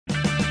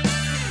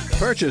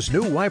Purchase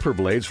new wiper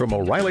blades from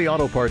O'Reilly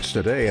Auto Parts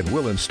today and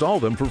we'll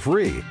install them for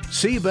free.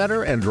 See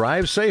better and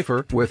drive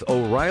safer with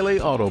O'Reilly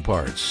Auto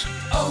Parts.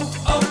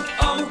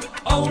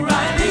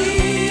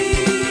 O'Reilly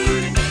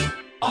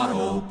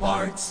Auto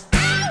Parts.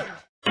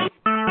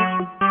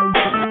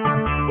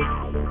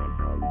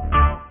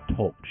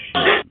 Talk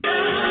show.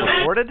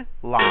 Recorded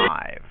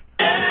live.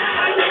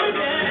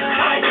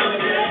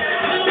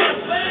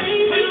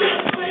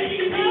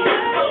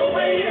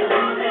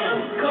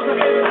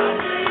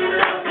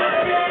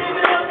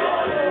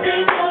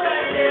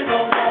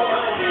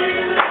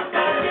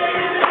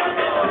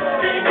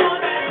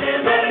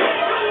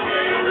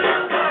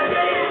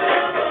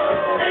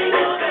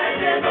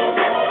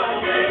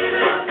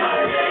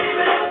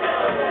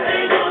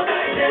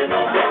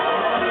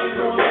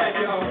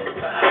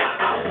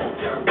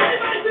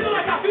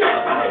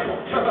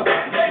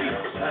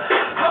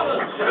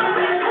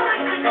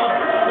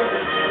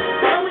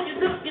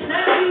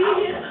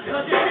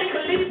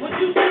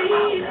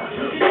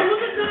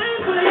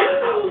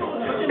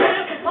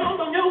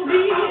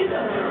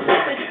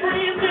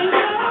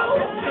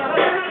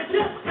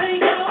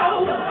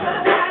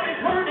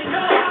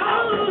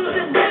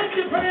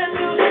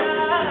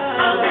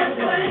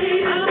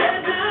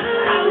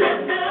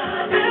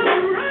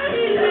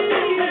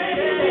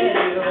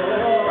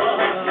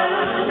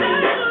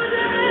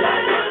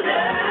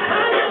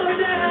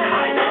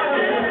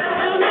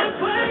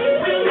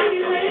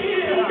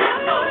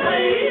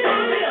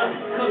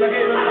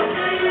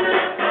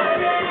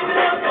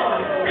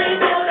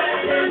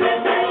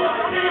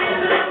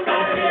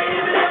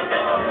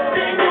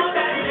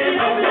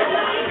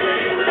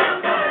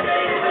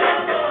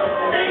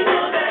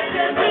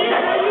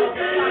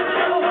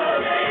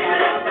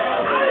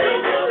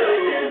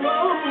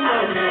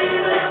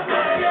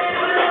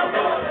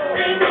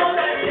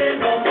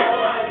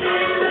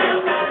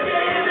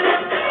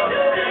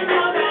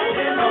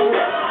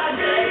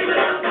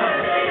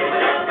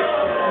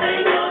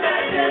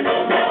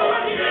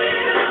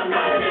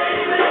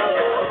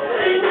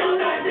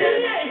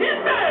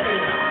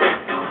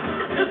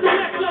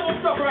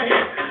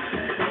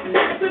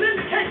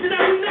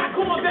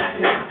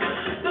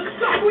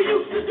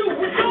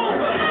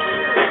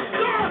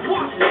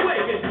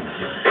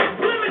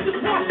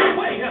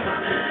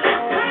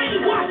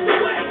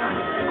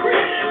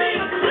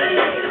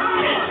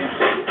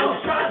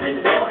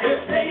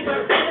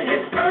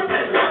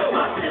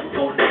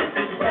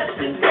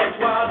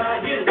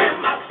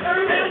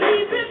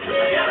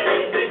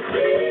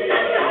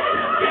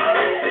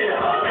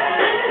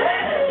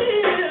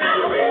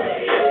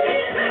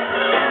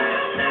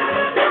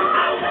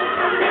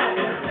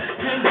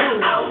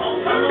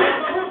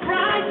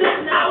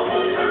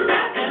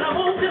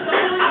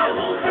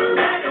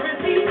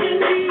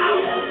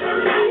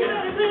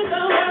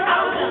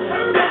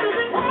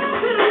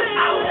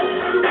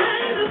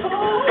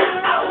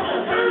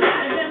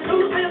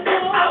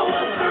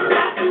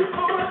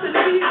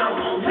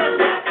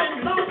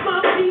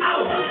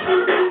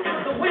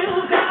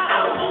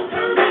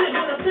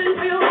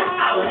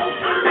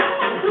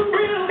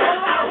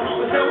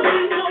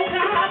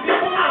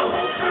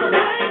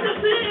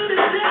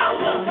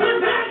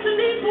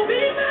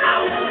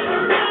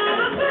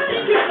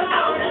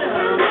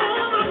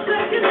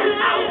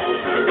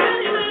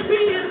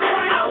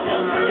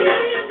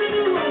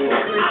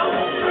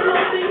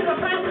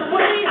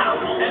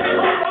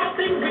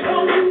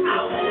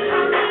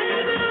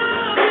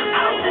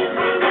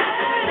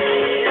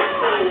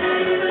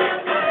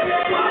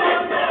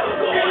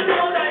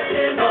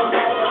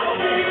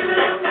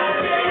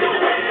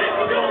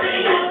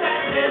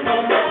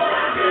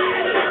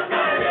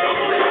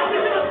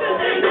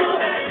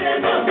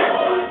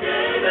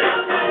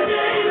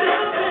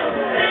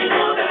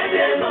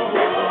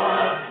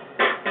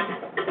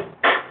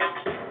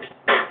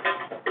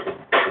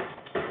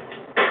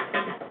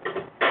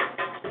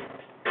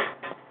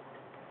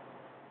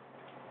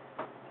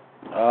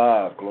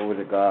 Glory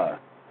to God.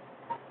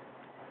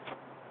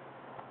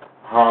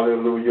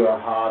 Hallelujah,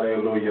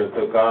 hallelujah.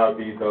 To God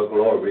be the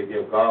glory.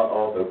 Give God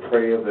all the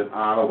praise and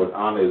honor, what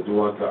honor is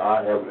due unto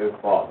our Heavenly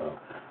Father.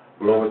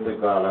 Glory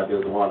to God. I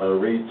just want to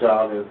reach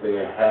out and say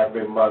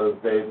Happy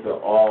Mother's Day to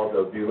all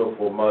the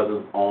beautiful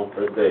mothers on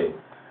today.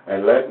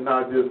 And let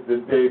not just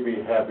today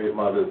be Happy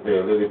Mother's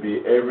Day. Let it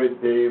be every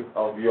day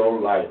of your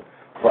life,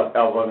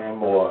 forever and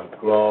more.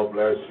 God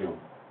bless you.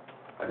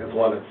 I just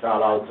want to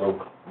shout out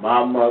to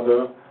my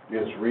mother,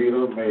 Miss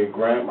Rita May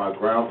Grant, my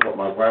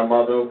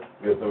grandmother,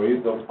 Miss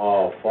Louisa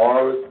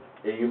Forrest,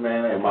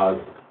 amen, and my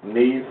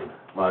niece,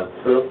 my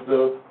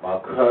sister, my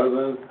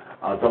cousins.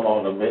 I'm talking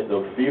on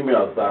the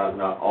female side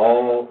now,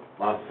 all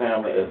my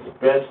family,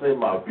 especially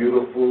my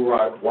beautiful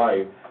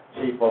wife,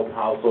 Chief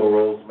Apostle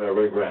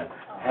Rosemary Grant.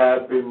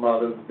 Happy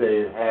Mother's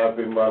Day,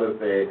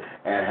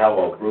 and have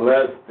a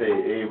blessed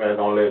day, amen.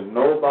 Don't let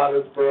nobody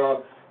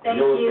spoil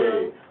your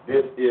day.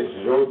 This is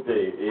your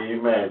day,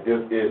 amen.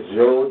 This is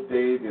your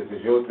day. This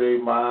is your day,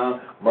 my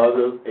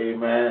mothers,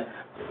 amen.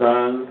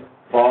 Sons,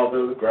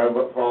 fathers,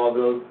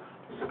 grandfathers,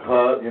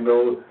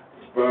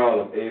 spur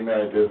them,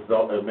 amen, just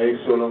don't, and make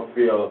sure them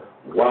feel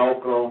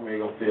welcome, make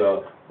them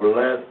feel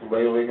blessed,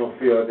 make them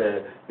feel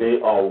that they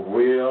are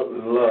real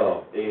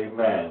love,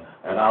 amen.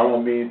 And I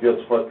don't mean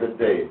just for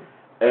today.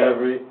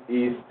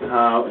 Each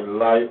time in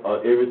life, or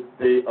every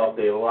day of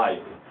their life,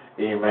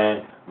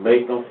 amen,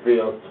 make them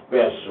feel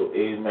special,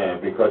 amen,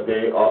 because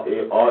they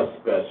are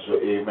special,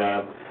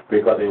 amen,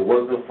 because it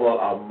wasn't for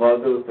our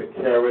mothers to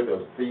carry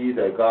the seed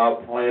that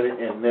God planted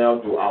in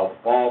them through our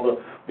Father,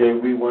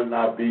 then we would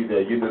not be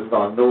there. You just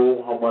don't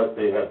know how much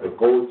they have to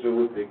go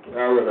through to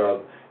carry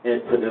us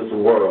into this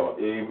world,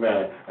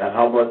 amen, and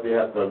how much they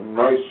have to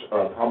nurture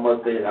us, how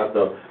much they have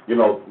to,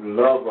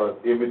 love us,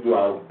 even through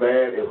our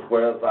bad as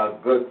well as our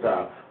good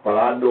time. But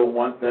I know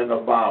one thing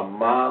about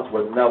moms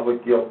would never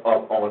give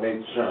up on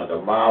their children.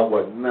 The mom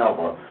would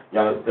never. You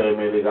understand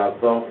me? They got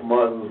some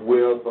mothers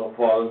will, some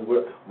fathers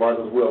will,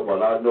 mothers will.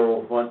 But I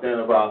know one thing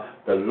about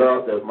the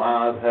love that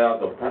moms have,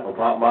 the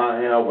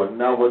mom have will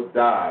never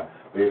die.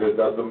 It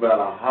doesn't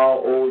matter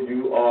how old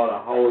you are or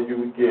how old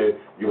you get,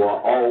 you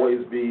will always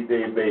be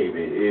their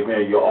baby.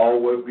 Amen. You'll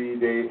always be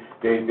their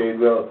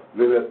little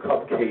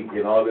cupcake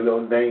and all the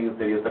little names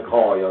they used to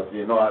call you.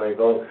 You know how they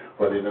go.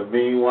 But in the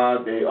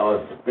meanwhile, they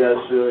are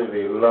special and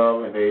they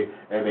love and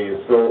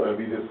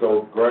we just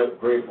so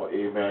grateful.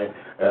 Amen.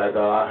 And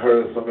I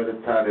heard so many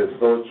times it's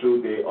so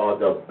true. They are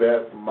the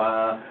best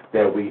mind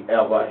that we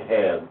ever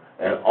had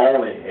and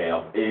only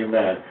have.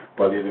 Amen.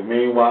 But in the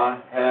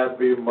meanwhile,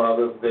 happy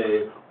Mother's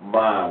Day,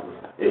 moms,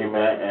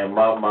 amen, and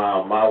my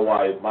mom, my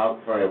wife, my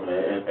family,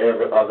 and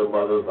every other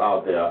mothers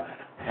out there,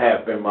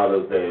 happy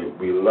Mother's Day.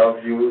 We love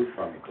you.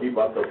 Keep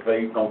us the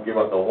faith. Don't give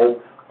us the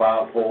hope.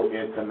 Fivefold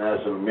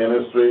International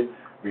Ministry.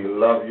 We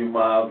love you,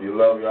 Mom. We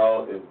love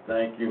y'all, and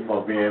thank you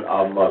for being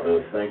our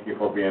mothers. Thank you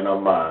for being our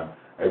mom,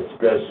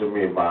 especially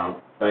me, Mom.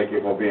 Thank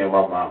you for being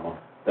my mama.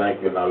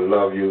 Thank you, and I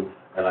love you.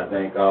 And I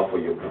thank God for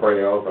your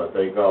prayers. I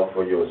thank God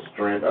for your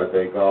strength. I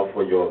thank God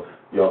for your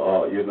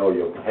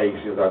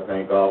patience. I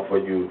thank God for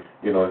you,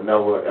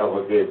 never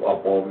ever gave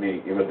up on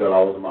me, even though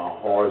I was in my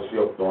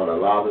hardship, doing a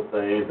lot of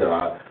things that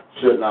I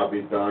should not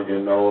be done,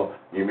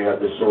 You may have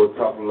to show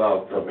tough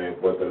love to me,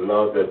 but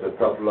the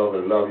tough love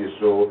and love you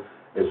show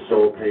is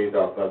so paid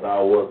off because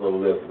I was a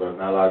listener.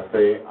 Now I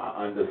say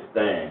I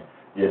understand.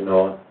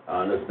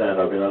 I understand.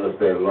 I've been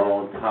understanding a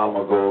long time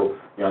ago.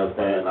 You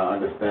understand? I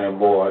understand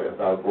more as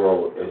I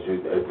grow, as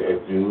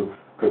you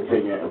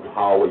continue to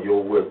empower your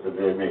wisdom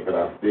in me. Because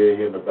I still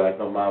hear in the back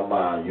of my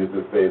mind, you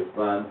just say,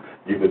 son,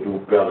 you can do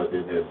better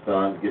than this,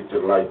 son. Get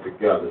your life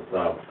together,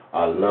 son.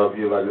 I love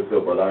you, like I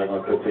said, but I ain't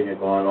going to continue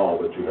going on.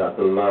 But you have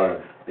to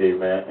learn,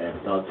 amen. And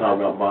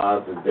sometimes our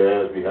moms and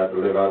dads, we have to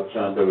let our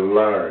children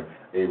learn,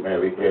 amen.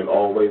 We can't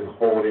always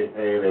hold their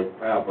hand and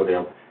pamper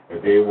them.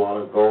 If they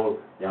want to go,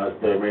 you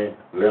understand me,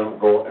 let them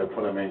go and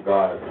put them in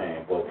God's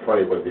hand. But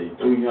pray. But they're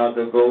too young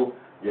to go,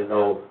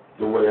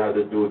 do what they have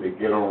to do to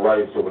get them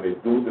right. So when they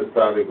do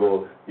decide to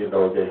go, they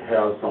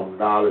have some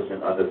knowledge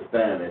and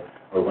understanding.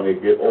 But when they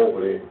get over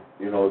their,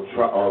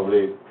 try all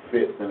their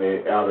fits and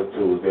their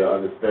attitudes, they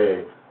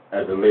understand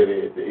at the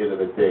end of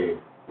the day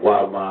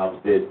why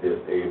Mom did this,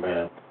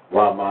 amen.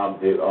 Why Mom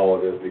did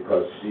all this,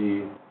 because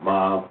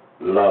Mom,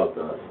 loved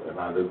us.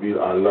 And we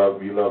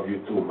love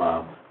you too,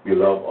 Mom. We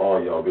love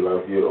all y'all. We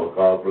love you. Oh,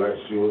 God bless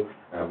you.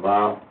 And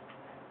Mom,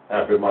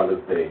 happy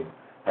Mother's Day.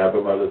 Happy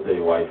Mother's Day,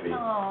 wifey.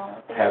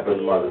 Happy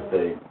Mother's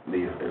Day,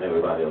 niece, and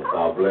everybody else.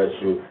 God bless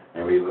you,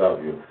 and we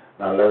love you.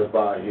 Now let's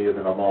bow our heads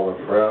in a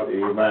moment of prayer.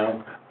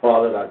 Amen.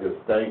 Father, I just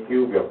thank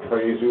you. I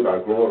praise you.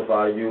 I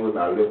glorify you, and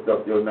I lift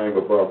up your name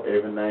above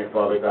every name,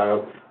 Father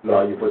God.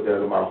 Lord, you put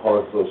that in my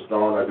heart so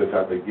strong. I just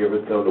have to give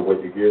it to them,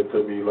 what you give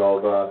to me,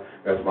 Lord God.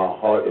 As my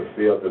heart is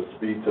filled to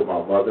speak to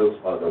my mothers,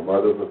 the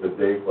mothers of the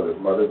day for this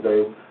Mother's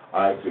Day.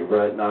 I ask you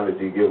right now that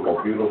you give them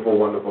a beautiful,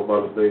 wonderful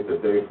Mother's Day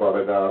today,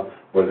 Father God,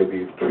 where they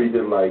be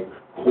treated like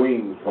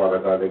queens, Father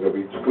God. They could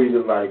be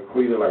treated like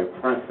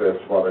princess,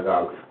 Father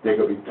God. They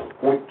could be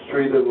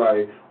treated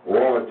like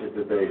royalty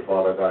today,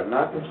 Father God.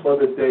 Not just for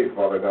the day,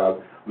 Father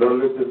God.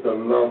 Lord, let this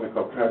love and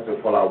compassion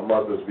for our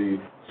mothers be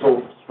so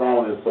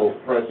strong and so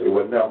fresh, it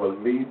will never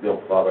leave them,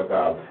 Father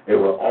God. It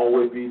will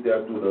always be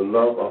there through the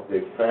love of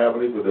their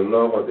family, through the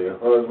love of their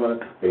husband,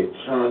 their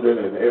children,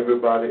 and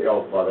everybody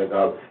else, Father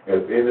God.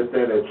 If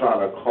anything, they're trying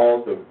to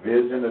cause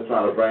division, they're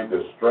trying to bring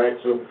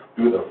distraction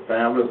through the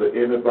families of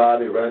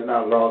anybody right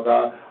now, Lord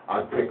God.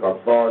 I take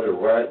authority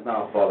right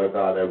now, Father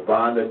God, and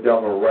bind the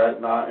devil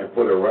right now and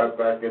put it right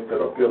back into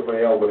the pit of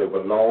hell where it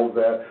belongs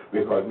at,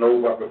 because no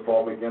weapon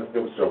formed against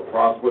them shall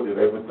prosper, and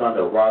every time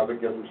that rises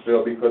against them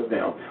shall be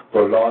condemned.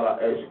 So, Lord, I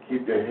ask you to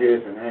keep your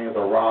heads and hands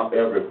around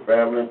every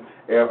family,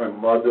 every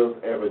mother,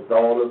 every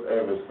daughters,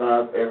 every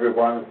sons,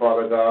 everyone,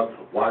 Father God.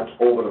 Watch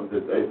over them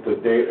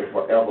today and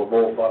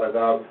forevermore, Father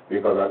God,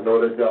 because I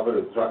know the devil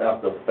is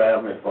after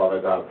family,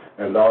 Father God.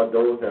 And, Lord,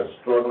 those that are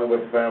struggling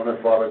with family,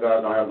 Father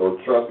God, don't have no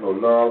trust, no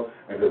love,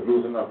 and they're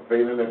losing their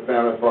faith in their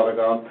family, Father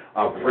God.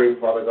 I pray,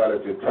 Father God,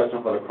 that you touch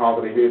them from the crown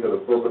of their head to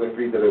the soles of their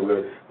feet, that they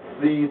will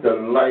see the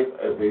light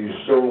as they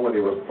showed when they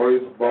were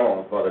first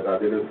born, Father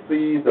God. They didn't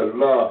see the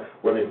love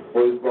when they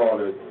first born.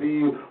 They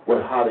see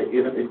how the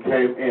enemy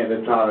came in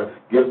and trying to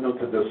get them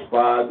to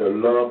despise the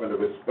love and the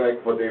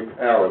respect for their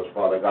parents,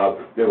 Father God.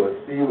 They will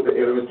see what the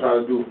enemy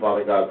trying to do,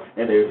 Father God,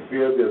 and they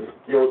feel this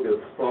guilt,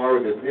 this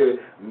sorrow, this fear,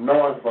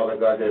 knowing, Father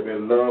God, they've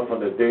been loved from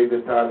the day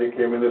the time they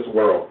came in this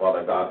world,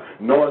 Father God.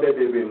 Knowing that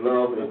they've been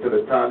loved until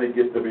the time they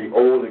get to be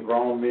old and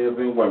grown men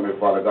and women,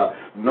 Father God.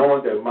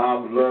 Knowing that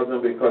mom loves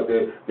them because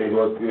they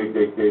love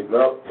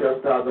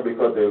chastise them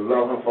because they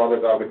love them,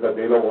 Father God, because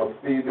they don't want to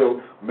see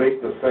them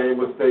make the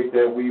same mistake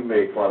that we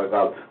make, Father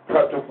God.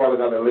 Touch them, Father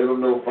God, and let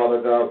them know,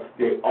 Father God,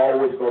 they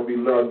always going to be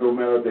loved no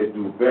matter if they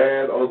do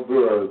bad or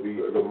good.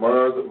 The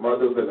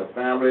mothers and the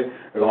family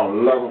are going to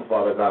love them,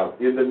 Father God,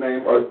 in the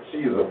name of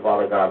Jesus,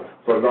 Father God.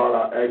 So, Lord,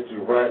 I ask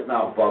you right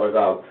now, Father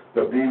God,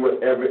 to be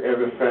with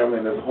every family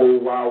in this whole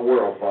wide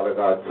world, Father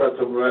God. Touch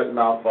them right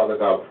now, Father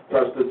God.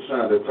 Touch the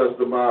children, touch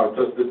the mom,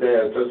 touch the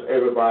dad, touch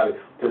everybody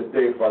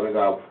today, Father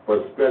God. But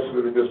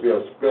especially this be a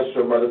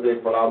special Mother's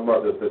Day for our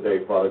mothers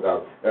today, Father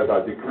God. As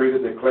I decree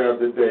and declare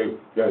today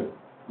that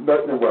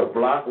nothing will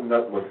block them,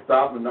 nothing will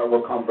stop them, nothing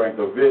will come bring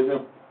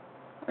division.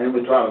 And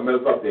we're trying to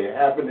mess up their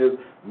happiness.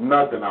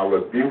 Nothing. I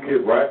rebuke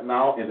it right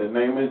now in the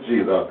name of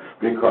Jesus,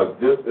 because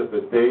this is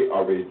the day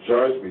of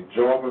rejoicing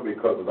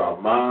because of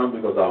our moms,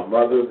 because of our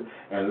mothers,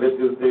 and let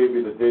this day be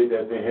the day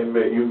that they have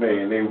made you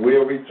made, and they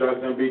will rejoice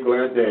and be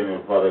glad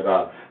therein, Father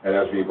God. And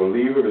as we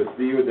believe it,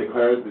 receive it,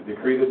 declare it,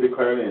 decree it,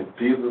 declare it in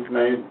Jesus'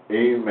 name,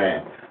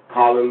 amen.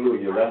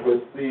 Hallelujah. Let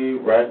us see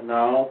right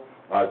now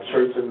our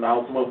church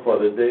announcement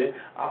for the day.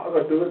 I'm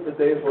going to do it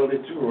today for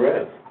the two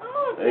rest.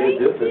 Hey,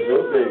 this is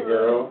your day,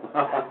 girl.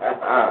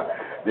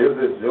 This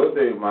is your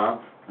day, Mom.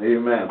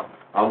 Amen.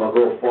 I'm going to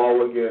go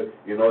forward again.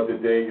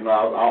 Today, I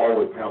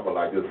always pamper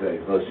like this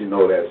thing. So she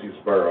know that she's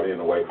spoiled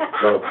anyway.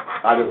 So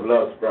I just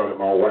love spoiling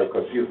my wife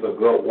because she's a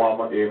good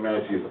woman.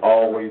 Amen. She's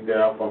always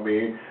there for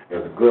me.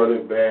 It's good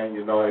and bad.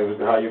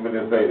 How you mean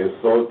to say it's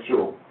so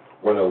true.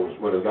 When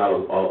it's got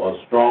a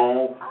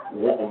strong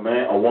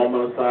man, a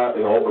woman aside,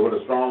 with a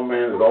strong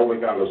man, it's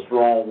always got a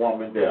strong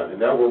woman there. And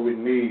that's what we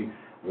need.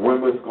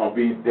 Women's going to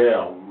be there.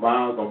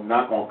 Mom's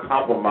not going to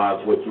compromise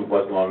with you,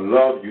 but going to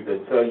love you,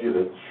 to tell you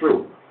the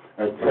truth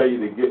and tell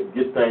you to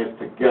get things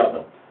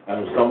together.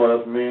 And some of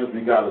us men,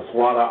 we got to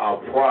swallow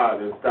our pride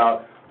and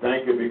stop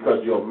thinking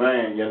because you're a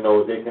man,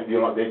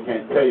 they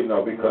can't tell you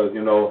no because,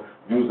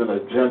 using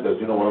agendas.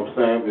 You know what I'm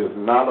saying? It's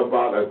not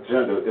about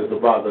agenda. It's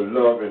about the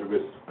love and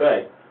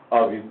respect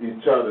of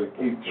each other, to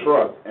keep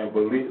trust and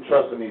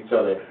trust in each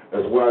other,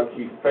 as well as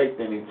keep faith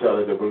in each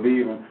other, to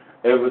believe in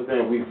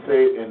everything we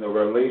say in the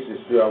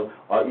relationship,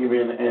 or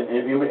even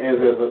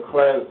as a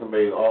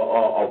classmate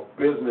or a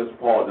business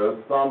partner,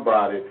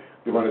 somebody,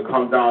 when it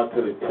comes down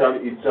to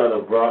telling each other,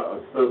 brother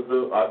or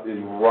sister,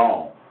 is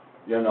wrong.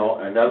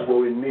 And that's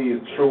what we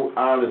need, true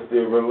honesty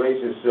in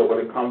relationship when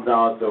it comes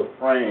down to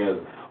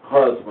friends,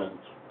 husbands,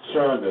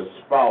 children,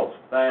 spouse,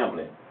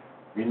 family.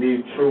 We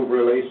need true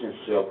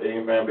relationship,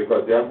 amen,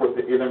 because that's what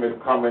the enemy is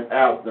coming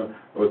after,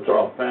 with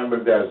a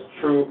family that's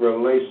true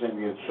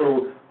relation and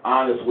true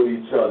honest with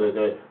each other,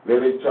 that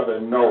let each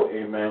other know,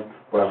 amen.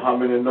 But how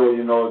many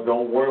know,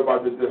 don't worry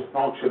about the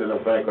dysfunction in the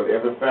family, because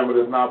every family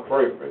is not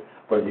perfect.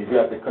 But you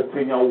have to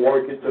continue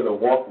working to the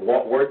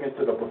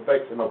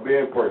perfection of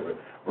being perfect.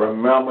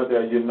 Remember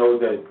that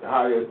that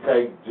how it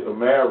takes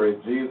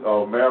marriage,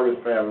 marriage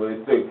family,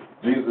 it takes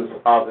Jesus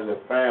out of the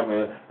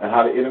family, and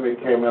how the enemy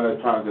came in and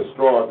trying to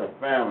destroy the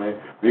family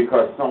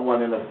because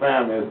someone in the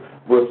family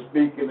was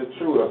speaking the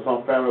truth, or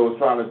some family was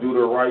trying to do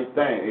the right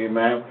thing,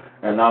 amen.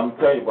 And I'm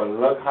telling you, but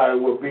look how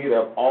it would be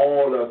that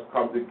all of us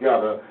come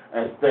together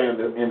and stand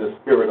in the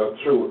spirit of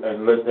truth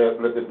and let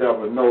the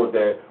devil know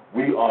that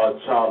we are a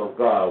child of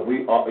God.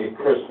 We are a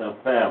Christian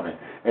family.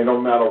 And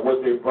no matter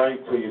what they bring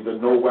to you,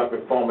 that no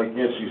weapon formed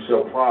against you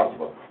shall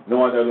prosper.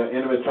 Knowing that the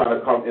enemy is trying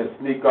to come and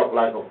sneak up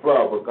like a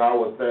flood, but God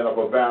will stand up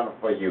a banner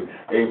for you.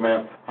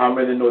 Amen. How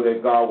many know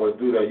that God will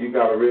do that? You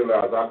got to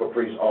realize I could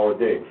preach all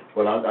day,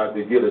 but I have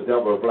to give the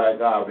devil a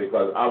black eye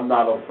because I'm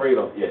not afraid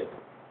of it.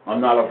 I'm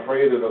not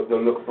afraid of the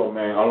look for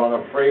man. I'm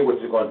not afraid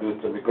what you're going to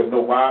do to me. Because know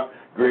why?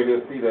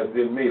 Greater is he that's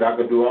in me. I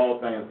can do all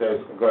things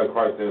that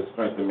Christ has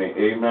strengthened me.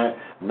 Amen.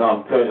 No,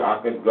 I'm telling you,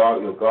 if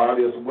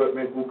God is with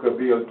me, who can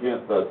be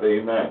against us?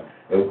 Amen.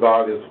 If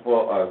God is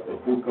for us,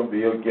 who can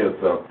be against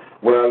us?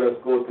 Well, let's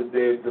go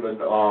today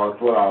to our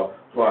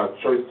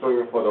church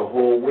service for the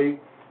whole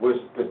week,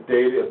 which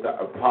today is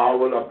the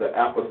power of the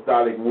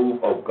apostolic move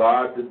of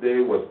God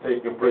today was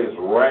taking place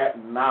right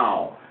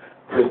now.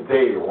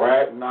 Today,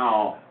 right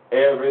now,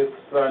 every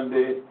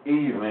Sunday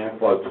evening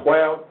for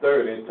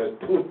 12:30 to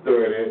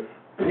 2:30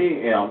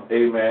 p.m.,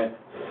 amen,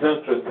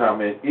 Central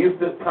Time. And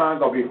Eastern Time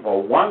going to be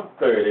for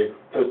 1:30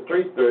 to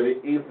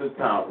 3:30 Eastern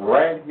Time,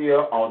 right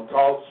here on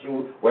Talk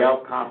Shoot Well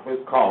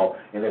Conference Call.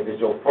 And if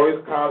it's your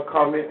first call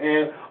coming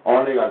in,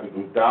 only got to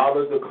dial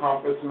the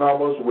conference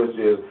numbers, which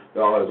is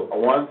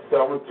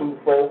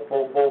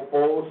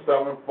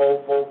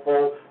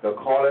 1-724-444-7444. The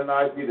calling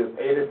ID is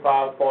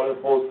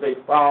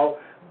 854465.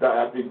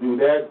 After you do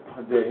that,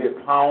 they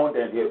hit pound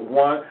and hit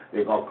 1.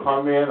 They're going to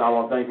come in. I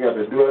don't think you have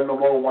to do it no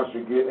more once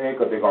you get in,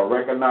 because they're going to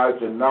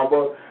recognize your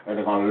number and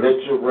they're going to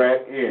let you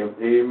right in.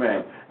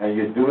 Amen. And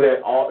you do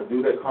that,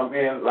 come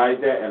in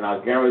like that, and I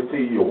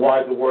guarantee you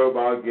won't have to worry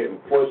about getting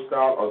pushed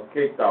out or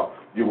kicked out.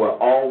 You will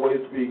always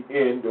be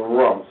in the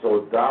room.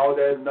 So dial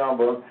that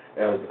number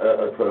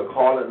for the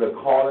calling.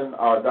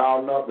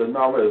 Dial the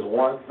number is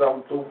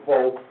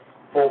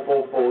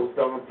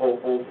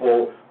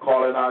 1-724-444-7444.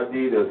 Calling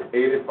ID is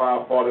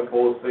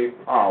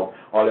 8544-6#.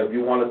 Or if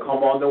you want to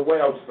come on the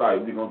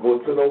website, you can go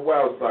to the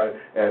website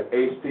at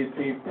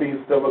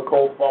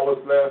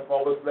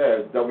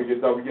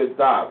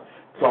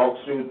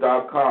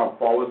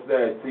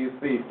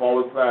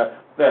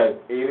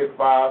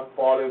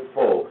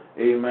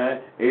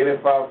Amen.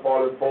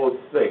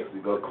 8544-6.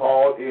 You can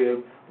call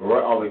in.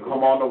 Or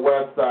come on the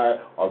website,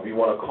 or if you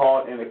want to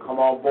call in and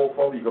come on both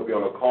of them, you can be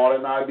on the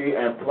calling ID,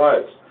 and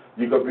plus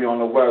you can be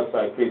on the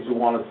website in case you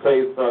want to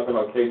say something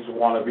or in case you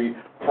want to be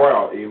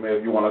prayer. Amen.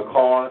 If you want to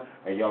call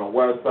and you're on the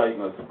website,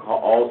 you can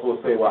also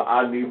say, well,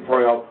 I need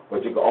prayer,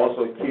 but you can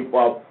also keep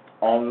up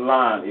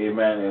online,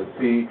 amen, and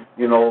see,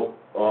 if you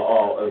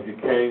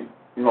can't,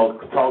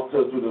 talk to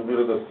us through the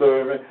middle of the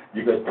service,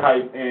 you can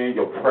type in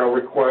your prayer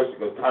request, you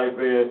can type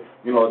in,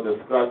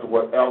 discuss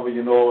whatever,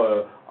 you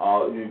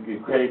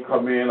can't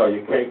come in or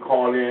you can't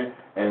call in,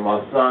 and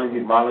my son, he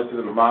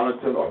monitors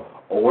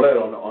or whatever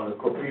on the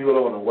computer,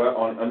 on the web,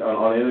 on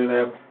the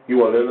internet, he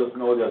will let us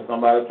know that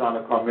somebody's trying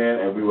to come in,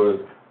 and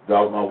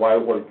my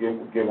wife will give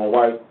my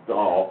wife,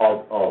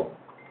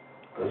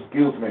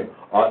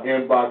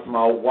 inbox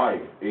my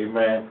wife,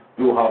 amen,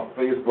 through her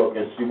Facebook,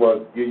 and she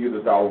will give you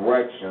the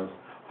directions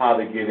how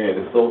to get in.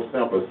 It's so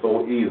simple,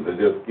 so easy.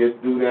 Just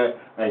do that,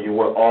 and you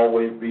will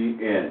always be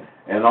in.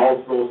 And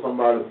also,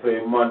 somebody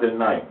say Monday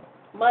night.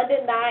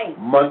 Monday night.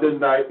 Monday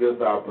night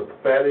is our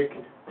prophetic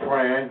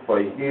praying for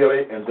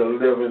healing and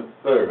deliverance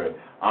service.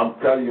 I'm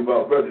telling you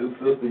about, brothers and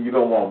sisters, you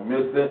don't want to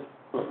miss it.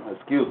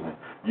 Excuse me.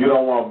 You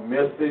don't want to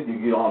miss it.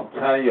 I'm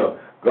telling you,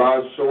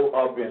 God show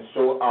up and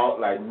show out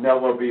like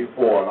never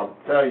before. And I'm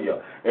telling you,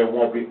 it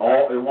won't be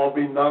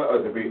none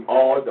of it. It'll be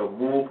all the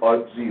move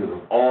of Jesus,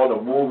 all the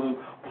moving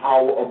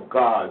power of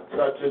God,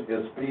 touching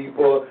his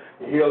people,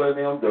 healing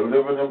them,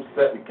 delivering them,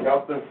 setting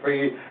them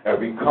free, and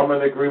we come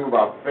in agreement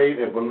by faith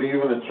and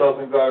believing and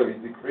trusting God. We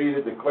decree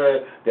and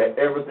declare that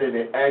everything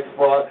they ask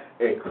for,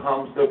 it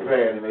comes to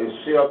pass, and it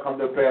shall come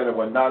to pass, and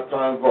will not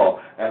turn void.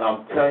 And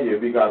I'm telling you,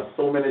 we got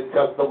so many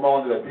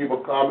testimonies that people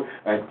come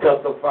and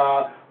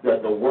testify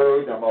that the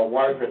word that my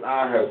wife and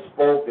I have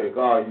spoke, that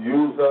God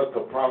used us to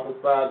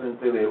prophesy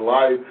into their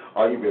life,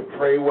 or even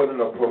pray with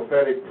them a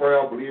prophetic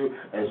prayer, believe,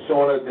 and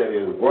showing us that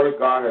his word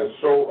God has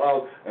showed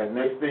us, and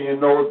next thing you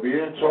know, be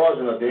in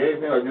charge, and if there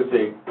anything, I just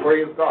say,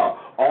 praise God.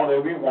 All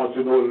that we want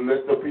you to know,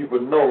 let the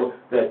people know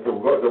that the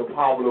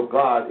power of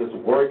God is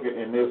working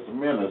in this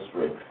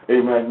ministry.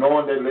 Amen.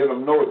 Knowing that, let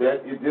them know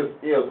that this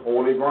is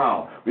holy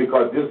ground,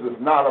 because this is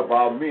not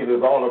about me,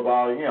 it's all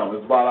about him.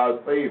 It's about our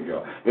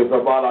Savior. It's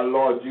about our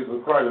Lord Jesus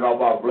Christ. It's all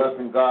about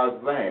blessing God's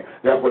name.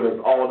 That's what it's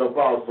all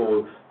about.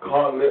 So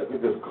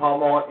just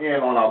come on in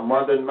on our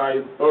Monday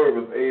night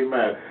service.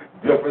 Amen.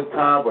 Different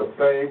time, but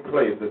same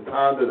place. The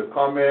time to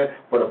come in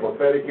for the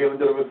prophetic healing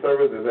deliverance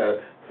service is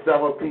at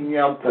 7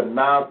 p.m. to 9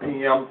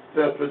 p.m.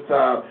 Central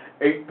Time,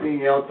 8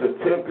 p.m. to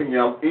 10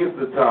 p.m.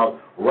 Eastern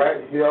Time,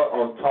 right here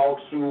on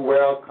Talk Shoe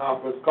Well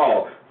Conference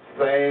Call.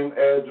 Same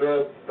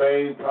address,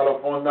 same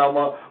telephone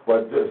number,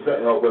 but different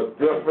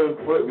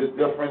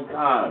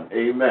time.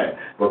 Amen.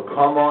 But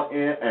come on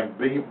in and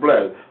be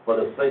blessed. For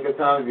the sake of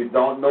time, if you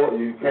don't know,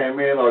 you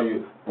came in or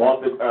you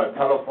want the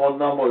telephone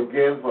number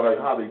again for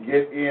how to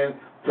get in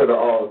to the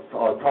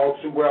Talk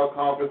Shoe Well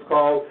Conference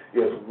Call,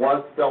 it's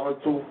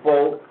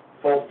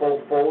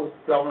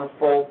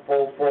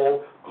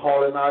 1-724-444-7444.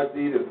 Calling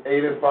ID is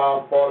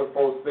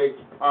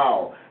 8544-6#.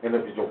 And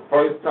if it's your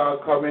first time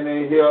coming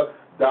in here,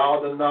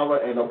 dial the number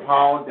and the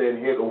pound, then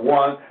hit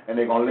 1, and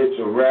they're going to let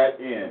you right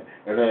in.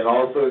 And then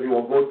also, if you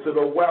want to go to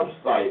the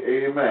website,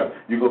 amen,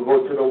 you can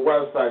go to the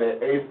website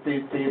at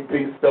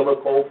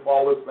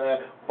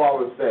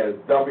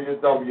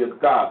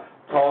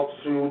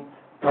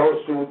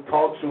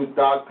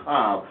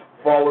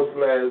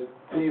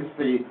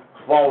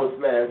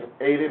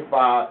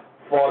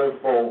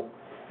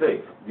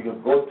You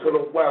can go to the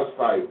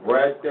website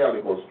right there.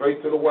 You go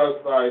straight to the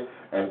website,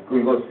 and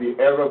you're going to see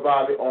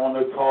everybody on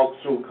the Talk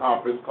Shoe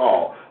conference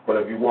call. But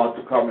if you want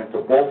to come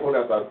into both of them,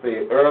 as I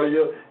said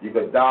earlier, you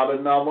can dial the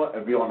number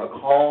and be on the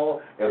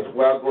call as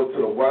well. Go to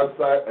the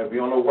website and be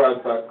on the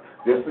website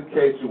just in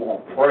case you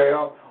want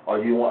prayer or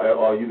you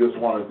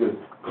just want to just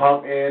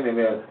come in and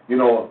then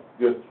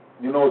just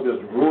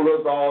rule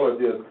us all or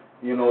just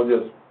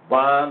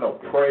bind or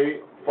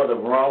pray for the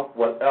wrong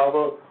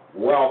whatever.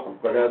 Welcome,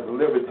 but there's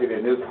liberty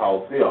in this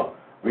house here.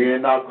 We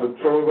ain't not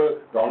controlled.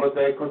 The only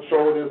thing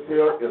controlled this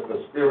here is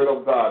the Spirit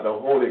of God, the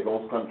Holy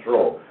Ghost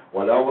control.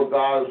 Whatever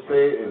God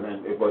says,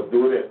 and if I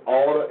do it in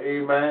order,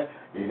 amen,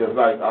 you just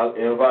like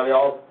everybody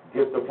else,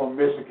 get the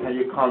permission. Can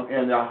you come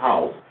in your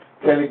house?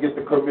 Can they get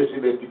the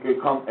commission that you can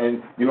come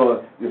and,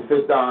 you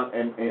sit down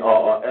and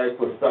ask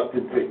for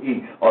something to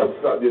eat or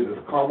something?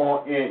 Just come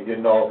on in,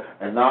 and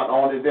not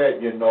only that,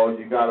 you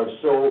got to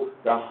show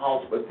the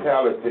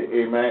hospitality,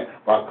 amen,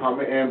 by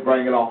coming in,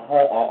 bringing a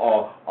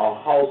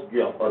house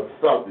gift or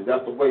something.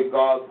 That's the way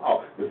God's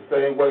house. The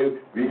same way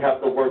we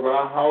have to work in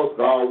our house,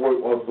 God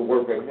wants to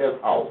work in His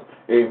house,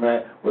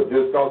 amen. But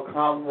just don't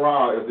come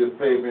around, as they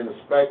say, being a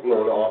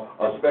spectator or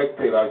a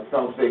spectator. Like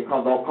some say,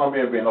 don't come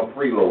in being a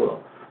freeloader.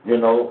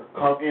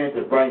 Come in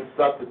to bring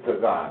something to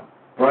God.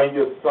 Bring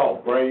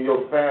yourself, bring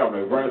your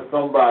family, bring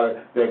somebody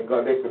that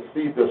they can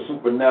see the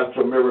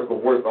supernatural miracle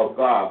work of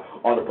God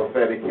on the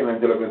prophetic healing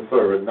deliverance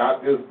service.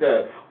 Not just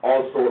that,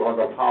 also on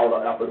the power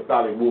of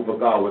apostolic move of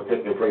God what's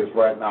taking place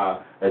right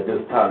now at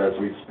this time as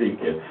we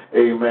speaking.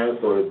 Amen.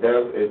 So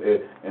that's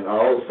it. And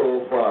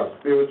also for our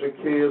spiritual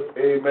kids,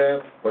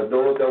 amen. For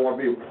those that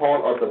want to be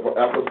part of the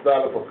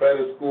apostolic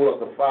prophetic school of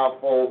the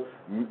fivefold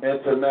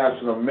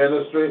international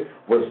ministry,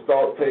 will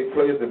take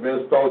place. It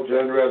will start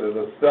January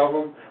the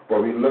 7th.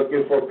 But we're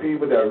looking for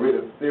people that are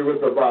really serious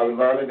about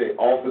learning their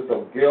office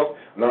of gift,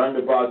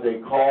 learning about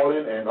their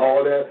calling and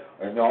all that,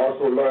 and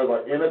also learn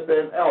about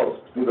anything else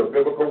through the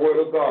biblical word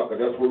of God, because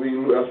that's what we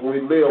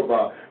live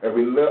by. And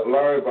we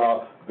learn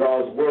about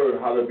God's word,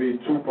 how to be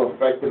true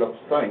perfected of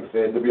saints,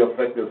 and to be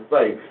effective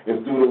saint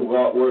is through the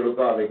word of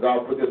God. And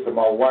God put this in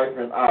my wife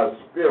and our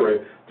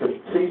spirit to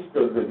teach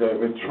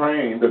and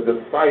train the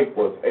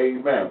disciples,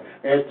 amen,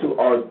 and to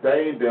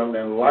ordain them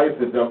and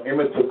license them,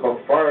 even to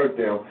confirm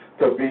them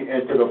to be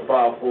into the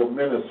fivefold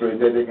ministry,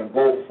 that they can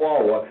go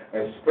forward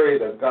and spread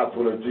the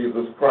gospel of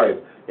Jesus Christ,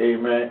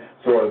 amen.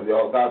 So the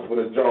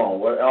gospel of John,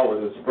 whatever,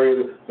 to spread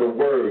the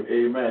word,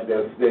 amen,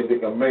 that they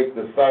can make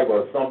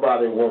disciples.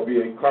 Somebody will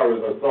be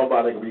encouraged, or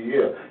somebody can be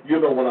here. You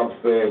know what I'm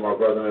saying, my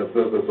brothers and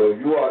sisters. So if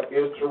you are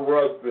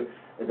interested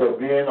in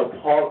being a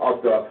part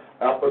of the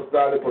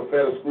Apostolic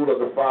Prophetic School of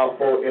the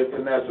Fivefold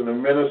International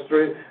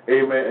Ministry,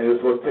 amen, and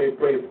it's going to take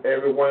place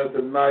every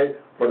Wednesday night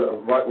for the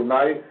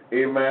night,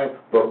 amen.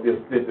 But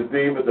it's the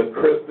theme is the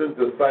Christian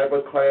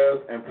Disciple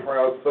Class and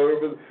Prayer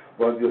Service.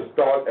 But you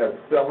start at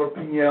 7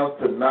 p.m.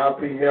 to 9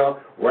 p.m.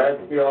 right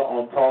here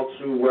on Talk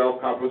Shoe Well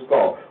Conference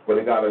Call. But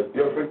they got a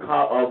different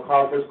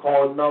conference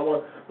call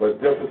number, but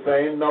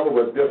same number,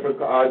 but different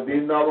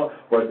ID number.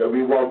 But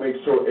we want to make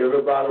sure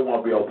everybody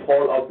want to be a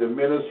part of the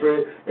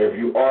ministry. If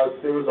you are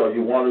serious or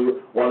you want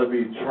to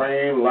be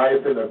trained,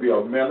 licensed, and be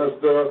a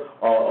minister,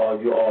 or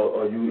you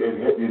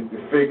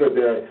figure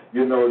that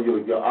you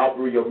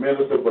operate your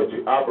minister, but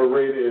you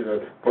operate in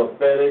a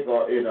prophetic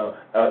or in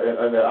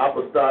an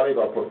apostolic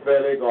or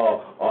prophetic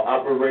or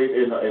operate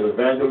in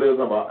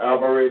evangelism or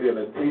operate in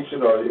a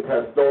teaching or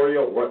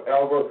pastoral,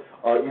 whatever,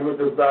 or even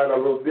design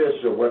of a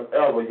bishop,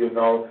 whatever,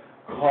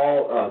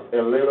 call us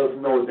and let us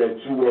know that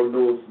you will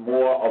know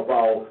more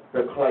about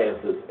the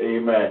classes,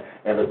 amen.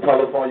 And the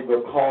telephone, you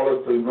can call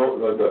us to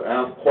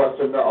ask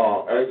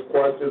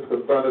questions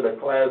concerning the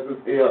classes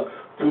here,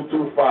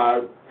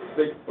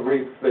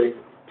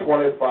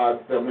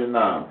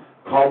 225-636-2579.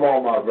 Come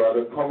on, my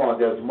brother. Come on.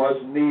 There's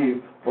much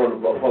need for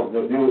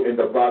you in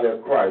the body of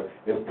Christ.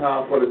 It's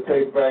time for to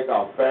take back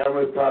our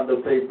family, time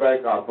to take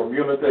back our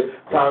community,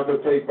 time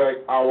to take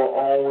back our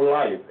own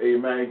life.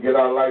 Amen. Get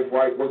our life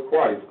right with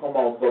Christ. Come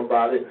on,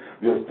 somebody.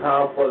 It's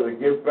time for us to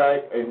get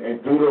back and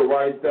do the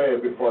right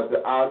thing before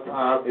our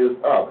time is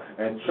up.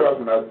 And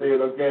trust me, I say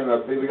it again,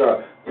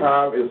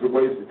 time is a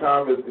waste.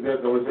 Time is,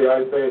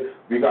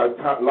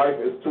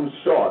 life is too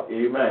short.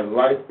 Amen.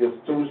 Life is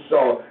too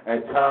short,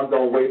 and time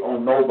don't wait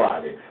on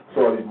nobody.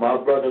 So, my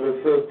brother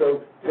and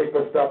sister, take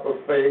a step of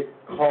faith,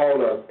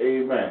 call us,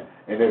 amen.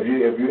 And if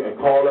you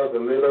call us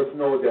and let us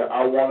know that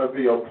I want to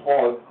be a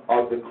part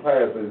of the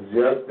classes,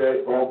 yes,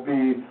 there's going to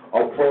be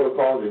a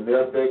protocol, and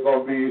yes, there's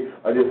going to be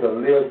just a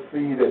little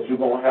fee that you're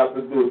going to have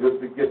to do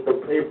just to get the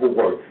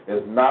paperwork.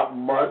 It's not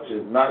much.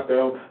 It's not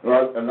that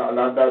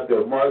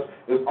much.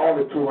 It's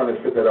only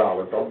 $250.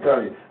 I'm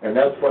telling you, and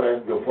that's for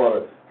the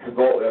to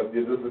go, if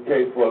this is the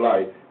case for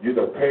the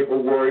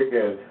paperwork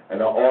and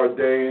the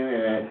ordain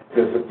and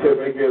the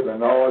certificates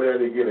and all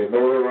that, to get it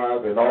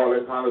notarized and all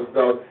that kind of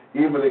stuff.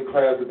 Even the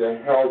classes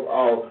that help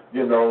out,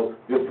 just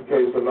in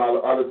case a lot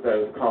of other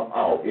things come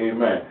out.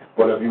 Amen.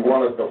 But if you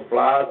want us to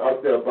fly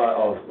up there fly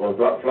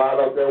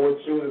up there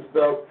with you and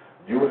stuff,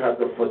 you have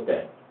to put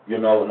that.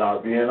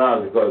 Now being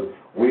honest, because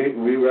we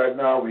right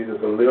now, we just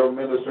a little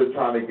ministry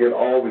trying to get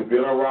all. We've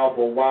been around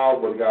for a while,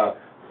 but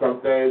got some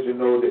things,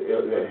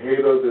 the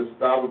haters is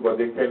stopping, but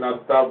they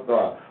cannot stop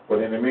God.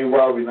 But in the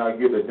meanwhile, we not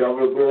give the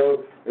devil the glory.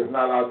 It's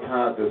not our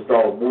time to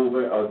start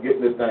moving or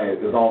getting the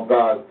things. It's on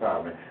God's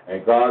timing.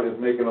 And God is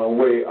making a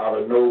way out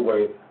of no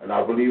way. And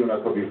I believe, and I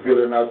could be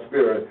feeling in our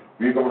spirit,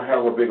 we're going to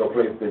have a bigger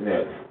place than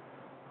this.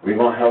 We're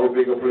going to have a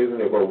bigger place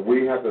than this. But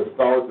we have to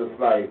start just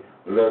like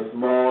a little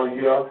small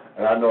here.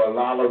 And I know a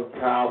lot of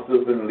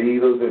pastors and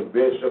leaders and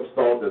bishops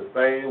start the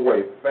same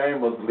way.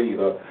 Famous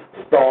leaders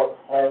start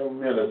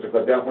home ministry,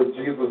 because that's what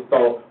Jesus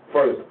started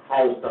first,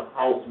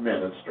 house-to-house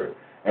ministry.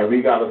 And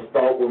we got to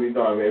start what we're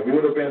doing. If we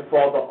would have been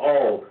for the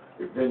all,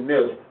 than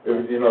this. It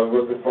was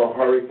for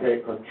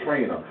Hurricane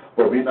Katrina.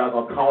 But we're not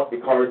going to count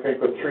Hurricane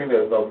Katrina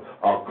as a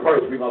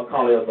curse. We're going to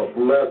count it as a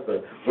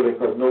blessing.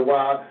 Because know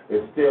why?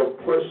 It still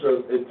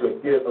pushes it to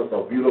get us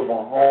a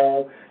beautiful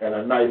home and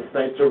a nice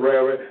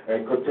sanctuary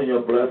and continue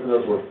blessing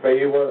us with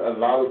favor and a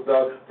lot of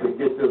stuff to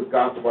get this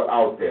gospel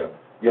out there.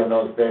 You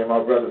understand,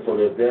 my brother? So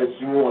if that's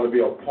you, want to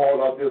be a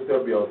part of this,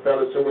 there'll be a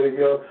fellowship with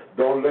you.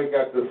 Don't look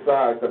at the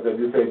side, because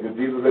you say,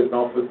 Jesus said,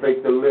 don't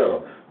forsake the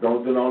little.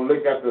 Don't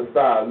look at the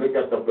side. Look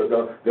at the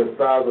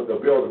size of the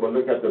building, but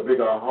look at the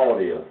bigger our heart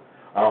is.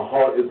 Our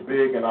heart is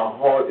big, and our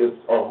heart is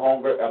a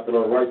hunger after the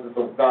righteousness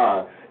of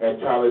God,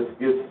 and trying to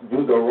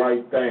do the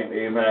right thing,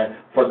 amen,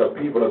 for the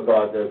people of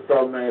God. That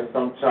some man,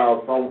 some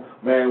child, some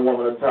man,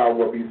 woman, or child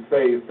will be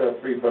saved, set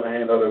free from the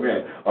hand of the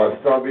men. Or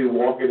some be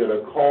walking in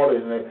a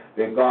calling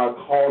that God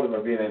called them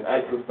to be and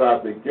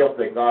exercise the gift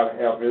that God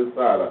has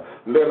inside us.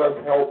 Let us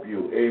help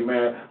you,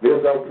 amen.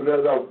 Let us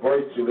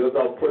birth you. Let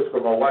us push,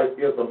 because my wife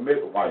is a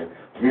midwife.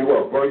 We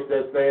will birth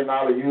that thing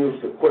out of you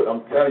to quit.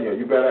 I'm telling you,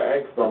 you better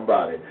ask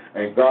somebody.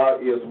 And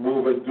God is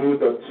moving through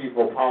the chief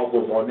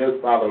apostles on this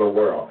side of the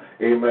world.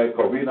 Amen.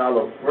 Because we're not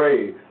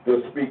afraid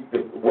to speak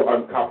the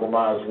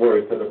uncompromised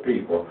word to the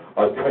people.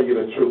 I'll tell you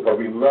the truth. Because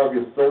we love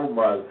you so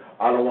much.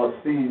 I don't want to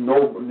see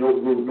no one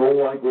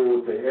go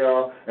to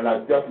hell, and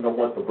I definitely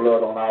want the blood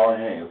on our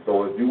hands.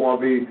 So if you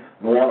want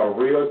a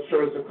real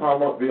church to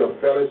come up, be a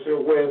fellowship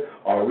with,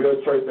 or a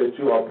real church that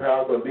you are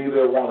pastor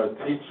leader want to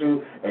teach you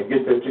and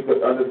get that you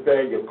could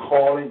understand your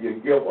calling, your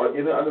gift, or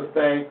even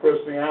understand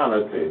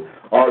Christianity,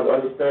 or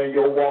understand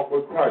your walk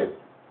with Christ,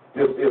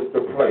 this is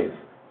the place.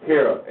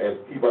 Here, and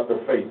keep up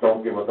the faith.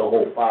 Don't give up the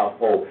whole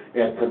fivefold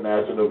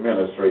international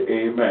ministry.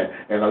 Amen.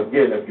 And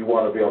again, if you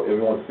want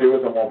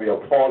serious and want to be a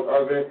part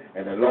of it,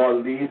 and the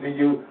Lord leads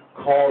you,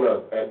 call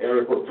us at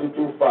area code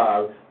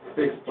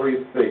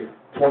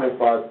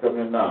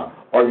 225-636-2579.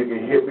 Or you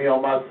can hit me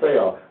on my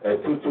cell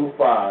at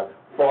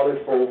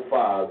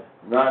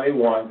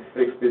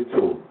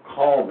 225-445-9162.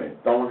 Call me.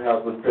 Don't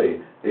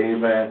hesitate.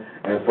 Amen.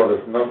 And for the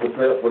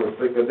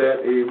sake of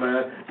that,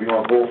 amen, we're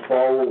going to go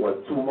forward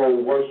with 2 more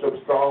worship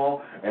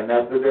songs. And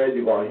after that,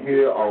 you're going to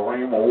hear a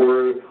rhema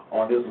word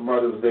on this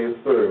Mother's Day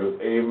service.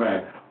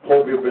 Amen.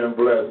 Hope you've been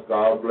blessed.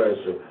 God bless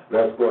you.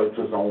 Let's go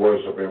into some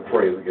worship and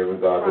praise and giving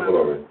God the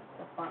glory.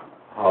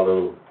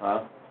 Hallelujah.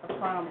 Huh? A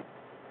promise.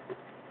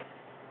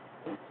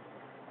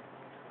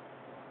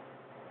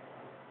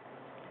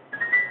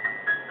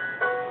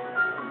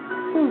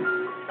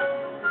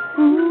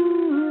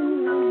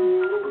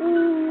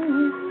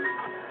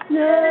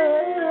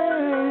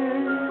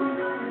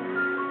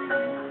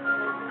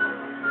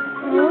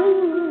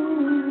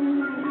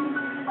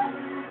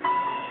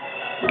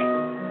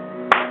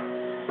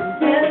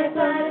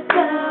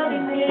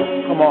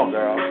 Come on,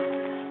 girl.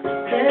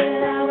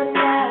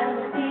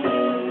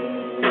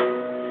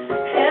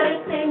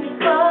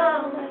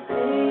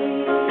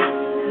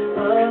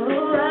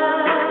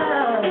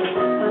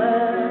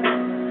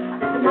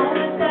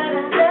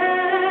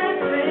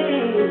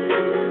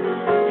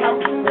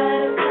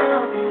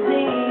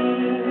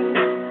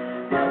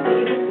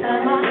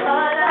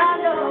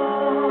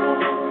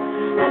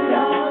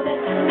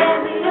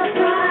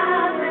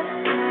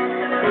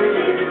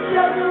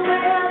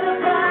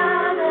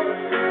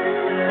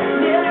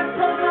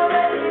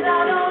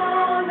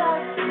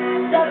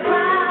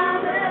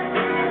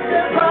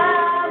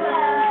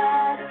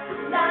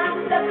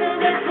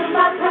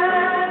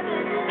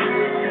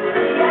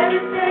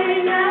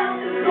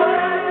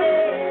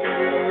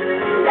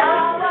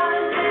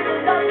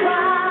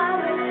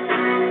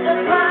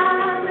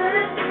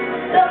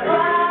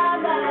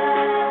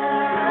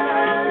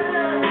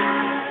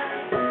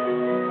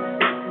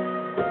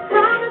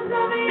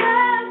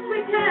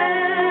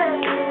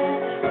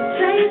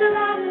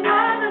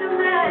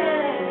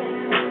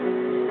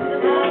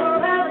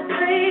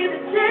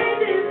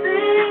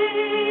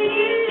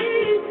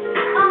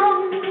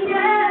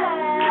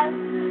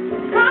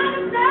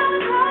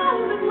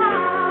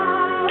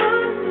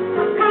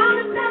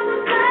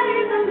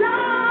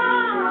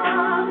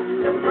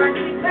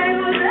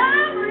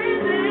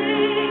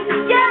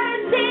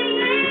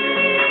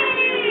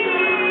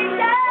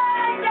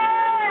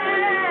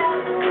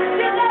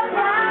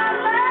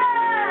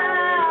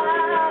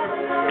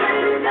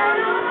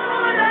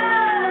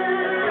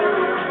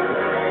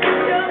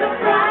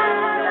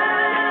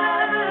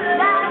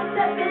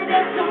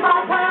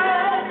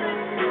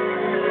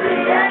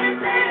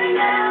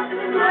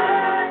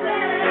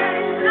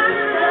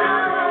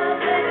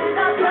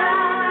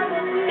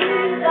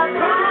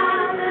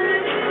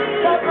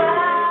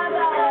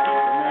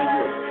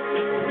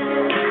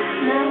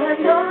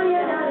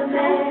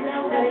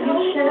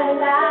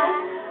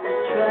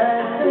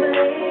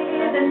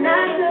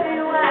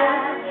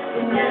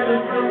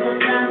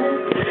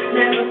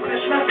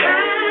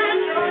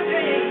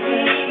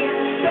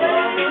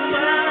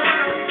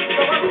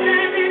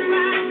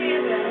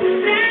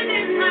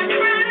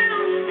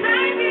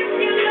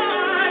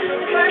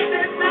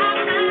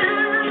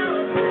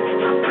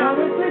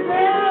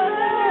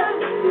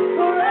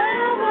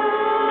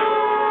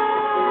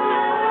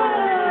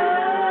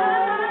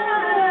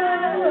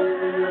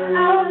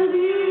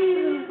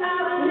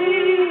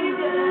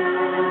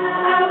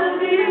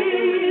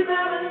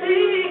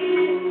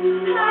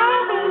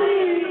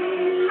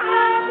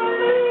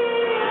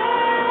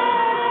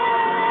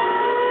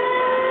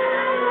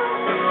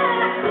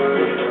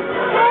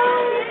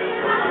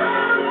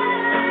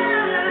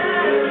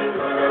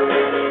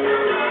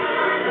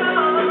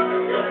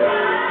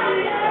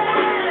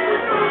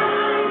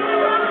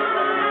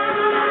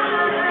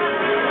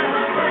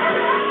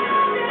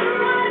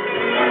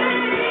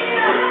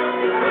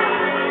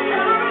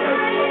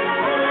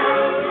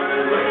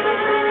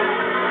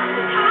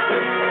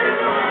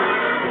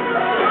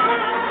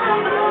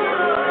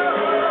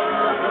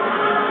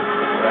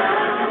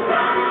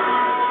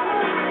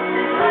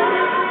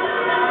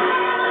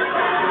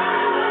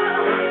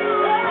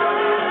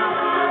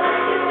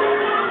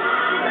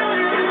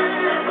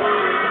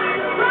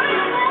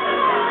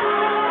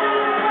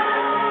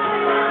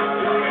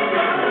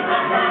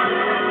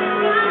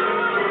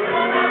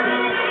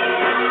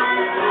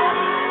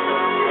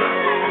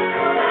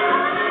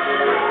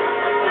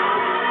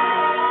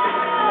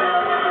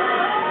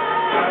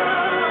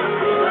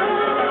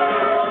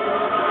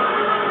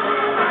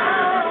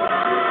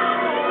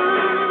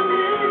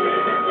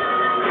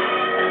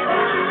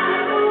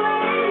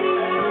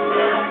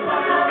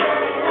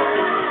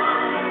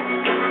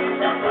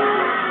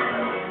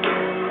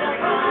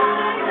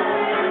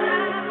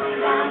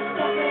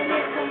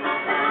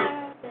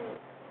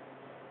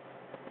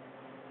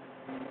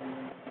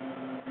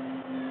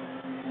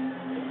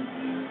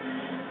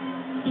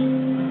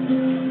 Fill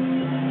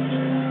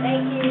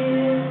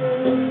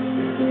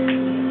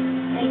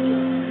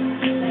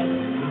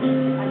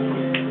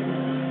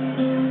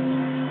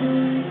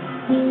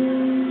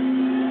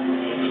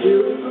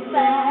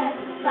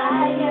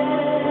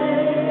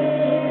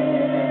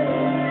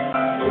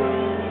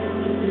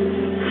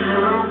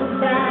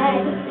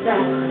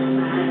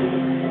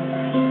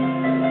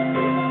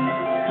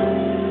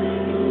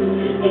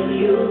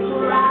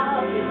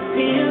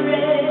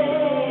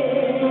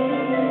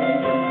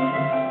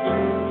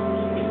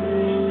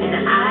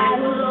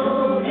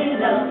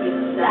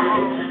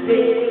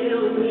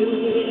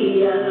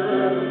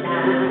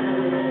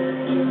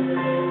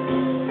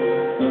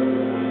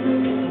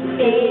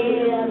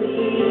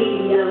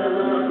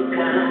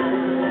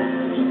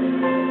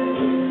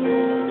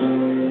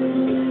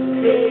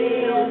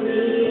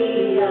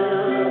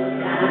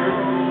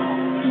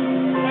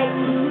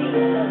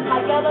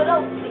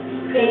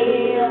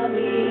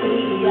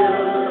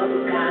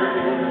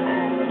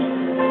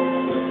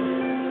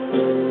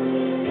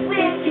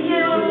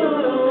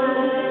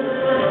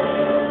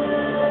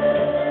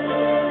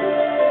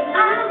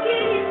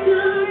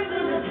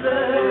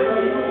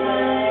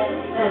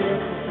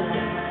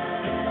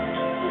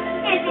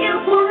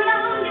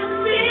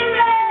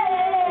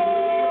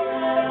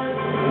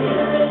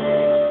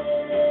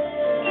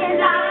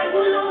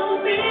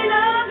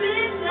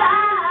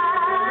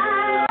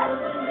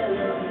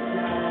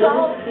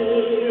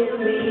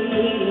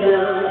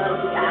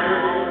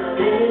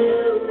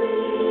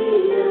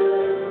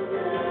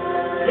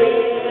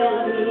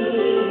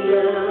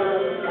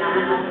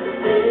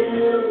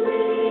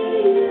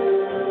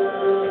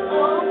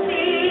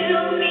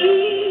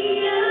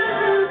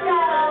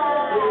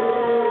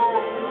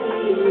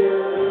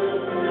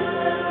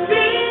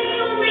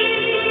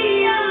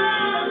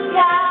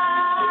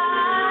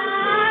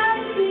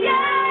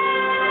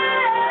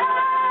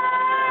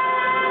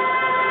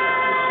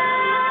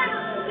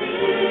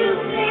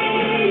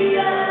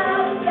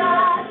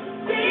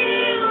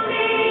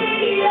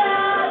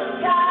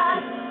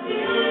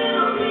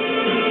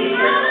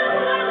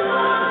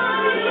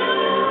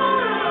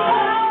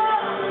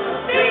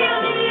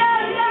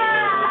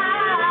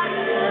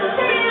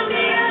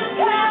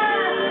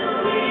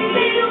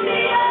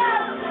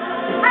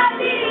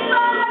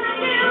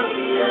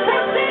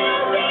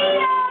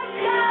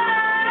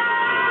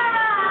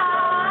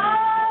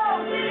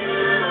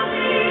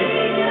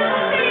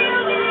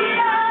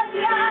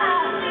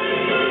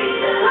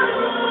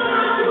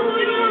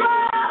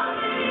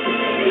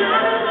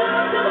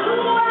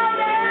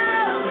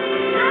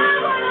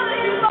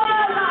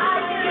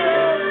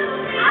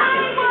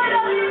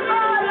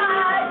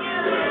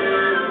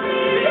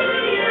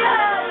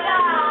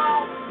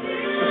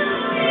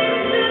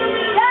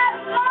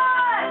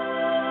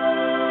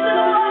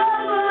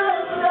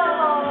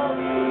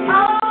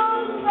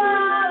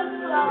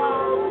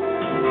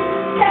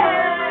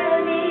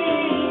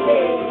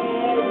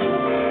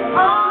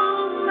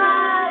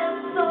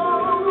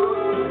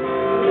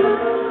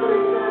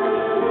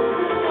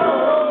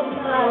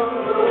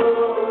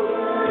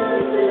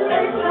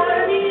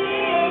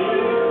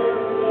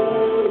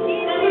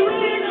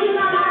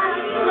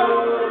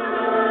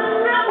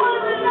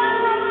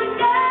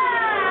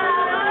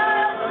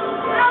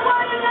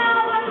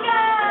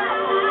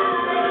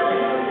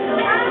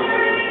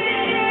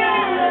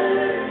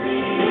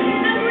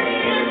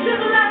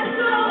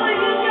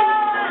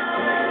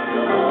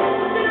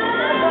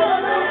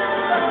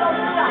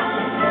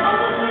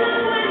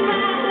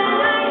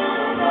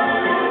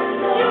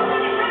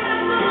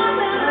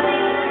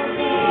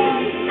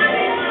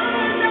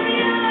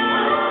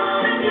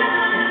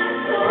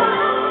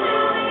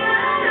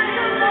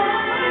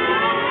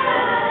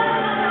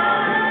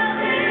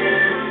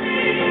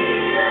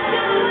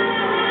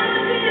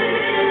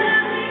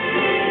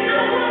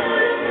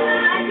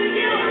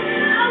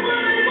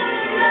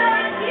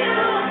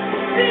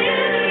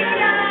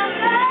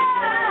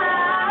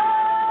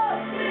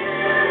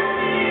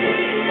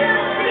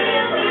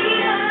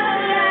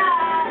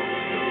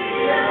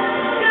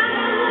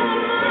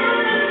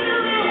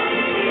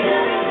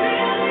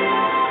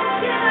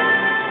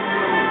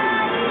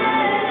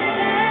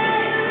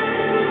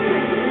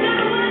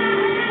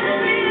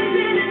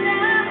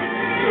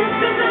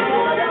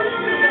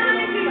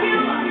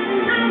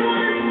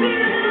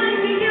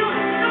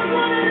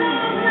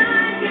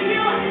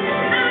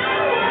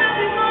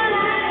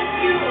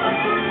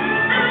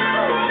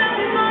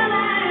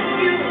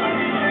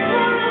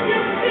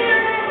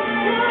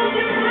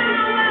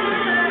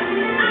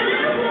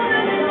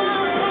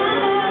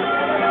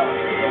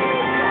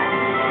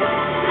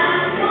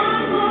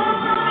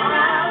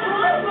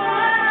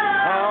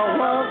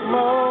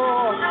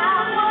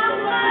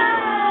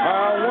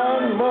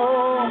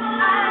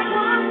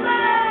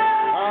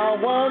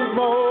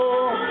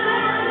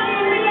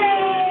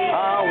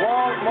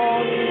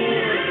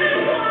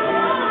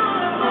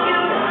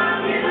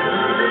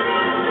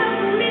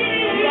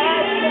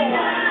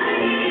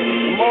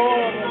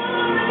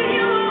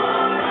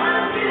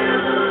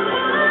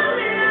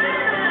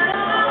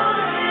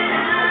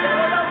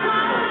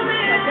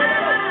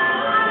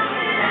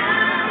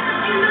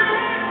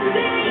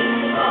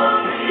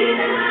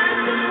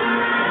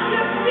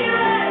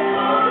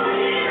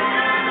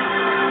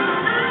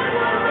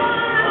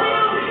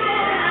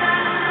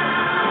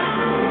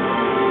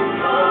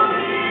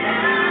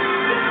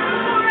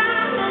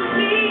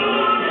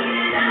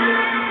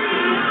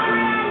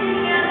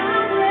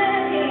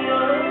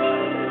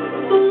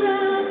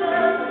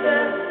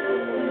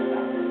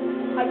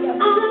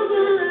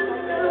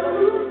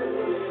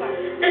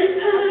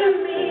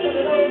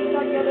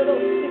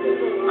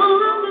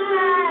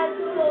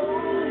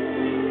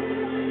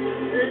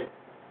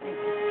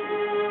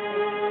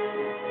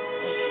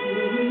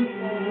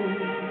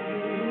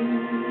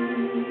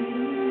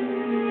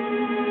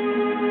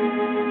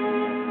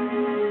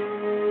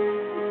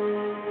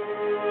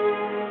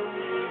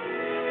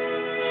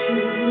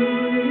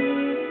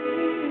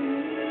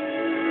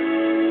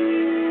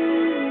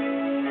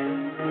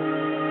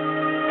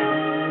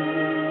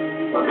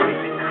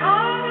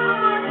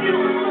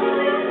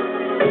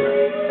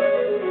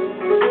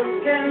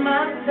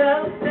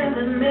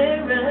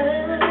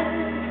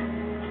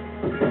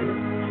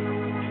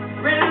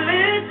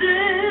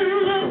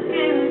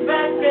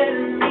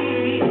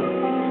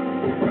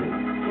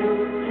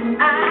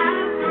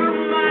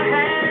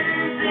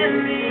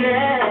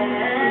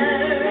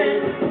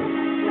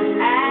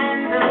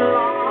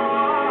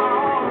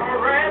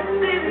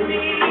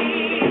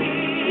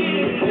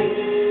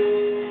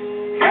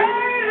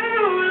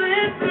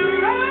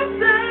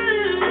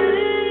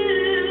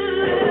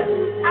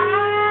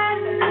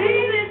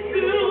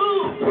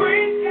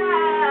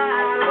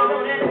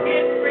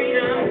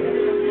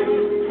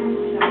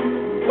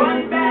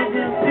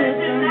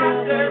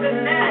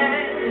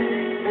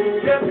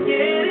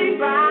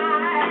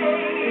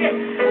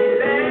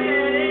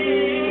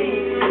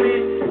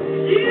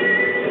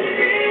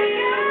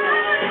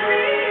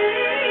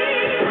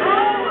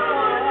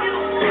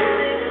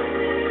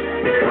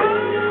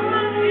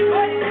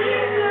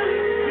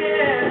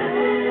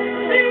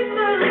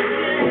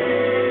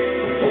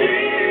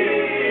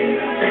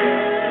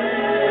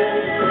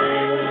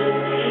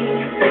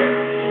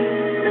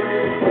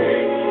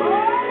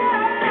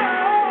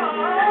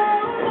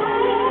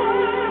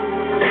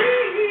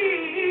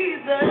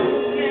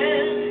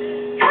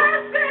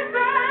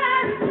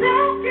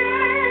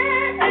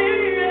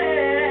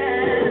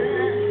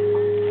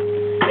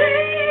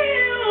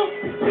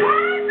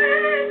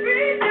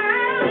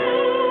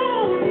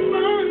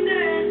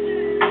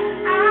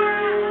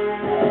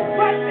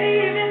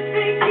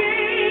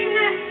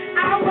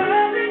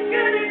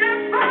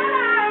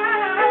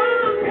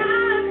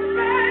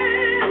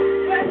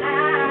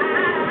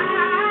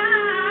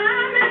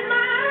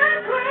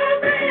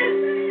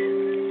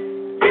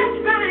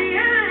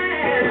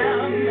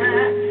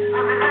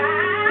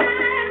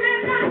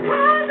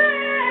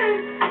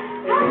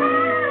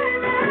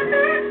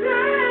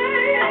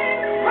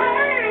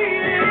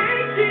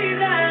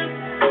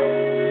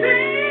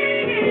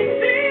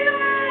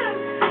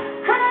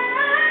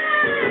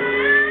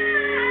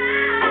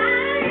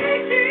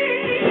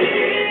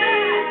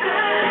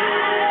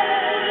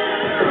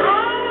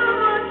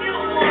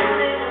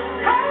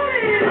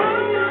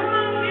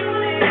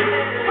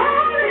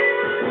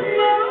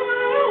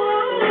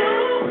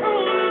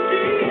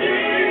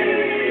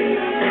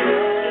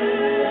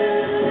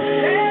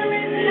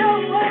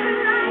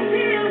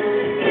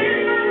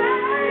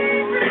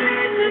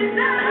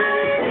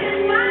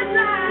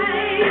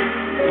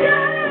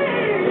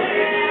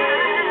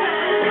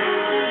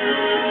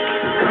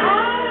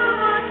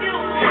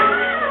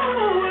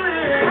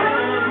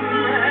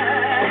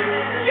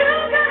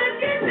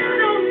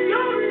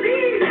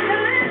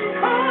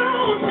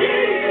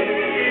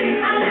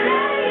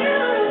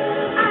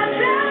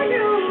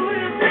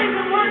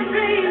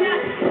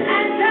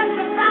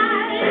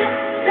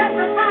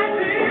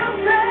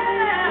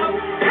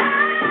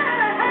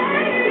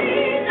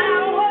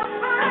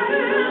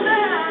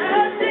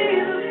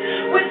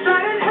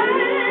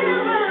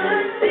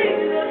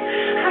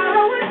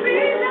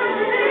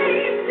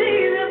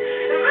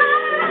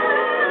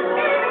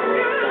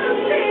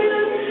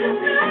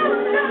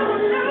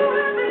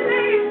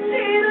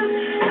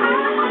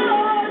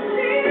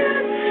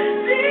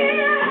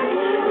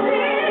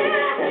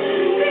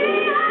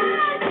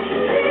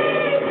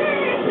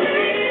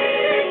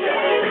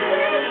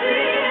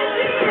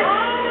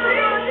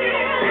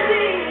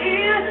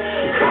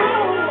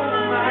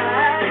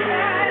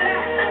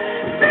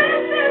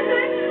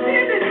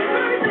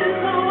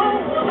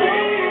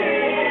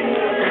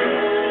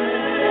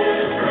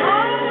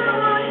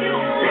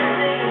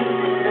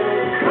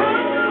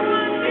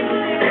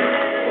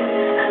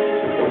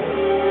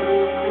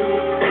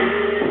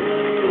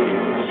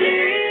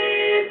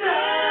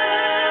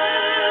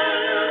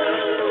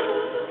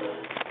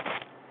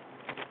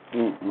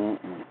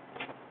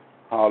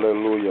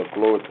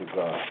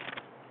God.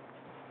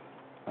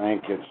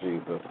 Thank you,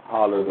 Jesus.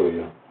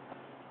 Hallelujah.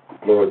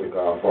 Glory to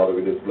God, Father.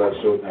 We just bless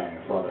your name,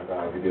 Father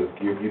God. We just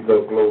give you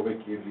the glory,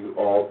 give you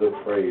all the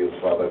praise,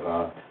 Father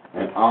God,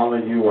 and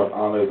honor you and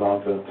honor is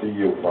unto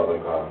you, Father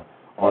God,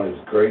 on this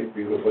great,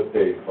 beautiful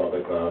day,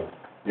 Father God.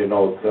 You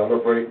know,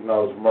 celebrating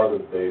our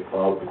Mother's Day,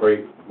 Father,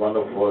 great,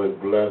 wonderful, and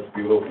blessed,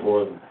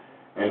 beautiful,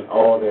 and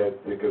all that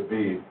it could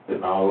be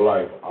in our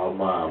life, our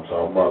moms,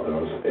 our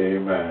mothers.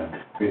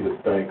 Amen. We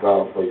just thank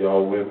God for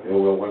y'all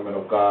women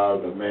of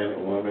God, the men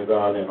and women of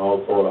God, and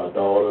also our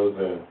daughters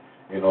and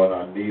and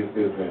our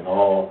nieces and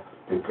all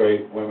the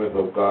great women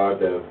of God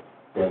that's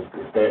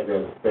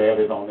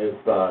standing on this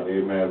side.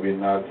 Amen. We're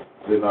not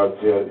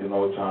here,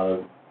 trying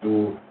to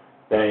do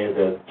things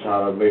that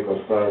trying to make a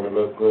sermon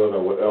look good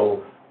or whatever.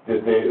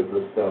 Today is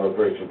a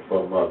celebration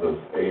for mothers.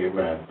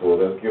 Amen. So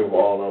let's give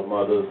all our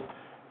mothers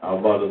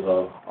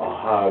a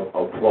high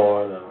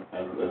applause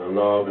and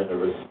love and the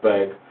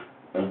respect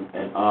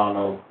and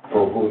honor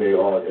for who they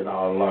are in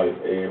our life.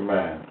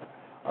 Amen.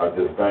 I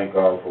just thank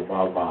God for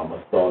my mama.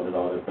 Started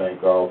on to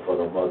thank God for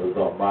the mothers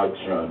of my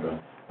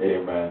children.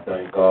 Amen.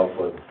 Thank God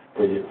for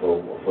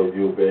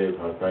you, babe.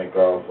 I thank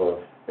God for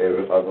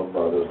every other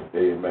mother.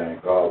 Amen.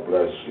 God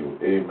bless you.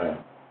 Amen.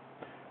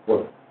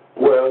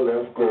 Well,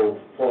 let's go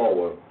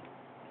forward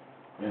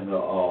in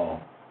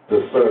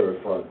the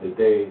service for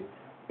today.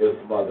 It's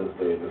Mother's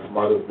Day. This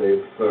Mother's Day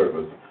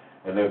service.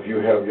 And if you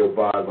have your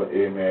Bible,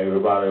 amen,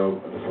 everybody,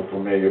 it's a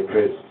familiar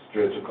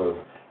scripture because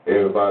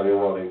everybody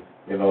want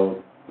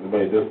to,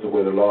 this is the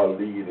way the Lord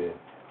lead it,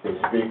 to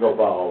speak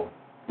about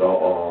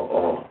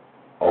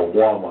a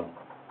woman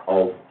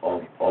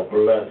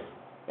blessed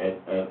and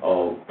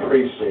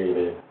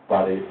appreciated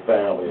by their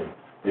family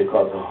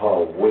because of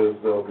her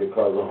wisdom,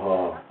 because of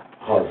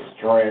her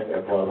strength,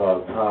 and for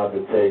her time to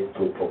take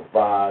to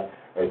provide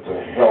and to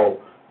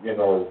help,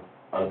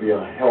 be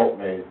a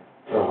helpmate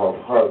to her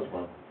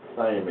husband,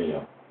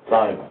 Simon.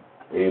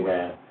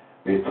 Amen.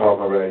 We're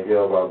talking right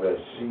here about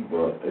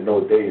Bathsheba,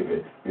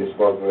 David. We're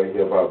talking right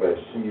here about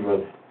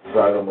Bathsheba,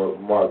 Simon's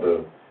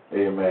mother.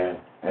 Amen.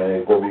 And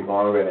it's going to be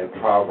going right in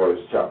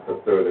Proverbs chapter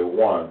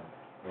 31,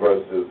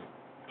 verses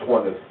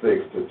 26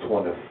 to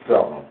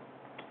 27.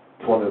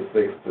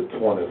 26 to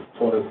 27.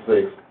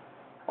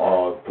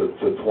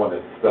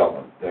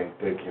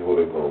 Thank you,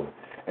 Holy Ghost.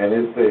 And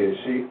it says,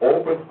 she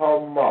opened her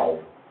mouth.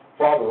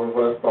 Father,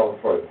 let's start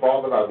first.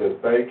 Father, I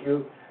just thank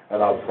you.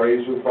 And I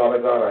praise you,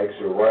 Father God. I ask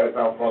you right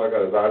now, Father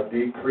God, as I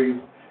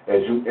decrease,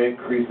 as you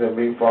increase in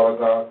me, Father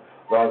God.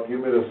 Lord, give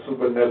me the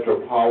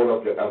supernatural power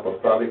of your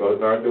apostolic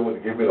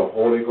anointing. Give me the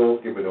Holy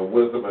Ghost. Give me the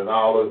wisdom and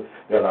knowledge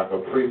that I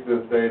can preach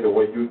this day the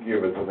way you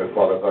give it to me,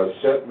 Father God.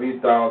 Shut me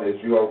down as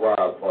you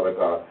arise, Father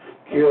God.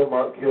 Kill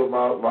my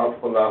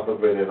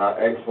philosophy, and I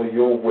ask for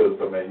your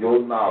wisdom and your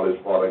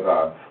knowledge, Father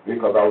God,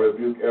 because I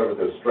rebuke every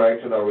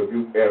distraction, I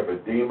rebuke every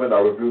demon, I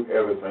rebuke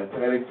every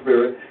satanic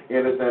spirit,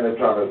 anything that's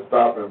trying to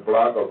stop and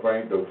block or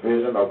bring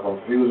division or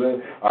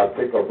confusion. I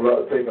take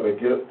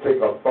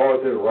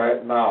authority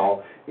right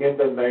now in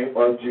the name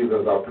of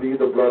Jesus. I plead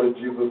the blood of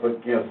Jesus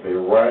against it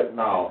right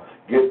now.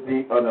 Get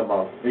thee under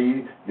my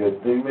feet, your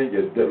demon,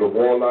 your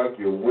warlock,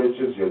 your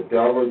witches, your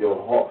devil, your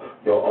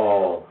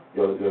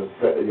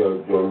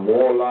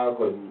warlock,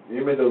 or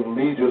even the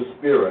legion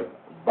spirit,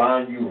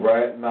 bind you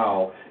right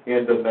now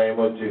in the name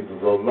of Jesus.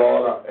 So,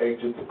 Lord, I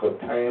ask you to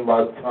contain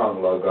my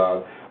tongue, Lord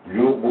God.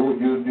 You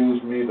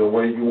use me the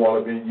way you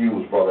want to be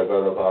used, Father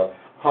God. I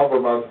humble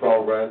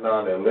myself right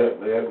now and let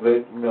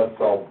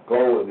myself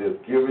go and just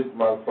give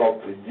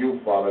myself to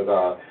you, Father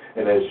God.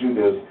 And as you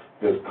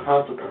just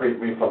consecrate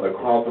me from the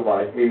crown of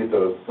my head to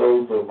the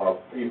soles of my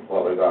feet,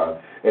 Father God.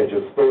 And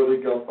just stir the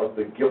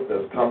gift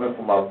that's coming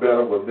from my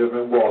belly with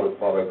living water,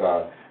 Father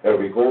God. As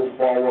we go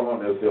forward on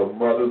this your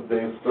Mother's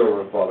Day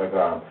service, Father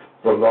God.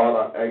 So, Lord,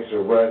 I ask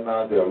you right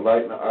now to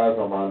enlighten the eyes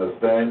of my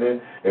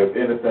understanding. If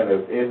anything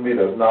is in me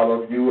that's not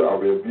of you, I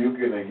rebuke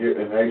it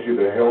and ask you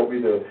to help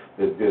me to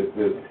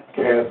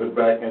cast it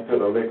back into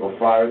the lake of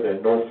fire,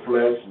 that no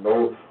flesh,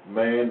 no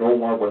man, no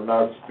one will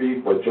not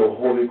speak, but your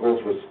Holy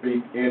Ghost will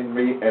speak in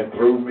me and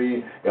through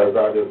me as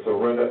I just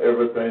surrender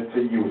everything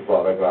to you,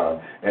 Father God,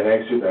 and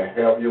ask you to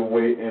have your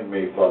way in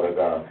me, Father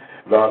God.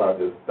 Lord, I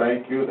just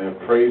thank you and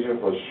praise you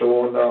for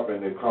showing up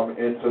and to come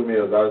into me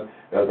as I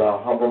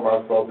humble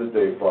myself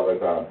today, Father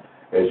God,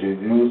 as you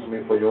use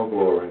me for your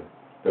glory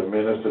to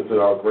minister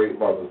to our great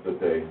mothers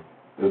today.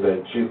 It is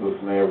in Jesus'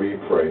 name we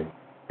pray.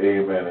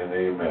 Amen and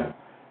amen.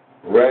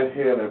 Right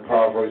here in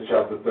Proverbs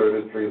chapter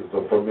 33 is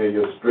a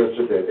familiar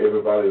scripture that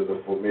everybody is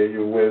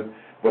familiar with,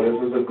 but this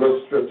is a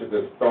good scripture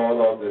to start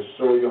off to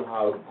show you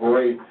how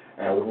great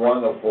and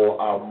wonderful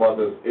our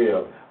mothers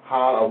is,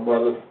 how our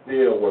mother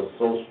still was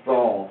so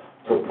strong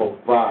to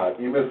provide,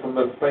 even from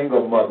the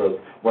single mothers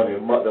when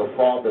the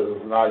father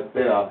is not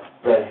there,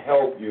 to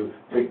help you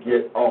to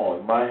get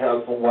on. Might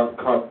have someone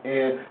come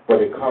in, but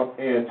they come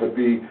in to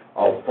be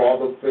a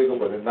father figure,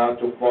 but they're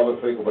not your father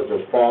figure, but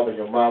your father,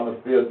 your mom is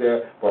still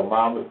there, but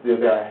mom is still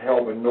there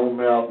helping no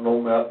matter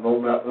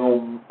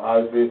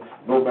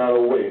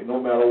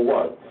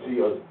what. She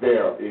is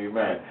there,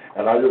 amen.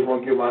 And I just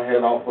want to give my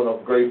hand off for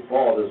the great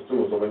fathers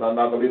too. So we're not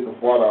going to leave the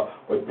father,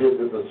 but this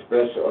is a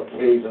special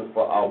occasion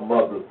for our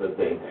mothers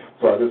today.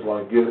 So I just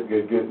want to give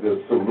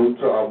the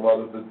salute to our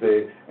mothers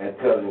today and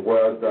tell you,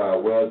 well done,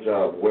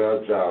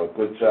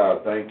 good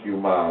job, thank you,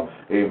 Mom,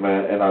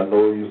 amen. And I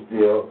know you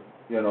still,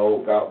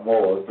 got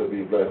more to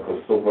be blessed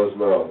because so much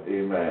love,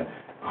 amen.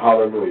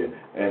 Hallelujah.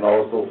 And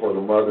also for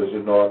the mothers,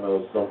 I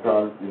know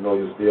sometimes,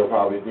 you still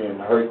probably getting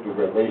hurt through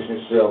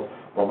relationship.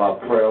 But my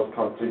prayers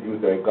come to you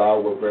that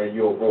God will bring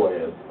you a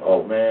voice,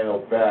 a man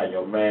of value,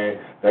 a man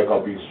that's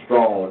going to be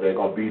strong, that's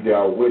going to be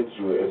there with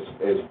you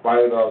in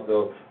spite of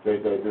the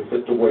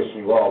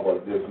situation you are,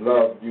 but just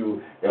love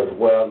you as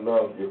well,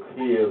 love your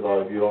kids,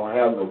 or if you don't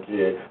have no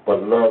kids,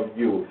 but love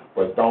you.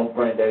 But don't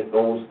bring that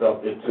old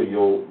stuff into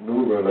your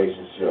new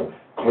relationship.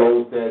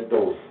 Close that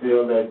door,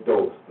 seal that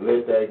door,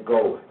 let that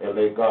go, and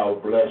let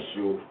God bless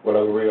you with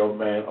a real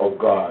man of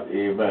God,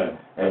 amen.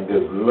 And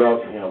just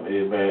love him,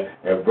 amen.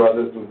 And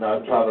brothers, do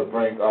not try to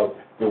bring up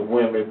the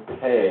women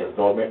past.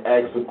 Or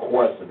ask a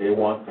question. They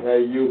won't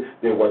tell you,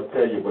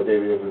 but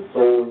if it's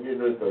so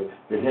hinders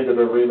the hinder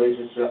the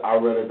relationship, I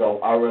really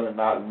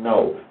not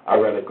know. I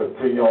rather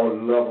continue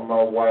on loving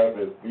my wife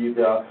and be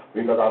there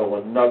because I don't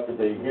want nothing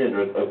to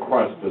hinder or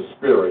quench the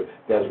spirit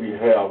that we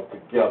have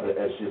together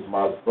as she's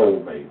my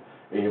soulmate.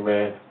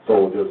 Amen.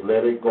 So just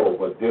let it go.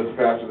 But this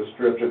passage of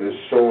scripture is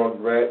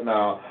showing right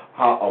now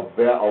how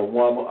a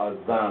woman of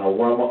Zion, a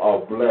woman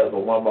of blessed, a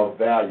woman of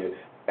value,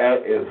 as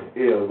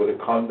is when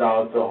it comes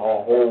down to her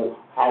whole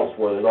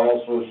household. It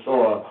also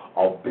showing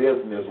a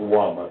business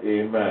woman.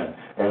 Amen.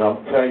 And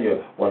I'm telling you,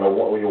 when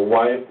your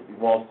wife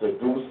wants to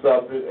do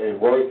something and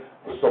work,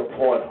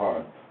 support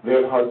her.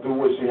 Let her do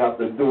what she has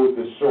to do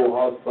to show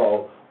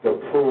herself to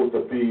prove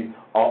to be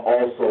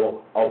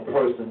also a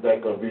person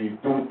that can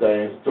do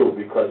things too,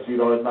 because she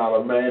is not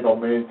a man. Don't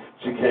mean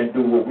she can't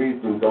do what we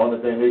do. The only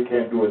thing they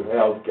can't do is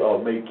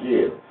make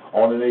kids.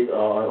 Only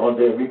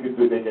we can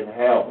do, they can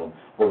have them,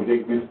 but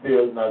they can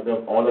still not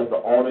them.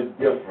 The only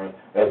difference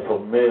as a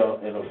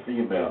male and a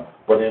female.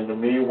 But in the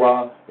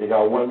meanwhile, they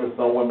got women.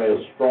 Some women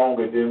are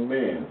stronger than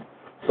men.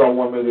 Some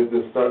women are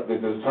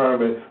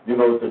determined,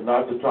 to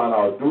not to try to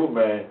outdo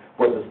man,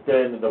 but to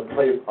stand in the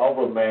place of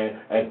a man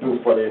and do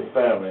for their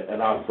family.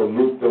 And I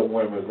salute them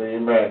women,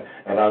 amen.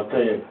 And I'll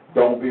tell you,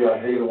 don't be a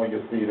hater when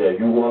you see that.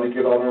 You want to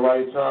get on the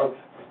right track?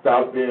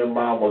 Stop being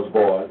mama's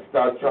boy.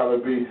 Stop trying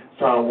to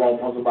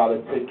want somebody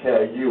to take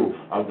care of you.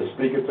 I'm just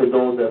speaking to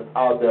those that's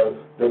out there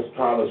that's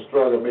trying to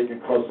struggle,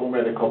 making so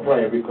many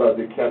complain because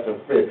they catch a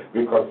fit,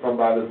 because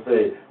somebody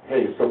say,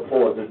 hey,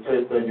 support the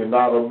church that you're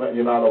not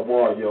a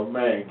boy, you're a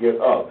man,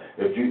 get up.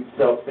 If you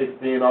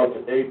 16 out to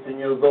 18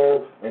 years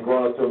old and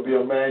growing up to be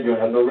a man, you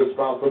have no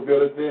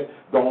responsibility,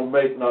 don't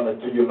make none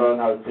until you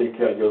learn how to take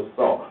care of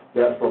yourself.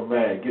 That's for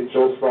man. Get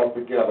yourself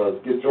together,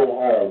 get your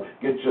home,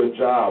 get your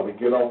job, and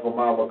get off of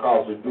mama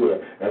cause to do it.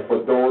 And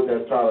for those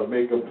that trying to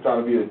be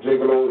a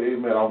gigolo,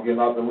 amen, I'm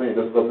getting out the ring.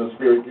 This is something the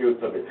spirit gives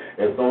to me.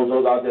 And those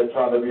out there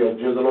trying to be a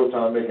gigolo,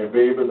 trying to make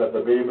babies at the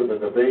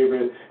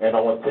babies, and I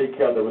want to take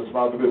care of the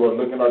responsibility of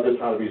looking out there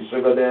trying to be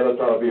sugar daddy,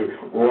 trying to be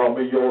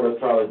Romeo,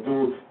 trying to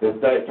do this,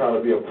 that, trying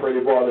to be a pretty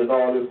boy and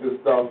all this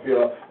stuff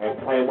here, and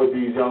playing with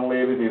these young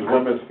ladies, these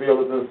women's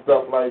feelings and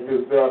stuff like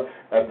this there.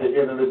 At the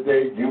end of the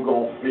day, you're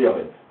going to feel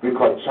it,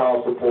 because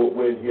child support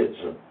will hit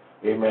you.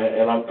 Amen.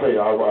 And I'm telling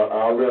you,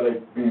 I'd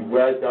rather be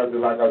right there, just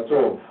like I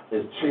told him,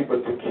 it's cheaper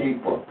to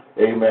keep her.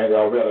 Amen.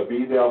 I'd rather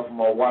be there for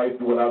my wife,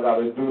 do what I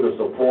got to do to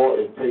support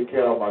and take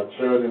care of my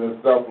children and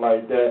stuff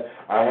like that.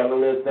 I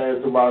handle those things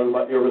to my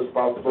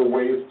irresponsible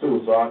ways too,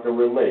 so I can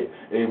relate.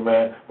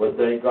 Amen. But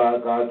thank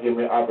God, God gave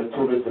me an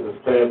opportunity to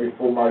stand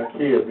before my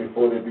kids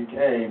before they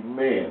became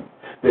men.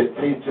 To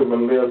teach them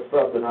and live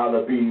something, how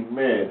to be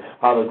men,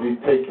 how to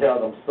take care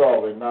of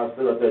themselves and not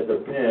sit up there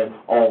depend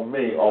on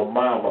me or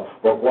mama,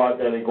 but go out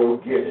there and go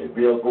get it.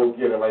 Be a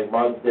go-getter like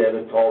my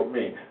daddy taught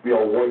me. Be a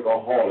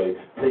workaholic.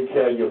 Take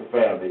care of your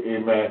family.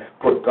 Amen.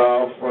 Put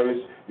God first.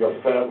 Your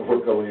family,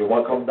 when you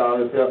want to come down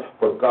and say,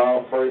 put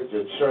God first,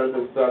 your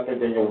children second,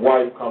 then your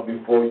wife come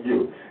before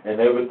you. And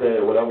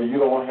everything, whatever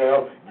you don't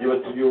have, give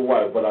it to your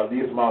wife. But at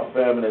least my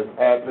family is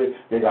happy.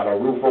 They got a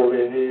roof over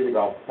their head. They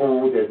got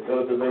food. Their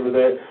television,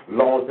 everything. As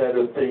long as that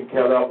is taken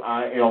care of,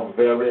 I am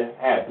very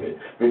happy.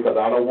 Because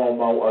I don't want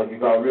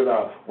you got to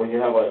realize, when you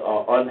have an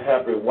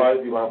unhappy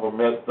wife, you have a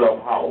messed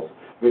up house.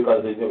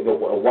 Because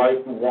a wife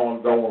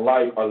don't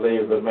like a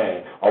lazy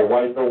man. A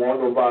wife don't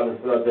want nobody to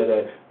sit up there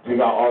that you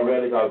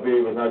already got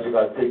babies, now you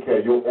got to take care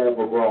of your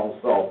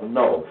overgrown self.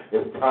 No,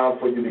 it's time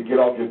for you to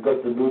get off your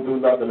guts and do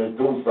nothing and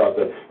do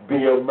something. Be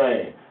a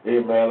man.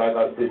 Amen. Like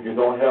I said, if you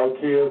don't have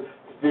kids,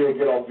 still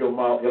get off your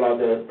mouth, get out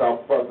there and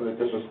stop fussing and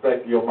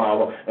disrespecting your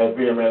mama and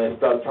being man and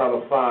start trying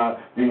to find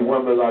these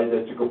women like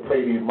that you can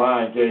play these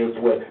mind games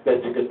with,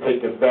 that you can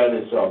take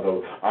advantage of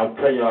them. I'm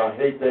telling you, I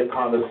hate that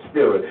kind of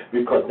spirit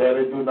because that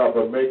ain't do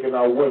nothing but making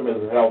our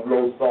women have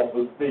low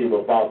self-esteem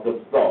about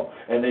themselves.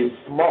 And they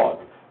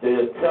smart. They're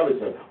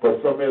intelligent,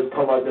 but some men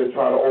come out there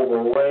trying to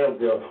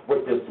overwhelm them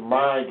with this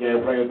mind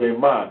game playing their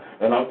mind.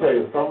 And I'm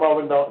telling you, some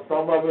of them not,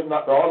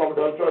 all of them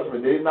don't trust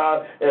me. They're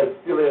not as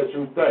silly as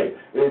you think.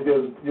 They're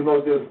just,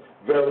 just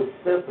very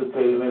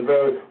sensitive and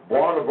very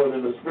vulnerable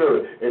in the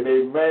spirit. And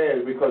they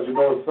mad because,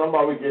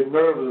 somebody get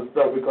nervous and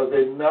stuff because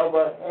they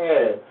never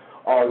had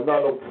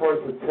another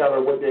person tell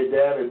them what their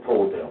daddy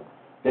told them.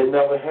 They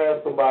never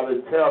had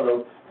somebody tell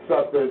them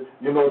something,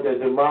 that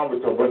their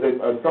mama told them.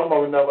 But some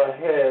of them never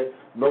had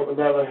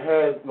nobody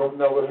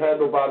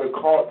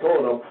told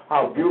them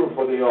how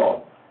beautiful they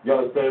are. You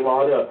understand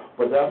all that?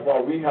 But that's why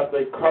we have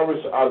to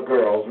encourage our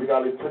girls. We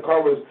got to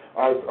encourage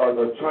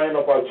train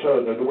up our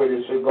children the way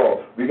they should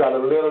go. We got to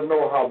let them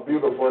know how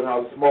beautiful and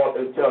how smart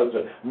and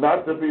intelligent.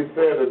 Not to be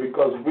fair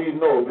because we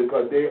know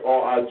because they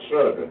are our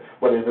children.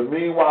 But in the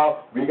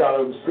meanwhile, we got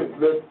to let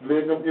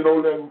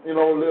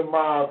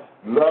mom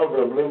love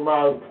them, let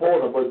mom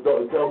support them. But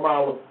tell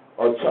mom,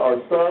 our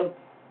son,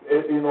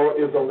 is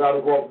got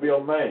to go up and be a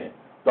man.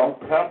 Don't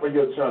pamper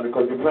your children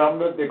because you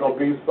pamper them, they're going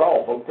to be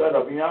soft. I'm telling you,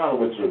 I'll be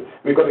honest with you.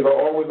 Because they're going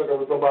to always look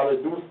for somebody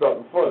to do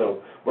something for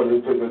them. But to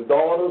the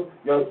daughters,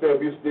 you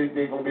understand,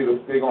 they're going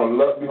to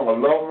love them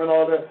and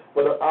all that.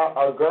 But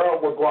a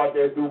girl will go out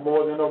there and do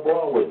more than a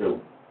boy would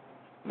do.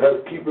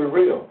 Let's keep it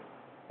real.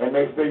 And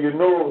next thing you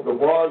know, the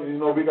boys,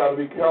 we got to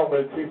be careful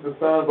and teach the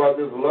sons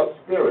about this lust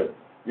spirit.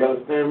 You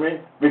understand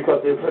me? Because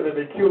they're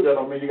pretty cute. That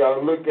you got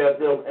to look at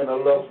them in a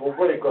lustful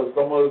way. Because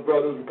some of the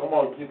brothers, come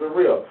on, keep it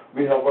real.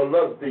 We have a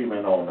lust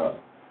demon on us,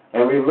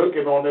 and we're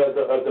looking on at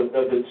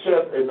the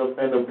chest and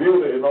the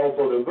beauty and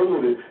also the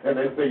booty. And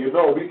they say,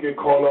 we get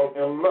caught up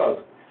in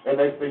lust. And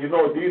they say,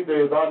 these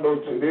days I know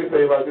they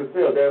say like this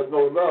here, there's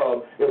no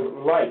love. It's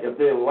like if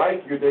they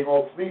like you, they're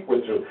gonna sleep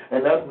with you,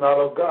 and that's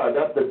not of God.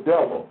 That's the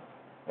devil.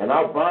 And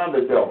I bind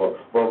the devil.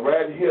 But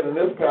right here in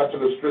this passage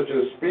of the scripture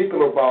is speaking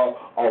about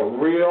a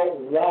real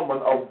woman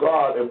of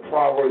God in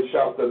Proverbs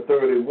chapter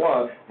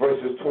 31,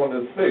 verses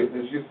 26.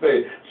 And she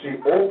said, she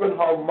opened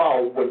her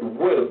mouth with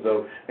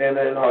wisdom, and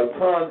in her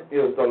tongue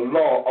is the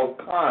law of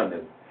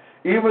kindness.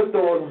 Even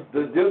though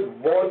this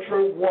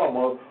virtuous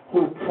woman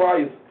whose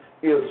price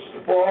is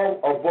far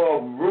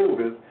above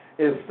rubies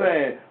is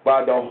saying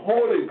by the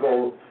Holy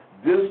Ghost,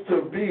 this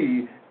to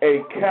be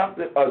a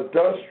captain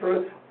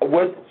adulteress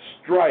with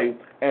strife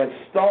and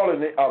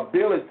stalling the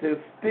ability,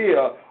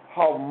 still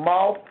her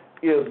mouth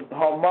is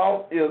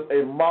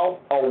a mouth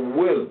of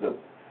wisdom.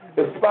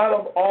 In spite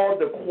of all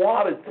the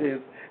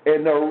qualities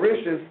and the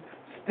riches,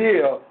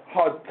 still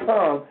her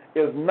tongue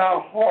is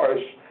not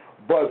harsh,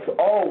 but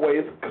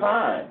always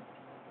kind.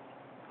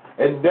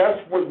 And that's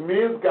what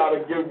men got to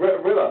get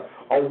rid of.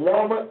 A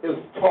woman is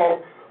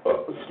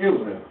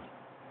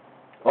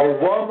a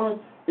woman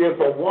is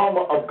a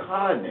woman of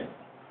kindness.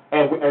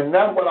 And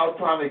that's what I'm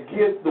trying to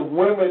get the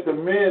women, the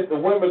men, the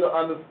women to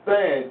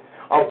understand.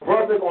 A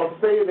brother going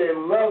to say they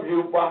love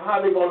you, but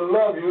how they going to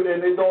love you and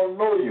they don't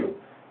know you?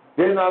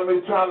 They're not even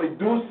trying to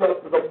do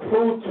something to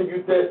prove to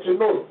you that you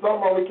know.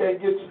 Some of them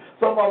can't get you.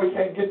 Some of them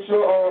can't get you.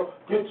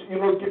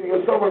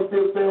 Some of them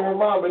still staying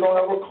with mom. They don't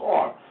have a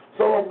car.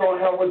 Some of them don't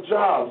have a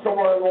job.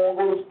 Some of them don't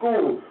go to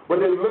school. But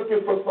they're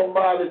looking for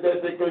somebody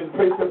that they can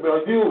pay to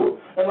you.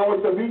 And I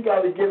would say we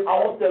got to get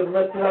off that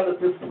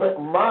mentality,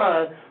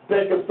 mind,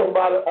 thinking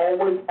somebody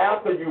always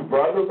after you,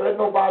 brothers. Ain't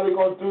nobody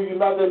going to do you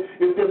nothing.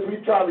 It's just we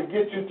try to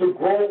get you to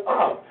grow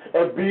up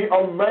and be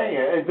a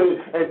man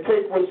and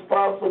take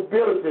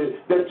responsibility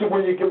that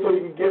when you get so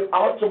you can get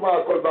out your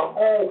mind. Because the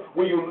home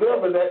where you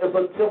live in that is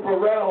a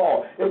temporary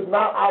home. It's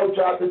not our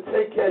job to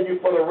take care of you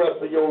for the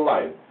rest of your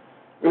life.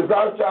 It's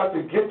our job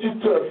to get you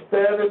to a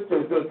standard,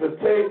 to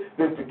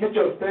get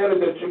you a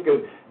standard that you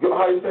can,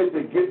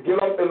 get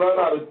up and learn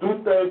how to do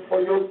things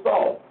for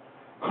yourself.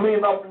 Clean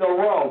up in the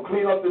room,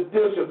 clean up the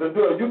dishes, and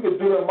do it. You can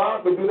do that,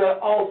 mom can do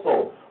that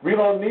also. We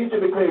don't need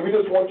you to clean. We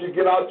just want you to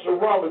get out your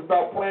room and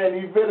stop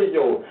playing these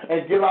videos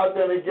and get out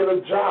there and get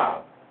a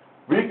job.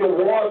 We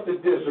can wash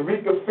the dishes. We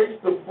can fix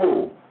the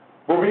food.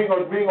 But we ain't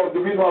gonna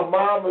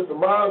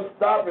mom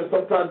stop and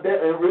sometimes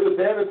daddy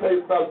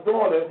stop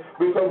doing it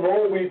because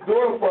what we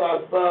doing for our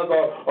sons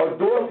or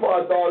doing for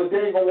our daughters, they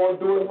ain't gonna want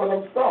to do it for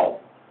themselves.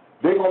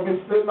 They're going to be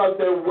sitting out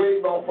there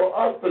waiting on for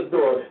us to do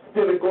it,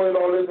 instead of going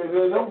on this and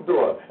letting them do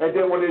it. And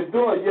then when they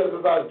do it, yes,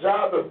 it's our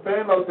job to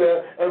stand up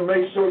there and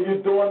make sure you're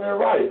doing it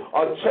right.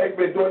 Or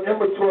check, they do an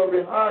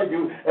inventory behind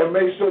you and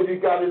make sure you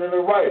got it in the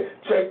right.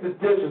 Check the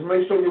dishes,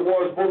 make sure you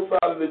wash both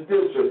sides of the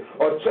dishes.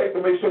 Or check to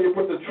make sure you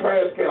put the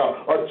trash can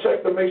out. Or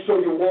check to make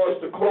sure you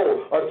wash the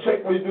clothes. Or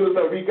check when you do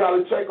this. We got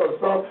to check on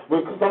some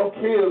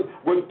kids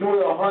would do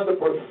it 100%.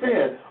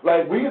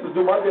 Like we used to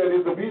do. My dad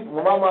used to be, it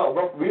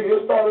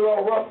started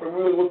off rough and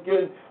we was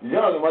getting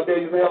young, and my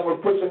dad used to have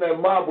us pushing that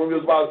mob when we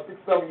was about 6,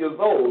 7 years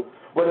old.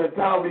 But in the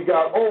time we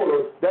got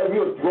older, that we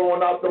was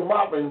throwing out the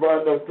mop and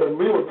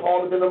we were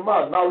taller than the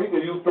mop. Now we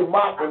could use the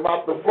mop and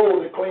mop the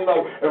floors and clean up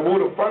and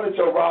move the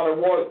furniture around and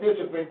wash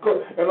dishes and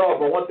cook and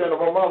all. But one thing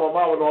about my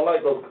mama don't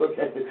like us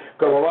cooking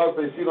because my mama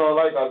says she don't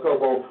like us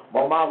cook. Well,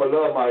 my mama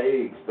loves my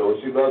eggs, though.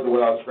 She loves the way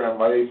I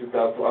scramble my eggs. She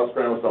said I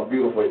scramble some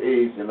beautiful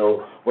eggs, you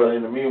know. But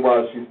in the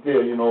meanwhile, she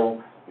still, you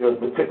know, is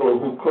particular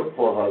who cook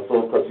for her.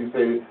 So, because she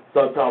say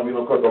sometimes we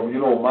don't cook, you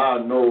know,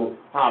 mine knows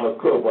how to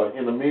cook. But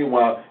in the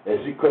meanwhile,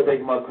 if she could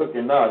take my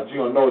cooking now, she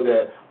don't know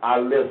that I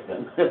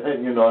listen,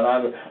 you know,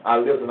 and I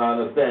listen, I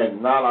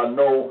understand. Now I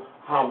know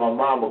how my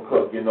mama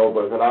cook, you know,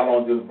 but I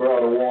don't just boil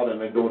the water and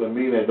then do the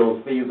meat and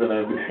do season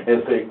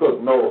and say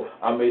cook. No,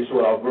 I make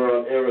sure I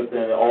boil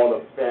everything, all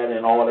the fat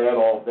and all that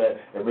off that,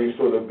 and make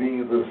sure the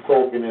beans is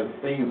soaking and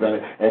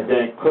seasoned, and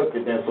then cook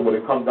it. Then so when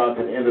it comes down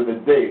to the end of the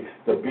day,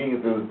 the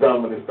beans is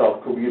done when it starts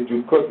get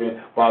you cooking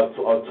by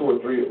 2 or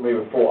 3,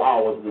 maybe 4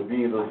 hours. The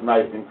beans is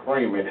nice and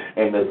creamy,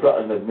 and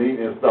the meat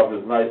and stuff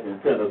is nice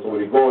and tender. So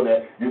when you go in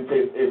there, you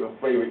taste every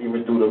flavor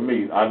even through the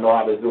meat. I know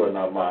how to do it,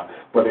 not mine.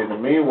 But in the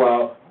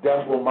meanwhile,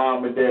 that's what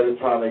mom and dad are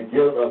trying to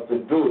get us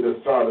to do.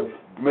 They're trying to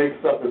make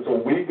something so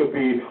we could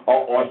be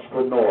an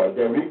entrepreneur,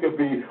 that we could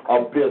be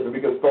a business. We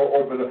could start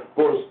opening,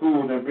 go to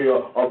school and be a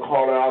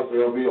caller out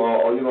there, be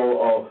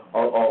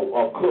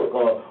a cook,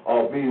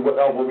 or be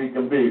whatever we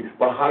can be.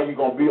 But how you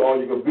gonna be all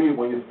you can be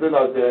when you sit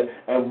out there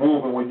and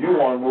moving when you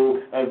want to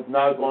move and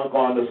not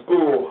going to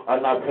school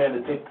or not paying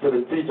attention to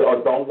the teacher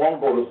or don't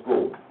want to go to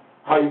school?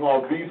 How you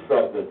gonna be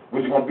something?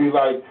 Was you gonna be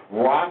like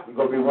Rock? You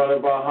gonna be running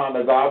behind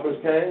the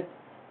garbage can?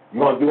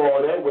 You're going to do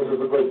all that, which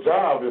is a good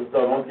job and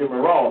stuff, don't get me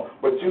wrong.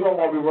 But you don't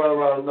want to be running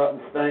around nothing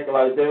stinking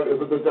like that.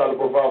 It's a good job to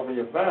provide for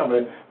your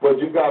family.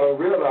 But you got to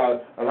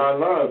realize, and I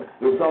learned,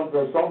 that some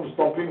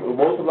people,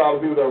 a lot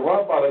of people that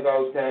run by the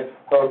garbage can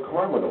are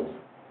criminals.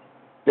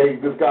 They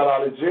just got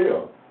out of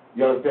jail.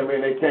 You understand me?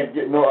 And they can't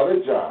get no other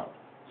job.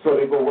 So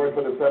they go work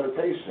for the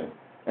sanitation.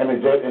 And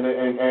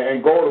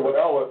go to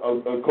whatever,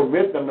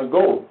 commit them to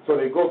go. So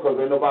they go because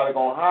ain't nobody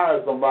going to hire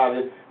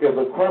somebody as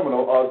a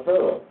criminal or a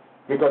thug.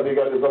 Because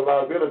there's a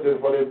liability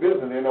for their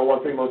business. They don't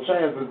want to take no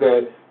chances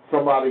that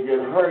somebody get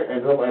hurt and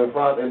then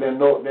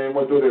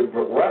went through their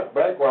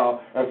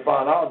background and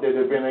find out that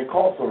they've been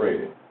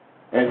incarcerated.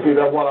 And see,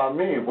 that's what I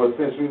mean. But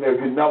since you've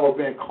never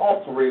been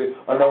incarcerated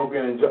or never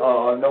been in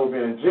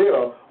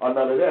jail or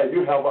none of that,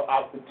 you have an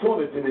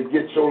opportunity to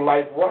get your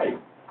life right.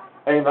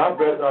 And I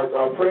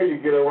pray you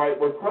get it right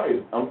with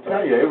Christ. I'm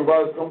telling you,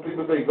 some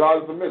people say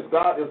God is a myth.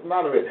 God is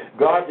not a myth.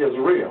 God is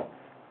real.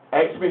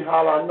 Ask me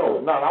how I know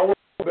it. Now, I wasn't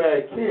a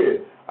bad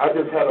kid. I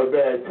just had a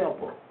bad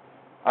temper.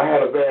 I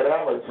had a bad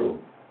attitude.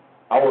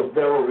 I was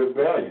very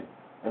rebellious.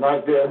 And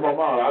I did my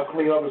mom. I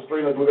clean up the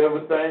street and do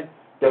everything.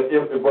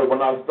 But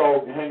when I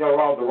started hanging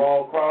around the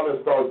wrong crowd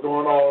and started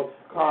doing all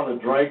kind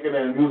of drinking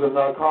and using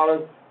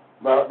narcotics,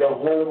 my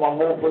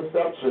whole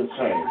perception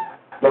changed.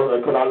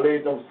 Because I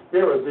laid them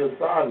spirits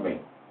inside me.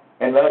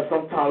 And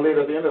sometime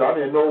later at the end of it, I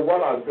didn't know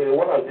what I said,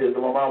 what I did.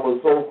 So my mom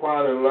was so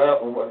crying and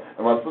laughing,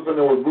 and my sister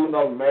was booting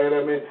up mad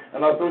at me.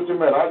 And I thought, you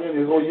man, I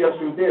didn't. Oh, yes,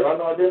 you did. I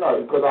know I did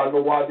not. Because I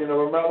know why I didn't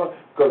remember.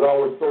 Because I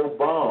was so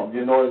bombed,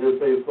 and they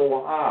say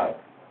so high.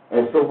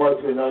 And so much,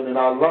 and I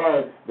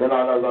learned that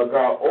as I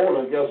got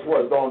older, guess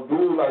what? Don't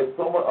do like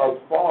some of us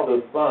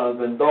fathers, sons,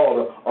 and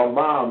daughters, or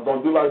moms.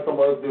 Don't do like some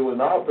of us do in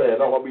our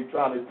past. That's what we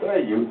trying to tell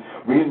you.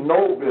 We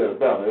know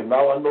better. And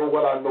now I know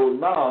what I know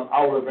now.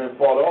 I would have been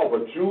fought off.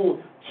 But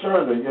you,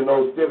 children,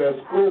 still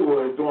in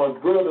school and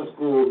doing good in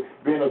school,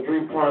 being a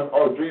 3-point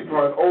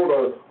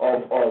older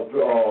or 4,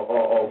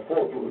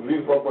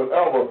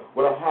 whatever,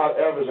 with a high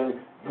average, and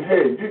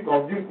hey,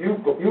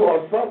 you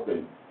are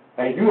something.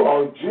 And you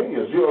are a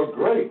genius. You are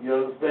great. You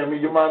understand me?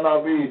 You might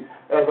not be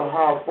as a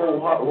high prime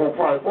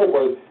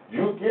but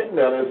you getting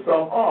there and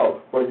some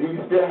are. But you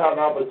still have an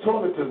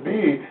opportunity to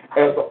be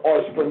as an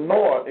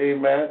entrepreneur,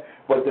 amen.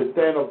 But the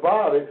thing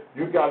about it,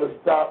 you got to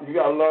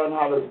learn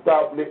how to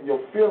stop letting your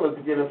feelings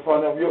get in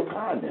front of your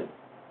kindness.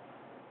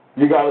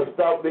 You got to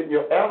stop letting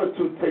your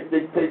attitude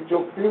dictate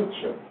your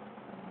future.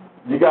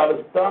 You got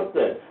to stop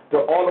that.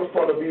 In order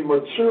for to be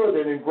mature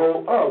and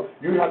grow up,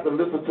 you have to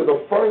listen to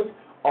the first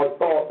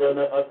thought and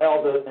an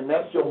elder, and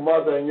that's your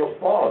mother and your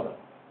father.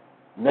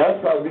 And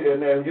that's how and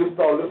then you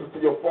start listening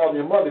to your father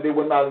and your mother, they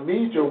will not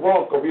lead you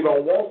wrong because we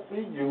don't want to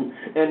see you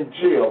in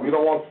jail. We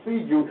don't want to see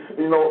you,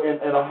 in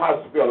a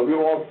hospital. We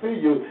don't want to see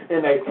you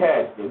in a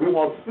casket. We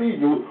want to see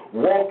you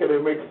walking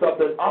and make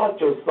something out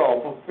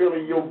yourself,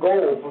 fulfilling your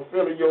goal,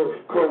 fulfilling your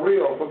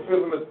career,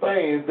 fulfilling the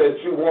things that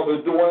you want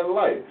to do in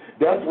life.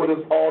 That's what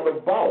it's all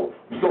about.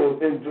 So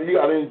you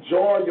got to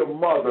enjoy your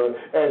mother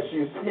as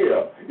she's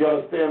here. You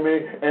understand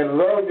me? And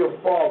love your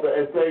father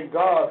and thank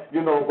God,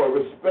 but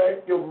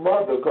respect your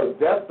mother because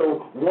that's the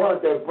one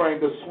that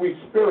brings the sweet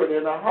spirit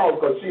in the house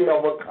because she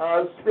have a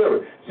kind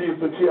spirit. She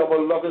have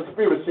a loving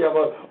spirit. She have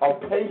a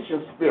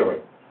patient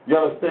spirit. You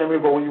understand me?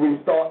 But when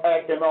you start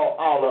acting all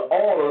out of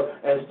order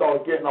and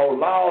start getting all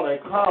loud and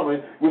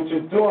common, what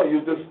you're doing,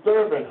 you're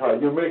disturbing her.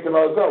 You're making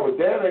her go. Well,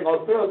 Dad ain't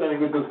going to say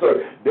anything to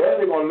disturb. Dad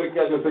ain't going to look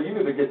at you and say, you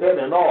need to get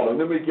that in order.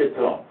 Let me get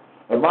to him.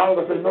 And mom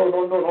would say, no, we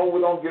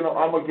don't get them.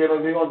 I'm going to get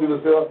them. They're going to do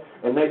this here.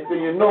 And next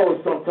thing you know,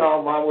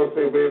 sometimes mom would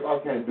say, babe,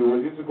 I can't do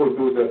it. You just go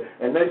do it.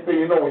 And next thing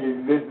you know, when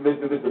you let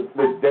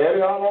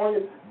daddy out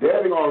on you,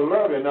 daddy going to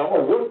love you. Now,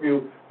 I'm going to whip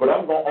you, but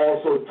I'm going to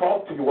also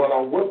talk to you while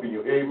I'm whipping you.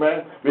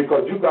 Amen?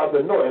 Because you got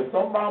to know. And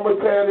some mom would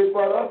tear this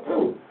brother up,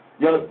 too.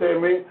 You understand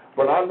me?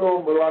 But I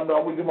know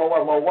I'm with my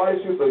wife. My wife,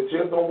 she's a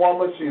gentle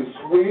woman. She's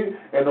sweet.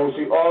 And when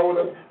she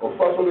always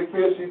fuss with the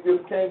kids, she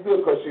just can't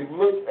do it because she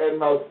looks at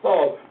her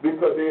soft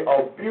because they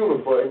are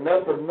beautiful. And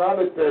that's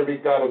another thing we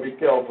got to be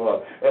careful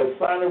of. As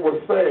Simon was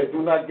saying,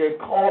 do not get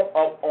caught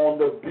up on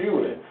the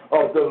beauty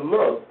of the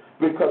look,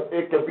 because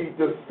it can be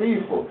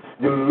deceitful.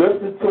 You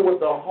listen to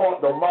what the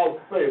heart, the mouth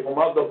say. From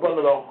out the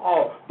abundance of the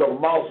heart, the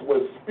mouth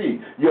will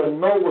speak. You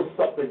know when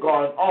something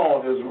going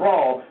on is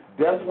wrong.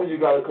 That's when you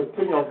got to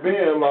continue on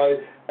being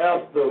like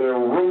Esther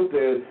and Ruth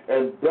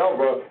and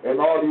Deborah and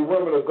all these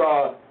women of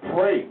God.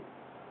 Pray.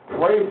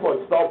 Pray for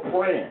it. Start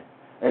praying.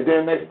 And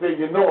then next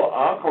thing you know,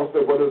 I'll come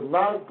say, but it's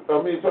not,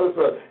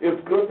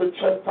 it's good to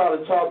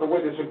chastise the child the way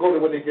they should go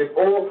when they get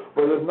old,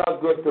 but it's not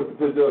good to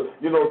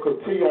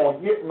continue on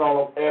hitting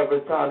on them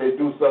every time they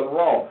do something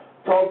wrong.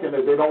 Talking,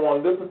 if they don't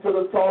want to listen to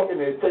the talking,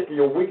 they're taking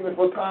your weakness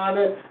for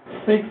kindness,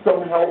 seek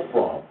some help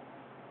from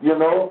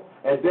them,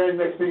 And then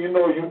next thing you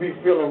know, you'll be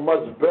feeling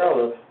much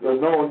better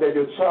knowing that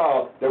your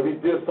child, that we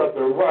did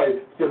something right,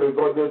 instead of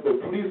going to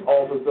the police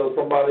officer or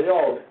somebody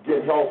else,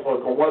 get help for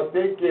it. Because once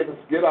they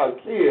get our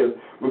kids,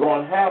 what's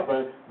going to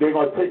happen, they're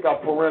going to take our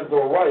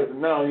parental rights.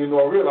 And now,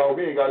 realize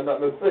we ain't got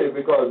nothing to say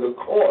because the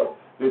court,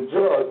 the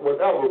judge,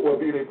 whatever, will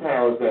be the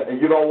parents at. And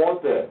you don't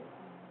want that.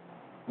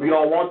 We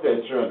don't want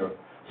that, children.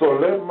 So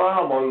let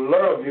mama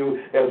love you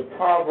as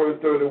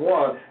Proverbs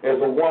 31, as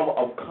a woman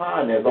of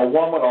kindness, a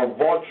woman, a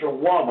virtuous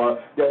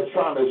woman that's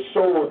trying to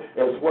show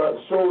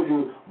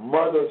you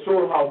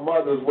how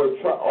mothers will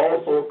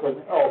also can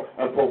help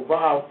and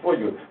provide for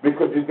you.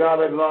 Because you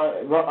got to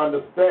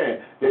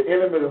understand, the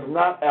enemy is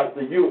not after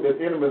you, the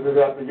enemy is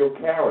after your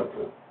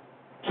character.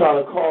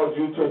 Trying to cause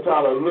you to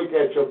try to look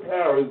at your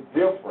parents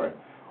different.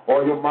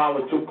 Or your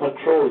mama too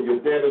controlling, your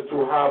daddy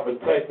too high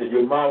protected,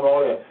 your mama all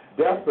that.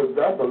 That's a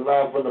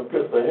lie from the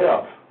pits of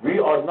hell. We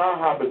are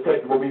not high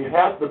protected, but we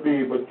have to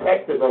be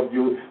protected of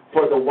you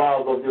for the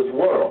wiles of this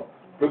world.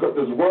 Because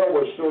this world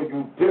will show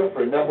you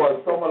different. That's why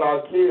some of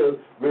our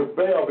kids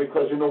rebel,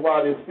 because you know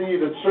why? They see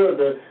the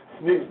children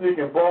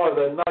sneaking bars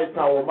at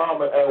nighttime with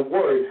mama at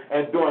work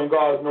and doing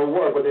God's no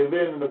work, but they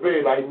live in the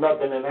bed like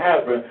nothing had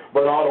happened.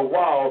 But all the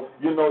while,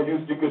 you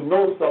could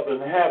know something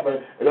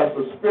happened, and that's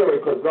the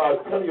spirit, because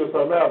God's telling you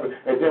something happened,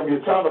 and then when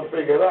you're trying to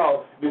figure it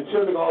out, the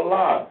children are going to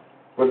lie.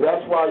 But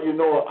that's why,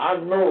 I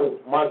know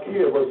my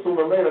kids, but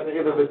sooner or later, at the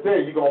end of the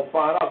day, you're going to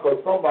find out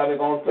because somebody's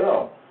going to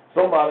tell.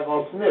 Somebody's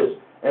going to snitch.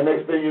 And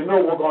next thing you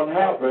know, what's going to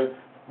happen,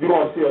 you're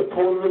going to see a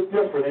totally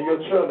different in your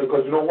children.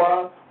 Because you know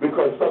why?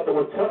 Because something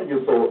will tell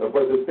you so.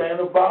 But the thing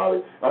about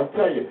it, I'm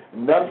telling you,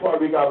 and that's why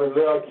we got to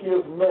let our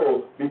kids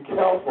know, be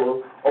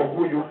careful of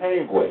who you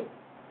hang with.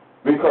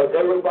 Because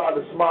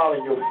everybody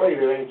smiling in your face,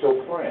 it ain't your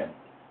friend.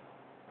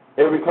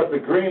 And because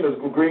the grass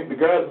is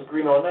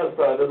green on that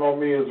side, that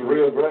don't mean it's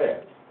real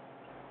grass.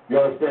 You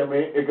understand me?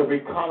 It could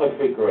be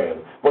counterfeit grass.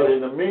 But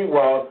in the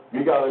meanwhile,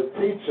 you got to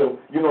teach them,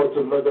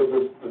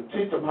 to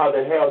teach them how to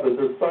have the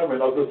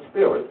discernment of the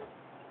Spirit.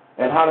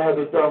 And how to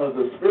have the discernment of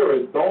the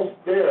Spirit. Don't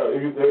stare.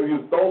 If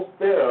you don't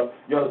stare,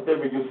 you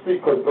understand me? You see,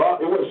 because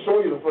God, it will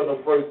show you for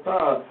the first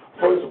time,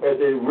 if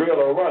they're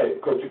real or right,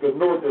 because you can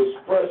know the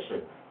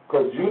expression.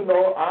 Because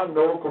I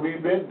know, because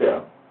we've been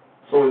there.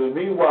 So in the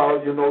meanwhile,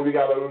 we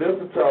got to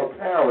listen to our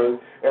parents,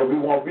 and we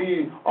want to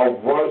be a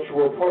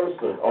virtual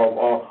person,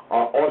 or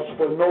an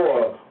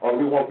entrepreneur, or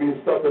we want to be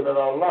something in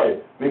our life.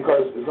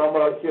 Because some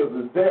of our kids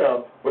is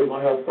there, but you're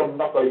going to have some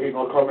knuckle, he's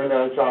going to come in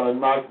there and try to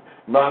knock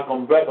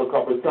them back a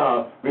couple of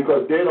times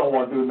because they don't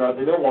want to do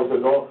nothing. They don't want to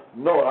say, no,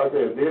 I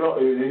said,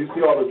 you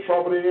see all the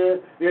trouble they're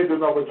in? They do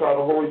nothing but try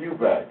to hold you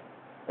back.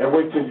 And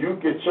wait till you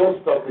get your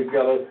stuff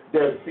together,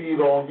 they'll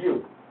feed on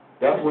you.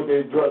 That's what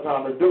they're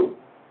trying to do.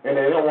 And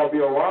they don't want to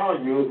be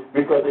around you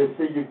because they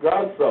see you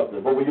got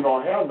something. But when you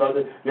don't have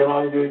nothing,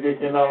 they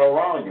cannot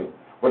around you.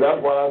 But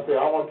that's why I say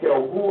I don't care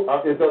who,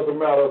 it doesn't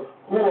matter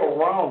who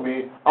around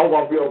me, I'm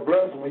going to be a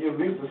blessing. When you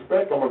least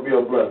suspect, I'm going to be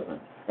a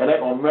blessing. And they're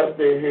going to mess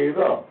their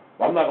head up.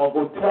 I'm not going to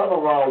go tell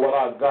them around what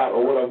I got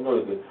or what I'm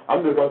going to do.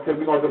 I'm just going to say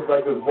we're going to just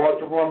like this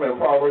virtual woman in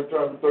Proverbs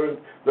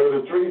 33,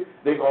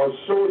 they're going to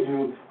show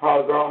you how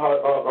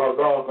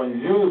God can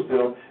use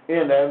them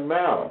in that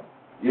manner.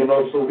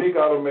 So we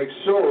got to make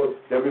sure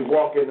that we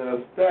walk in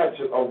the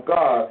statute of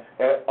God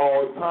at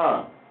all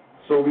times.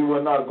 So we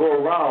will not go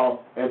around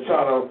and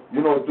try to,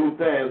 do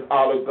things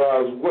out of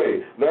God's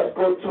way. Let's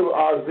go to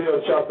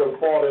Isaiah chapter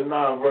 49,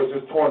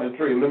 verses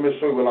 23. Let me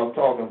show you what I'm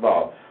talking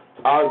about.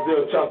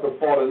 Isaiah chapter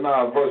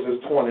 49, verses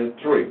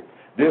 23.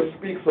 This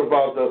speaks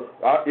about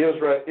our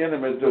Israel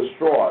enemy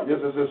destroyed.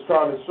 This is just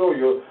trying to show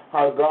you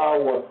how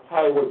God will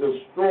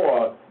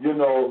destroy,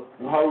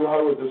 how he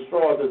will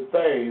destroy the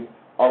things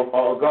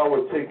God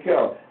will take care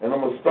of. And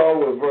I'm going to start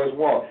with verse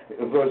 1,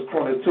 verse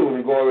 22,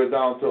 and go all the way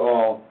down to,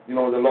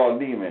 the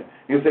Lord Neiman.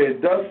 He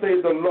said, thus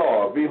says the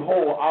Lord,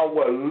 behold, I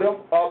will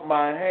lift up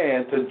my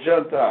hand to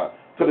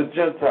the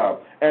Gentiles,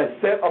 and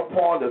set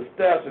upon the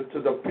statute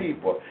to the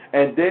people,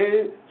 and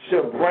they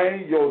shall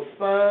bring your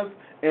sons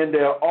in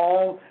their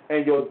arms,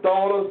 and your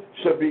daughters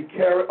shall be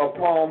carried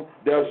upon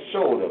their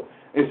shoulder.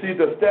 And see,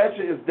 the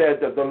statute is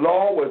that the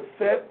Lord will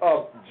set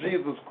up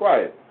Jesus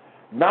Christ.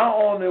 Not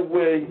only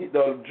will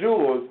the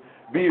Jews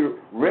be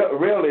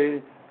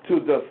really to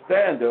the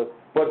standard,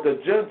 but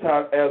the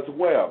Gentiles as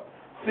well.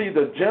 See,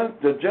 the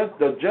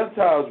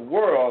Gentiles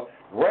world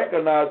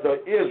recognize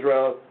that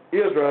Israel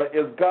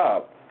is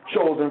God's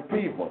chosen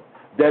people.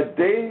 That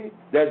they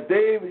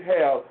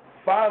have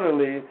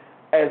finally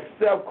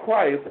accept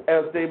Christ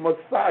as their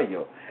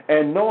Messiah,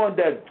 and knowing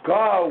that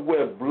God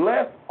will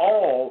bless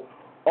all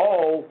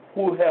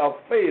who have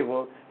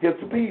favored His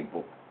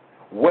people.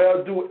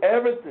 Will do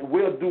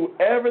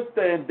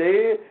everything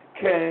they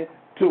can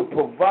to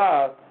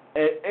provide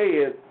and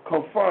aid,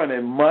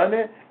 concerning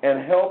money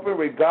and helping.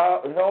 Glory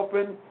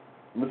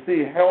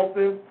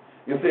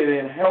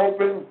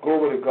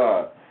to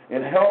God,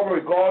 and helping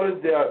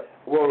regarding their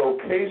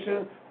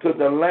location to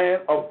the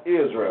land of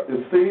Israel.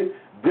 You see,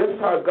 this is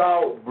how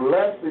God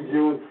blesses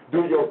you,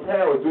 do your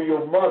parents, do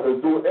your mother,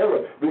 do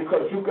everything,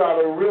 because you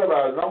got to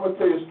realize, and I'm going to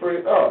tell you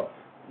straight up,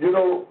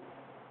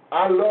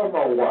 I love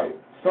my wife.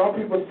 Some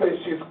people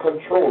say she's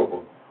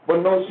controllable,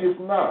 but no, she's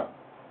not.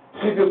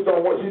 She just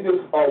don't want. She's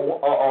just a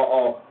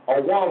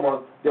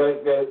woman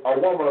a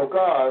woman of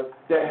God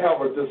that have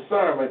a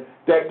discernment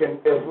that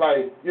can. It's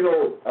like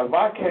if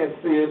I can't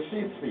see it,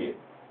 she see it.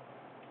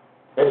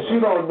 If she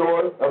don't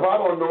know it, if I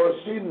don't know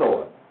it, she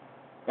know it.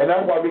 And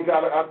that's why we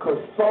gotta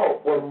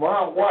consult with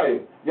my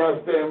wife. You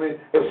understand me?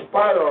 In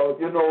spite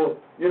of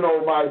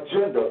my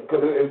gender,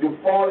 because if you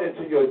fall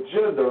into your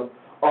gender.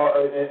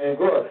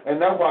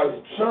 And that's why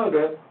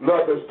children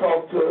love to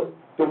talk to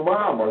the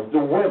mamas, the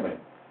women.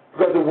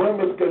 Because the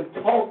women can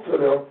talk to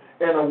them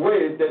in a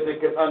way that they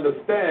can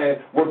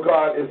understand what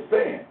God is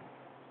saying.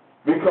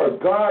 Because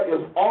God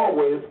is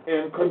always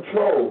in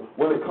control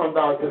when it comes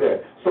down to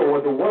that. So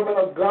when the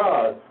women of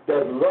God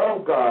that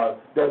love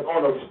God, that's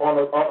on a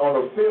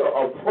field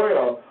of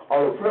prayer,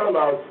 on a prayer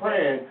line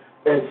praying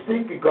and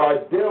seeking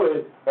God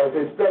daily, as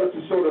they study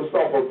to show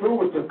themselves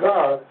approved to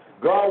God,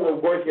 God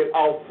will work it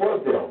out for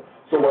them.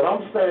 So what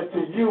I'm saying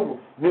to you,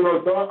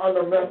 don't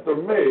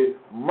underestimate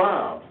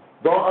moms.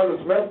 Don't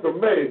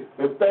underestimate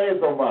the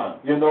things of mom,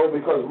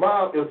 because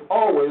mom is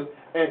always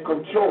in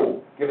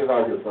control. Get it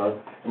out here, son.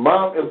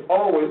 Mom is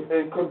always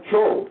in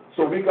control.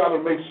 So we got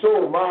to make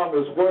sure mom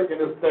is working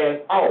this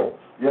thing out.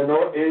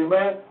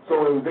 Amen?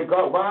 So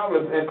mom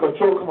is in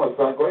control. Come on,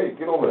 son. Go ahead.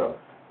 Get over there.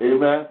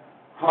 Amen?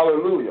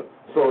 Hallelujah.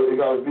 So it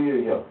got to be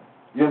in here.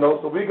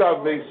 So we got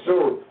to make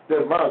sure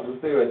that mom just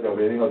stay right there.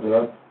 Ain't going to do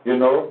that.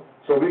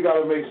 So we got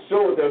to make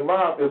sure that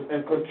mom is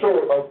in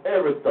control of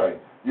everything,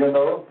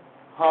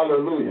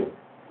 Hallelujah.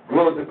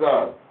 Glory to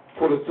God.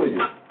 Put it to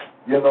you,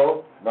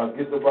 Now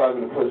get the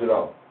Bible and push it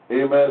out.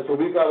 Amen. So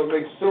we got to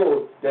make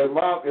sure that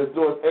mom is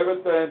doing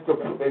everything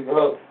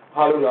to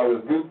hallelujah. I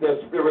rebuke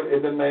that spirit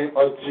in the name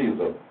of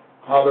Jesus.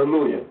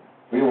 Hallelujah.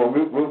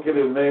 We'll get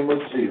in the name of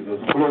Jesus.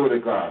 Glory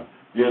to God.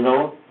 Here.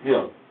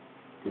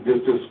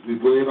 Just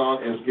go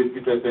on and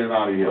get that thing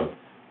out of here.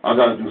 I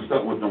got to do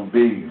something with them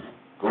bees.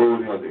 Glory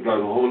to God. They got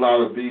a whole lot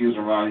of bees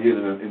around here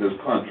in this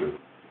country.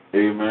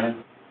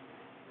 Amen.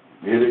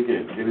 Hit it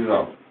again. Hit it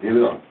up. Hit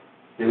it up.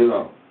 Hit it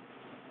up.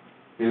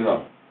 Hit it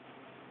up.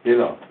 Hit it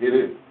up. Hit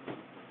it.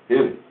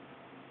 Hit it.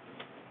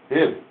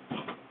 Hit it.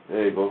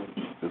 There you go.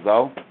 It's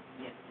out? Yes.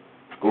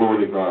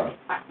 Glory to God.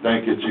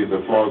 Thank you,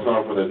 Jesus. Falls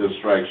off for the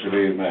distraction.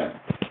 Amen.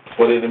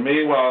 But in the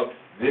meanwhile,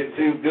 this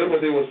is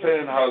what they were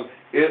saying, how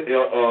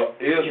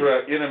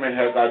Israel enemy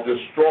has got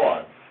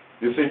destroyed.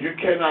 You see, you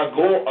cannot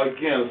go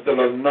against the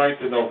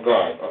anointing of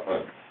God.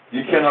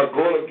 You cannot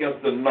go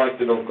against the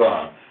anointing of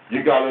God.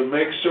 You got to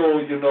make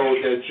sure,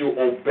 that you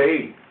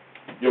obey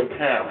your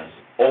parents.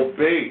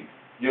 Obey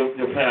your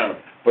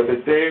parents. But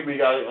today we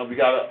got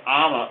to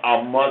honor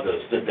our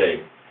mothers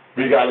today.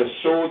 We got to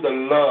show the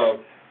love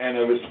and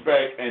the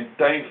respect and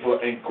thankful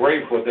and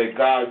grateful that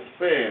God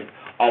sent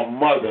a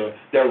mother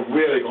that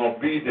really going to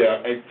be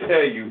there and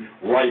tell you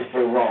right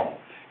from wrong.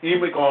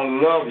 Even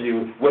going to love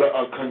you with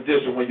a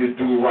condition when you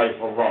do right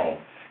from wrong.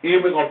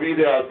 Even going to be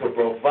there to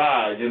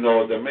provide,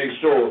 to make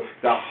sure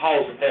the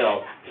house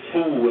have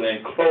food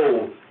and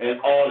clothes and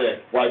all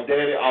that while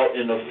daddy out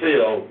in the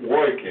field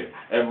working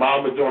and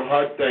mama doing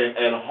her thing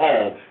at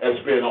home as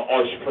being an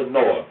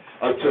entrepreneur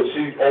until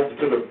she opened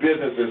to the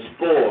business and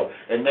store,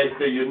 and next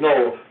thing you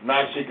know,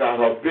 now she got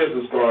her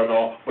business going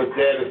on, but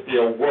daddy's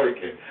still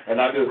working.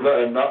 And I just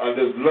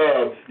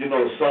love,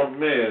 some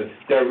men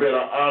that really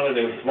honor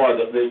their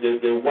mother,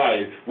 their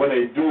wife, when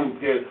they do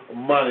get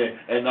money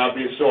and not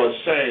be so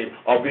ashamed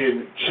of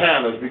being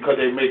challenged because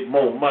they make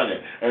more money.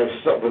 And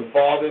so, with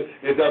father,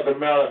 it doesn't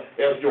matter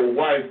if your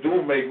wife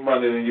do make make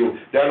money than you.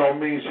 That don't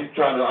mean she's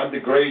trying to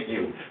undergrade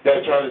you.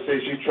 That's trying to say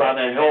she's trying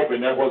to help,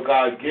 and that's what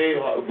God gave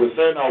her, was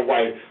sending our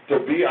wife to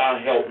be our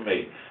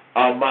helpmate.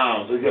 Our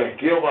moms,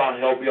 give our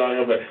help,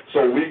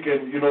 so we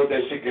can,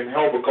 that she can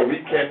help, because we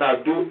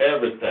cannot do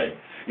everything.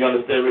 You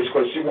understand?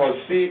 Because she wants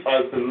to see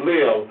us to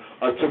live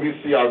until we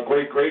see our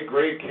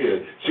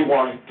great-great-great-kids. She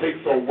wants to take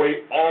some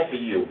weight off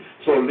of you.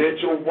 So let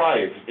your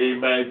wife,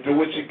 amen, do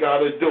what you got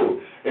to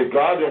do. If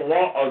God don't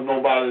want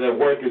nobody that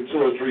working 2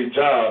 or 3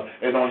 jobs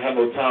and don't have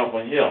no time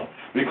for him.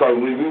 Because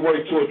when we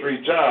work 2 or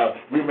 3 jobs,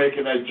 we're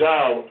making that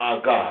job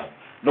our God.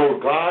 No,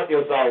 God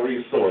is our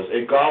resource,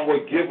 and God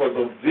will give us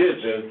a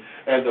vision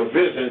and the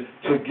vision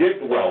to get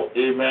wealth,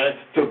 amen,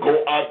 to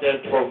go out there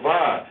and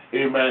provide,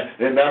 amen.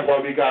 And that's why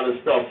we got to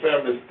start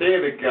family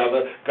stay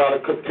together, got to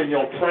continue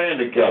on praying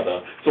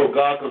together, so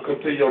God can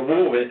continue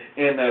moving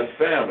in that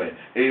family,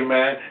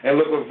 amen. And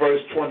look what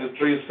verse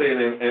 23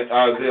 saying in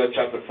Isaiah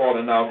chapter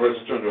 49, verse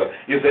 23.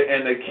 He said,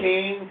 and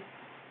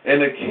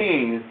the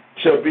king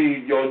shall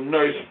be your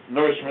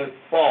nourishment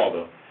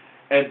father,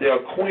 and their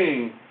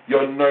queen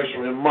your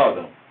nourishment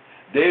mother.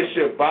 They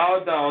shall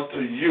bow down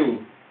to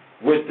you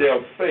with their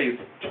face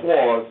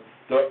towards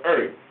the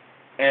earth,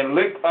 and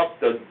lick up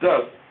the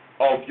dust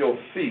off your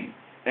feet,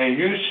 and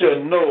you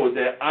shall know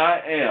that I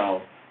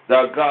am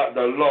the God,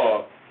 the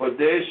Lord, for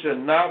they shall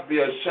not be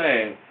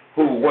ashamed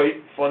who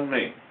wait for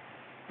me.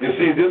 You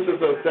see, this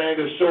is a thing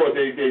to show.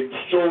 They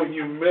show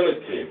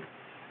humility.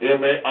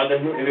 Amen.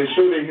 And they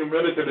show their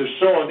humility to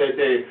showing that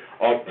they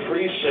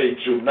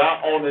appreciate you.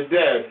 Not only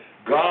that,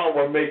 God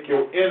will make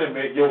your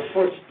enemy your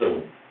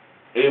footstool.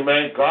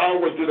 Amen.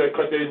 God will do that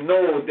because they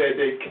know that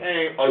they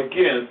came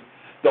against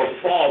the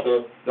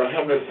Father, the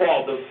Heavenly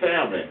Father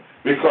family.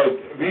 Because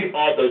we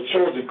are the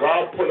children.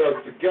 God put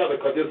us together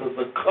because this is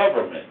a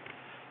covenant.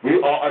 We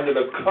are under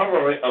the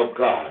covering of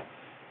God.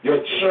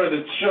 Your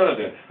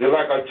children. They're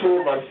like I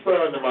told my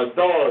son and my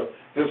daughter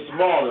this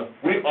morning,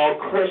 we are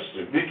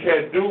Christians. We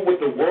can't do what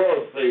the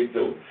world say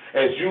do.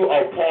 As you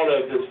are part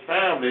of this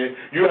family,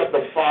 you have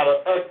to follow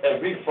us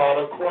as we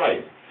follow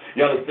Christ.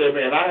 You understand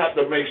me? And I have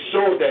to make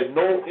sure that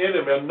no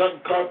enemy or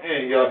nothing come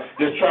in here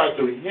that tries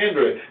to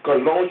hinder it.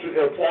 Because as long as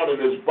you're part of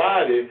this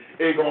body,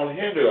 it's going to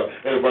hinder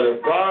it. But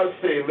if God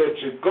say let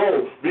you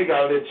go, we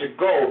got to let you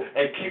go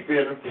and keep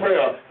it in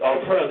prayer.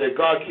 Our prayer that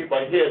God keep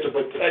a hedge of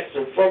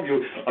protection from you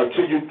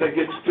until you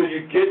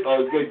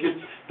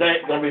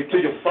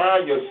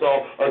find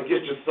yourself or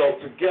get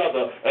yourself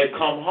together and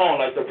come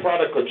home like the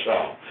prodigal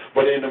child.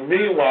 But in the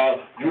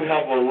meanwhile, you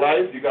have a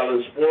life, you got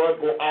to explore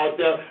it, go out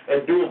there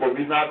and do it, but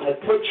we're not going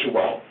to put you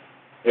out.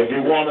 If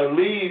you want to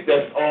leave,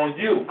 that's on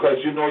you because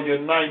you know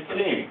you're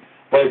 19.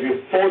 But if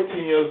you're 14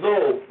 years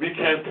old, we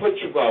can't put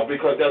you out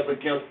because that's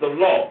against the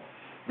law.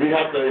 We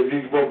have to, if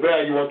you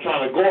rebel, you are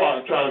trying to go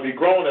out and trying to be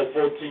grown at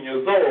 14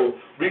 years old,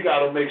 we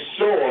got to make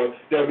sure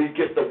that we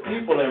get the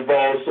people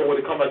involved so when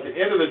they come at the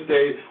end of the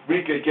day, we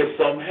can get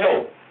some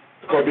help.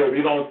 Because if you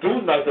don't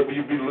do nothing,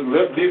 you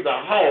leave the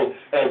house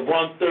at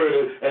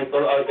 1:30 and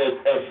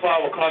at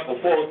 5 o'clock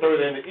or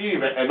 4:30 in the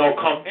evening and don't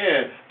come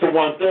in to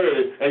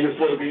 1:30 and you're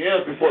supposed to be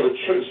in before the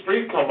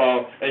street come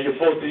out and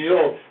you're 14 years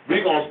old,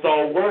 we're going to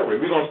start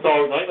worrying. We're going to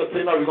start, I ain't going to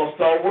say no, we're going to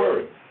start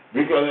worrying.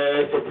 Because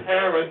as a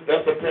parent,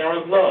 that's a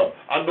parent's love.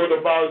 I know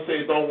the Bible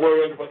says don't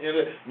worry.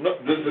 No,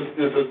 this is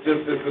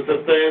the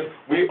thing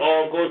we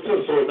all go to.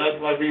 So that's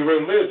like we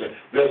religion.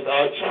 That's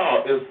our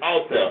child. It's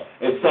out there.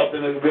 It's something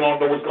that we don't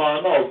know what's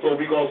going on. So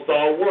we're going to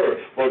start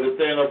worrying. But the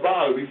thing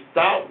about it, we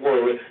stop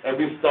worrying and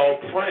we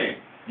start praying.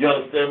 You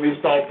understand? We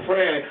start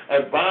praying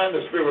and bind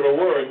the spirit of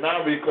word.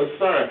 Now we're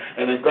concerned.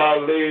 And then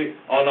God laid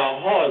on our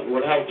heart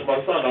what happened to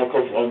my son.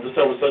 On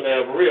December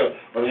Sunday, real.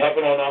 When it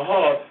happened on our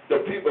heart,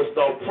 the people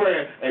start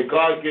praying, and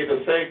God gave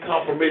the same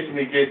confirmation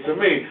He gave to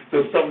me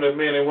to some of the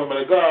men and women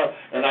of God.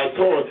 And I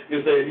told him,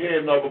 he said he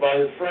didn't know about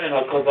his friend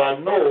because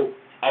I know.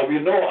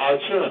 We know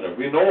our children.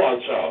 We know our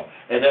child.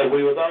 And that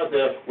we was out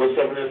there with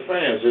some of his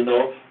friends,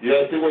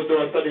 Yes, he was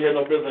doing something he had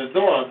no business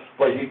doing,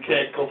 but he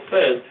can't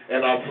confess.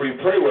 And we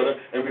pray with him,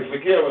 and we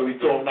forgive him.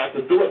 We told him not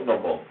to do it no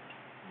more.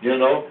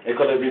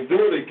 Because if we do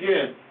it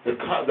again, the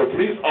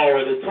police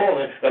already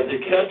told him that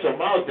they catch him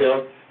out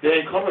there,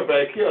 they ain't coming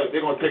back here. They're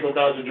going to take him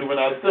down to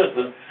juvenile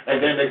center. And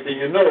then next thing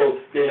you know,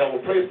 they have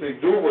a place they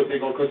do what they're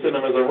going to consider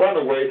him as a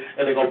runaway,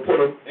 and they're going to put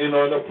him in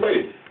a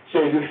place.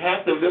 So you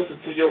have to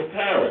listen to your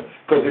parents.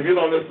 Because if you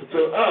don't listen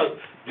to us,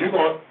 you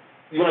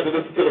have to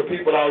listen to the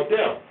people out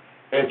there.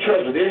 And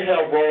churches, they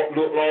have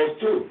laws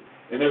too.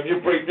 And if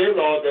you break their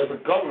laws as a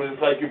government,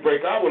 it's like you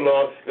break our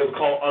law, it's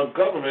called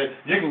ungovernment,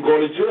 you can go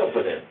to jail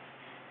for that.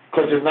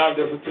 Because you're not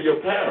listening to your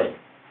parents.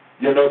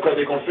 Because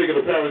they're going to figure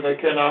the parents they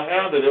cannot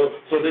handle it,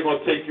 so they're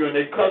going to take you in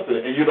their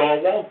custody, and you don't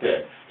want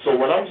that. So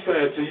what I'm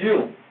saying to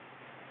you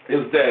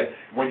is that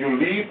when you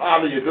leave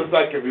out of just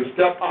like if you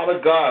step out of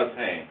God's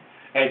hand,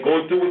 and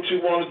go do what you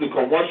want to do.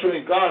 Because once you're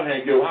in God's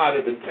hand, you're highly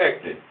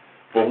protected.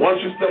 But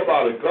once you step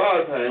out of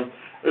God's hand,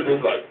 it's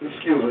just like,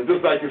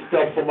 just like you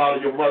step from out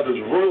of your mother's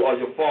rule or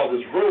your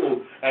father's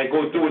rule and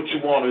go do what you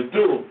want to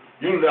do,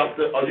 you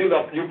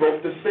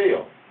broke the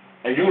seal.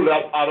 and you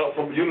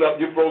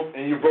broke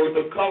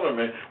the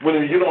covenant when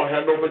you don't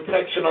have no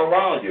protection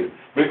around you.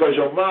 Because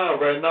your mind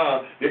right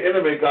now, the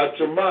enemy got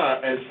your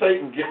mind, and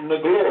Satan getting the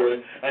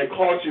glory and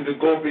caused you to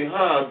go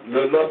behind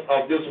the lust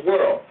of this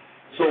world.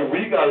 So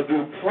we got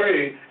to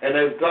pray and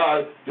ask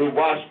God to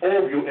watch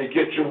over you and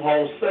get you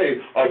home safe.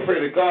 I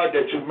pray to God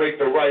that you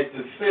make the right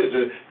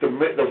decision to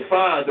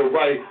find the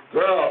right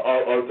girl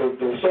or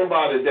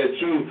somebody that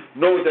you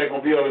know they're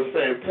going to be on the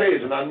same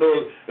page. And I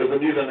know there's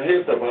a need in the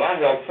his stuff, but I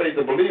have faith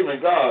to believe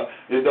in God.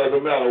 It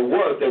doesn't matter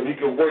what, that we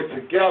can work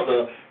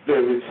together.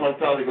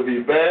 Sometimes it can be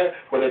bad,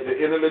 but at the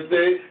end of the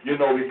day,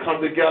 we come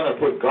together and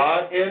put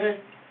God in it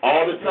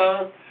all the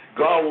time.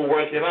 God will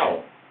work it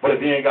out. But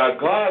if you ain't got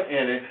God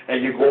in it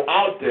and you go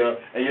out there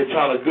and you're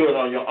trying to do it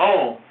on your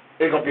own,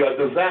 it's going to be a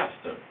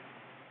disaster.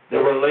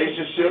 The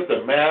relationship,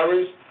 the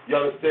marriage, you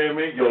understand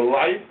me, your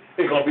life,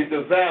 it's going to be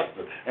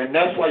disaster. And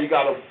that's why you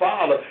got a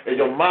father and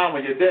your mom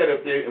and your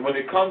dad, when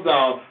it comes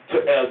down to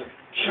as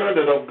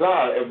children of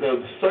God, if they're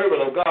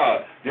servant of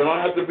God, you don't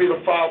have to be the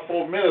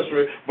fivefold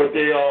ministry, but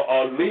they're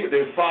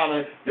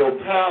following your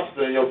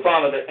pastor and you're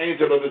following the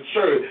angel of the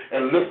church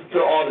and listen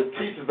to all the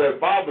teachers at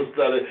Bible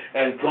study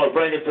and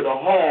bring it to the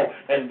home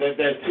and then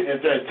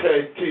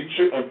teach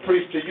you and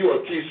preach to you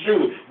or teach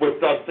you what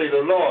thus say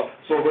the Lord.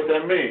 So what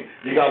that means,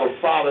 you got to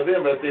follow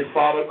them as they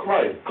follow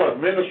Christ. Because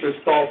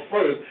ministry starts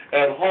first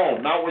at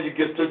home, not when you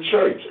get to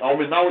church. Not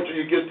when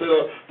you get to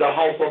the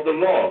house of the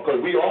Lord,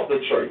 because we are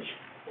the church.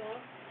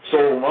 So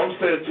I'm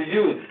saying to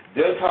you,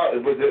 that's how you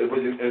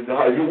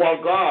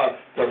want God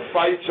to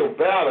fight your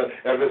battle,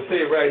 as it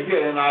says right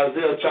here in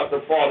Isaiah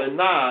chapter 49,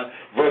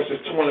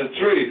 verses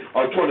 23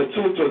 or 22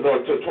 to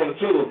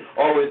 22,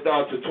 all the way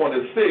down to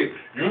 26.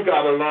 You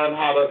got to learn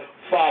how to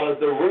follow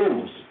the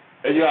rules,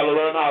 and you got to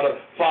learn how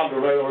to follow the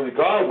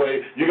God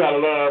way. You got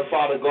to learn how to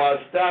follow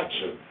God's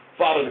statute,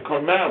 follow the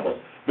commandments,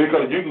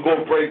 because you can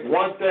go break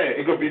one thing,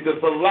 it could be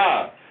just a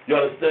lie. You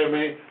understand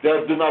me?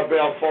 Do not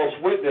bear false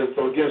witness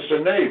against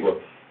your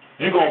neighbor.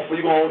 You broke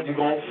them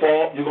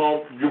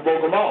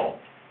all,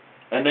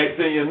 and next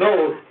thing you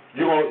know, if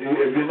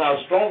you're not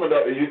strong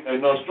enough,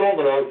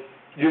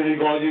 you're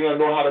gonna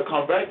know how to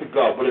come back to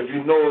God. But if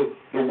you know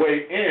the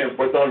way in,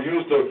 but don't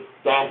use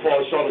don't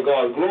fall short of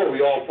God's glory,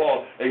 all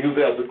fall and use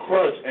it as a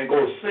crutch and go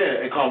sin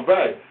and come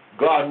back.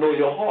 God know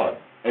your heart,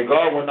 and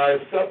God will not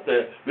accept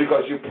that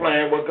because you're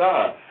playing with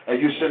God,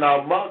 and you should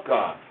not mock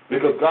God,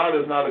 because God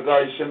is not a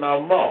God you should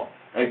not mock,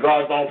 and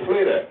God don't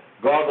play that.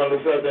 God gonna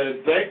say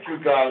that, thank you,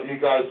 God, you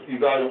got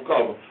him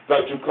covered,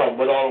 got you covered.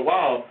 But all the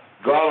while,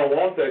 God don't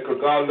want that,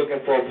 because God looking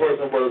for a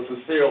person with a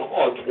sincere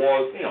heart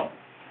towards him.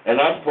 And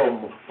that's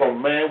from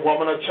man,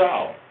 woman, or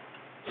child.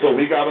 So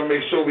we got to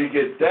make sure we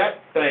get that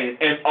thing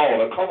in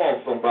order. Come on,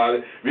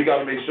 somebody. We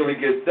got to make sure we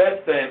get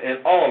that thing in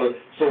order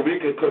so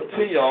we can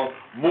continue on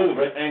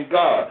moving in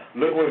God.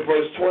 Look what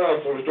verse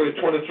 12, so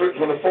 23,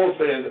 24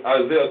 says,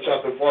 Isaiah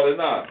chapter 49.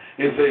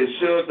 It says,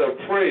 should the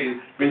praise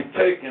be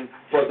taken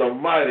for the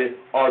mighty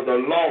or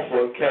the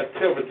lawful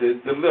captivity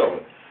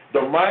delivered?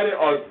 The mighty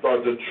or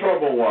the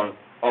troubled one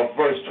of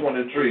verse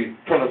 23,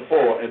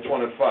 24, and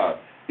 25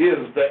 is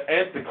the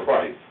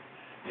Antichrist.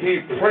 He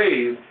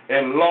praised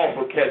and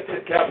lawful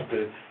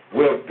captivity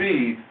will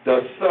be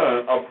the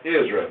son of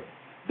Israel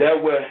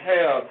that will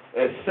have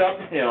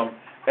accept him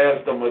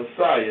as the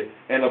Messiah,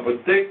 and a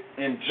predict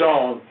in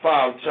John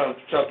 5,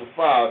 chapter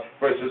 5,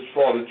 verses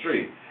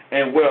 43,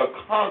 and will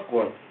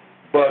conquer,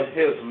 but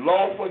his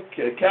lawful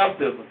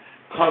captivity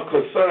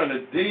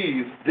concerning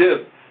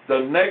the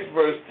next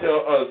verse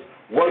tell us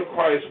what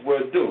Christ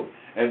will do.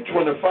 And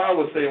 25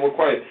 will say what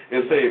Christ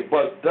is saying,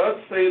 but thus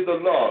says the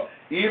Lord,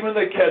 even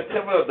the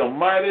captivity of the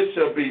mighty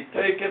shall be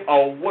taken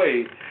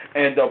away,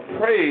 and the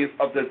praise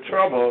of the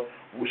trouble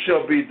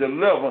shall be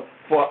delivered,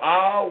 for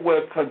I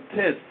will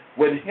contend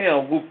with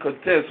him who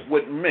contends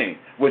with me,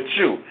 with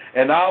you,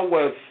 and I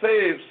will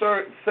save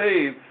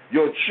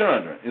your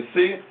children. You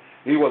see,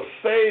 he will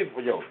save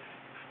you.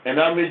 And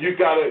I mean, you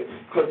got to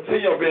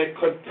continue being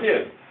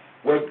content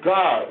with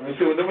God. You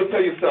see, let me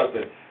tell you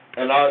something.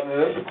 And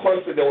that's a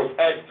question that was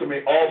asked to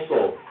me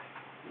also.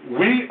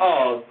 We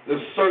are the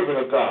servant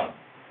of God.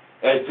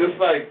 And just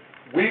like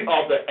we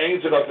are the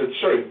angel of the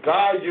church,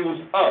 God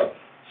used us.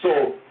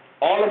 So,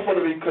 all of us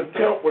to be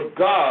content with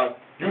God,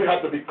 you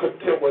have to be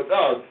content with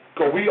us,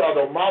 because we are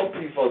the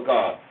mouthpiece of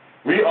God.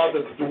 We are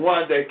the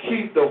one that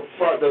keep the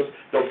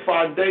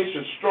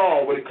foundation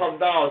strong when it comes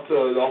down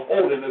to the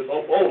holiness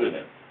of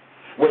holiness.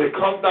 When it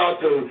comes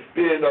down to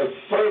being a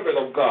servant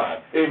of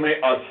God,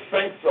 amen, a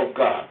saint of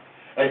God.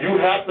 And you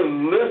have to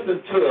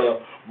listen to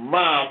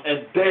mom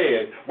and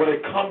dad when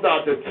it comes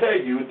down to tell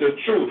you the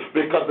truth,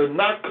 because it's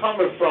not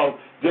coming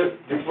just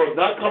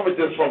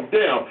from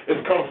them.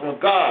 It's coming from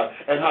God,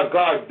 and how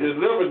God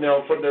delivered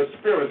them from the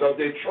spirits of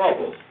their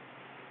troubles.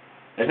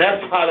 And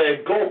that's how they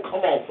go.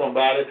 Come on,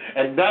 somebody.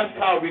 And that's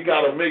how we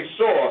got to make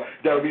sure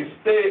that we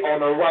stay on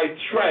the right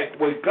track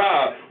with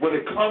God when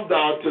it comes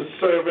down to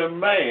serving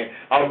man,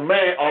 a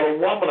man or a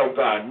woman of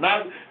God,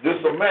 not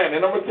just a man.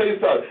 And I'm going to tell you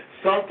something.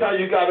 Sometimes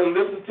you got to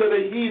listen to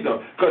the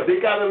heathen because they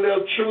got a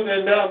little truth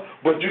in them,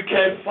 but you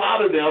can't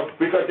follow them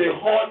because their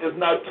heart is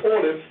not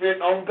totally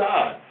fit on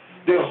God.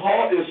 Their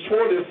heart is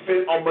totally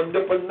fit on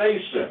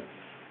manipulation.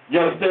 You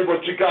understand?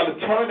 But you got to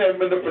turn that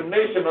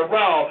manipulation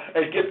around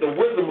and get the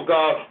wisdom of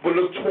God, but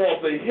look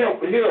towards the hill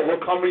will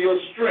come in your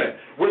strength,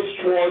 which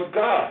towards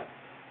God.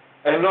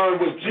 And knowing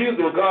what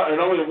Jesus God, and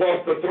only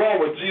walk the throne,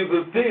 what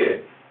Jesus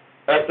did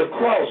at the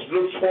cross,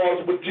 look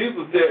towards what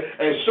Jesus did,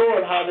 and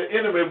showing how the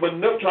enemy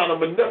trying to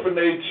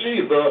manipulate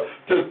Jesus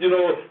to,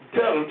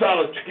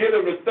 trying to get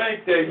him to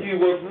think that he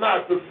was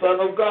not the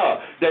Son of God,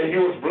 that he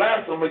was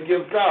blaspheming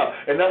against God,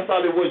 and that's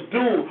how they would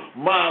do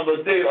Mom or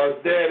Daddy or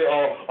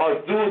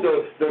do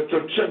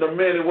the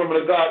men and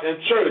women of God in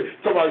church.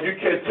 Somebody, you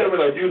can't tell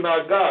me that you're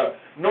not God.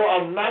 No,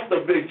 I'm not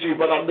the big G,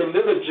 but I'm the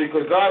little G,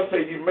 because God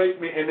said He made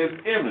me in His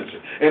image.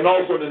 And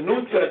also the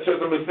New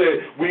Testament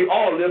said we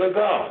all little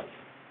gods.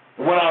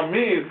 What I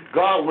mean,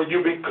 God, when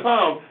you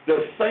become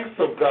the saints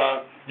of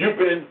God, you've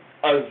been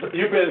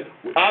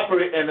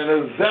operating an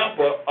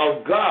example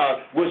of God,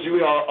 which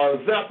we are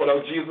an example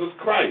of Jesus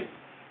Christ.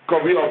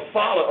 Because we are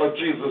followers of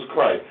Jesus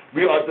Christ.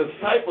 We are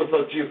disciples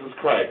of Jesus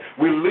Christ.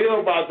 We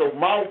live by the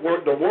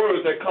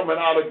words that coming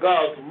out of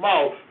God's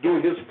mouth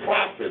through His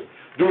prophets,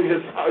 through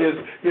His high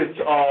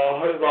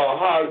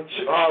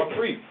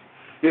priest,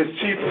 His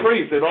chief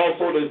priest, and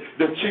also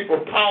the chief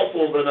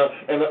apostles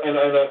and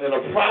the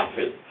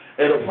prophets.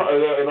 And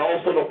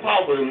also the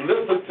power and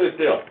listen to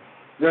them.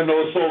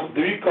 So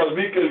because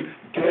we can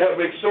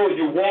make sure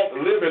you walk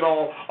living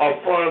on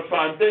a firm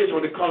foundation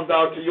when it comes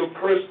down to your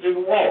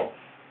Christian walk.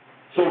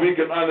 So we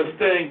can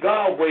understand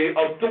God's way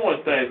of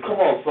doing things. Come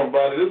on,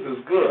 somebody, this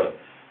is good.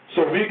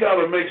 So we got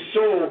to make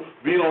sure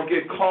we don't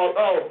get caught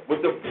up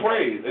with the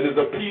praise. It is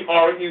a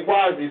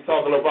P-R-E-Y He's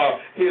talking about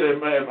here in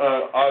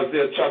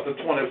Isaiah chapter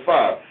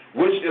 25,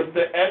 which is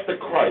the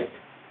Antichrist.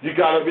 You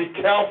got to be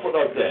careful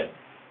of that.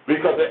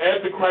 Because the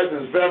Antichrist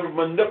is very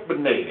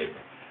manipulated.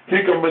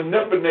 He can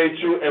manipulate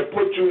you and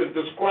put you in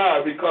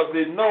describe because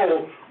they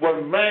know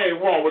what man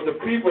wants, what the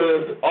people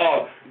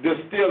are. They're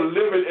still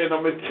living in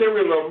a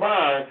material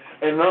mind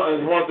and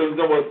want to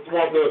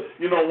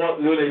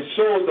when they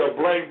show the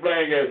blank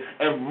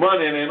and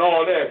money and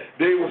all that,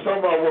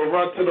 somebody will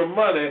run to the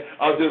money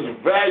or just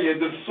value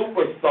the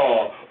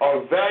superstar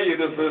or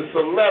value the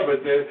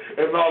celebrity,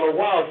 and all the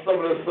while some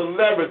of the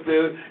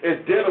celebrities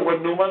is dealing with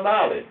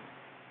Illuminati.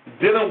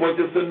 Dealing with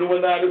this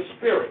Illuminati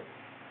spirit.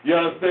 You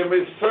understand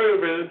me?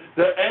 Serving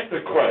the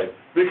Antichrist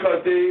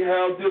because they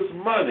have this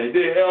money.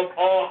 They have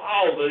all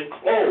housing,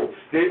 clothes.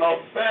 They are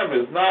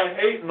famous. Not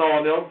hating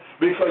on them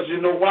because you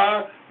know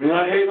why? We're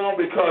not hating on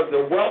them because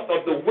the wealth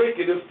of the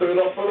wicked is stirred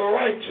up for the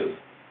righteous.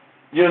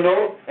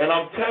 And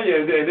I'm telling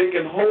you, they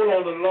can hold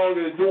on as long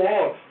as they do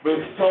on, but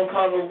some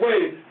kind of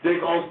way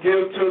they're going to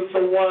give to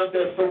someone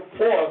that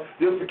support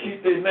just to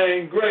keep their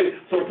name great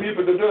so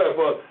people can do it.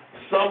 But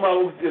some of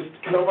them just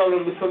come out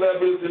of the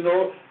celebrities,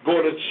 go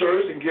to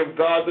church and give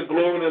God the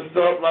glory and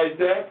stuff like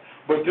that.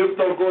 But just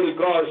don't go to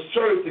God's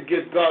church to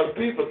get God's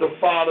people to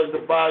follow to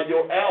buy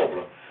your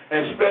album.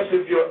 And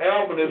especially if your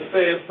album is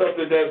saying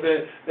something that's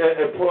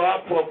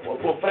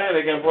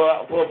profanic and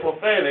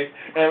pervertic.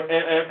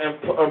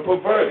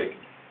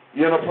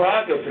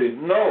 Pornography.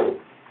 No.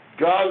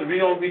 God,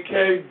 we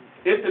can't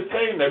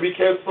entertain that. We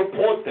can't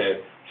support that.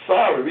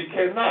 Sorry, we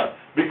cannot.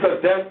 Because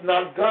that's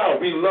not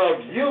God. We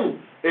love you.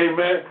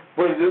 Amen.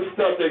 But this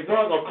stuff they're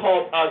going to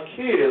cause our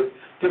kids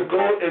to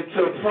go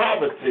into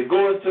poverty,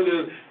 go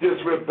into this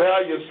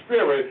rebellious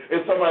spirit.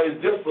 And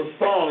somebody's just a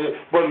song,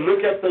 but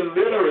look at the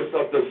lyrics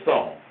of the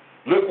song.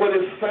 Look what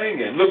it's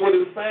singing. Look what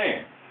it's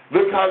saying.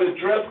 Look how the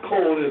dress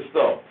code is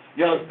stuff.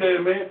 You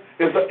understand me?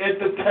 It's an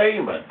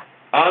entertainment.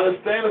 I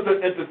understand it's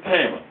an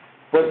entertainment.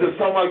 But then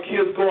some of our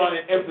kids go out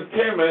in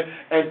entertainment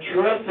and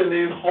dress in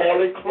these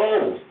harlot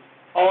clothes.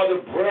 All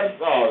the breasts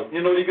are,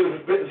 you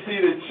can see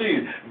the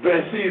cheese,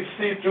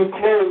 see-through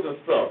clothes and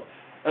stuff.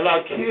 And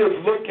our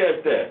kids look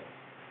at that,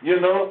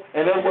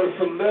 and that's what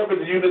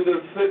celebrities usually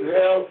sit and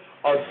have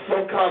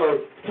some kind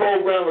of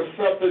program or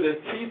something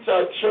to teach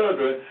our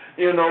children,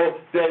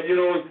 that,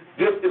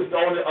 this is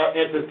only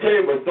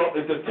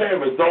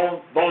entertainment.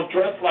 Don't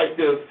dress like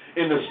this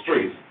in the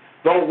streets.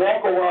 Don't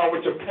walk around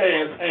with your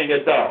pants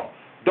hanging down.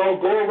 Don't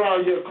go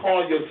around here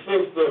calling your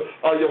sister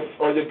or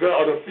your girl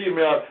or the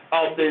female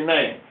out their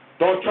name.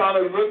 Don't try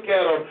to look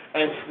at them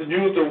and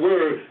use the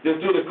word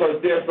just do it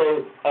because there's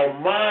a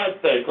mind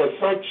thing. Because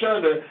some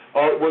children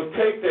will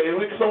take that, and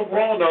some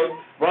grown-ups,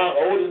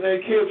 older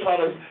than kids,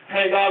 trying to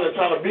hang out and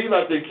trying to be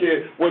like their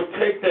kid, will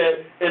take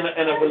that in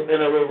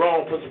a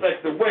wrong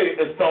perspective way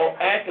and start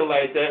acting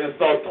like that and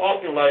start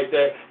talking like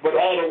that. But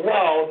all the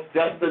while,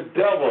 that's the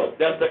devil.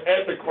 That's the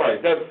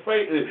Antichrist. That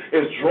Satan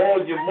is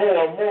drawing you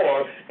more and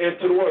more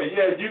into the world.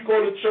 Yeah, you go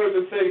to church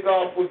and say,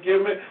 God,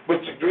 forgive me,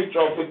 but you reach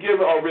out, forgive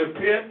me or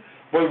repent.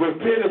 But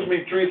repentance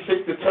means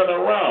 360 turn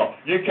around.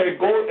 You can't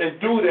go and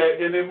do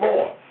that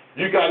anymore.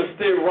 You got to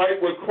stay right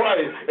with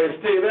Christ and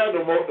stay there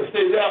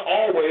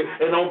always,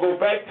 and don't go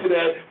back to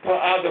that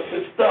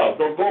pornography stuff.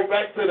 Don't go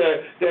back to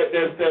that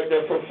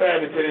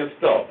profanity and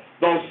stuff.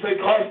 Don't say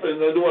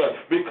constantly do it.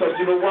 Because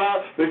you know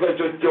why? Because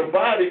your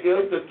body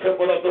is the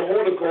temple of the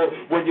Holy Ghost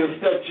when you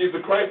accept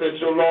Jesus Christ as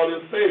your Lord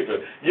and Savior.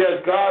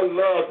 Yes, God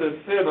loves the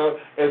sinner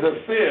as a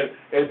sin,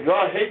 and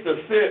God hates the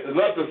sin,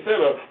 loves the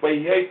sinner, but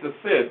He hates the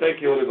sin.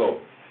 Thank you, Holy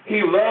Ghost.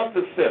 He loves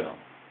the sinner.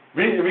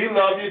 We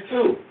love you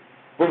too.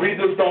 But we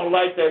just don't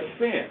like that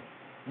sin.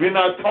 We're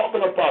not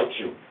talking about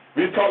you.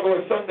 We're talking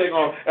about something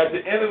on, at the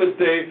end of the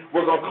day,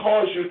 we're going to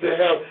cause you to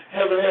have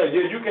heaven and hell.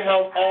 Yeah, you can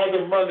have all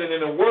the money in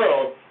the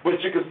world,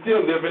 but you can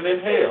still live in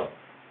hell.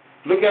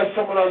 Look at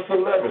some of our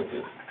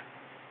celebrities.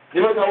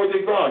 You look at what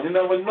they've done. You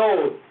never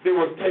know they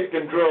were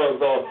taking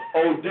drugs or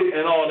OD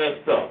and all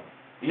that stuff.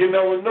 You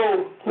never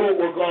know who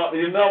we're going.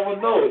 You never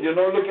know.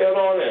 Look at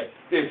all that.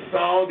 They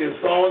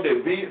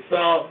beat,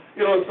 sound,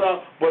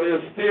 sound, but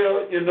it's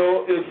still,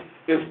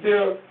 it's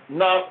still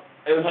not,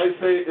 as I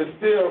say, it's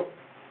still,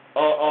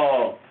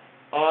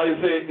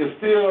 it's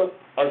still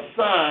a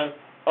sign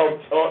of,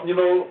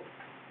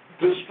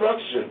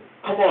 destruction.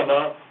 Come on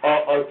now,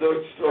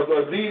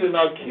 leading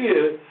our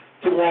kids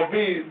to want to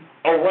be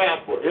a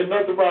rapper. It's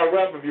nothing about a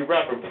rapper if you're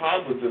rapping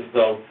positive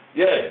stuff.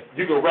 Yeah,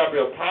 you can rap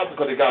your positive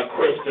because they got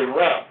Christian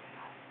rap.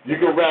 You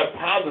can rap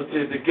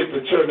positive to get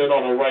the children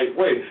on the right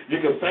way.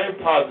 You can sing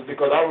positive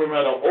because I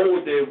remember the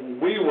old days when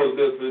we was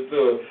listening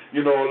to,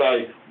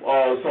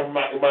 some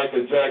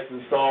Michael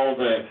Jackson songs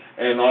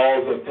and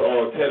all the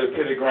Teddy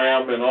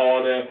Pettigram and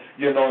all that,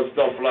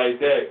 stuff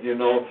like that,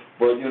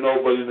 But in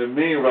the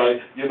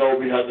meanwhile,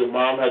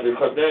 mom had to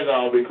cut that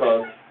down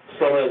because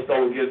some of that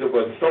stuff was getting,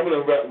 but some of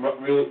the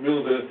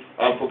music,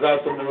 I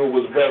forgot some of it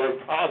was very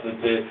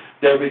positive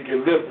that we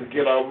can listen,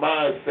 get our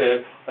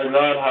mindset, and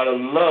learn how to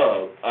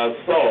love. Our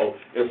soul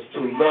is to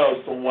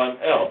love someone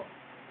else.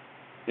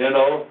 Is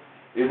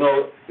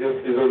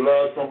to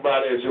love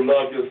somebody as you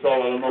love your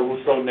soul. I don't know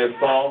who sung that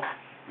song,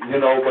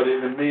 but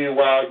in the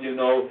meanwhile,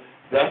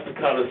 that's the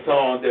kind of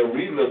song that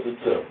we listen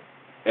to.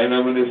 And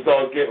then when they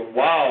start getting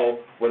wild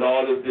with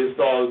all this,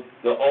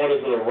 the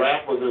artists and the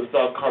rappers and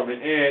start coming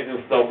in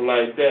and stuff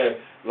like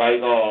that. Like,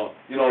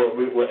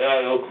 when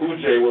LL Cool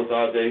J was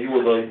out there, he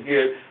was a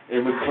hit.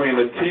 And with Queen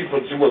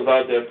Latifah, she was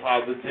out there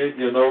positive,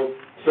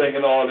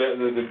 singing all that,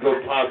 and the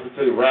good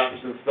positive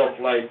raps and stuff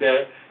like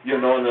that,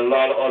 and a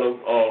lot of other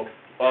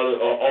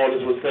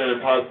artists were saying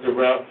positive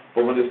rap.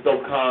 But when this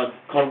stuff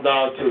come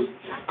down to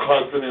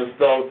cussing and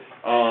stuff,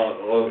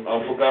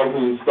 I forgot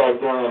who started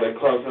throwing all that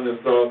cussing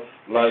and stuff,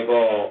 like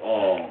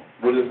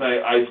what his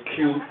name, Ice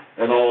Cube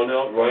and all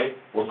them, right?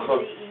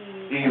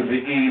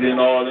 Easy Eat and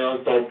all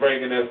them, start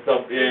bringing that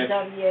stuff in,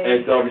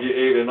 and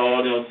W8 and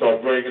all them,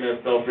 start bringing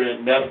that stuff in.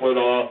 And that's what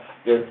all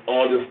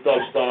this stuff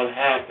started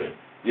happening,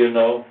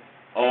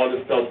 all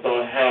this stuff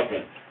started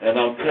happening. And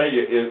I'm telling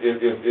you,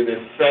 it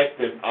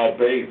affected our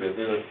babies,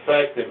 it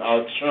affected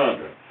our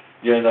children,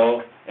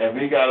 and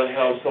we got to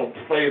have some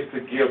place to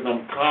give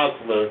them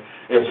counselor.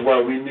 It's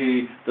why we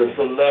need the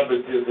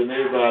celebrities and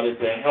everybody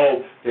to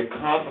help the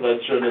counselor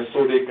children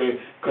so they can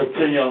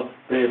continue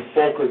being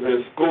focused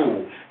in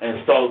school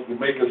and start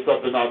making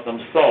something out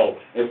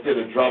themselves instead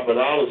of dropping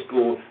out of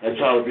school and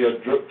trying to be a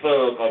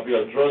thug or be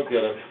a drug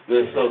dealer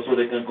so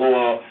they can go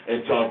out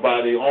and try to buy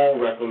their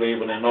own record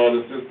label and all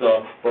this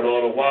stuff. But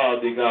all the while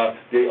they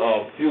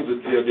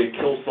fugitive, they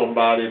kill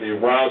somebody, they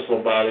rob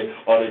somebody,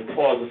 or they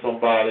poison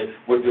somebody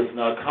with this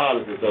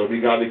narcotics. So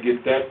we got to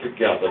get that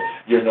together,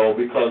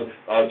 because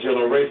our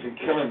generation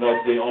killing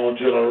us, their own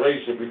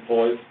generation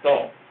before it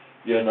starts,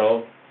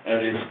 and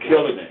it's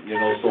killing it,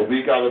 So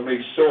we got to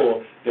make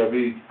sure that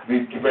we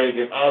bring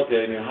it out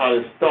there, and how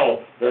it start.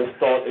 Let's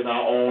start in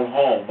our own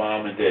home,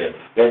 mom and dad.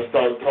 Let's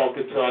start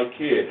talking to our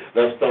kids.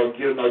 Let's start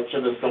giving our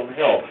children some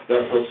help.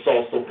 Let's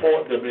start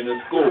support them in the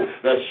school.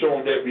 Let's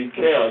show them that we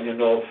care, and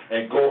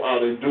go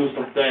out and do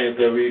some things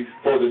that we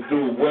supposed to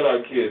do with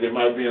our kids. They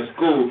might be in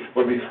school,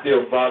 but we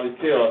still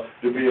volunteer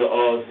to be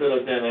sit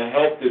up there and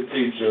help the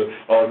teacher,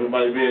 or they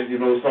might be,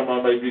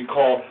 someone might be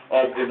called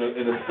up in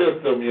the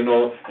system,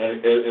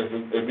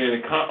 and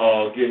being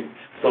getting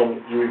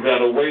some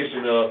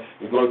evaluation.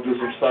 We're going to do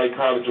some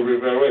psychology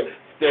evaluation.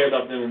 Stand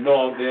up and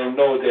know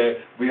that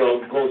we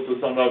all go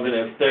through some of it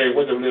and stay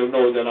with them. They'll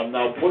know that I'm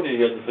not putting you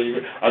here to see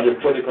you. I'm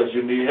just putting it because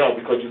you need help,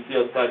 because you see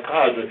a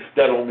psychiatrist.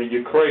 That don't mean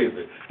you're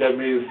crazy. That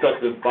means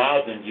something's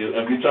bothering you.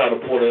 And we try to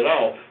pull it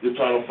out. You're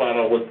trying to find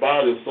out what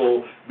bothers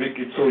so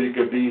you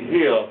can be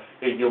here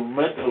in your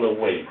mental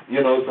way.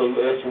 So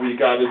that's what we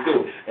got to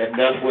do. And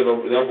that's what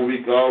we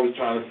always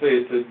trying to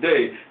say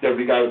today, that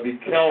we got to be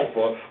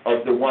careful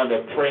of the one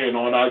that preying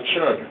on our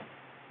children.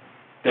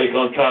 They're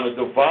going to try to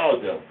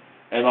devour them.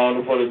 And in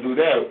order for to do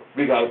that,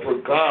 we got to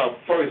put God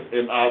first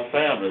in our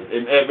families.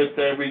 In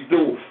everything we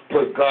do,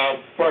 put God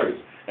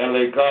first. and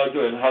let God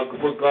do it. And how to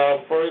put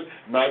God first?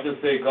 Not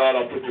just say, God,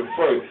 I'll put you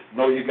first.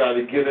 No, you got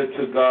to get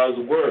into God's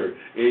word.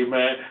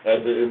 Amen.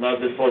 Not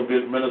just for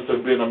being a minister,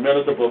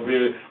 but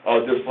being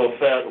just for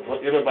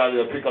anybody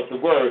to pick up the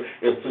word,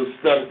 is to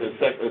study the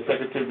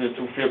 2 Timothy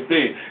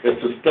 2:15, is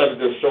to study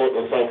the short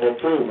of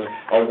self-improvement,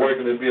 or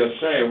working to be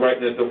ashamed, right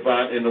there,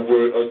 divine in the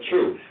word of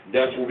truth.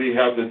 That's what we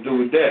have to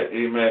do that.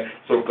 Amen.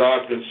 So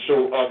God can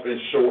show up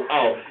and show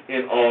out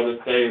in all the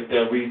things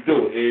that we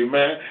do.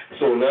 Amen.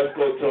 So let's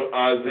go to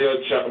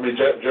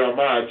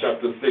Jeremiah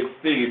chapter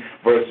 16,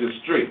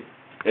 verses 3.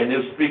 And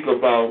he'll speak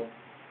about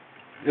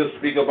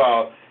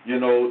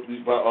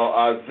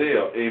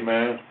Isaiah,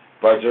 amen,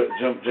 by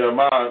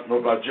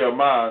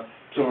Jeremiah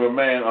to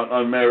remain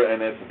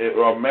unmarried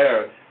and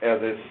married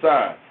as a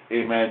sign.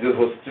 Amen. This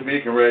was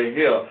speaking right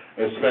here,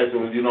 especially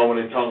when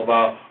they talk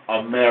about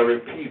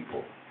unmarried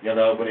people. When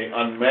they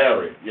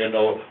unmarried,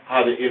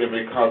 how the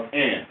enemy comes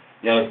in.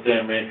 You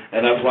understand me?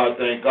 And that's why I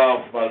thank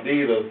God for my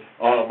leaders,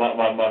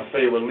 my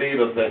favorite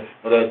leaders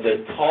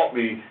that taught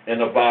me in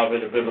the Bible,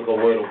 in the biblical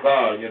word of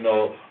God,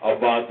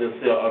 about this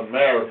here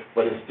unmarried,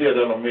 but it still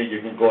doesn't mean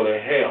you can go to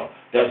hell.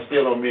 That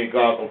still don't mean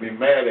God will be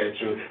mad at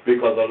you,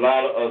 because a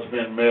lot of us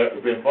been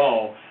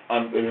born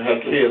and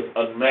have kids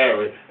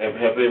unmarried and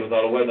have babies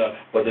out of wedlock.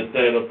 But the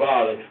thing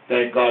about it,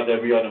 thank God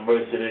that we are the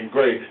mercy and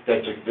grace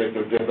that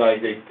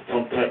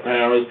some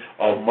parents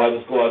or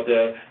mothers go out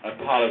there and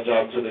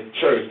apologize to the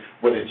church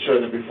with their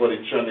children before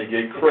they try to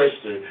get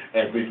Christian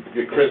and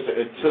get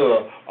Christian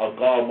into a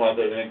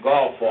godmother and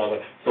godfather.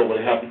 So what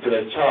happened to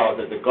that child,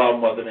 that the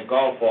godmother and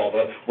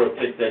godfather will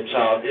take that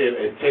child in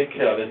and take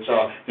care of that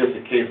child just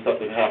in case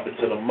something happened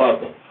to the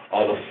mother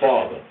or the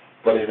father.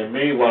 But in the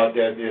meanwhile,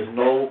 there is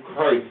no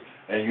curse.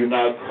 And you're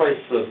not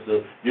cursed,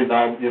 sister. You're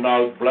not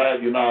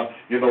glad. You're not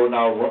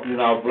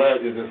glad.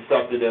 It's just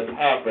something that's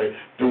happened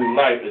through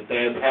life, and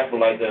things happen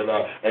like that.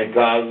 And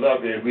God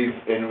loves you,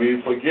 and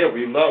we forgive.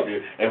 We love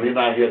you, and we're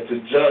not here to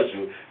judge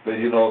you.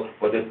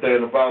 But the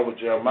thing about what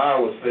Jeremiah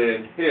was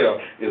saying here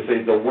is,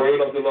 say, the word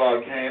of the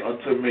Lord came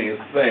unto me,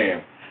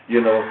 saying,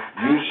 you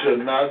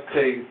should not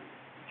take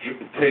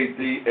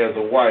thee as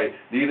a wife,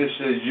 neither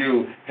should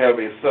you have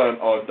a son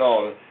or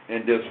daughter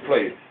in this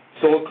place.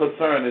 So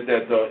concerned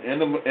that the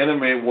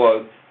enemy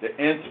was the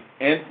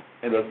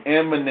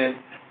imminent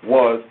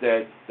was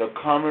that the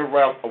common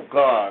wrath of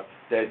God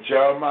that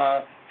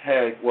Jeremiah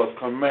was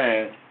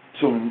commanded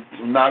to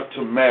not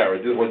to marry.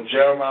 This was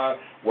Jeremiah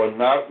was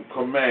not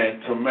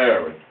commanded to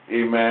marry.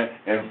 Amen.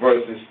 In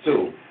verses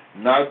 2,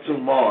 not to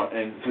mourn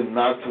and to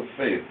not to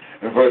faint.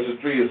 In verses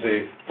 3 it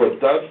says, for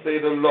thus say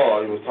the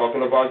Lord, he was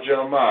talking about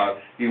Jeremiah,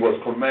 he was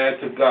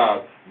commanded to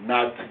God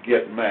not to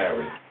get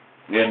married.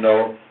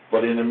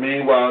 But in the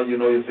meanwhile,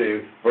 it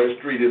says, verse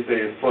 3, it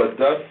says, for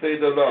thus say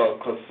the Lord,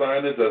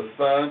 concerning the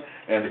son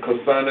and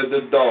concerning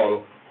the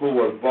daughter who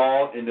was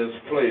born in this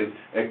place,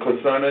 and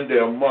concerning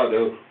their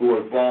mother who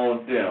was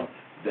born them,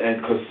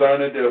 and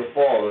concerning their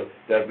father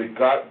that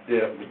begot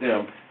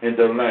them in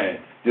the land.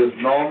 This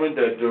Norman,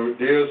 the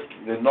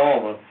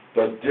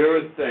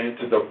dearest thing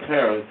to the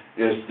parents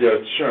is their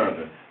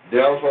children.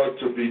 Therefore,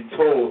 to be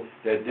told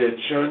that their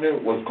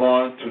children was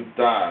going to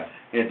die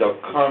in the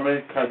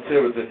coming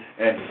captivity,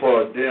 and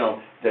for them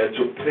that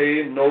to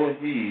pay no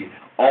heed,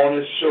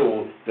 only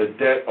show the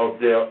debt of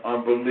their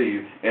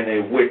unbelief and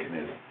their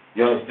wickedness.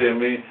 You understand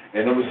me?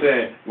 And I'm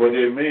saying, what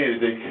they mean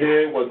is the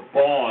kid was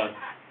born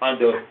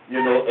under,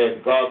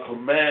 as God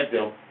commanded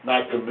them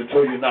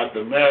told you not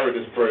to marry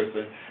this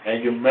person,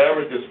 and you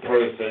marry this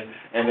person,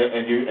 and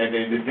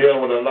you're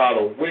dealing with a lot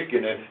of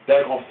wickedness,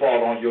 that's going to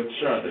fall on your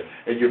children.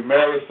 If you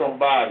marry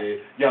somebody,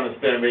 you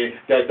understand me,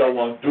 that don't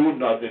want to do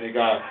nothing, they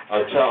got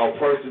a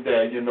person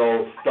that,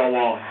 don't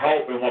want to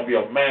help and want to be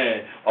a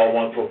man or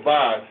want to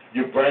provide,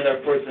 you bring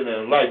that person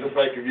in life. Just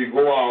like if you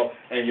go out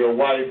and your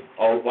wife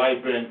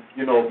been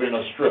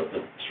a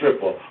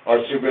stripper,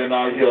 or she been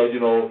out here,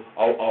 doing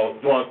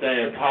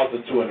things,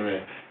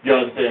 prostituting, you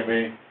understand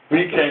me?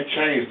 We can't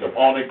change them.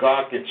 Only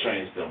God can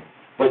change them.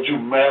 But you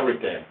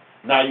married them.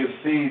 Now you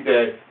see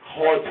that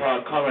hard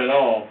time coming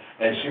on,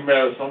 and she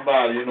married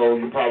somebody, you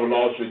probably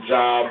lost your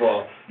job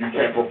or you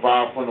can't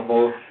provide for them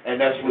more, and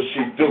that's what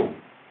she do.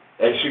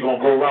 And she going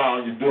to go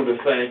around, you doing the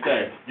same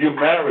thing. You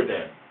married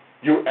them.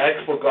 You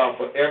ask for God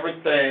for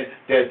everything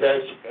that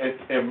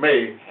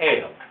may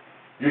have.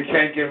 You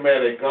can't get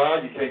mad at God.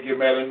 You can't get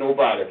mad at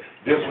nobody.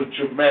 This is what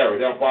you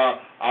married. That's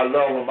why I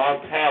love when my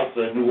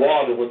pastor in New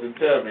Orleans was to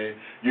tell me,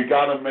 you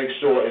got to make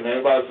sure, and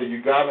everybody said,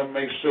 you got to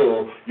make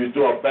sure you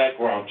do a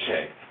background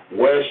check.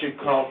 Where she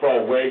come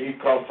from, where he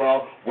come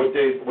from, what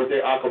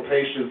their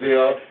occupations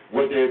are,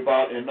 what they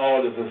about, and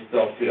all this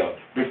stuff here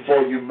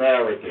before you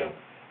marry them.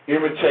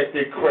 Even check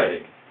their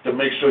credit to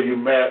make sure you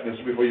marry this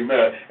before you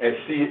marry, and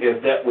see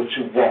if that's what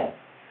you want.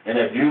 And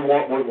if you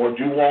want what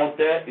you want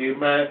that,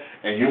 amen,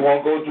 and you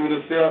won't go through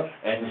this here,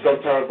 and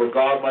sometimes, but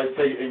God might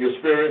say in your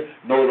spirit,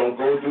 no, don't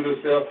go through this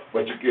here,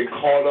 but you get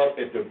caught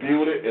up at the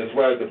beauty as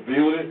well as the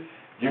beauty,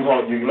 you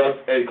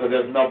lust, because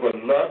there's nothing but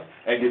lust,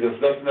 and you're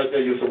just lusting at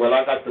that. You say, well,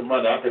 I got the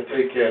money, I can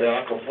take care of that,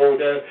 I can afford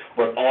that,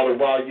 but all the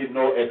while, you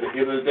know, at the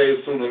end of the day,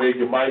 sooner or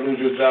later, you might lose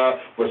your job,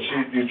 but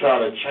you try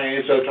to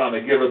change her, trying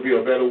to get her to be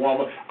a better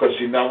woman, because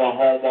she's never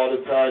home all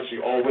the time,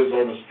 she always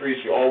on the street,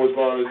 she always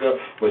going to the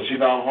but she's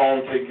not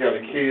home taking care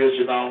of the kids,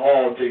 she's not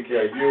home taking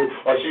care of you,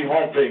 or she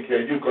home taking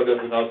care of you because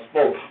that's enough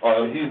smoke,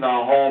 or he's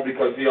not home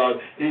because he's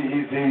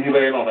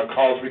laying on the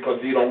couch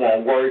because he don't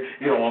want to work,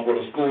 he don't want to go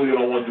to school, he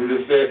don't want to do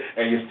this, that,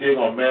 and you still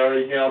going to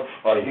marry him,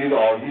 or he's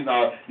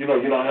not, you know,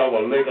 you don't have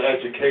a legal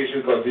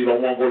education because he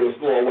don't want to go to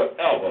school or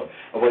whatever,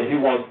 but he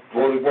wants to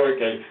go to work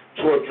and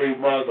 2 or 3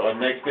 months, or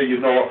next thing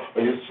you know,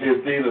 his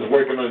dean is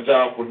working on a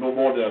job for no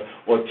more than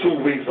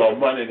 2 weeks or a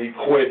month, and he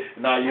quit.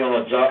 Now you're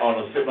on a job,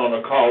 sitting on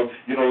the couch,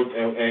 you know,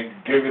 and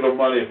give you the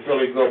money and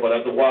feeling good. But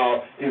after a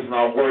while, he's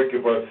not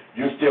working, but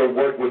you still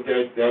work with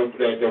that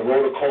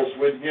roller coaster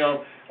with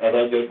him.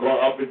 And they're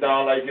going up and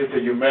down like this,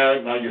 and you're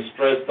married. Now you're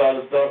stressed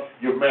out and stuff.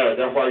 You're married.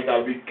 That's why you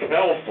got to be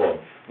careful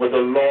what the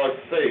Lord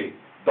say.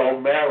 Don't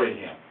marry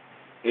him.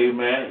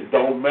 Amen.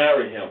 Don't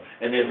marry him.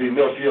 And if he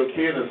left your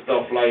kid and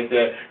stuff like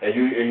that, and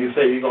you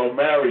say he's gonna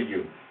marry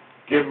you,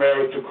 get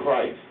married to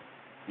Christ.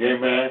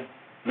 Amen.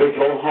 Go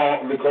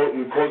home.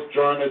 Go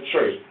join the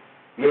church.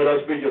 Let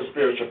us be your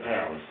spiritual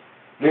parents.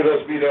 Let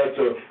us be there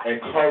to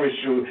encourage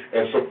you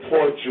and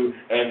support you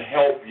and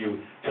help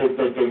you so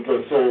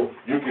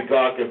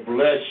God can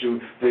bless you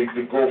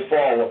to go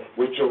forward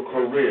with your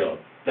career.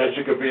 That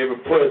you could be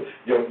able to put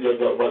your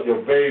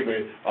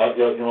baby,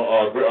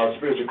 your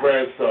spiritual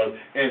grandson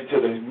into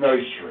the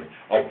nursery,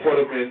 or put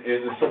him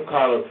in some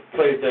kind of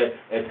place that,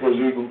 because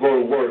you can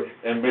go to work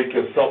and make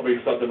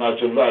something out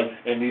your life,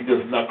 and he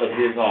just not gonna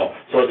hang on.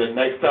 So the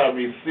next time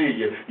he see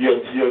you,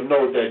 you'll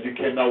know that you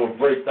cannot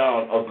break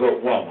down a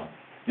good woman.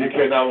 You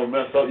cannot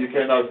mess up. You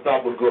cannot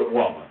stop a good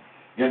woman.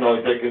 You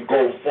know, they can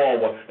go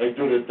forward and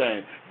do the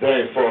thing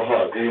for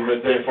her,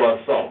 amen, thing for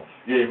herself,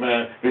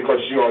 amen,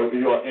 because you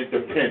are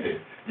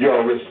independent. You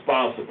are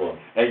responsible,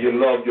 and you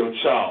love your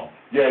child.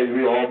 Yeah,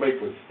 we all make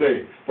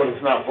mistakes, but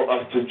it's not for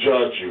us to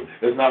judge you.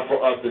 It's not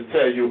for us to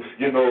tell you,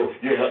 you know,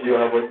 you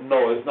have a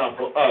no. It's not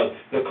for us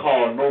to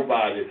call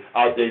nobody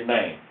out their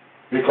name.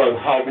 Because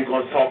how are we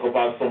going to talk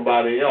about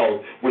somebody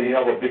else when you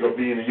have a bigger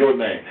being in your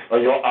name or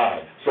your eye?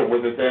 So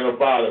with the thing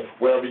about it,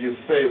 wherever you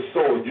say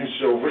so, you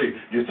shall reap.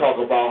 You talk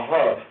about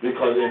her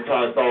because in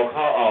time dog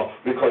her out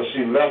because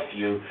she left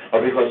you, or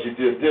because she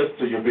did this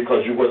to you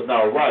because you was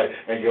not right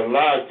and you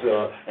lied to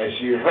her and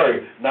she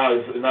hurt. Now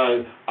it's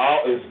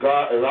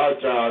our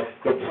job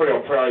to pray a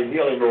prayer of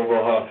healing over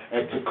her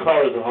and to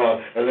encourage her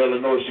and let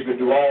her know she can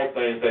do all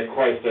things that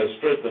Christ has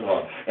strengthened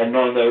her, and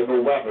knowing that no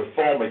weapon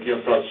formed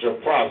against her shall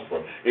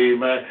prosper.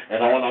 Amen. And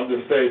I want to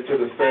say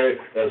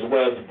as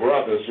well as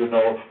brothers, you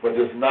know, but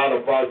it's not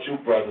about you,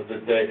 brothers,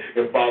 today.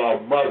 It's about our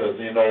mothers,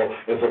 you know.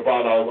 It's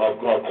about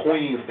our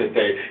queens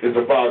today. It's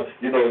about,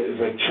 you know, it's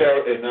a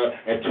charity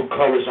and to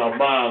encourage our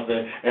moms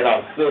and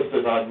our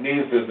sisters, our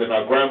nieces, and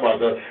our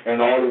grandmothers, and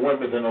all the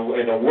women in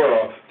the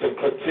world to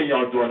continue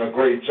on doing a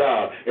great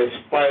job in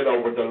spite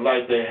of what the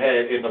life they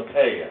had in the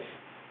past.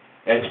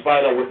 In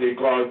spite of what they're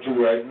going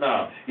through right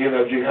now. You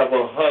know, if you have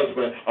a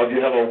husband or if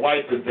you have a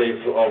wife today,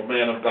 a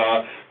man of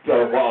God,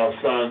 our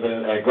sons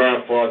and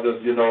grandfathers,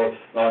 you know,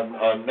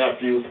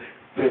 nephews,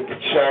 to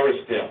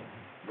cherish them,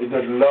 to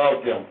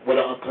love them with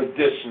an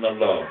unconditional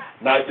love,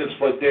 not just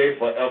for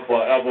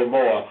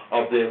forevermore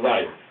of their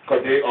life,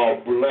 because they are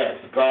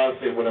blessed. God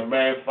said, when a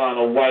man find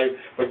a wife,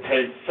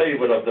 obtain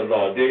favor of the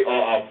Lord. They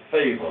are our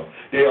favor.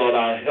 They are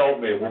our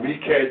helpmate. When we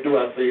can't do,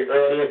 I say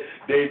earlier,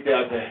 they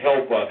there to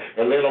help us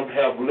and let them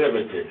have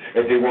liberty.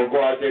 If they want to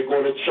go out there,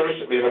 go to church,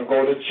 let them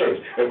go to church.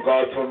 If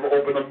God told them to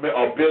open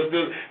a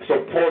business,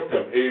 support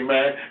them,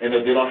 amen. And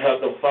if they don't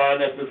have the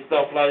finances and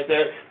stuff like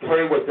that,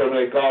 pray with them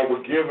that God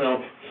will give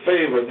them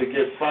favor to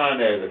get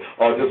finances.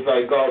 Or just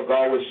like God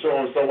was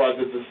showing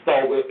somebody just to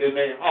start in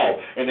their house.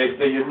 And they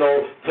say, you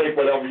know, take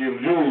whatever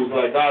you use,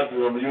 like I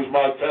do. I'm going to use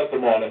my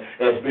testimony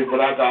as people.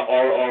 I got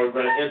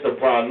Grand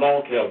Enterprise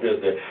lawn care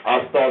business.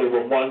 I started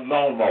with one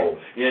lawnmower.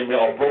 You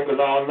know, a broken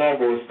down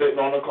lawnmower sitting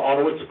on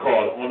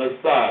the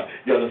side.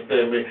 You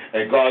understand me?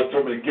 And God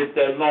told me to get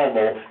that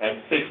lawnmower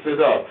and fix it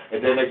up.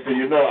 And then next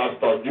thing you know, I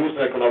started using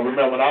it because I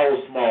remember when I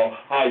was small,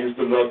 I used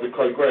to love to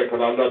cut grass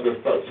because I love the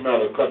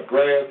smell of cut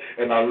grass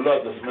and I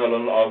love the smell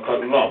of cut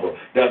lumber.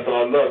 That's what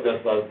I love.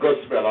 That's a good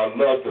smell. I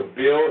love to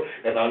build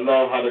and I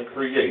love how to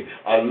create.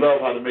 I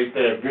love how to make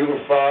things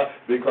beautify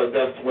because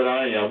that's what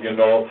I am, you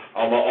know.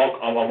 I'm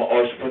an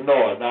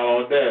entrepreneur. Not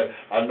only that,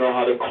 I know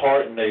how to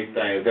coordinate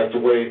things. That's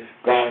the way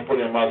God put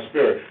in my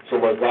spirit. So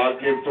when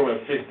God gave it to me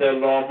and fixed that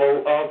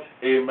lawnmower up,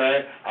 amen,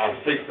 I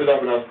fixed it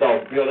up and I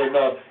started building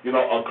up, you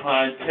know, a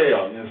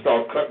clientele and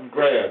started cutting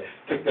grass.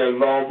 Took that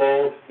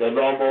lawnmower,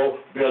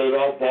 built it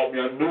up, bought me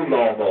a new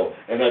lawnmower.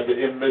 And at the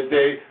end of the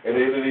day, at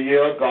the end of the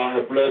year, God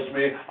had blessed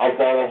me. I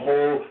bought a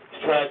whole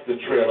tractor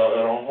trailer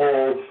and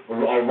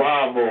a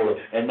ride motor.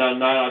 And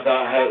now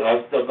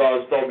God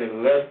started me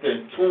in less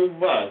than 2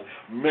 months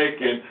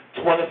making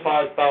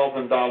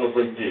 $25,000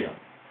 a year.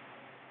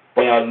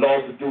 but I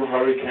lost it through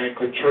Hurricane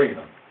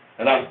Katrina.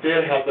 And I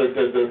still have right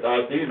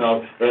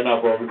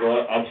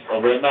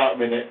now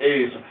I'm in the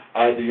age,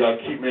 you got to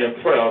keep me in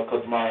prayer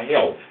because my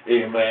health,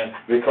 amen,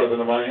 because of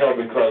my health,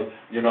 because,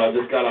 I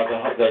just got out of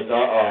the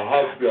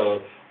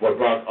hospital with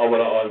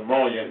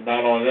pneumonia.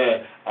 Not only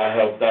that, I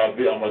have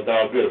diabetes, I'm a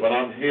diabetic, but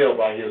I'm healed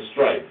by his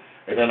stripes.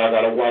 And then I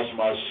got to watch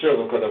my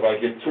sugar because if I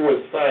get too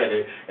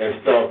excited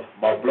and stuff,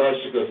 my blood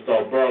sugar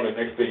start burning.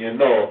 Next thing you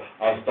know,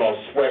 I start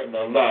sweating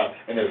a lot,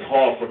 and it's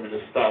hard for me to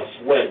stop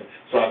sweating.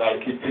 So I got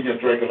to continue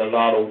drinking a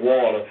lot of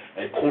water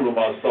and cooling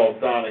myself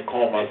down and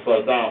calm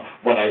myself down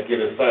when I get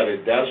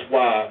excited. That's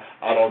why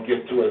I don't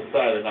get too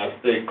excited and I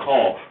stay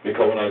calm,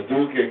 because when I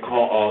do get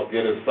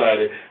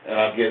excited and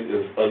I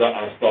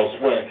start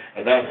sweating,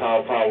 and that's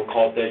how I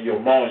caught that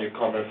pneumonia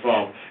coming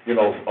from,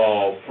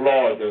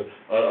 Florida,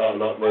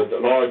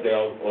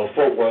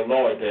 Fort Worth,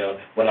 Lauderdale,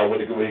 when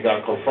we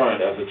got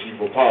confirmed as a chief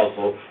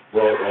apostle,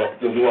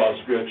 through our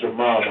spiritual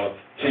mama,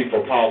 Chief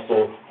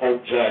Apostle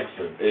Hope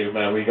Jackson.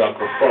 Amen. We got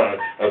confirmed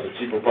as a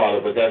chief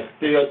apostle, but that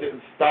still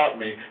didn't stop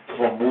me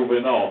from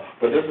moving on.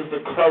 But this is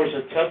the courage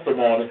and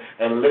testimony,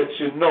 and let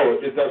you know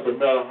it doesn't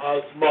matter how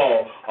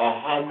small or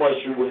how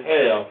much you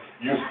have,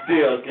 you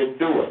still can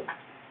do it.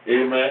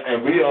 Amen.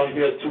 And we are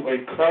here to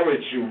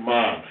encourage you,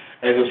 Mom.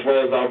 And as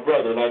well as our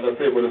brother, like I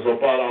said, but it's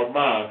about our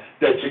mind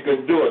that you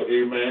can do it,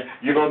 amen.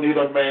 You don't need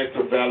a man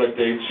to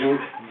validate you.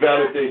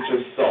 Validate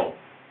yourself,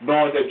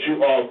 knowing that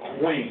you are a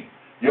queen.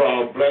 You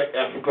are a black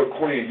African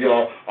queen. You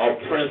are a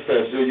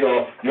princess. You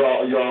are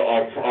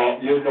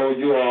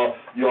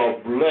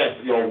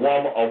blessed. You're a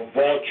woman of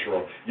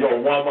virtue. You're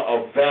a woman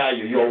of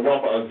value. You're a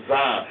woman of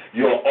Zion.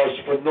 You're an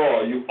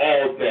entrepreneur. You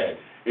all that.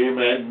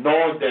 Amen.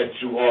 Knowing that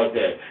you are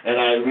that.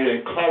 And we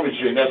encourage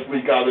you, and that's what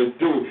we got to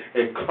do.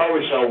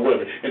 Encourage our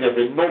women. And if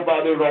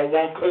nobody don't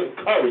want to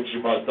encourage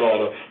you, my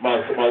daughter, my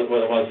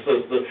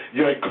sister,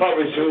 you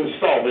encourage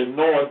yourself and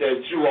knowing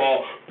that you are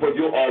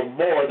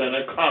more than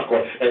a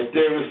conqueror. As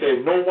David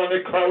said, no one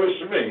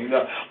encouraged me.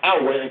 I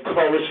will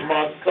encourage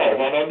myself.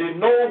 I don't need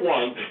no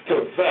one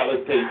to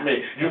validate me.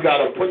 You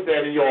got to put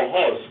that in your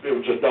heart,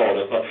 spiritual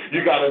daughters.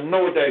 You got to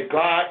know that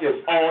God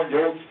is on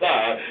your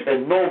side,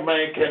 and no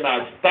man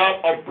cannot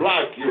stop or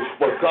block you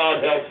what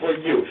God has for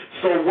you.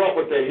 So what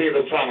with the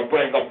hater trying to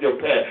bring up your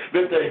path?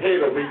 Let the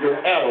hater be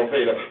your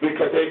elevator,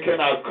 because they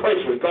cannot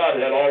curse what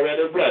God had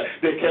already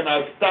blessed. They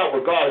cannot stop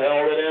what God had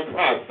already in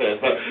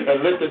process.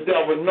 And let the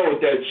devil know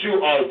that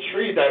you are a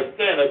tree that's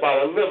standing by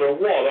the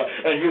living water,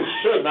 and you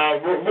should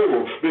not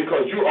remove,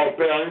 because you are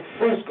bearing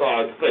fruit,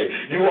 God say.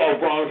 You are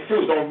bearing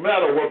fruit. Don't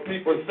matter what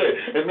people say.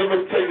 And let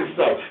me tell you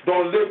something.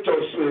 Don't let your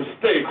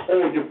mistake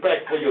hold you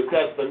back for your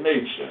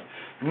destination.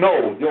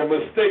 No, your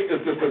mistake is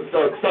just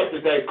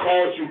something that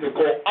caused you to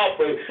go up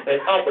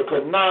and up,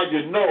 because now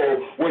you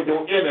know where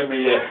your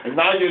enemy is, and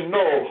now you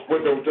know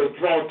where the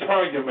wrong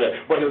turn you're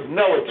at. But it's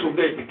never too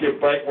late to get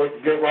right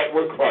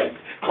with Christ.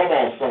 Come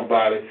on,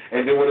 somebody.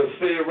 And they would have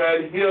said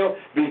right here,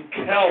 be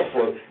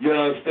careful, you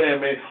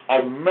understand me,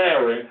 of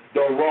marrying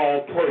the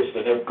wrong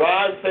person. If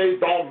God says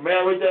don't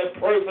marry that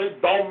person,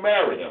 don't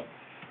marry them.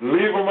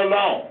 Leave them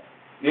alone.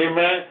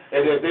 Amen.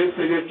 And if they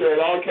say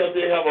all because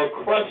they have a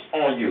crush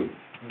on you,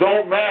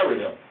 don't marry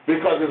them,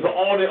 because it's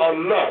only a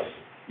lust.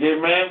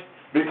 Amen.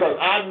 Because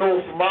I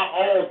know from my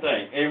own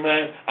thing.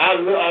 Amen. I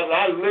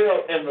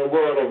live in the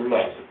world of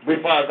lust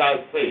before I got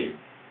saved.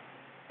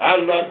 I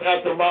lust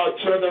after my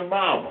children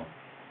mama.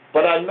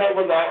 But I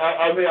never,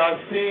 I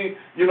see,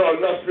 a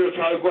lust spirit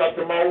trying to go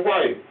after my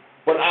wife.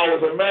 But I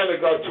was a man of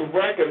God to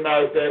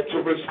recognize that,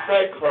 to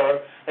respect her,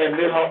 and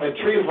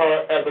treat her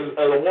as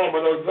a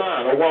woman of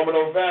Zion, a woman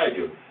of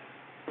value,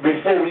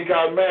 before we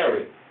got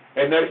married.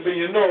 And next thing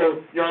you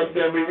know, you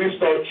understand me, we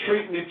start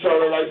treating each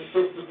other like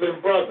sisters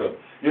and brothers.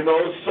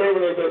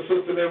 Serving us as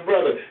sisters and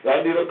brothers.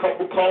 I need a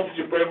cup of coffee,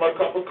 she bring my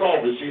cup of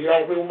coffee. She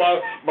helped me with my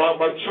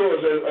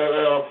chores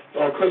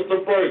on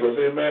Crystal Burgers.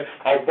 Amen.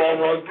 I bought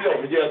her a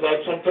gift. Yes,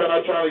 sometimes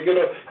I try to get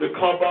her to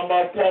come by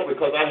my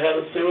apartment because I had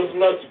a serious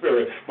lust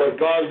spirit.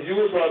 But God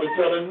used her to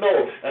tell her no.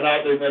 And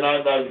I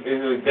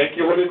thank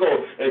you, Holy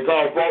Ghost. And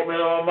God brought me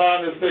in my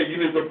mind and said,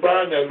 you need to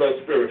burn that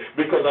lust spirit.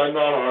 Because I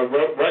know I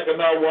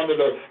recognize one of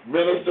the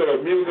ministers of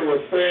music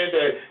was saying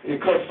that he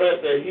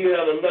confessed that he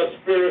had a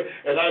lust spirit,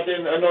 and I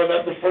know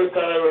that's the first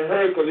time I ever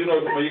heard, because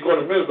when you go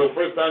to minister, the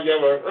first time you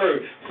ever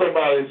heard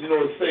somebody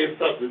say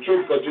something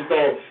true, because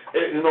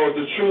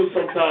the truth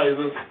sometimes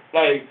is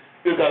like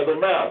it doesn't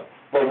matter.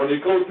 But when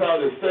it goes down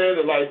to saying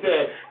it like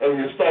that, and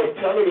you start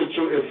telling the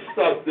truth, it's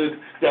something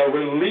that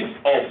release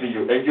off of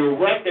you, and you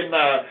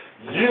recognize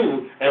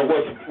you and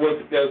what's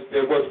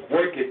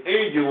working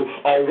in you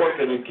or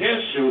working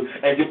against you,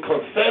 and you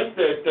confess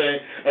that thing,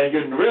 and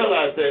you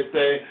realize that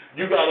thing,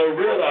 you got to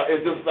realize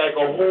it's just like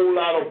a whole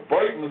lot of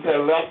burdens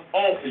have left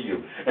off of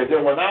you. And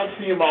then when I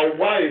see my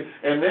wife,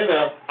 and then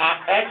I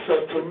asked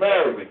her to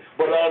marry me,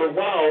 but all the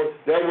while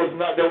there was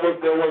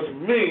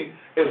me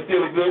and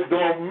still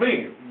doing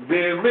me,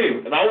 being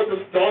me, and I was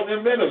just starting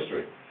in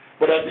ministry.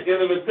 But at the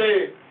end of the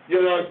day,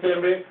 you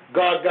understand me,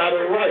 God got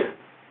it right.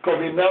 Because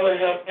we never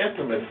have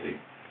intimacy.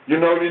 You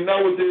know, we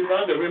never did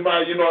nothing. We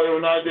might, every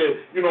now and then,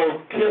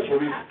 kiss when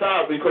we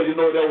stopped because,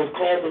 that was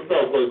causing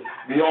stuff, was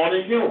beyond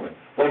the human.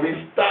 But we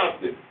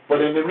stopped it.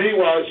 But in the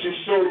meanwhile, she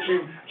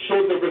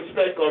showed the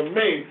respect of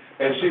me,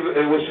 and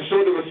when she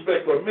showed the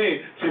respect of me,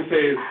 she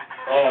said,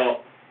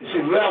 she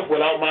left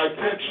without my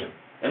attention.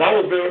 And I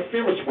was very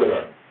furious with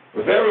her,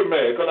 very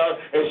mad.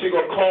 And she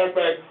gonna call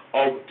back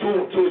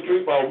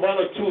about 1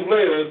 or 2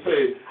 later and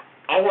say,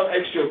 I want to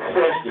ask you a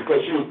question,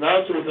 because she was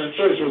in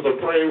church. She was a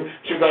praying.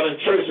 She got in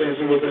church, and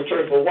she was in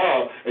church for a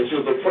while, and she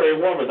was a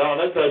praying woman. Now,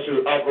 that's how she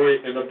was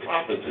operating in the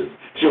prophetess.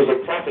 She was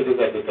a prophetess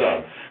at the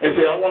time. And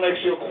said, I want to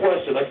ask you a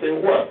question. I said,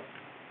 what?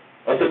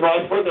 I said,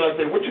 I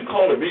said, what you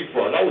calling me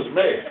for? And I was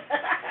mad.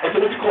 I said,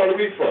 what you calling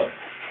me for?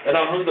 And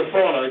I hung the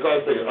phone, and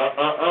God said,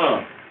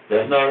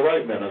 that's not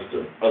right,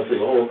 minister. I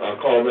said, I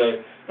called back.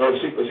 No,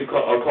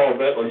 I called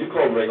back, or you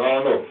called back. I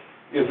don't know.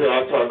 He said,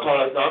 I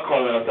called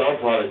him, and I said, I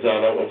apologize.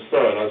 I'm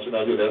sorry. I should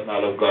not do that. That's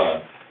not of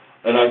God.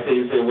 And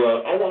he said,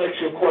 well, I want to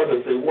ask you a question.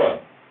 I said, what?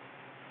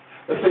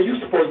 I said, you're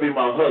supposed to be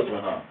my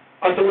husband, huh?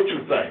 I said, what you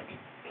think?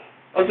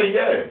 I said,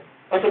 yeah.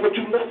 I said, but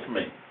you left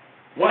me.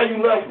 Why you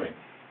left me?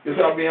 He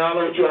said, I'll be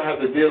honest with you, I have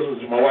to deal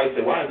with, my wife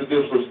said, well, I have to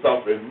deal with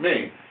stuff in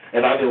me.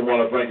 And I didn't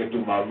want to bring it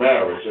through my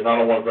marriage, and I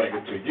don't want to bring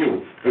it to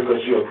you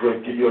because you're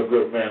a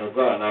good man of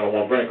God, and I don't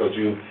want to bring it because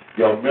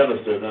you're a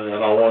minister, and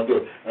I don't want to do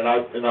it. And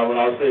when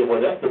I say,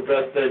 well, that's the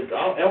best thing,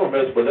 I am a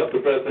minister, but that's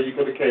the best thing you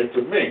could have came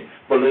to me.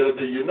 But little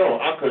do you know,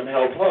 I couldn't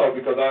help her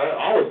because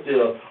I was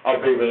still a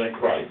baby in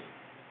Christ.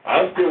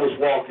 I still was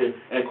walking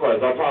in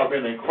Christ. I've probably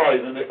been in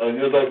Christ, and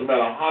it doesn't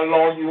matter how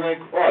long you're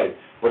in Christ.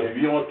 But if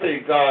you don't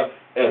take God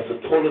as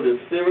a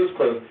totally serious,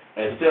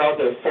 and still out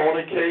there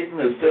fornicating,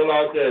 and still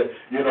out there,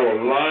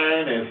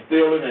 lying and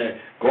stealing and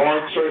going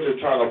to church and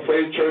trying to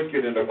play church,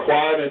 get in the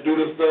choir and do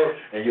this stuff,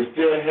 and you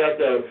still have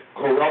that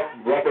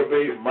corrupt,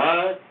 reprobate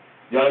mind,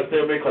 you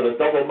understand me? Because a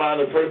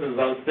double-minded person is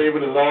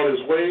unstable in all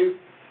his ways.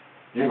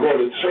 You go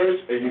to church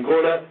and you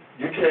go there,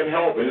 you can't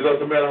help it. It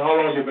doesn't matter how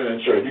long you've been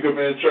in church. You could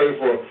be in church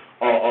for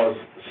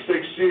 6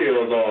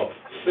 years or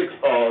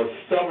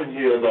 7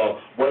 years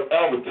or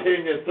whatever, 10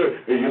 years,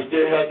 30, and you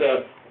still have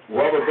that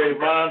reprobate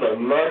mind or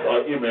lust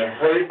or even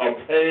hurt or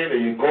pain,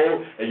 and you go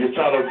and you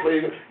try to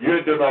play.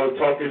 You're not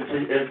talking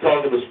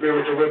to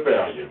spiritual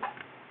rebellion.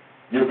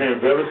 You're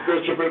being very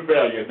spiritual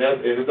rebellion.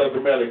 And it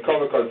doesn't matter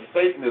because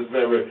Satan is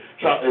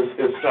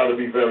trying to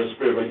be very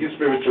spiritual. He's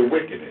spiritual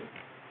wickedness.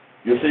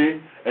 You see?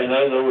 And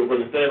but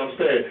the thing I'm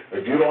saying,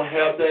 if you don't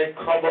have that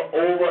cover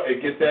over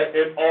and get that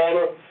in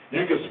order,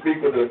 you can speak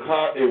with the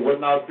car, it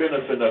would not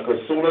benefit her, because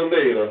sooner or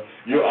later,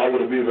 I would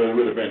have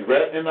been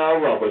right in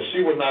our room, but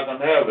she was not going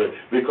to have it,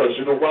 because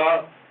you know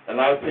why? And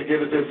I can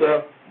get it this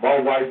up, my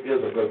wife is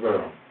a good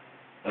girl.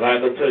 And I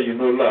ain't going to tell you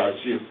no lie.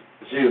 She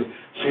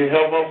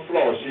have her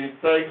flaws. She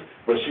thinks,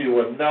 but she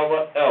will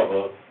never,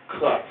 ever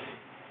cuss.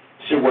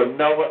 She will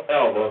never,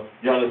 ever,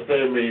 you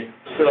understand me,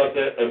 sit up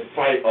there and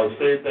fight or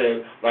say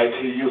things like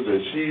she used to.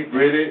 She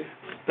really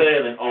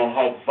standing on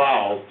her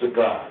vows to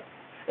God,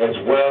 as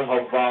well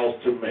her vows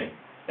to me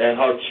and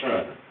her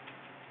children.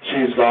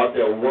 She's out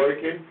there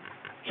working,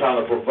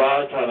 trying to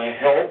provide, trying to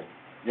help,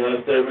 you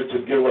understand me, to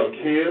give her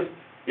kids,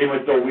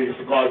 even though we're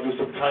going to do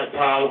some hard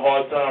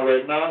time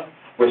right now,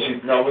 but she's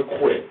never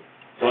quit.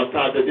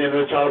 Sometimes at the end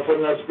of the trying to put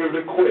in her spirit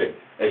to quit,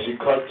 and she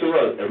comes to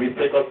us, and we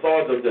take our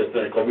thoughts of that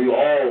thing, because we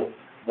all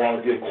want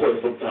to get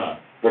quit sometimes.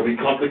 But we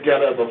come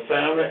together as a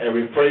family, and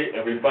we pray,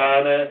 and we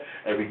bind that,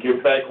 and we get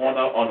back on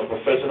the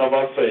profession of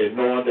our faith,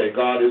 knowing that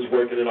God is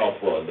working it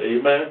out for us.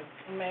 Amen?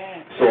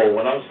 Amen. So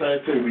what I'm saying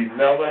to you, we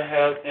never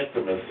have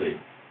intimacy.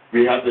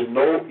 We have to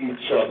know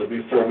each other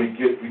before we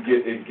get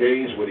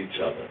engaged with each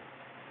other.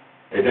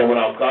 And then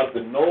when I got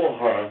to know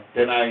her,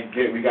 then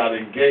we got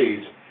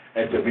engaged,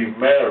 and to be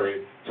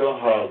married to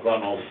her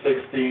going on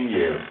 16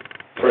 years.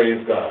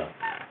 Praise God.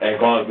 And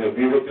God will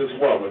be with this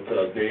woman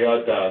till the day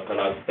I die, because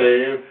I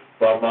stand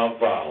by my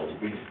vows.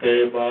 We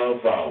stand by our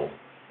vows.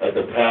 As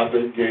the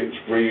pastor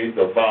reads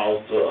the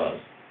vows to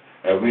us.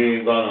 And we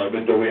ain't gonna,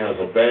 even though we have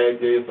some bad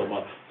days,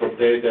 some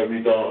days that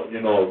we don't,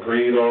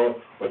 agreed on,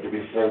 but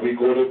before we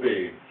go to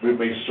bed, we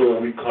make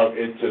sure we come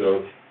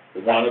into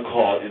the one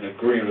accord in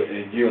agreement,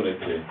 in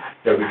unity,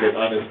 that we can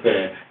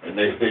understand. And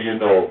next thing you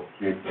know,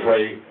 we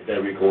pray and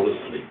then we go to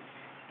sleep.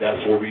 That's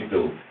what we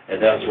do.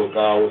 And that's what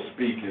God was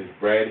speaking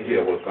right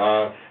here with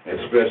God, and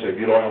especially if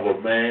you don't have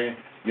a man,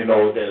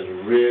 that's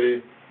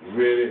really,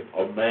 really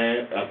a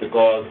man after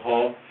God's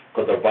heart,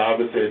 because the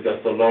Bible says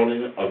that's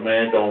alone. A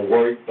man don't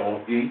work,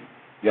 don't eat.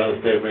 You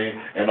understand me?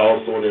 And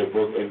also in the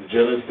book in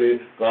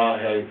Genesis, God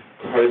has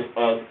cursed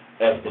us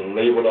as the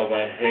labor of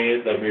our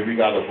hands. That means we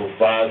got to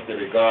provide so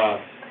that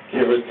God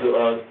give it to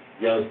us.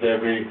 You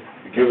understand me?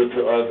 Give it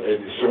to us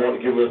and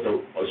give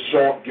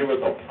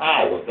us a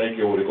power. Thank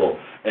you, Holy Ghost.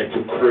 And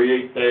to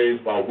create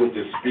things by which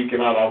is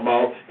speaking out our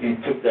mouth, He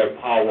took that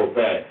power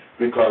back.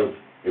 Because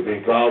if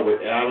God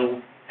with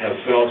Adam had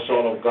fell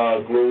short of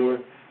God's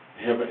glory,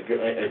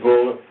 and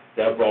glory,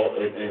 that brought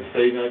and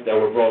Satan, that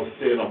would brought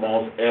sin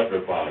amongst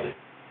everybody.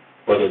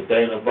 But the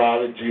thing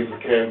about it, Jesus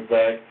came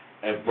back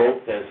and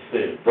broke that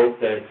sin, broke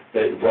that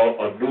brought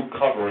a new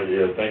covering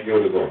here. Thank you,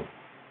 Holy Ghost.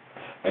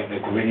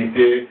 And when he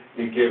did,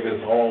 he gave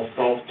his whole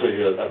self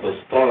to us as a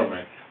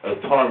atonement,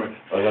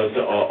 as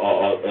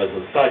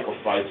a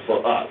sacrifice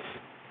for us.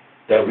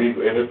 That we,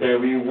 anything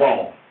we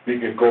want, we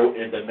can go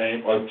in the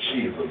name of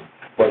Jesus.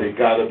 But it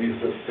gotta be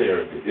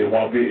sincerity.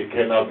 It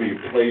cannot be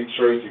play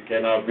church. It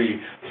cannot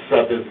be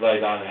something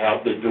like I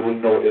have to do.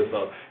 No, it's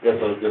a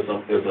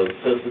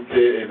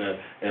sensitive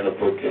and a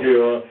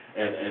procure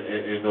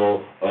and you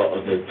know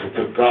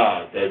to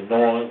God, that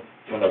knowing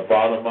from the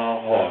bottom of my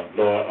heart,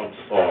 Lord, I'm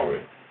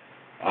sorry,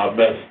 I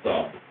messed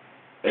up.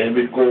 And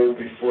we go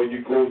before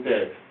you go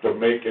there to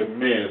make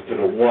amends to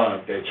the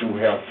one that you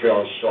have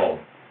fell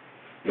short.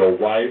 Your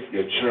wife,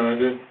 your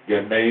children,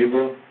 your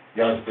neighbor.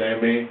 You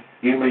understand me?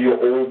 Even your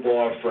old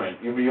boyfriend,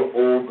 even your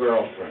old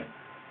girlfriend.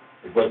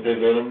 But they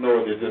let them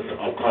know that this,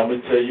 I'm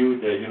coming to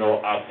you that, you know,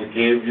 I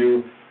forgive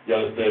you, you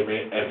understand me,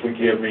 and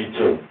forgive me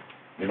too.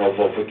 You know,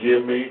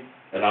 forgive me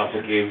and I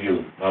forgive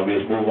you. Now we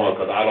just move on,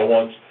 because I don't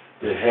want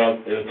to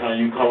have, every time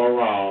you come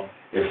around,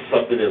 it's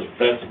something that's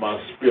vexed my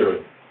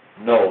spirit.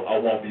 No, I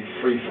won't be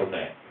free from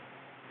that.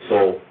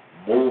 So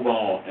move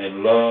on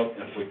and love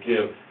and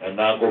forgive, and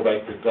now go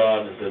back to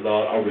God and say,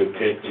 Lord, I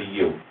repent to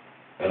you.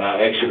 And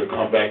I ask you to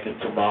come back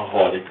into my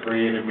heart and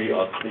create in me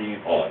a clean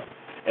heart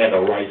and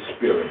a right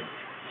spirit,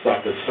 so I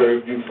can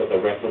serve you for the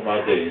rest of my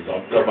days.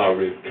 I'm talking about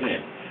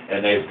repent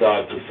and ask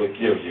God to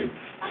forgive you.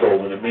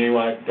 So in the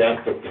meanwhile,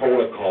 that's the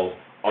protocol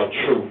of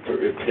true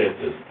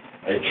repentance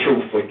and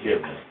true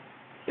forgiveness.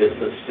 It's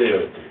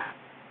sincerity.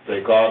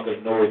 Say God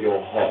can know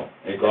your heart,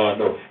 and God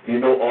knows. He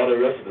know all the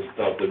rest of the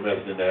stuff that's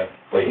messed in there,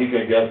 but he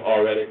can just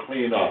already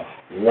clean up.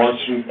 Once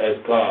you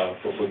ask God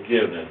for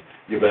forgiveness,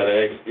 you better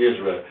ask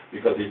Israel,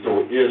 because he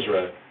told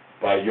Israel,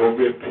 by your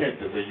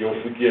repentance and your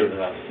forgiveness,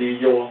 I see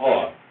your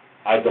heart,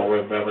 I don't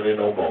remember it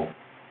no more.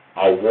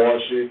 I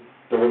wash it,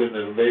 throw it in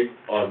the lake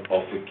or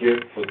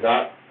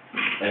forgot,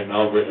 and I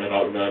don't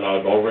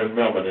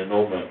remember it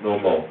no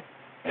more.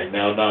 And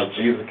now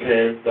Jesus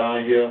came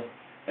down here,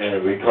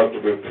 and we come to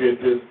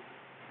repentance,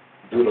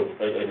 in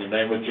the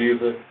name of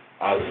Jesus,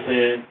 our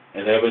sin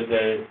and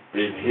everything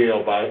being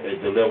healed by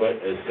and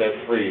delivered and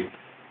set free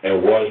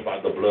and washed by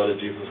the blood of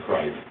Jesus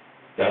Christ.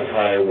 That's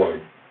how it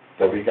works.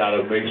 But we got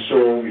to make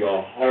sure we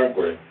are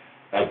hungry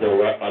after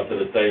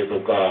the things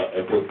of God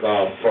and put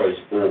God first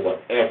over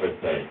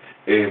everything.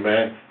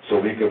 Amen. So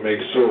we can make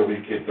sure we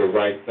get the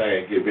right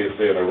thing, get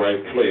busy in the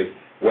right place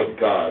with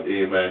God.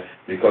 Amen.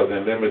 Because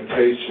in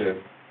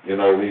limitation, you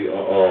know,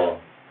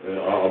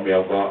 I'm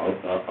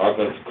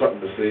just cutting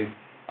to see.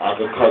 I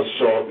could cut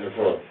short and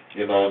for,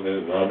 you know,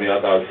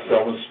 I got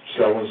seven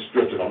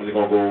scriptures. I'm just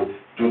going to go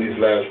through these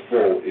last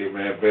four.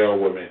 Amen. Bear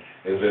with me.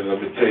 It's in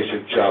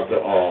Limitation chapter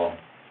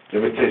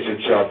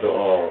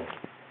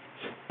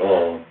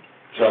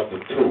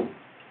 2.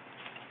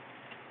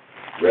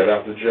 Right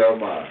after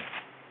Jeremiah.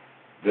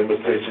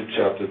 Limitation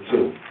chapter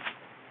 2.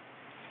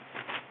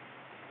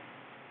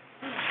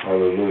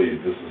 Hallelujah.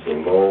 This is a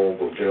long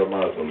book.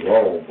 Jeremiah is a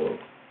long book.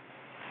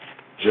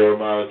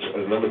 Jeremiah,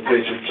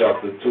 Limitation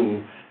chapter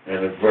 2.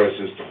 And in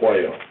verses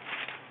 12.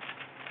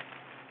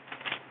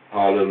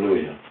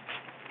 Hallelujah.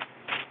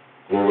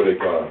 Glory to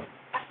God.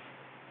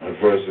 And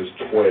verses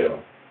 12.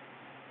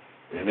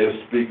 And it's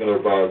speaking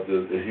about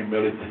the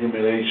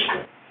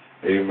humiliation.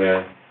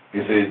 Amen. He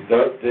says,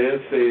 then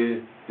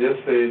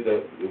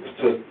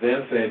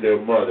say their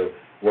mother,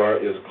 where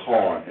is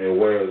corn and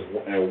where is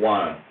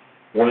wine?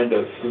 When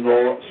the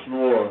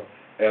snore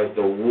as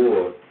the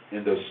wood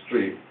in the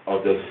street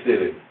of the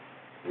city,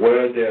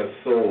 where their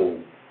soul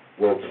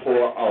will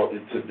pour out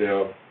into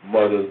their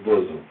mother's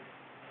bosom.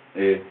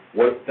 And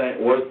what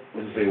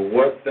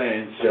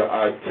things shall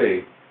I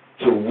take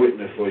to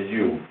witness for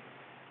you?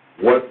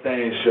 What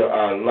things shall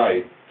I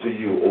light to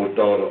you, O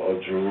daughter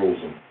of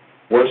Jerusalem?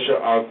 What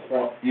shall I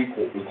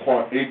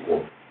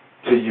equal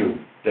to you,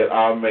 that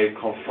I may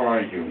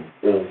confirm you,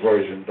 O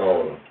virgin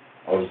daughter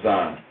of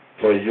Zion?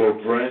 For your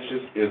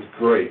branches is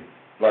great,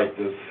 like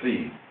the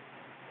sea.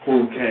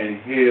 Who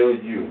can heal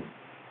you?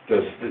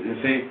 You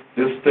see,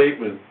 this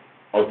statement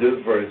of this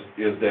verse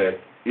is that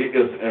it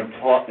is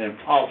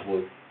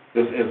impossible.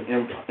 This is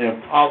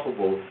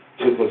impossible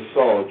to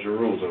console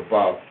Jerusalem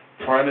by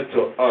turning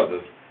to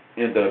others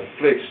in the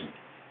affliction,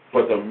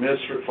 but the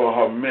mystery for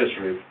her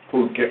misery,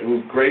 who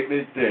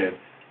greatly then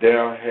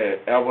there had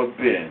ever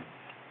been,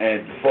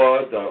 and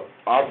for the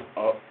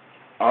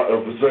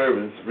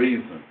observance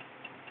reason.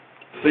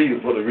 See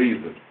for the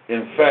reason.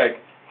 In fact,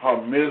 her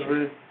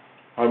misery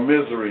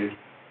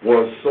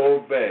was so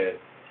bad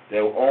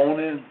that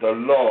only the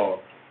Lord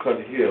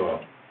could heal her.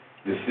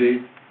 You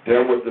see,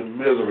 there was the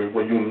misery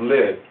when you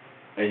let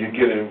and you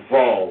get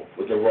involved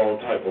with the wrong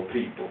type of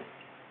people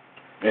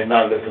and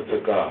not listen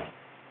to God.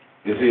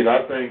 You see, and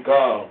I thank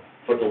God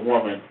for the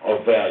woman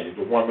of value,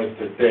 the woman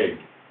today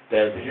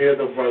that hear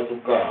the voice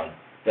of God,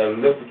 that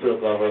listen to the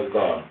voice of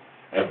God,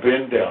 and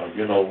been there,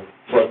 you know,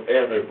 for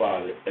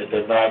everybody and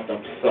denied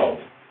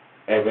themselves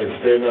and been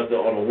standing up there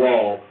on the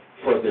wall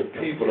for the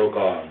people of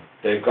God,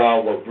 that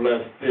God will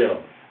bless them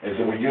And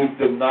so when you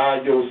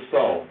deny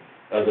yourself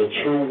as a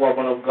true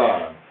woman of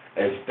God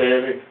and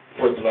standing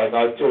for, like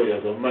I told you,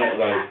 as a man,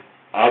 like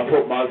I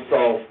put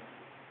myself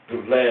to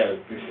last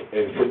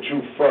and put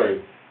you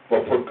first,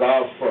 but put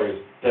God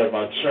first, then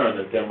my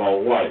children, then my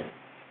wife.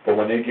 But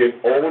when they get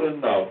old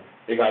enough,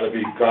 it got to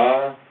be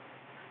God,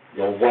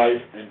 your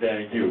wife, and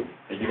then you.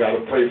 And you got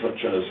to pray for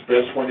children,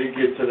 especially when they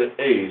get to the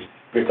age,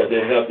 because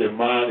they have their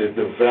mind is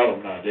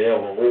developed now. They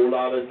have a whole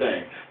lot of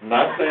things.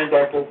 Not saying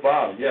don't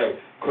provide. Yeah,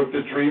 cook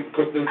the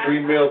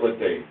 3 meals a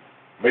day.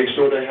 Make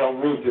sure they have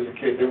roots just in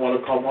case they want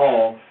to come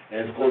home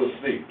and go to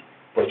sleep.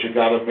 But you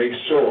got to make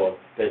sure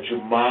that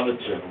you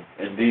monitor them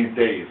in these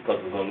days,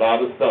 because there's a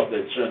lot of stuff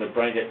that children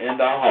bring it in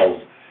the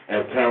house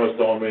and parents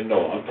don't even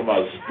know. I'm talking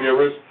about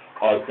spirits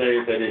or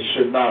things that they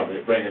should not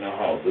bring in the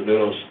house. And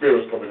those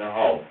spirits come in the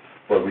house.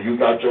 But when you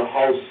got your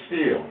house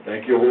sealed,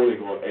 thank you, Holy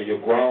Ghost, and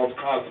your grounds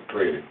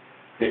consecrated,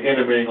 the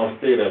enemy ain't going to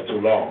stay there too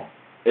long.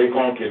 They're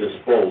going to get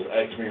exposed.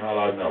 Ask me how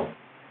I know.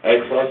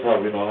 Ask us how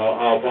we know.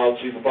 How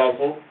about Chief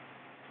Apostle?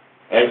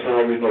 Ask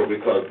how we know,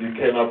 because you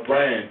cannot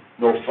bring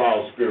no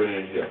foul spirit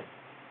in here.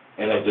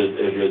 And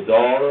if your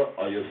daughter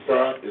or your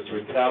son is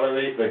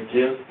retaliating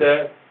against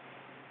that,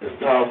 it's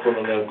time for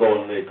them to let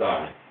go and let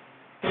God.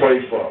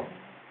 Pray for them.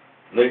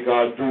 Let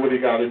God do what he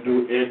got to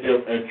do in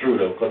them and through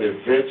them, because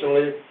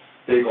eventually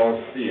they're going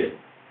to see it.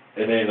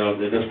 And then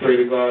they just pray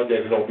to God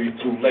that it don't be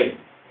too late,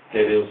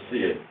 that they'll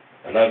see it.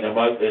 And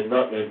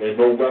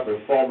no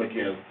weapon formed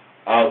against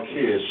our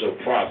kids shall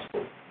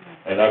prosper.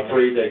 And I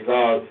pray that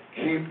God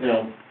keep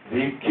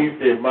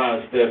their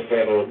mind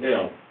steadfast on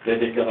them, that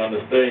they can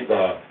understand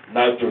God,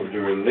 not through the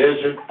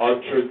religion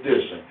or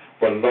tradition,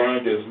 but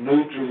learn this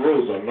new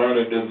Jerusalem,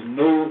 learning this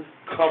new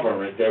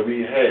covering that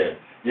we had.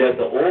 Yet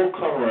the old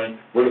covering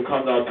would have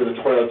come down to the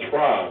 12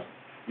 tribes,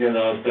 you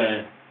know what I'm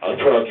saying,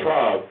 12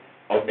 tribes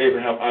of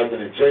Abraham, Isaac,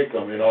 and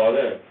Jacob and all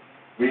that.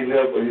 We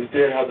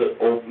still have to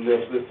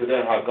listen to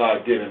that, how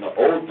God did in the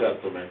Old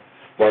Testament,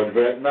 but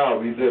right now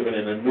we're living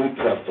in the New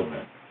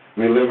Testament.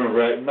 We're living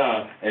right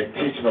now and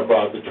teaching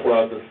about the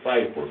 12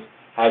 disciples,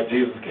 how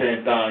Jesus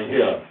came down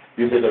here.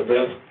 He said the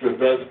best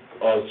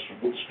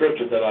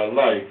scripture that I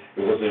like,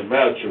 it was in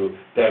Matthew,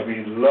 that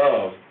we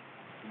love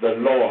the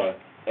Lord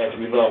as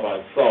we love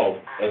ourselves,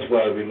 as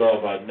well as we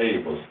love our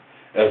neighbors,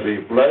 as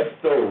we bless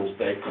those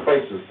that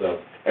curses us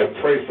and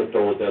pray for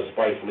those that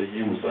spitefully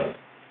use us.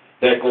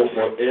 That goes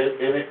for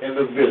any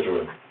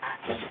individual,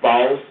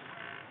 spouse,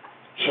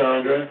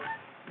 children,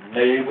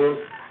 neighbors,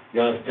 you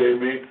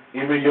understand me?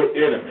 Even your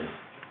enemies.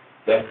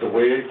 That's the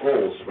way it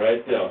goes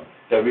right there,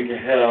 that we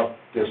can have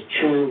this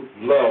true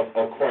love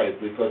of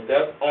Christ, because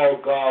that's all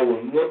God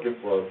was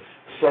looking for,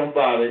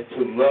 somebody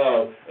to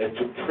love and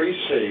to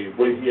appreciate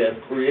what he has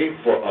created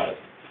for us.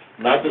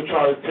 Not to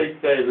try to take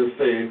things and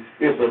say,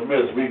 it's a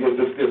mess, we go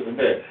this and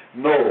that.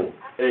 No,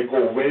 they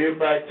go way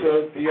back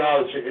to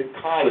theology in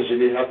college,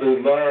 and they have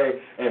to learn,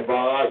 and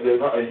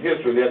in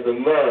history, they have to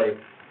learn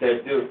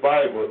that this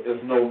Bible is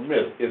no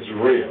myth, it's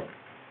real.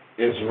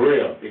 It's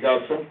real. You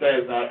got some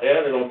things now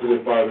added onto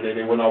this Bible that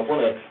they went off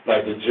on it,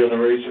 like the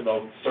generation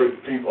of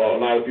certain people, or a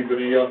lot of people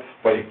in here,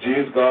 but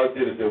Jesus, God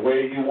did it the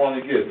way you want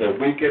to get it,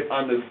 that we can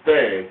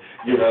understand,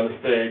 you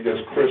understand this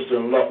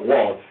Christian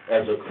walk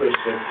as a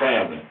Christian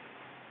family.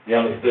 You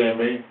understand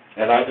me?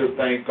 And I just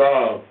thank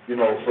God,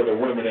 for the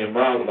women in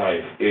my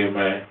life,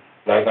 amen.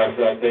 Like I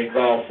said, I thank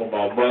God for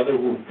my mother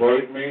who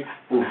birthed me,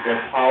 who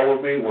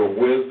empowered me with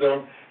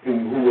wisdom, who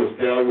was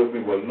there with me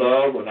with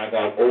love. When I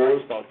got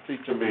old, started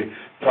teaching me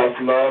tough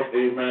love,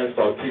 amen,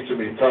 started teaching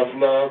me tough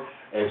love,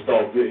 and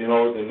started,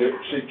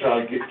 she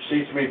tried to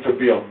teach me to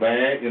be a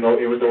man, even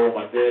though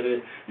my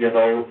daddy, we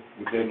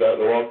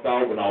walked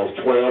out when I was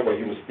 12, but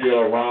he was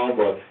still around,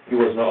 but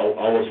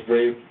I was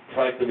raised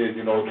practically,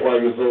 12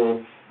 years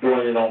old,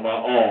 doing it on my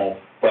own,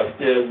 but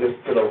still listen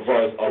to the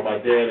voice of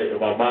my daddy and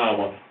my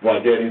mama.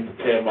 My daddy used to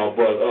tear my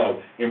butt up.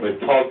 He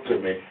would talk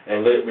to me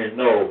and let me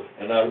know,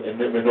 and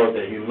let me know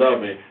that he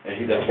loved me,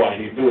 and that's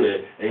why he do that,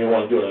 and he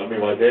want to do it. I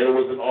mean, my daddy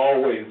wasn't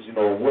always,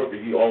 with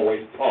me. He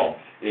always talked,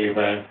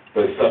 amen.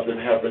 But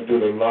something happened through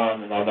the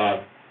line, and I'm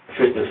not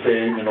fit to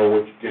say,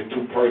 what you get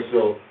too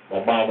personal.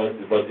 My mama,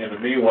 but in the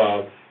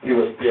meanwhile,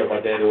 my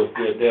daddy was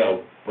still there,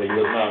 but he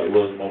was not. It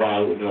was my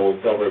mom,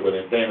 was separated, but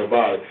the thing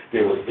about it,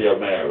 they were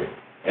still married.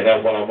 And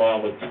that's what my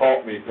mama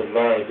taught me to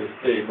learn to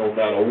stay no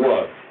matter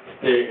what.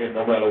 Stay in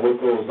no matter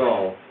what goes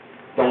on.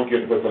 Don't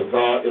get, because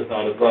God is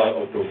not a God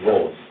of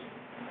divorce.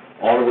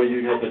 Only way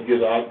you have to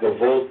get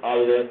divorce out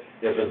of that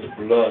if it's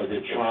blood.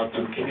 They're trying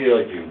to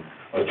kill you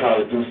or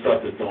try to do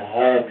something to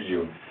harm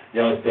you.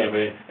 You understand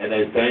me? And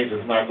then things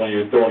is knock on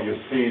your door. You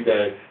see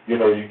that, you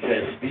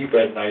can't sleep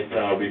at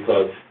nighttime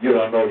because you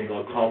don't know you're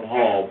going to come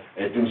home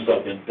and do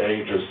something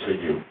dangerous to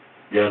you,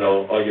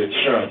 or your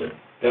children.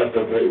 That's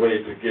the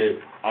way to get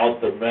out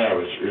the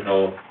marriage,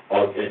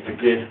 or to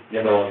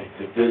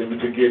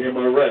get him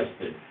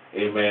arrested,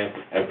 amen,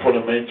 and put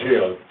him in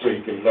jail so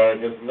he can learn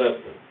his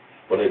lesson.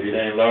 But if he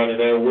ain't learning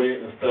that way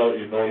and stuff,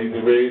 he's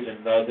raised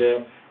and not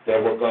there,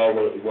 that what God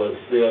was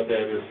say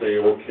there and say,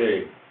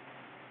 okay,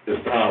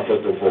 it's time for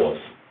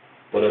divorce.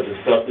 but if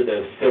it's something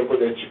that's simple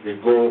that you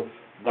can go,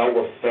 not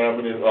what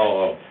families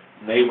or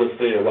neighbors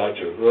say about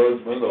your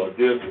husband or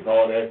this and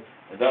all that,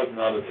 and that's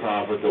not a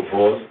time for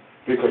divorce,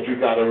 because you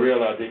got to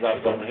realize they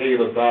got some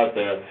haters out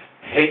there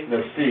hating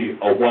to see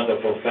a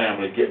wonderful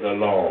family getting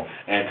along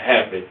and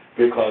happy,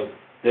 because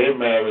their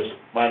marriage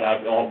might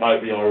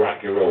be on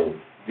rocky road.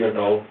 You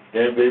know,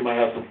 then they might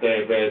have some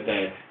bad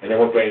things, and they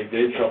will bring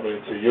their trouble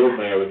into your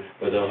marriage,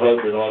 but the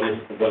husband, all this,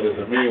 but it's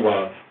a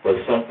meanwhile. But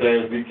some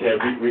things we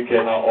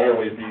cannot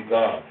always be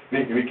God.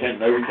 We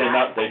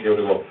cannot thank you,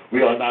 Lord.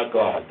 We are not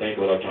God. Thank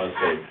you what I'm trying to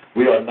say.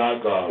 We are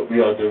not God. We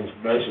are the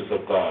messengers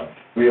of God.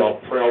 We are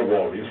prayer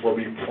warriors. We're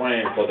supposed to be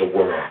praying for the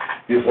world.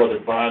 We're supposed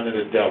to bind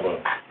the devil.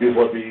 We're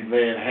supposed to be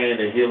laying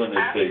hand and healing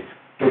the sick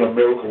through the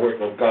miracle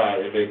work of God,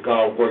 and let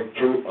God work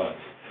through us.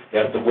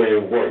 That's the way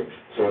it works.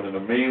 So in the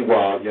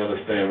meanwhile, you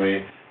understand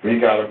me, we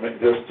got to make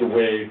this the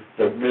way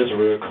the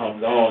misery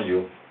comes on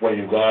you when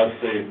you God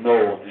say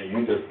no and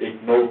you just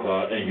ignore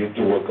God and you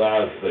do what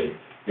God say.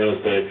 You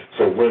understand?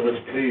 So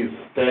women, please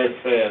stand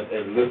fast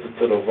and listen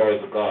to the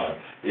voice of God.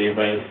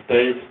 Amen.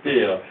 Stay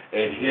still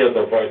and hear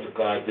the voice of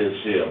God this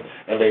year.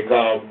 And let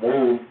God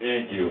move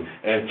in you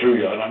and through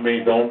you. And I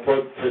mean, don't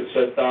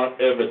shut down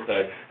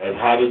everything. And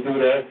how to do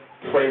that?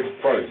 Pray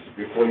first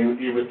before you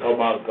even talk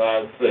about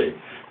God's sake.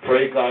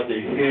 Pray God to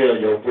heal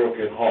your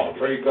broken heart.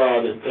 Pray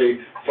God to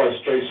take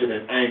frustration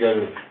and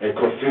anger and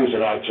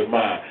confusion out your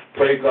mind.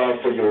 Pray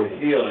God for your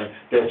healing,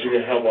 that you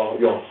can have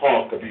your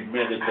heart to be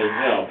mended to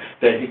Him,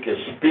 that He can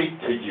speak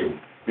to you.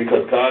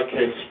 Because God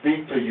can't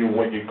speak to you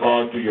when you're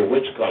going through your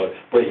witchcraft,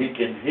 but He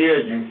can hear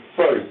you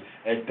first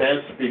and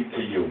then speak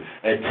to you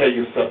and tell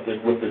you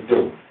something what to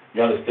do.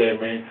 You understand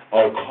me?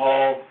 Or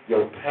call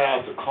your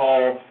pastor,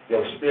 call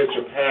your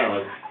spiritual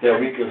parents, that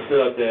we can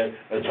sit up there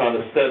and try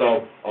to set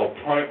up an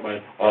appointment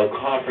or a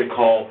conference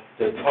call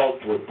to talk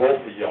with both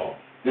of y'all.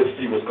 Just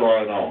see what's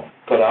going on.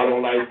 Because I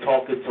don't like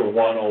talking to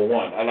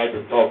one-on-one. I like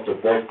to talk to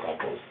both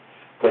couples.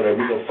 Because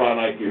we can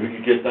find out, we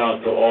can get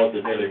down to all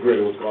the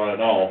nitty-gritty what's going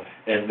on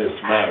in this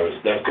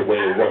marriage. That's the way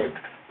it works.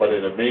 But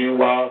in the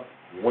meanwhile,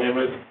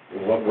 women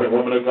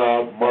of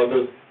God,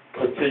 mothers,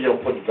 continue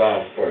putting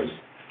God first.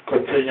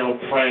 Continue on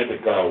praying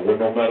to God, no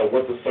matter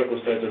what the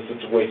circumstances,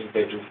 situations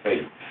that you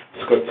face.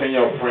 Just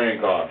continue on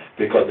praying God,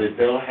 because they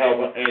don't have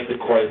an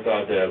antichrist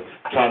out there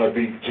trying to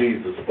beat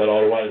Jesus, but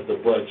otherwise the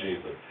blood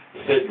Jesus.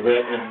 Sitting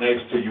right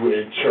next to you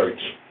in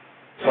church.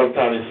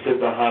 Sometimes they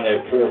sit behind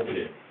that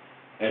pulpit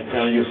and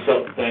telling you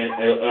something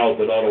else,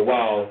 but all the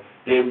while,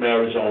 their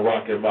marriage on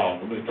Rocky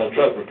Mountain.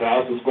 Trust me,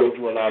 pastors go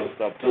through a lot of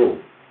stuff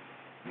too.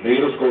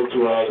 Leaders go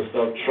through a lot of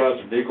stuff, trust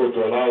me, they go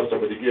through a lot of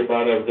stuff, but they get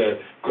by there with that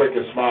quick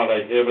and smile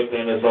like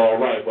everything is all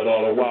right, but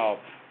all the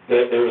while,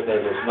 that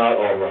everything is not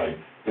all right,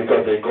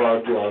 because they're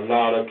going through a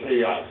lot of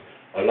chaos,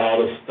 a lot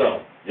of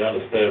stuff, you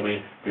understand me?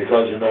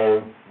 Because, you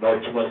know,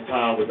 not too much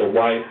time with the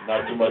wife,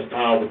 not too much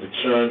time with the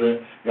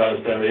children, you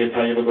understand me? Every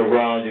time you look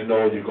around, you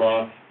know you're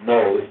going,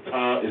 no, it's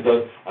time,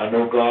 I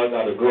know God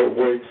got a good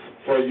work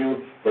for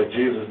you, but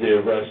Jesus did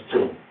rest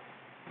too.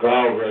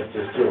 God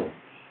rested too.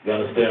 You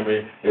understand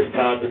me? It's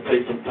time to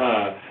take some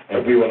time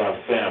and be with our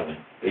family.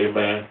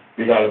 Amen.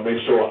 We got to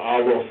make sure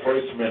our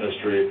first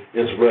ministry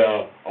is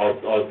well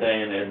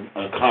ordained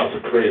and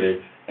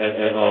consecrated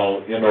and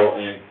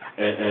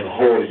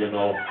holy,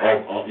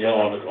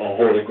 on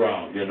holy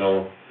ground,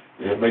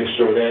 and make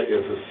sure that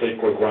is a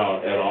sacred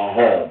ground at our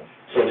home,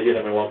 so the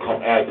enemy won't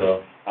come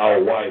after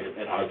our wife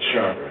and our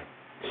children.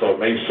 So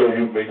make sure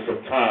you make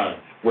some time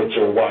with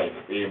your wife.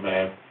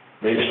 Amen.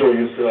 Make sure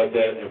you sit out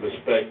there and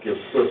respect your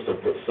sister,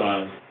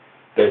 sons,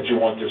 that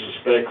you won't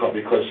disrespect her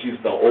because she's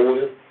the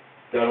oldest.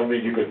 That don't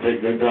mean you can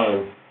take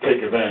advantage.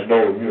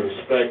 No, you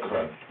respect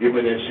her.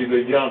 Even if she's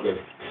the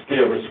youngest,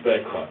 still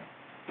respect her.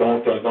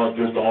 Don't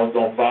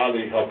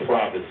violate her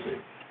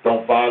privacy.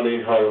 Don't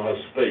violate her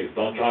space.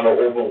 Don't try to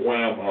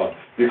overwhelm her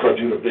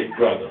because you're the big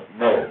brother.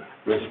 No,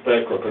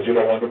 respect her, because you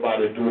don't want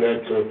nobody to do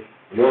that to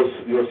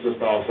your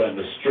sister outside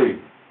in the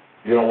street.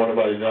 You don't want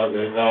nobody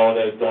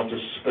that don't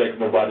disrespect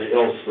nobody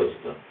else's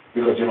sister,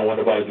 because you don't want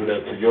nobody to do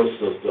that to your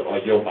sister or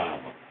your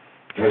mama.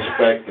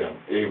 Respect them.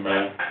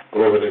 Amen.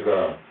 Glory to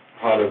God.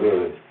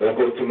 Hallelujah. Let's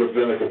go to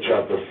Leviticus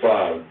chapter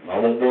 5.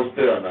 I'm almost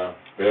there now.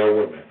 Bear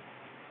with me.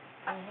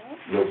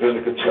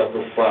 Leviticus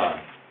chapter 5.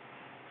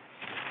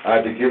 I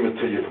had to give it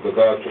to you because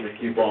God's going to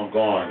keep on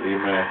going.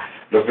 Amen.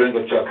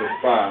 Leviticus chapter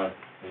 5,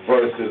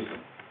 verses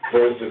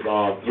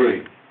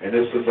 3. And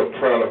this is a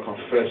prayer of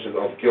confession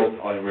of guilt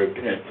and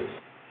repentance.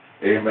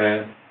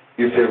 Amen.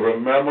 He said,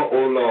 remember,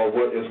 O Lord,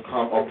 what is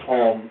come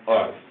upon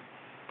us.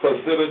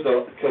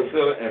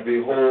 Consider and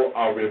behold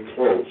our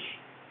reproach.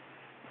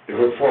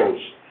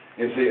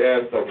 And see,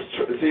 as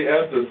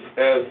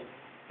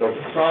the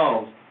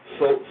Psalms,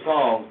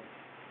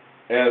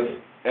 as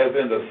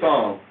in the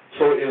Psalm,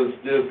 so is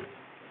this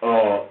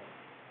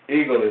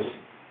eagerness,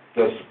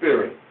 the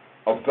Spirit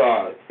of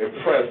God,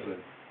 impressing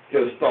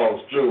His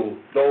thoughts through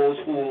those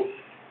who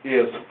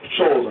is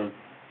chosen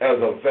as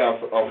a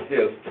vessel of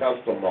His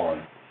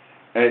testimony,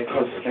 and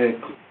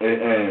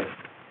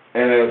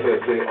as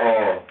they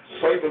are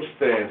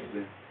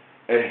circumstances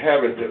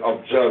inhabited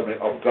of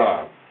judgment of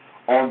God.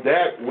 On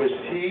that which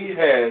he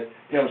had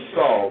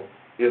himself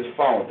is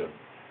founded.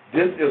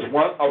 This is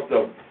one of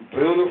the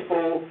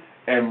beautiful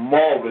and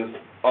marvelous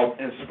of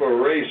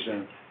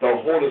inspiration the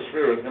Holy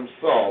Spirit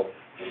himself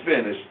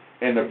finished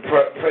in the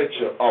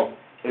picture of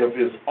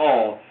his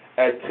own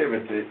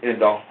activity in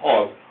the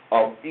heart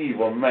of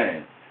evil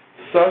man.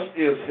 Such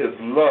is his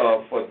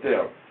love for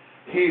them.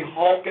 He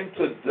hearkened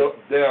to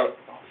their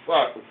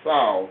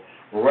sound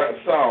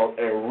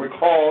and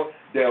recalled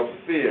their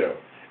fear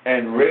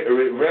and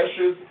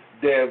relishes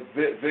their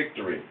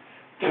victory.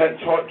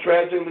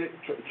 Tragically,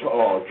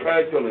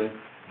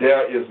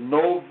 there is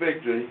no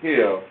victory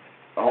here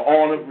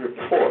on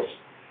reports.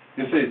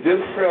 You see, this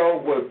prayer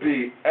will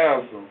be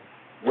answered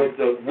with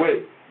the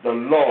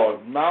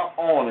Lord, not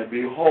only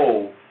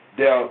behold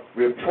their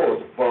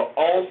reports, but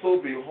also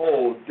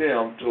behold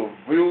them to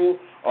view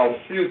of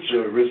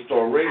future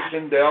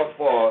restoration.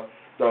 Therefore,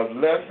 the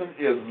lesson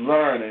is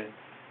learning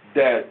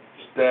that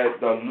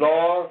the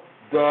Lord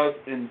does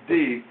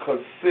indeed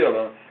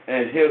consider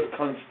and his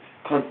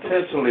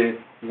continually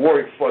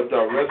work for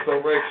the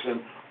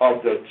resurrection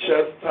of the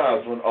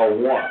chastisement of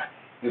one.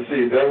 You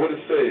see, that's what it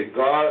says.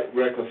 God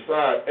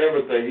reconciled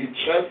everything. He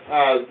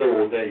chastised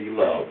those that he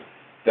loved.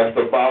 That's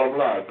the bottom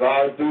line.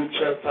 God do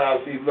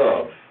chastise, he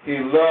loves. He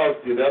loves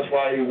you. That's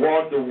why he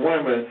wants the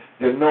women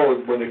to know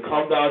when they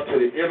come down to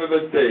the end of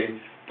the day,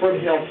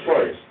 put him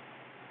first.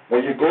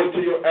 When you go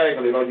to your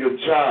agony or your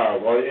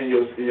job or in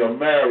your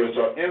marriage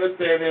or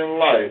anything in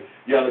life,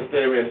 you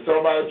understand me? And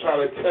somebody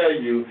trying to tell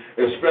you,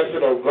 especially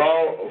a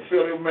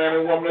God-feeling man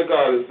and woman of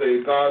God, and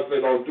say, God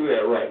said, don't do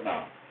that right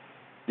now.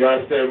 You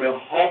understand me?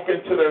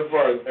 Hearken to that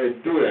verse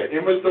and do that.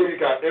 Even though you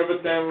got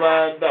everything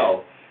lined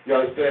out, you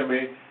understand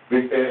me?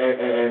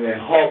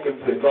 And hearken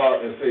to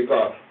God and say,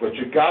 God, but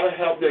you got to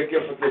have that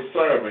gift of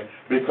discernment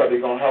because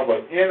they're going to have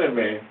an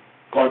enemy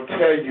going to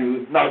tell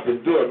you not to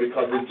do it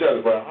because it's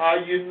jealous. But how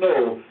you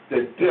know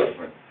the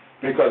difference?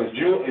 Because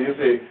you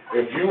say,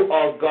 if you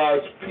are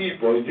God's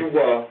people, you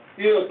will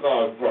hear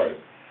God's voice.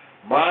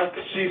 My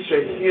sheep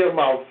shall hear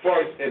my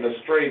voice, and a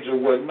stranger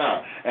will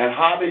not. And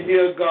how to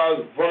hear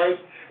God's voice?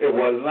 It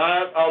will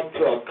line up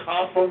to a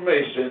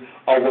confirmation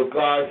of what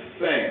God's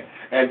saying.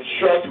 And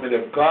trust me,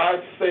 if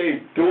God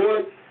say do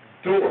it,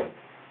 do it.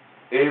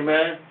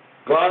 Amen.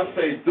 God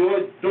say do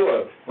it, do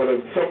it. But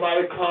if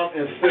somebody come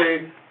and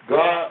say,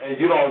 God, and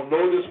you don't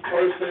know this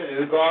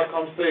person, and God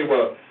comes say,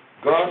 well,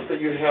 God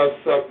said you have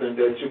something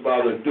that you're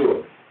about to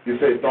do. You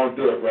say, don't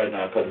do it right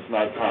now because it's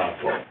not time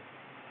for it.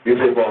 You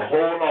say, but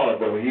hold on,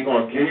 but he's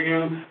going to give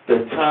you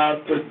the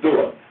time to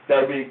do it.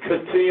 That means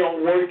continue on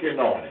working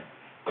on it.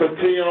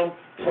 Continue on,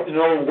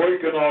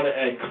 working on it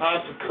and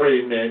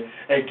consecrating it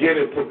and get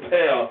it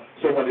prepared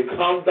so when it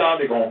comes down,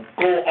 they're going to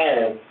go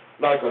on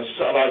like a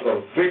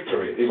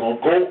victory. It's going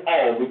to go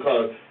on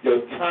because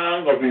your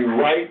time going to be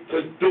right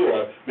to do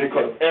it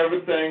because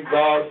everything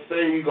God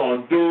say he's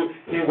going to do,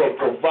 he will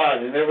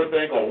provide, and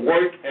everything going to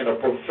work in a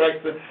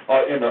perfection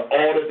or in the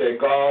order that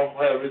God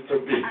has it to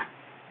be.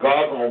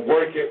 God's going to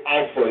work it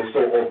out for you.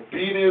 So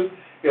obedience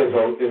is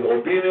a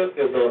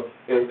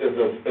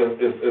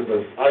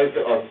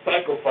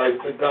sacrifice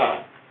to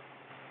God.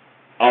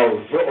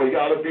 You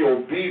got to be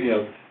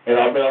obedient. And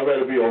I'd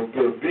rather be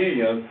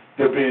obedient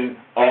than being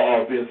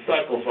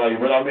sacrificed.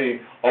 When I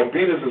mean,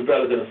 obedience is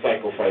better than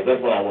sacrifice.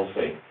 That's what I want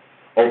to say.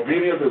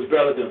 Obedience is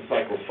better than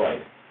sacrifice.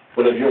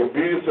 But if you're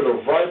obedient to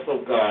the voice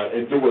of God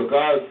and do what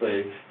God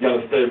says, you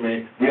understand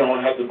me? We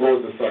don't have to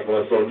go to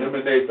sacrifice. So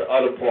eliminate the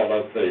other part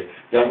I say.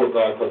 That's what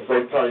God, because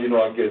sometimes,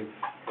 I get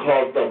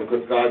clogged up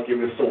because God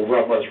gives me so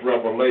much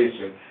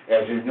revelation.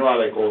 As you know how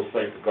that goes,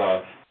 thank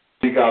God.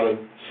 You got to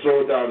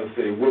slow down and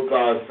say what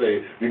God say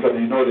because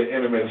you know the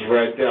enemy is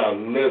right there,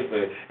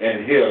 listen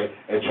and hear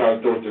and try to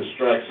throw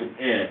distraction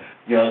in.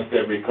 You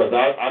understand me? Because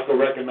I can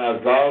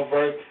recognize God's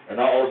voice and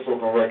I also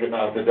can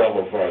recognize the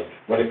devil's voice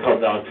when it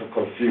comes down to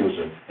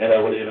confusion. And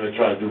that's what the enemy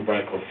trying to do,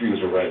 bring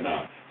confusion right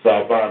now. So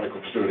I bind the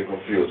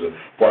confusion.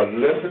 But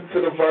listen to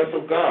the voice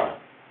of God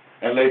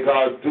and let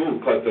God do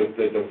because the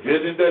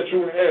vision that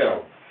you have,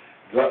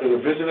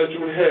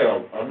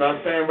 I'm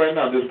not saying right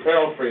now, just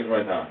paraphrase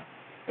right now.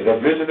 And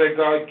the vision that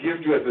God gives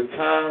you at the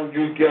time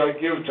you got to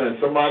give it to him.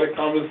 Somebody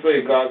come and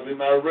say, God's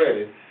not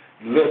ready.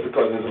 Listen,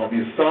 because there's going to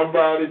be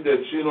somebody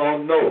that you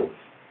don't know.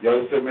 You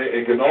understand me?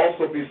 It can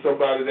also be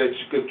somebody that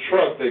you could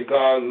trust that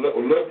God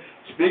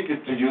speaking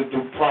to you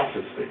through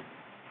prophecy.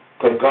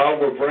 Because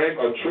God will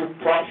bring a true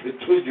prophet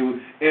to you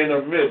in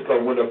the midst.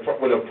 Because when the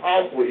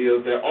apostle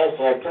is, they're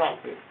also a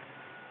prophet.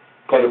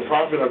 Because the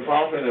prophet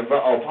and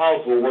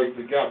apostle work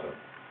together.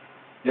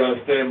 You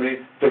understand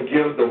me? To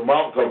give the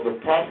mouth, because the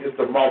prophet is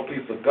the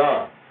mouthpiece of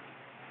God.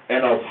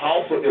 And an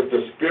apostle is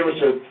the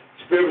spiritual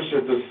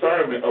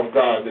discernment of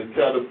God to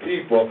tell the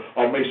people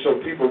or make sure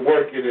people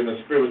work it in a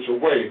spiritual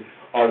way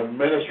or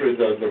ministry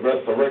the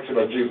resurrection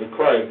of Jesus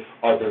Christ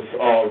or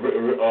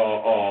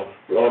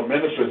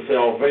ministry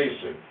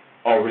salvation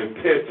or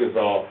repentance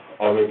or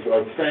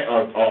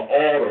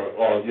order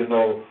or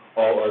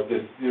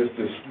this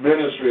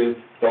ministry,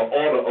 the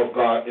order of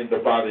God in the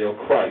body of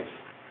Christ.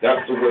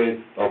 That's the way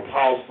the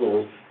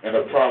apostles and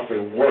the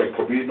prophet work,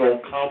 because we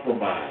don't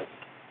compromise.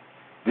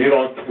 We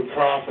don't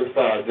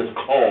prophesy just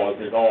cause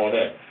and all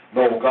that.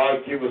 No,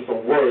 God give us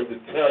some words to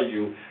tell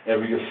you,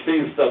 and we can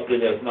see something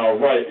that's not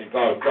right, and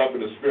God drop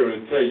in the spirit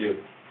and tell you,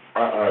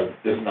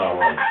 this is not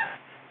right.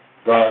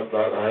 God,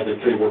 I had to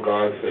tell you what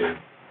God said.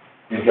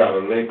 You got to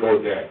let go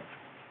of that.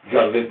 You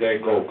got to let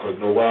that go, because you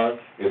know why?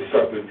 It's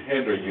something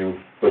hinder you,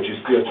 but you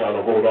still trying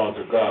to hold on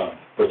to God,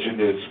 but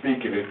you're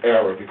speaking in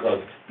error because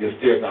you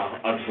still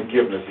got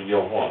unforgiveness in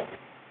your heart.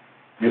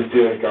 You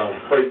still got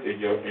hurt in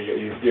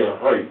you still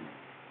hurt.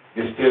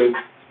 You still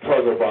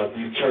talking about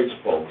these church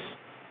folks.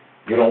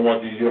 You don't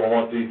want to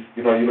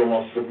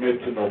submit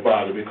to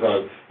nobody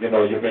because,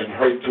 you've been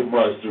hurt too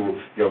much through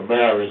your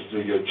marriage,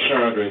 through your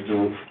children,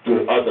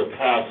 through other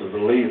pastors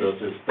and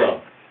leaders and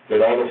stuff.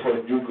 That all of a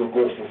sudden you could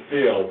go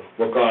fulfill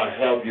what God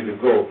helped you to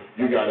go,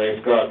 you got to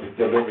ask God to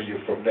deliver you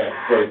from that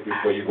first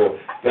before you go.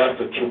 That's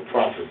a true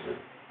prophecy.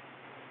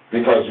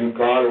 Because you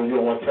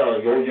don't want to tell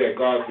you,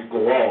 God can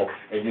go on,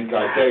 and you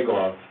got that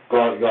going.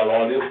 God got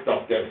all this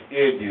stuff that's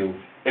in you.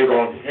 It's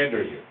going to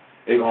hinder you.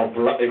 It's going to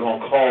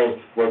cause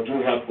what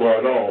you have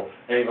going on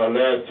ain't going to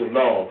last too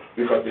long,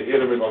 because the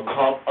enemy going to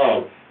come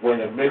up when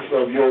the mix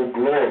of your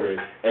glory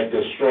and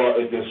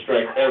destroy and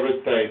distract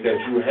everything that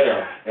you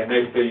have. And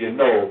next thing you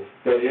know,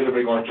 the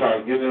enemy going to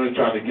trying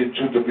to get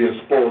you to be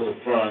exposed in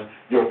front of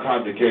your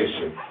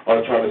congregation,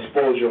 or try to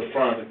expose your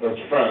front of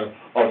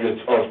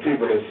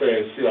people that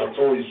say, see, I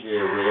told you she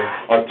ain't real.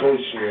 I told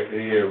you she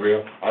ain't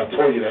real. I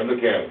told you that.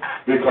 Look at it.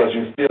 Because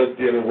you're still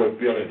dealing with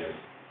bitterness.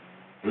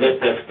 Let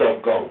that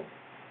stuff go.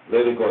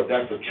 Let it go.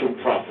 That's a true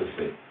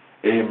prophecy.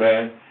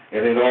 Amen.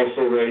 And then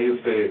also where he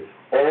said,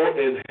 all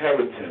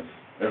inheritance,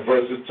 in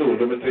verses 2,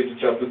 Lamentations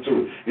chapter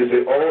 2, he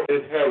said, all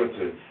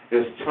inheritance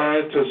is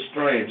turned to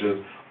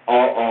strangers,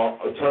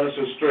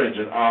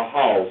 our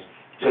house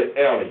to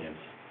aliens.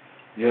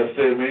 You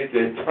understand me?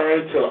 They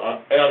turn to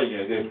an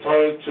alien. They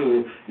turn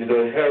to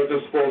the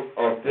inheritance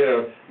of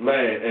their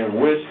land,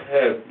 and which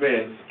has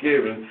been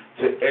given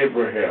to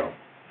Abraham,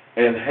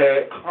 and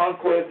had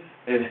conquered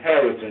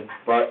inheritance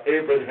by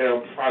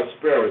Abraham's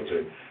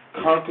prosperity.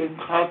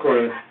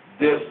 Conquering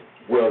this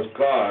was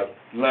God's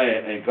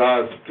land and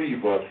God's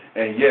people,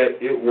 and yet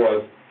it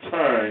was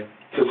turned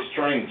to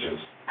strangers.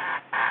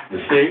 You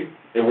see?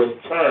 It was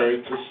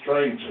turned to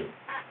strangers.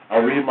 I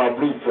read my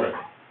blueprint.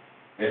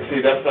 And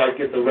see, that's how I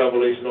get the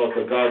revelation of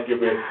the God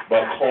give me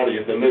my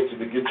cardiac, to listen,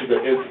 to get you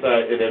the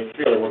insight and then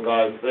feeling what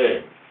God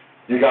said.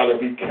 You got to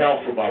be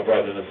careful, my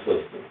brother and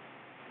sister.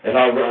 And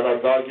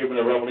God give me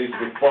the revelation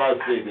before I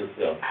say this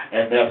stuff,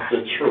 and that's the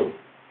truth.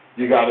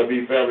 You got to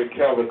be very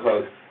careful,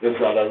 because there's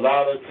got a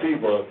lot of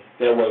people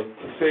that will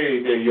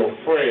say they're your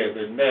friends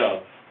and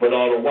now, but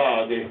all the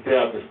while they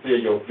dare to steal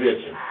your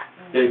vision.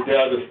 They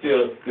dare to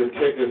still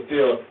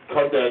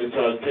come down and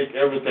try to take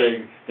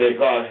everything that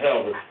God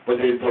has,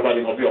 but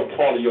somebody's going to be a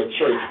part of your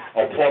church,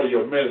 a part of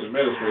your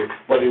ministry,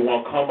 but they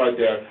won't come out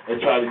there and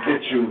try to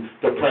get you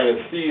to plant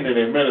a seed in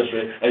their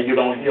ministry, and you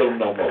don't hear them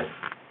no more.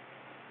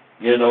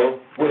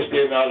 Which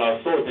they're not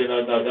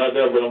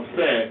there, but I'm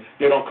saying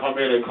they don't come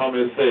in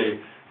and say,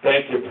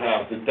 thank you,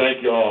 Pastor,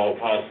 thank you,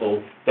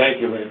 Apostle,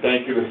 thank you, and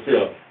thank you to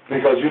still,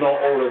 because you don't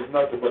owe us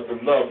nothing but to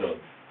love them.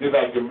 Just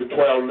like the 12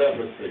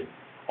 leprosy.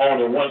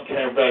 Only one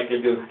came back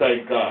and just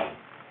thank God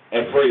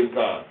and praise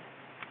God.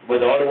 But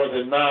the other ones,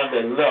 the 9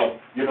 that left,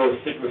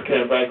 sickness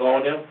came back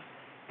on them,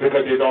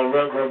 because they don't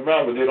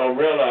remember, they don't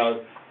realize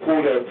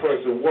who that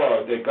person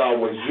was that God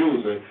was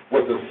using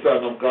was the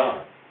Son of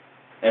God.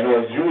 And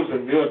was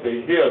using them to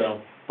hear them,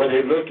 but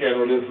they look at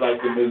them just like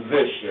the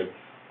musician,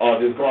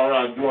 or just going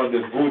around doing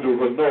this voodoo.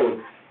 But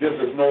no, this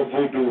is no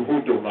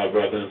hoodoo, my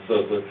brother and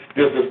sister.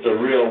 This is the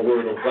real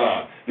word of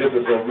God. This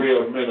is a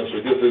real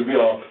ministry. This is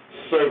real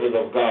servant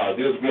of God.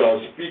 This we are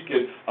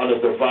speaking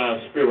under the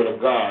divine spirit of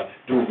God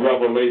through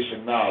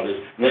revelation knowledge,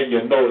 letting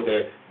you know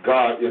that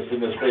God is in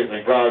this place,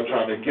 and God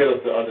trying to get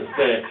us to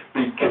understand.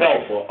 Be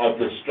careful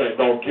of the strength.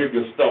 Don't give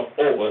your stuff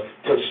over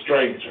to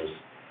strangers.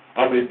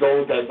 I mean,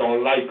 those that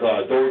don't like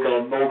God, those that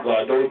don't know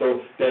God, those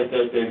that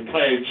they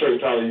play in church,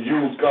 trying to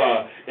use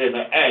God and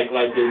to act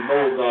like they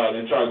know God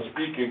and try to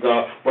speak in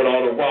God, but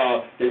all the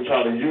while they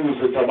try to use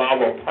it to I'm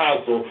an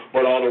apostle,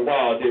 but all the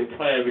while they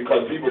playing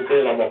because people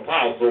say I'm an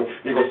apostle.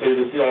 They're going to say,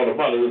 they see all the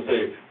money, they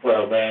say,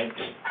 well, man,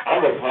 I'm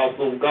an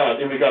apostle of God.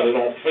 Then we got it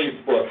on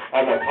Facebook,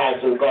 I'm an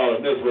apostle of God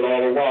and this, but all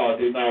the while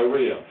they're not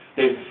real.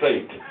 They're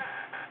fake.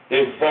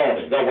 They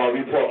phony. That's why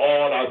we put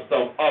all our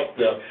stuff up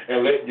there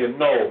and let you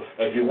know.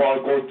 If you want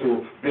to go to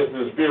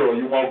Business Bureau,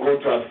 you want to go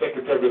to our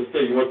Secretary of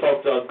State, you want to talk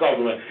to our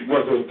government, you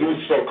want to do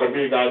so because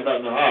we ain't got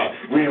nothing to hide.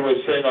 We ain't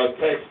send our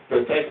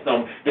text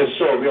number. Just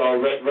show we are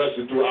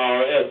registered through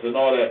IRS and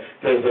all that.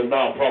 There's a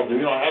non-profit.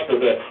 We don't have to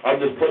do that. I'm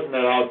just putting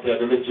that out there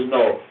to let you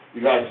know.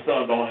 You guys,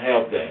 some don't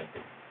have that.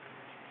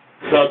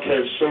 Some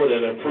can't show that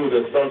and prove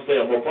that. Some say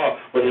I'm a part,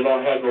 but they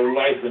don't have no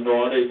license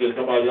or anything.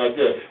 Somebody like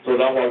that. So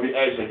that's why we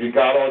ask you. If you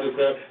got all this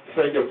there,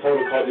 send your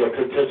protocol, your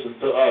petitions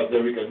to us,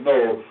 that we can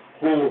know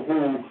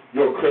who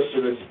your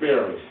Christian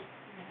experience.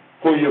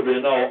 who you've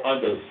been all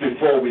under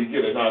before we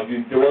get it. Now, if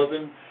you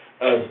wasn't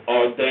as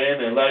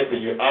ordained in life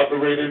and you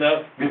operate in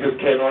that, we just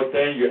can't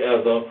ordain you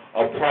as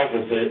a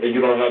prophet and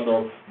you don't have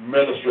no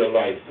ministry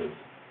license.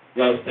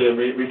 You understand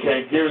me? We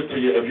can't give it to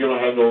you if you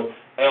don't have no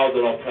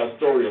elder or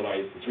pastoral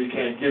license. We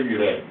can't give you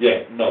that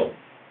yet. No.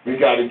 We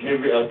got to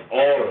give you as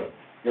order.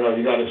 You know,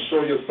 you got to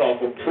show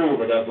yourself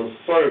approved as a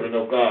servant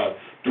of God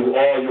through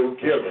all your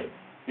giving,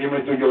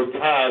 even through your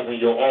tithes and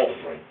your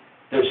offering.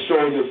 Just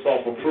show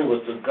yourself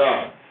approved to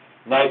God.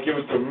 Not give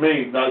it to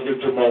me, not give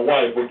it to my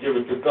wife, but give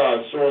it to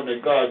God, showing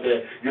that God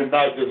that you're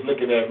not just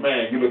looking at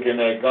man, you're looking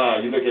at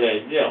God, you're looking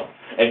at Him,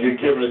 and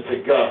you're giving it to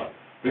God.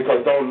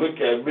 Because don't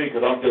look at me,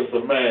 because I'm just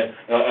a man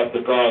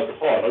after God's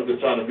heart. I'm just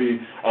trying to be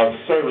a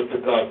servant to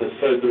God, to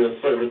be a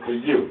servant to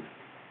you.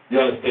 You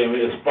understand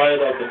me? In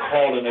spite of the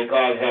calling that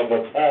God has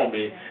upon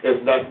me,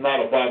 that's not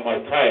about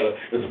my title.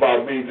 It's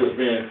about me just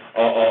being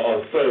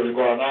a servant,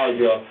 going out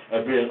here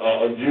and being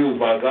used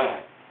by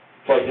God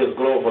for His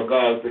glory, for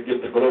God to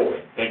get the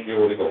glory. Thank you,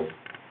 Holy Ghost.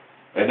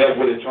 And that's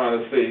what they're trying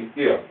to say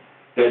here,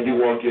 that you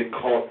won't get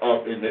caught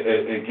up in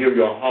and give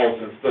your house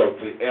and stuff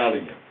to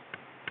aliens,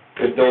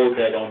 to those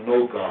that don't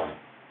know God,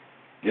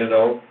 you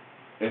know.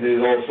 And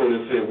then also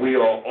they say we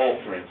are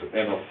offerings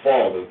and our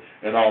fathers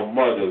and our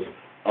mothers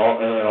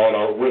and all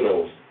our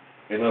widows.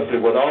 And I say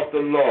without the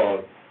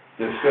Lord,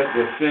 the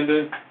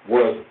descendant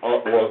was an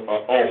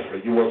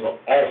offering. You was an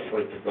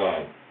offering to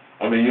God.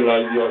 I mean, you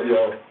like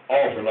your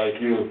offering,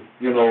 like you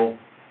don't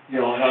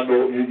have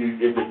no.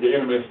 The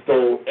enemy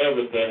stole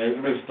everything. The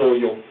enemy stole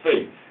your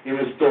faith. The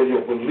enemy stole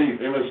your belief.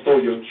 The enemy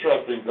stole your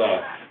trust in God.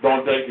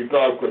 Don't thank you,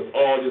 God, because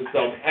all this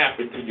stuff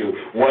happened to you.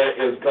 Where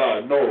is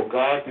God? No,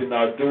 God did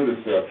not do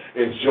this stuff.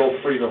 It's your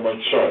freedom of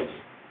choice.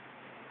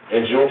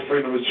 It's your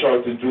freedom of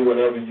choice to do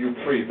whatever you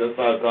please. That's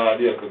how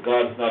God is, because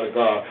God is not a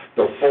God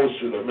to force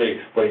you to make,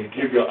 but He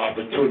give you an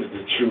opportunity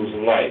to choose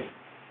life.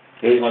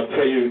 He's going to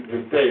tell you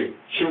today,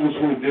 choose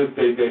who this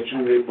day that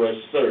you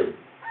will serve.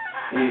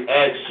 He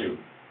asks you.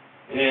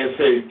 He didn't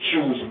say,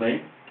 choose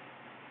me.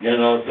 You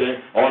know what I'm saying?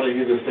 Only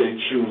He just say,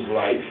 choose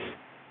life.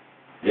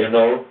 You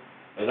know?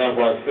 And that's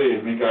why I say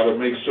we got to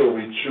make sure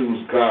we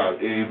choose God.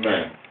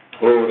 Amen.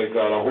 Glory to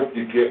God. I hope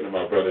you're getting it,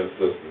 my brother and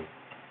sister.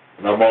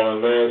 And I'm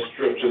on the last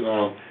scripture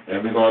on,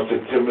 and we're going to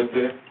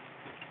Timothy,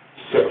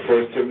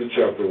 1 Timothy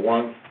chapter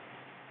 1.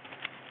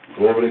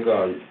 Glory to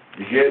God.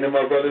 You getting it,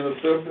 my brothers and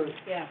sisters?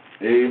 Yeah.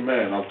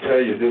 Amen. I'll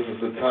tell you, this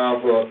is the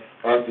time for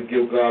us to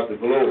give God the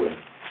glory.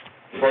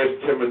 1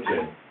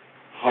 Timothy,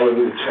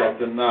 hallelujah,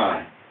 chapter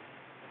 9.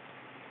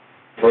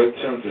 1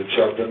 Timothy,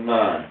 chapter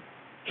 9.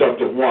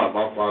 Chapter 1,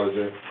 my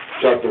apologies.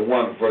 Chapter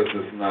 1,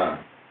 verses 9.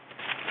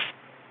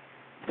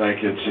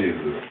 Thank you,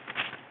 Jesus.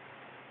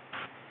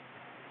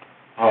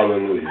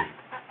 Hallelujah.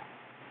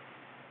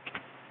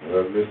 Did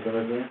I miss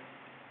anything?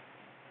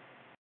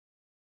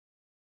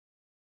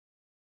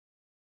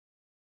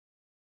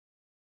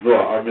 No,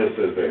 I missed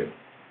anything.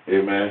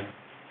 Amen.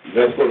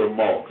 Let's go to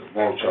Mark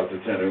chapter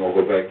 10. We're going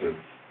to go back to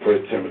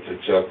 1 Timothy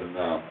chapter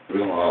 9. We're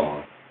going to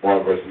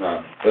 1 verse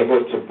 9. Let's go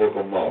to the book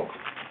of Mark.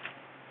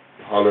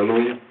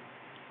 Hallelujah.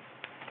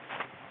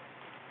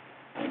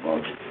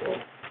 Mark 4.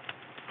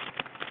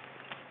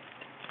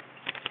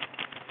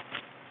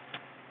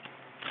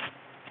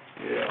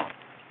 Yeah.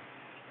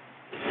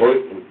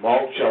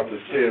 Mark chapter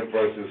 10,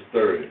 verses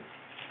 30.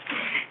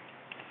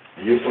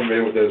 Are you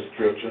familiar with that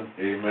scripture?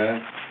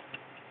 Amen.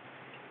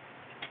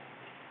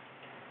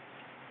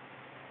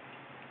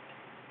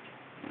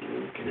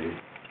 Okay.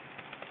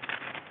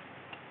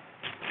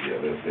 Yeah,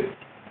 that's it.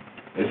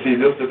 And see,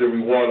 this is the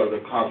reward of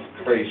the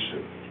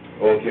consecration.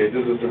 Okay,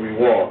 this is the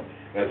reward.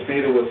 As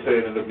Peter was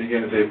saying in the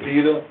beginning, say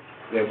Peter,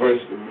 in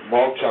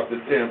Mark chapter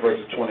 10,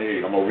 verses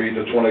 28. I'm going to read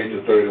the 28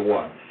 to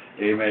 31.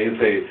 Amen. He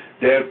say,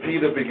 there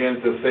Peter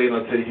begins to say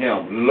unto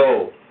him,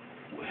 Lo,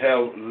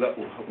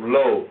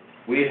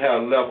 we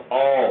have left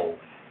all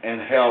and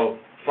have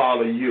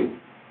followed you.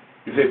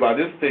 You see, by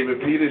this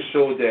statement, Peter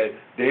showed that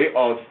they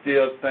are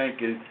still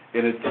thinking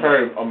in a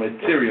term of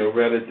material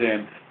rather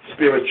than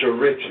spiritual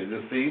riches.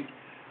 You see?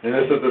 And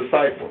it's a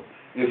disciple.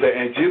 You say,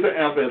 and Jesus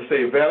answered and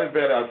said, Verily,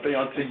 verily, I say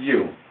unto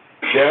you,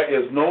 there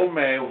is no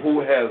man who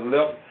has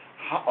left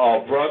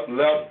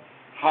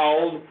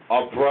house,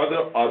 a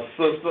brother, a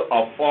sister,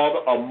 a father,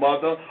 a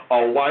mother,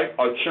 a wife,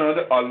 a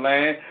children, a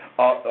land,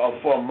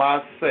 for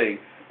my sake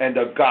and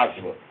the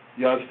gospel.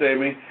 You understand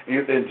me?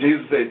 And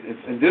Jesus said,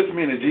 in this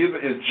meaning,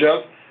 Jesus is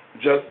just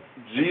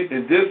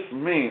in this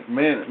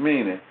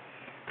meaning,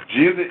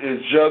 Jesus is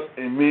just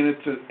a meaning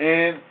to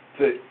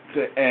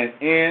an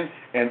end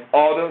and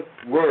other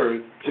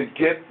words to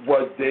get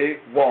what they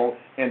want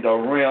in the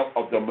realm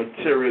of the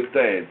material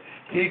things.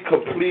 He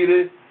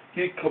completed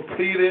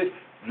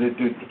the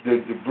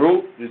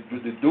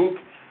Duke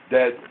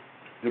that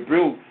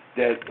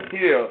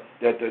here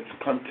that the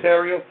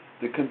contrary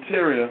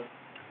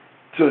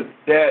to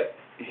that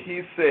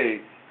he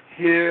said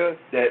here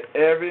that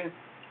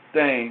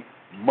everything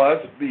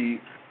must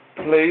be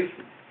placed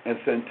and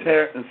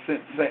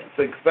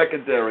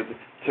secondary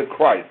to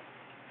Christ.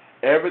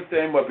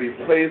 Everything must be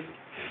placed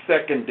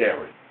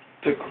secondary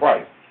to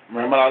Christ.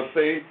 Remember I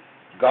say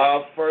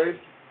God first,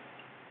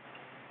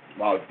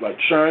 my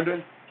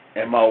children,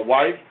 and my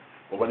wife.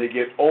 But when they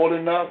get old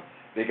enough,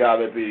 they got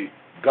to be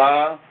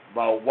God,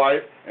 my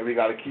wife, and we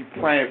got to keep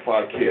praying for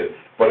our kids.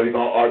 But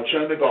our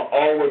children are going to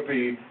always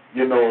be,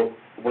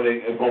 when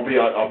it's going to be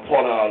a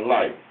part of our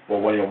life. But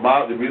when your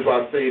mom, the reason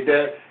why I say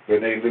that,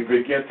 when they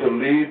begin to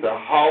leave the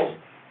house,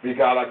 I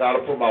got to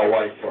put my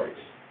wife first.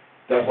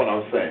 That's what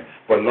I'm saying.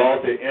 But as long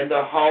as they're in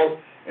the house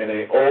and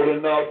they're old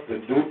enough to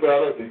do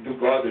better, to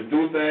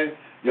do things,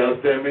 you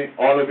understand me?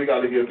 Only we got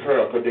to give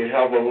her because they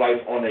have a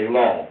life on their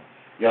long.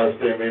 You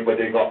understand me?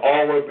 But they're going to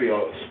always be a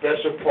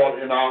special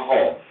part in our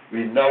heart.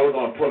 We never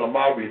going to put them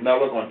out. We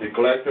never going to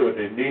neglect them. If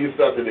they need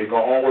something, they're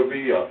going to always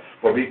be here.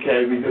 But we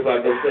just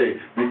like I say,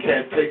 we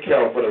can't take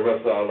care of them for the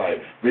rest of our life.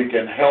 We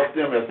can help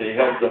them as they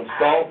help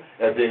themselves,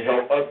 as they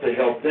help us to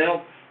help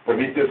them. But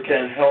we just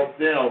can't help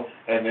them.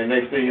 And the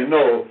next thing you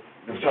know,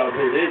 they're trying to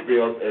pay their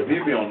bills and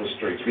we be on the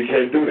streets. We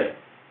can't do that.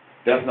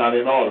 That's not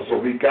in order. So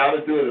we got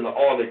to do it in the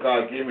order that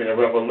God gave me in the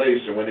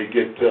revelation when they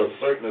get to a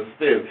certain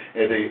extent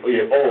and they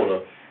get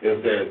older, is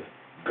that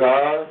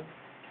God,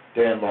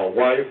 then my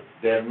wife,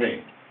 then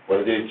me.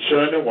 Whether they're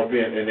children or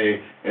being and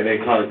they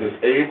kind of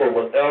disabled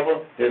or whatever,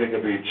 then it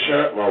can be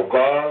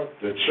God,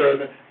 the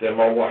children, then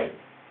my wife.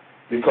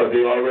 Because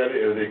they already,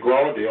 if they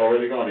grown, they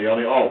already gone, they on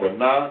their own. But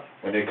now,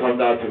 when they come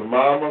down to the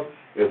mama,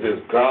 it's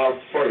just God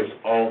first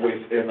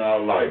always in our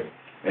life.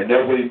 And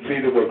that's what he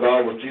pleaded with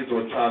God, what Jesus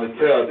was trying to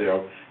tell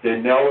them. They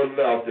never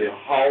left their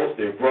house,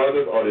 their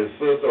brothers, or their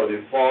sister, or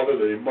their father,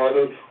 or their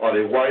mother, or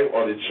their wife,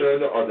 or their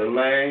children, or the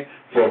land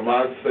for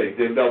my sake.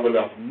 They never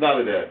left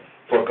none of that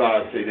for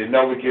God's sake. They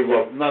never gave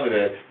up none of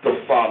that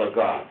to follow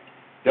God.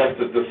 That's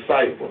the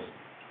disciples.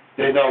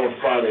 They never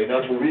follow it.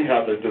 That's what we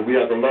have to do. We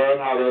have to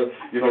learn how to,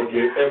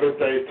 give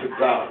everything to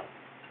God.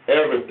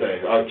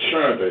 Everything, our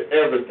children,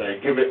 everything.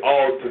 Give it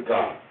all to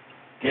God.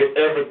 Give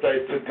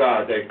everything to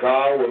God, that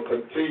God will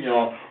continue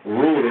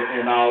rooting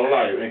in our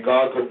life, and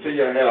God continue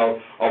to have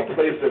a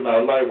place in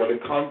our life when it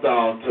comes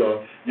down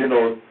to,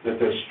 the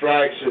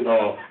distraction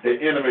or the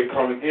enemy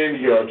coming in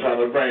here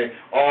trying to bring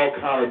all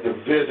kind of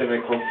division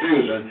and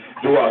confusion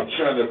to our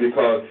children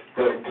because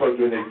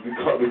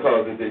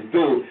if they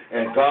do,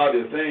 and God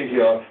is in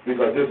here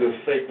because this is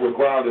sacred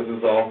ground, this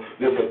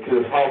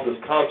house is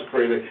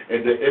consecrated,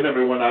 and the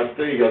enemy will not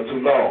stay here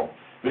too long.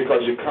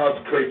 Because you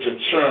consecrate your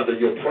children,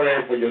 you're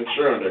praying for your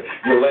children,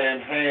 you're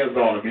laying hands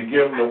on them, you're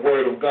giving the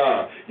word of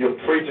God, you're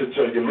preaching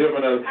to them, you're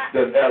living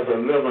as a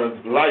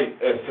living light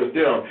as to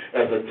them,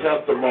 as a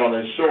testimony,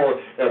 and showing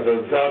as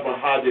an example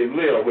how they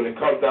live. When it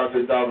comes down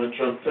to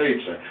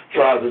temptation,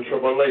 trials and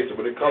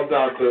tribulation, when it comes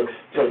down to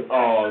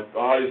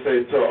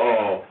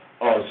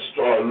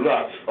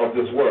lust of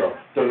this world,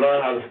 to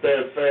learn how to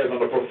stand fast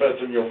on the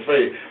profession of your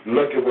faith.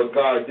 Look at what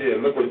God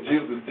did. Look what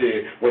Jesus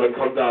did when it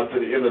comes down to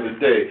the end of the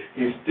day.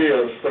 He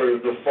still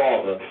served the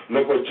Father.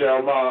 Look what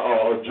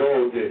Jeremiah or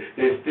Job did.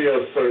 They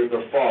still served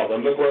the Father.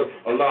 Look what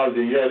Allah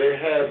did. Yeah, they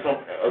had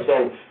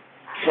some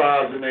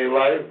trials in their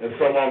life, and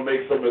some of them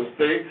make some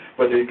mistakes,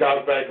 but they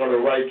got back on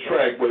the right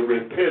track with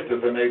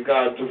repentance, and they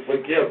got to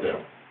forgive them.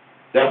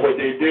 That's what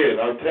they did.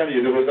 I'm telling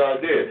you, that's what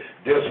God did.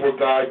 That's what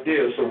God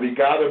did. So we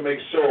got to make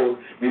sure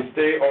we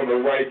stay on the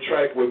right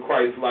track with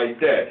Christ like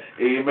that.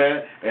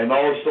 Amen. And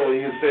also,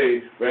 he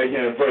say right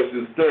here in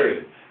verses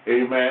 30.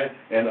 Amen.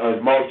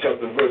 And Mark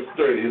chapter verse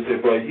 30, he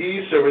said, but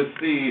ye shall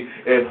receive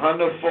an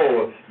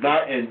hundredfold,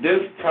 not in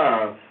this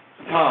time,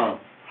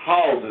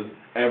 houses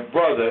and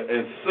brother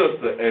and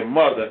sister and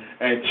mother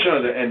and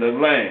children and the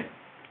land.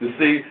 You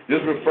see,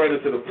 this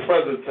refers to the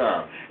present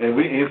time.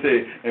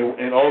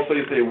 And also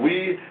he said,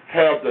 we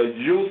have the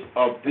use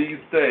of these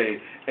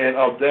things, and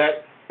of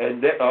that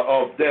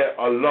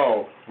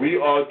alone, we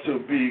ought to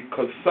be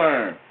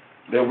concerned.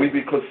 That we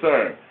be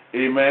concerned.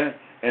 Amen.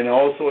 And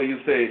also he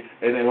say,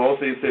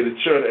 the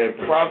church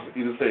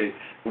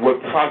and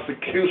with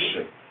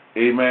prosecution.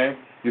 Amen.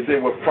 He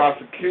said with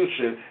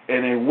prosecution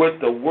and with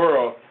the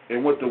world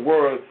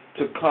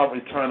to come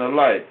eternal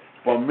life.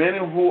 For many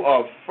who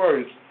are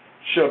first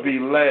shall be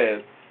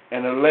last,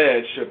 and the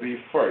last shall be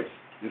first.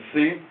 You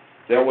see?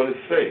 That's what it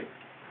says.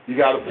 You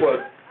got to put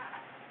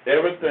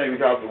everything.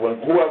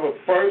 Whoever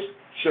first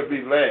should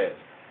be last,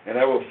 and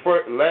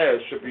whoever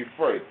last should be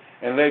first.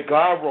 And let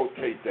God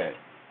rotate that.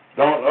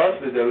 Don't us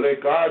do that.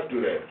 Let God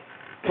do that.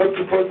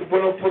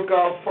 Put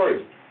God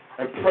first,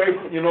 and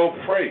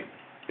pray.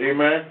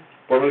 Amen.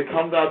 But when it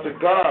comes down to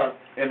God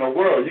in the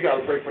world, you got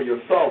to pray for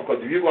yourself.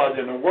 Because if you go out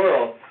there in the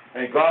world,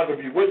 and God will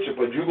be with you,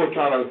 but you go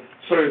trying to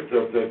serve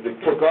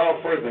put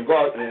God first and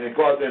go out there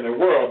in the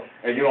world,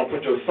 and you don't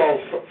put yourself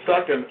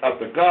second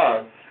after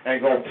God,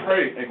 and go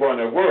pray and go in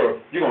the world,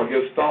 you're going to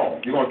get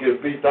stoned. You're going to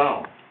get beat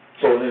down.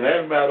 So in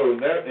that matter,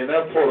 in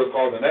that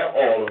protocol, in that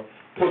order,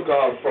 put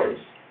God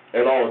first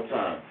at all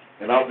times.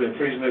 And I've been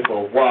preaching it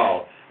for a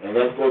while. And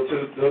let's go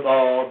to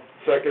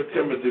 2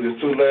 Timothy, the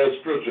two last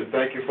scriptures.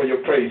 Thank you for your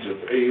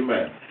patience.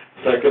 Amen.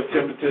 2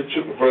 Timothy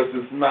 2,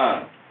 verses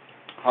 9.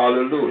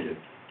 Hallelujah.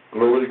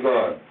 Glory to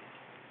God.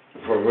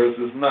 For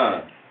verses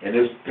 9. And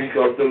it speaks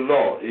of the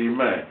law.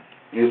 Amen.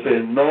 It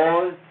says,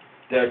 knowing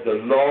that the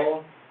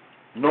law,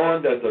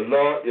 knowing that the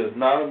law is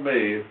not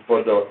made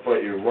for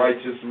a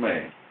righteous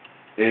man,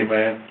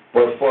 amen,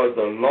 but for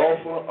the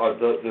lawful or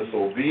the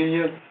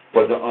disobedient,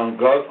 for the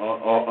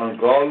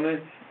ungodly,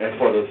 and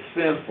for the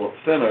sinful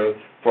sinners,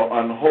 for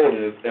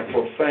unholiness and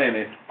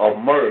profaning of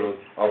murders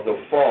of the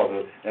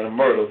father and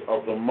murders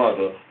of the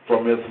mother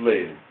from his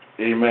lady.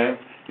 Amen.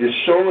 It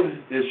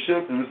should, you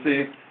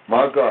see,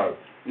 my God,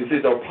 you see,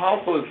 the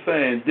apostle is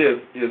saying this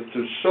is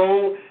to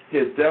show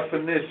his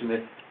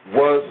definition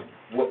was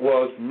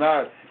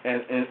not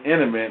an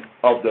enemy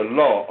of the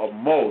law of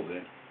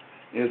Moses.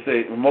 You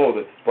say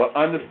Moses, but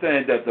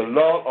understand that the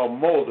law of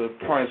Moses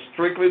points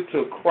strictly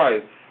to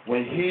Christ.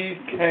 When he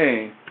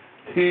came,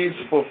 he's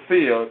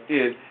fulfilled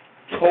it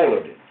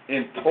totally,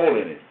 in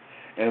totality.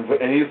 And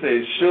he says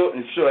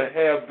it should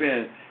have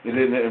been,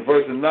 in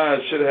verse 9,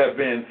 it should have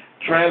been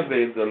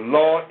translated, the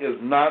law is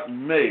not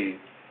made.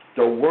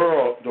 The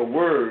word that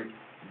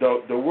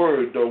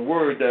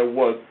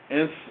was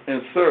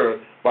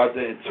inserted by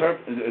the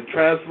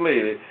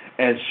translated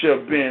and should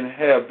have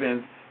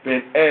been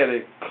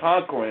added,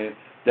 conquering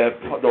that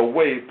the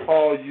way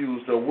Paul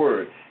used the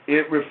word.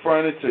 It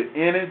referring to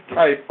any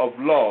type of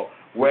law,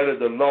 whether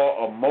the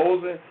law of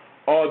Moses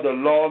or the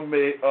law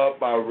made up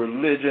by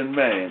religion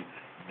man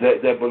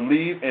that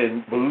believe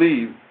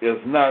is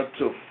not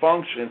to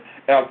function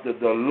after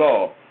the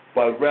law,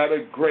 but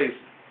rather grace,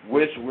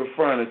 which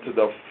referring to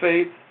the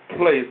faith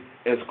placed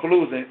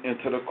exclusion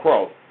into the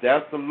cross.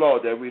 That's the law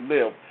that we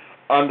live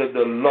under, the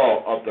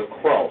law of the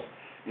cross.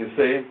 You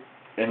see,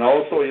 and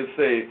also it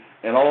say,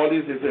 and all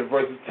these is in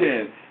verse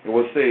 10. It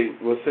was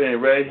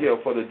saying right here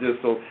for the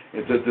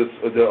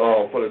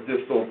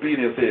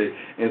disobedience here,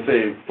 and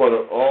say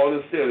for all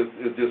this here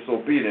is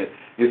disobedient.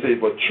 It say,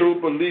 but true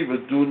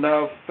believers do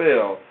not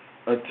fail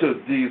into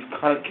these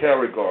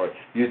categories.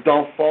 You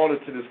don't fall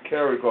into this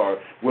category,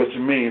 which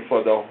means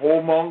for the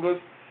whoremongers,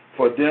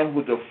 for them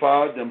who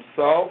defile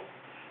themselves,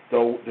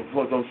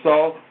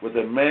 with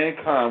the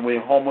mankind,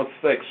 mean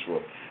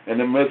homosexual, and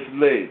the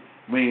misled,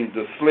 means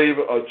the slave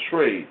of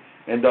trade,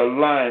 and the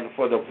lying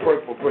for the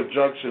purple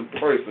projection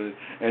person,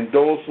 and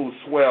those who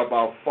swear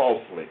by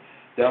falsely.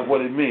 That's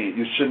what it means.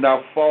 You should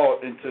not fall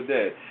into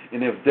that.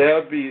 And if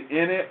there be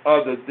any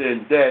other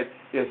than that,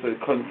 it's a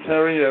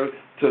contrary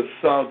to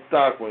sound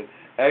doctrine,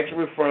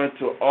 actually referring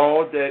to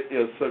all that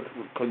is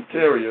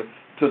contrary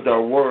to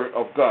the word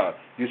of God.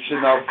 You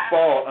should not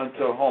fall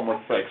into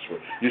homosexual.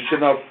 You should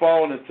not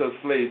fall into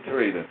slave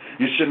trading.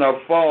 You should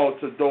not fall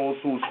to those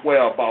who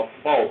swear about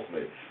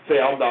falsely. Say,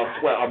 I'm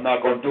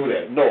not going to do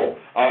that. No,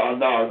 I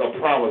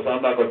promise,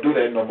 I'm not going to do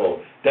that no more.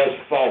 That's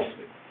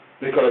falsely.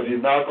 Because if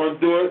you're not going to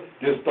do it,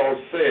 just don't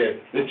say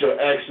it. Let your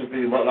actions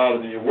be louder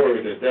than your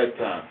words at that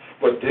time.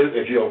 But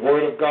if you're a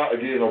word of God,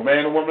 if you're a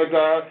man or woman of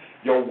God,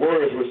 your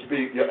words will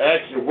speak. Your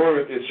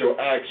word is your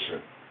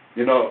action.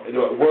 You know,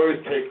 the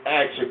words take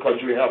action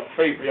because you have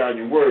faith behind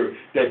your word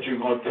that you're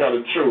going to tell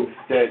the truth,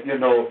 that, you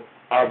know,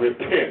 I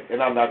repent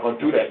and I'm not going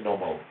to do that no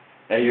more.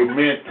 And you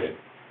meant it.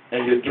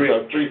 And you're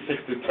a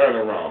 360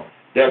 turnaround.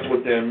 That's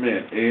what that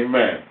meant.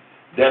 Amen.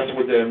 That's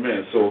what that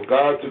meant. So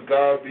to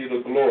God be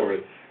the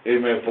glory.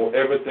 Amen. For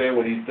everything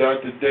what He's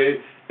done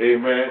today.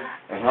 Amen.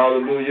 And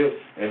hallelujah.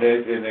 And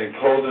then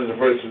closing the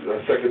verse of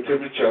 2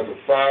 Timothy chapter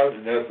 5,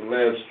 and that's the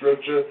last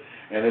scripture.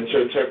 And then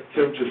chapter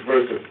Timothy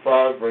verses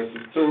 5,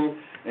 verses 2.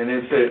 And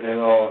then said,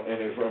 and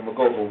if I'm going to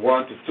go from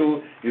 1 to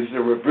 2, he said,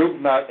 rebuke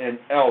not an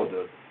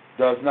elder.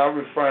 Does not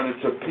refer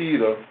to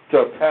Peter, to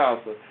a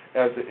pastor,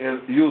 as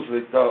it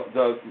usually does,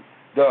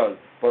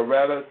 but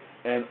rather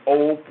an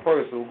old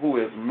person who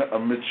is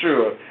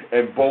mature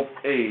in both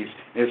age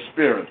and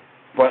spirit.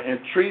 But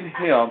entreat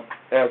him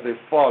as a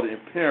father in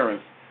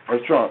parents,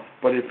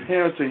 but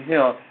appearing to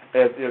him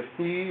as if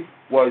he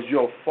was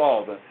your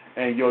father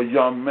and your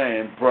young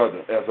man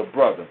brother, as a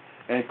brother.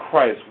 And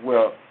Christ,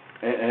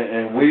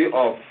 and we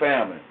are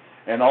family.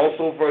 And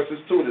also verses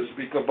 2 to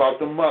speak about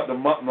the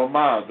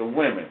moms, the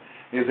women.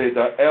 He said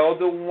the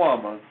elder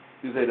woman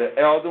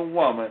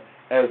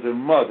as a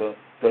mother,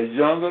 the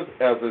youngest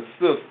as a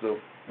sister,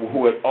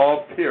 who had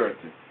all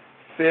purity.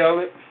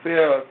 Fail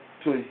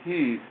to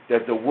heed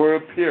that the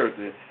word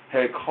purity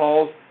had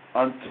caused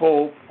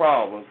untold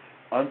problems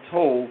and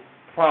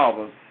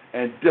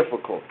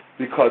difficult,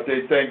 because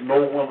they think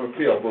no woman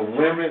pure. But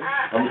women,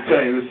 I'm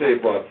telling you,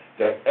 but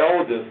the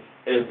elders,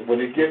 when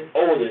they get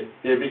older,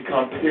 they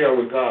become pure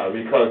with God,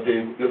 because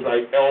they're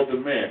like elder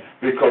men,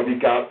 because we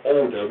got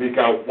older, we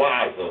got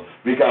wiser,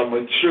 we got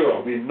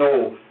mature, we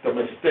know the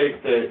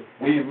mistakes that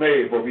we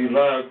made, but we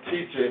learn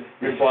teaching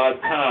before our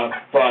time,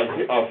 for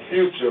our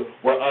future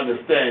will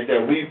understand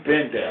that we've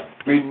been there.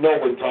 We know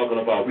what we're talking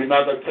about. We're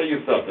not going to tell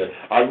you something.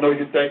 I know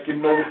you think you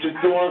know what you're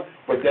doing,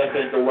 but that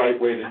ain't the right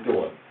way to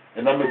do it.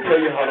 And I'm going to tell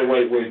you how the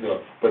right way to do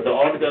it. But the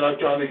only thing I'm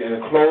trying to get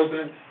in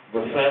closing,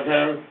 but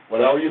sometimes,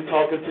 whenever you're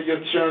talking to your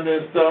children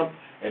and stuff,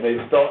 and they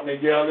starting to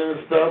yell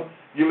and stuff,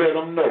 you let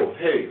them know,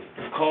 hey,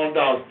 calm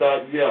down,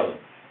 start yelling.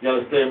 You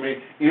understand me?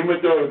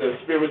 Even though the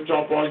spirit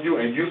jump on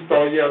you and you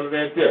start yelling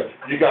at them,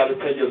 you got to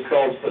tell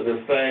yourself the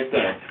same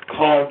thing.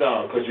 Calm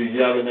down because you're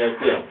yelling at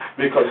them.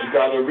 Because you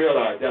got to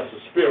realize that's the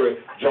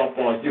spirit jump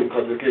on you,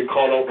 because it get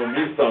caught up on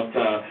me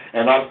sometimes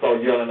and I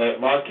start yelling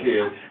at my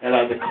kids and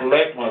I have to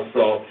collect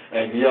myself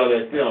and yell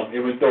at them.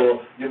 Even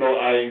though,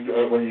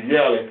 when you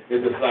yelling,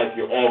 it's just like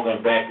you're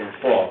arguing back and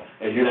forth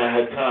and you don't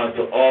have time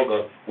to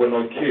argue with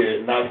no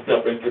kid, not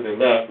step into the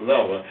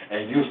level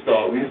and we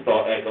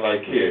start acting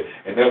like kids.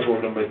 And that's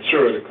where the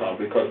maturity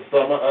comes, because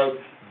some of us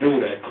do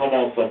that. Come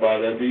on,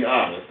 somebody, let's be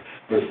honest.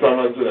 But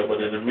some of us do that. But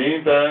in the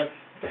meantime,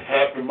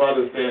 happy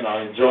Mother's Day, and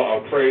I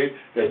pray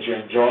that you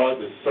enjoyed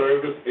the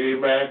service.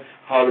 Amen.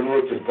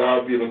 Hallelujah. To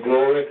God be the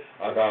glory.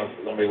 We're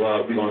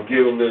going to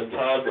give a little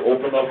time to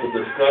open up the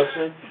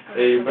discussion.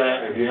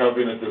 Amen. If you have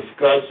any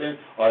discussion,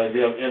 or if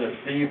you have any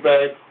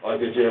feedback, or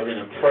did you have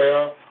any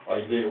prayer, or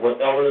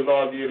whatever the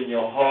Lord did in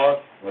your heart,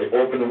 we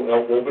open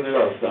it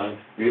up, son.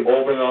 We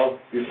open it up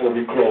before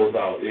we close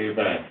out.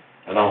 Amen.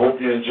 And I hope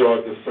you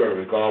enjoyed the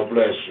service. God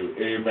bless you.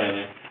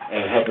 Amen.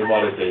 And happy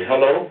Mother's Day.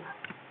 Hello?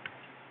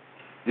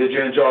 Did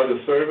you enjoy the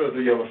service?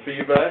 Do you have a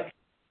feedback?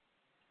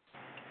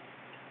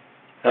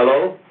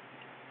 Hello?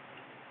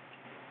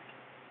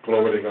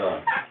 Glory to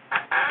God.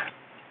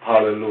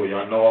 Hallelujah.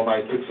 I know I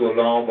might take so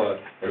long, but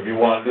if you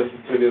want to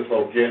listen to this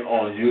again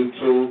on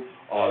YouTube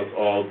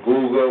or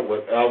Google,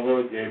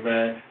 whatever,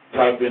 amen,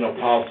 type in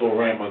Apostle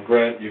Raymond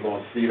Grant. You're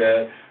going to see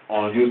that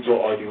on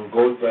YouTube, or you can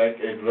go back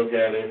and look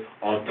at it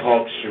on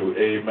TalkShoe.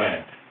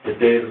 Amen.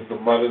 Today is the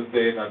Mother's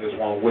Day, and I just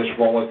want to wish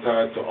one more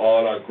time to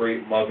all our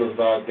great mothers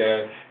out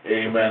there.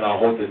 Amen. I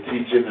hope the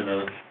teaching and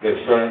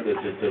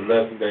the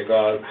lesson that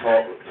God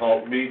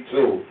taught me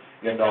too,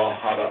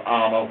 how to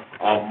honor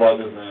our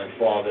mothers and our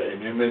father.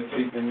 And you've been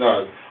teaching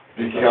us,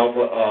 be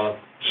careful of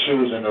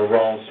choosing the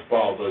wrong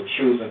spouse or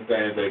choosing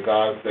things that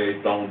God says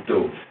don't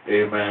do.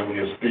 Amen. When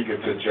you're speaking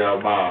to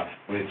Jeremiah,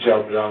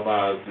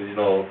 Jeremiah said,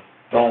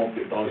 don't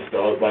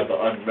start about the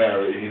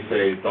unmarried. He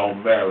says,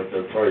 don't marry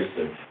the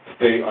person.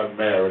 Stay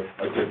unmarried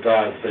until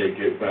God say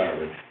get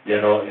married.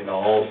 And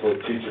also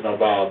teaching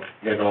about,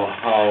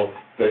 how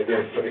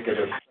it can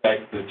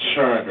affect the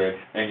children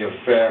and your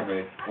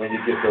family when you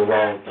get the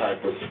wrong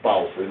type of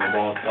spouse and the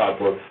wrong type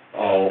of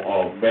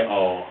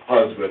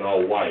husband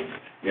or wife.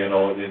 And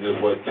this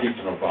is what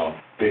teaching about,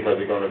 because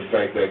it's going to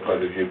affect that.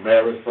 Because if you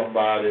marry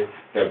somebody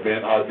that's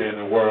been out there in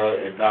the world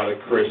and not a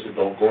Christian,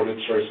 don't go to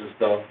church and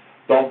stuff,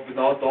 don't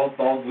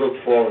look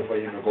forward for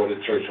him to go to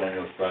church on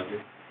your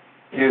Sunday.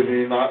 He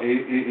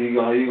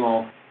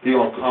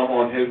gonna come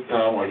on his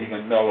time, or he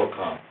can never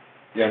come.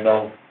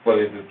 But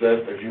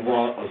if you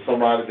want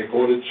somebody to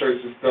go to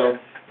church and stuff,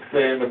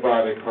 stay in the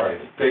body of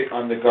Christ. Stay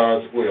under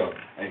God's will.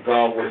 And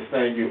God will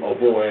send you a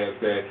Boaz,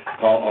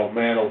 a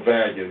man of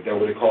value, that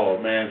what they call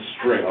a man's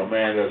strength, a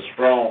man that's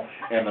strong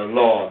in the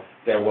Lord,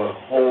 that will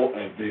hold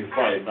and be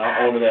fighting.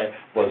 Not only that,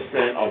 but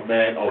send a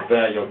man of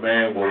value, a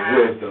man with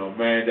wisdom, a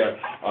man that,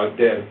 as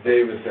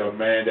David said, a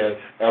man that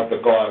after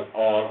God's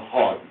own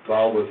heart.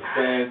 God will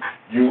send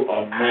you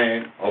a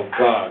man of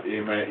God.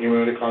 Amen. Even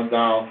when it comes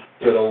down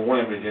to the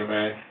women,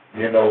 amen,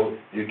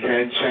 you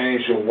can't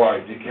change your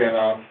wife. You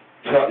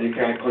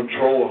can't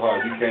control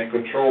her. You can't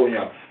control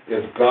him.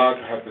 It's God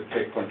has to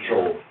take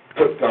control.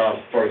 Put God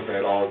first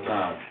at all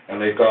times, and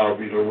let God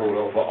be the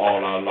ruler over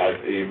all our life.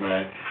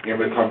 Amen. And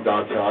we come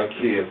down to our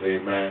kids.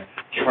 Amen.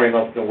 Train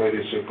up the way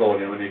they should go.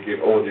 And when they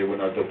get older, they will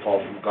not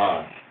depart from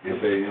God. You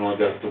say,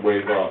 that's the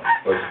way God.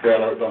 But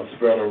don't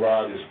spare the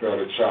rod, you spare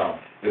the child.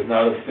 It's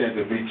not a sin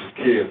to beat your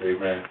kids,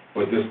 amen.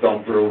 But just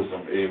don't bruise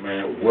them,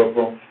 amen. Whip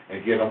them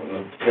and get them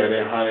and tear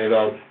their honey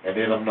up and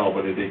let them know.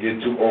 But if they get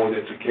too old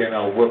that you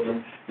cannot whip them,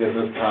 this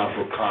is time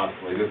for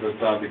counseling. This is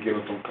time to give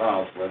them some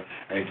counseling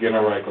and get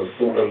them right. Because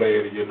sooner or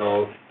later,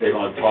 they're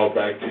going to talk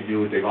back to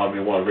you. They're going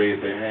to want to raise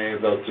their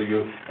hands up to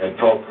you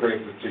and talk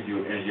crazy to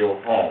you in your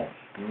home.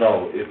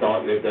 No,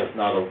 that's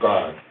not of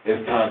God.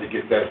 It's time to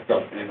get that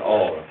stuff in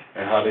order.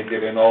 And how they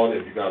get in order,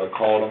 if you got to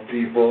call them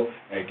people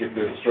and get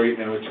this straight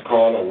in what you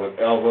call or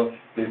whatever,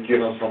 then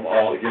give them some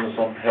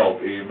help,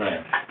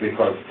 amen.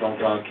 Because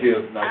sometimes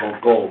kids are not going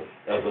to go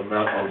as a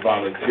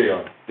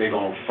volunteer. They're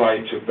going to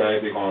fight you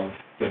back. They're going to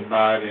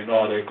deny it and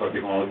all that, because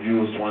they're going to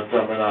use one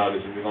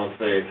terminology and they're going to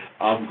say,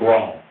 I'm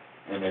grown.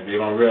 And then they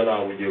don't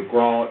realize when you're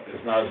grown,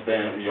 it's not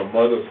staying in your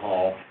mother's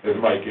home. It's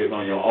like getting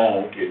on your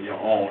own, getting your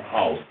own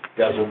house.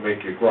 That's what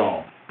makes you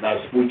grown. Not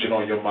smooching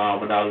on your mom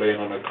and not laying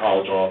on the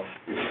couch, or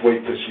you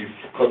wait till she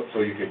cooks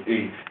so you can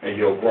eat, and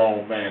you're a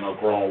grown man or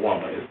grown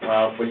woman. It's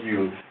time for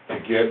you to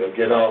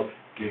get out,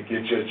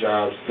 get your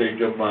job, save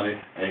your money,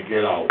 and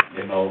get out,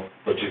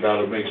 But you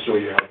got to make sure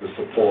you have to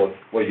support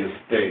where you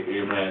stay,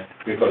 amen,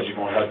 because you're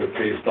going to have to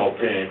start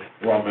paying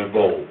rum and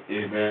bowl,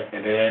 amen,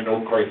 and there ain't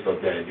no Christ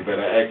up there. You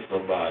better ask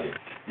somebody.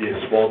 You're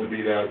supposed to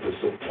be there to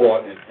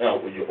support and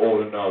help when you're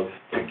old enough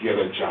to get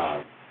a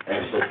job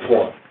and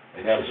support,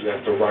 and that's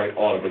the right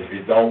order. But if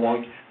you don't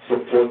want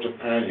support your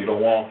parents, you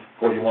don't want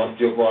you want to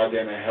still go out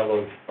there and have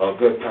a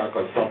good time,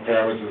 because some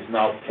parents is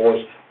not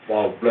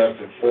blessed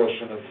and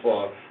fortunate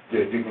for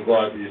that you can go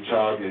out to your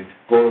child and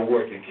go to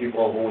work and keep a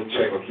whole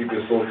check or keep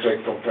your sole check.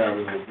 Some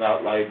parents is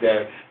not like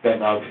that. They're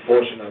not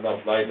fortunate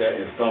enough like that,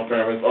 and some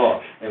parents are.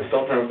 And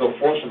some parents are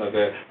fortunate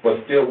that,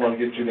 but still want to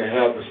get you to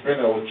have to spend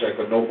that whole check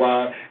or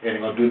nobody, and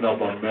they're going to do nothing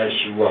but mess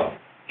you up.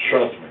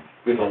 Trust me.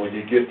 Because when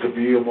you get to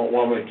be a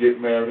woman,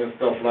 get married and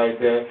stuff like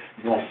that,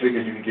 you're going to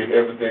figure you can get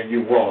everything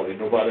you want, and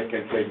nobody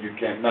can tell you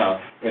can't now.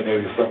 And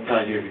then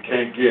sometimes if you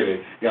can't get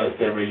it, you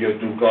understand me,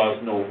 you'll do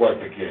God's know what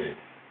to get it.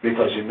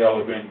 Because you've never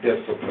been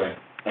disciplined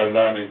and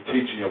learning,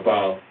 teaching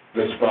about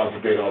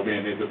responsibility or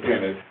being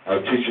independent,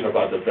 or teaching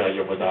about the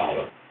value of a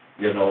dollar.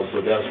 You know,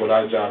 so that's what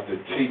our job, to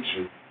teach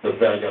you the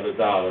value of the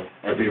dollar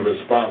and be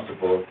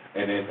responsible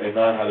and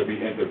learn how to be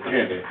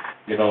independent,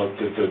 you know,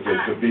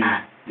 to be,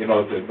 you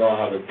know, to know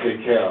how to take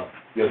care of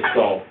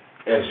yourself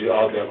as you're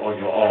out there on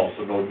your own.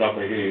 So no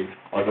knucklehead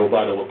or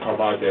nobody will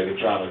come out there and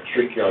trying to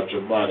trick you out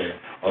your money,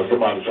 or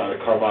somebody trying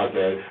to come out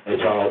there and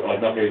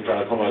or knucklehead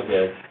trying to come out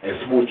there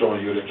and smooch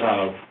on you and trying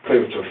to play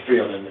with your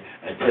feelings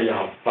and tell you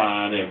how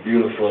fine and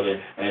beautiful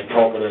and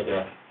talking at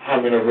there,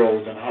 how many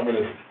roads and how many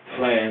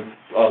slang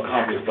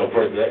comments or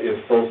person. That is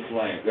so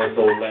slang. That's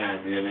so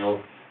lame, you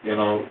know. You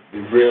know,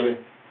 really,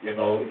 you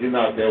know, you're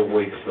not that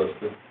weak,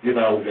 sister. You're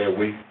not that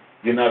weak.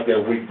 You're not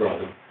that weak,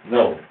 brother.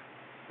 No.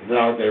 You're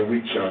not that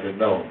weak, Johnny.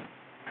 No.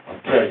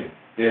 I'll tell you,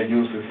 they'll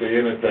usually say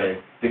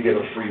anything to get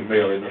a free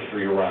meal and a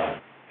free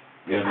ride.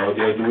 You know,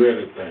 they'll do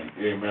anything.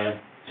 Amen.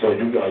 So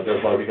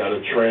that's why we got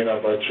to train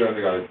up our children.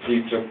 We got to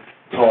teach them.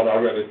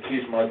 I'd rather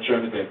teach my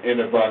children than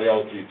anybody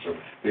else teach them.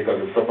 Because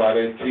if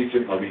somebody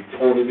teaches, it's going to be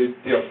totally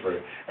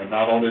different. And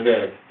not only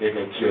that,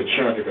 your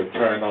children can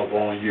turn off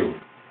on you.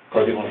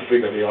 Because they're going to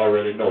figure they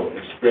already know.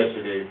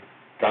 Especially they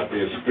got the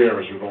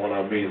experience, you know what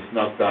I mean,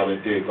 snuck out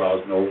and did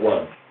God's know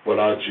what.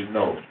 Without you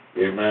know.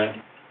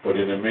 Amen. But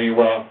in the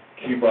meanwhile,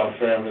 keep our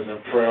families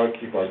in prayer,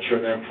 keep our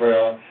children in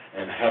prayer,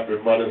 and happy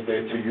Mother's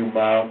Day to you,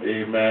 Mom.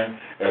 Amen.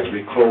 As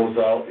we close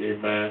out,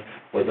 amen,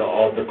 with the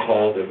altar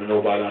call, if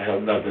nobody don't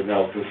have nothing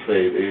else to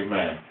say,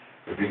 amen.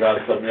 If you got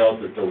something else,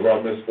 if the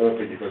room is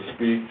open, you can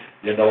speak,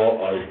 you know,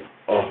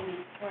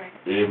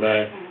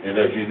 amen. And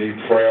if you need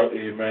prayer,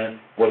 amen,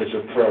 what is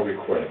your prayer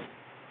request?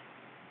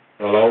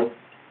 Hello?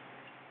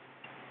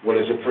 What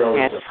is your prayer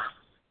request?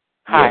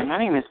 Hi, yes. My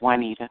name is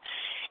Juanita,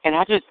 and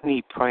I just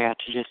need prayer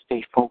to just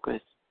stay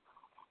focused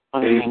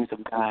on the things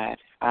of God.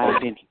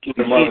 I've been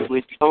getting hit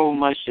with so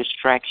much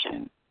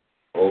distraction.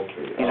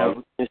 Okay. You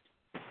know, just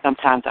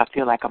sometimes I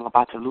feel like I'm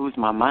about to lose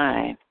my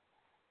mind,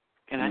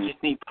 and I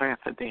just need prayer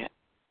for that.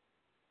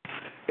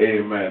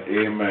 Amen.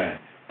 Amen.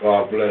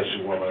 God bless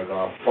you, woman of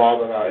God.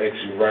 Father, I ask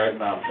you right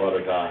now,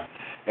 Father God,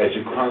 as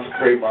you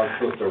consecrate my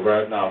sister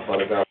right now,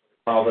 Father God,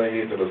 Father,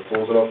 here to the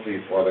soles of her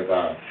feet, Father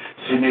God.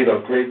 She needs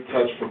a great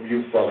touch from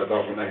you, Father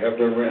God, from the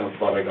heavenly realm,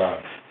 Father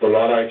God. So,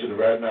 Lord, I ask you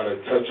right now to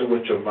touch her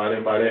with your mighty,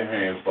 mighty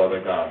hands,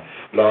 Father God.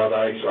 Lord,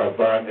 I ask you, I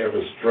bind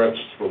every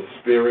stressful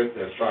spirit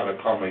that's trying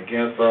to come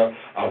against her.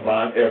 I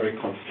bind every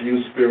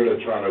confused spirit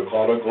that's trying to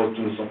call her, go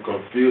through some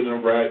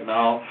confusion right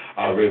now.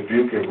 I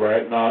rebuke it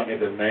right now in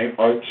the name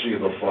of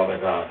Jesus, Father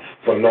God.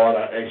 So, Lord,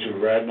 I ask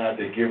you right now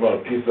to give her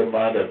a peace of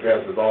mind that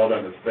passes all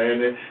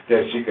understanding,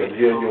 that she can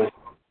hear your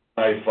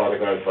Father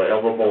God,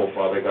 forevermore,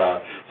 Father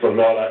God. So,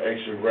 Lord, I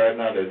ask you right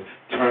now to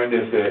turn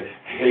this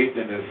hate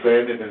and this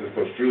sadness and this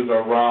confusion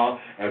around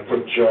and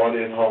put joy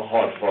in her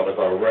heart, Father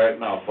God, right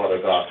now, Father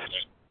God.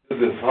 This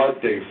is her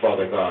day,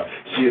 Father God.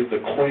 She is the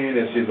queen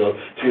and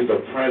she's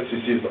a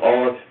princess. She's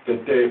all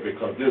today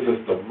because this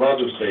is the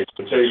Mother's Day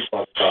today,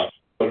 Father God.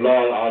 So,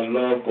 Lord, our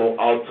love go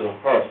out to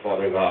her,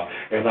 Father God.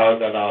 And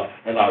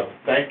I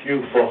thank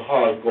you for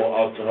her go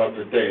out to her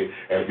today.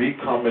 And we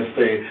come and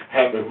say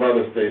happy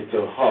Mother's Day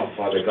to her,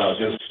 Father God.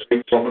 This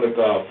great woman of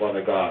God,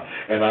 Father God.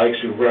 And I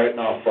ask you right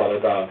now, Father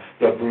God,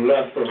 to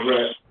bless her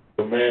right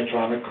the man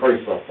trying to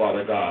curse her,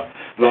 Father God.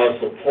 Lord,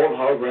 support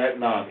her right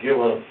now. Give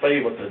her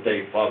favor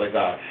today, Father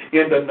God.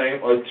 In the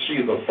name of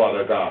Jesus,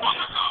 Father God.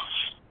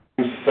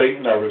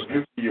 Satan, I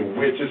rebuke you,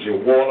 witches,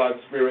 your warlock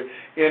spirit,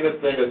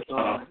 anything that's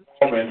trying to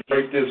and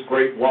take this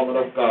great woman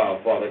of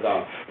God, Father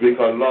God,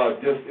 because,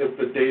 Lord, this is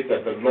the day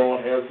that the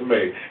Lord has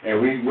made,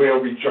 and we will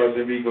rejoice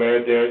and be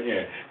glad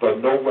therein. But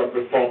no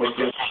weapon formed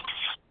against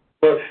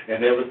us,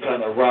 and every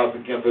time that rise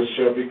against us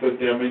shall be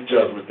condemned in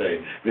judgment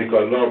day.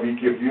 Because, Lord, we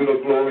give you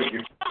the glory,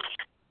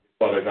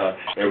 Father God,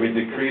 and we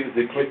decree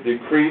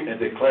and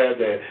declare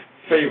that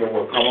favor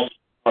will come upon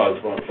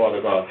us,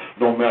 Father God,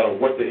 no matter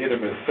what the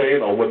enemy is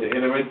saying or what the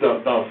enemy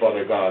done,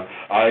 Father God.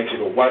 I ask you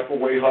to wipe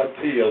away her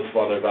tears,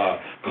 Father God.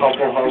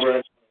 Comfort her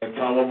right now and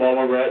calm her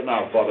mama right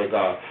now, Father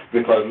God.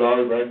 Because,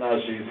 Lord, right now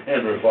she's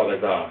hindering,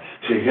 Father God.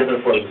 She's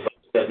hindering for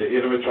that the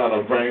enemy trying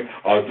to bring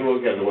or do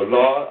against her. Well,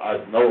 Lord, I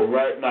know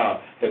right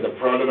now that the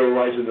prayer of the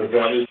righteous is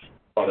valued,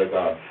 Father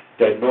God.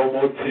 That no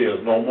more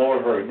tears, no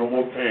more hurt, no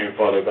more pain,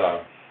 Father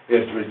God.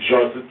 It's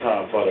rejoicing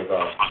time, Father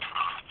God.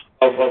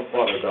 Love her,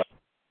 Father God.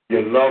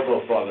 You love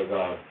her, Father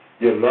God.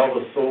 You love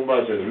her so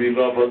much as we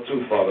love her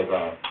too, Father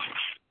God.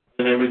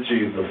 In the name of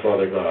Jesus,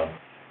 Father God.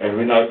 And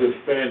we not just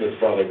saying this,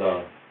 Father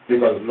God,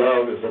 because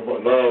love is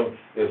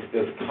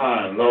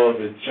kind, love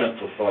is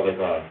gentle, Father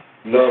God.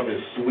 Love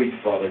is sweet,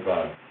 Father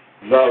God.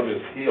 Love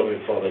is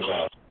healing, Father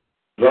God.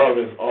 Love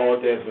is all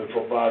that's been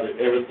provided,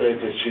 everything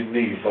that she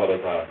needs, Father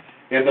God.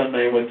 In the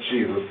name of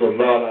Jesus. So,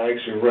 Lord, I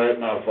ask you right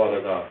now,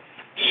 Father God,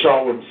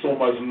 shower him so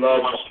much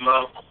love,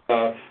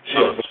 God. She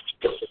has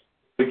to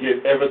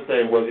forget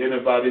everything, what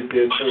anybody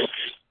did to her,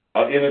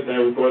 or anything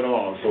was going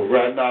on. So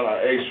right now, I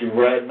ask you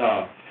right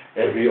now,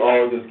 as we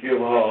all just give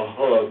her a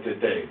hug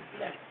today.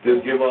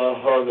 Just give her a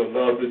hug of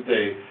love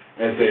today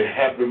and say,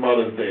 Happy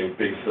Mother's Day,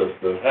 big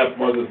sister. Happy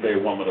Mother's Day,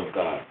 woman of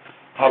God.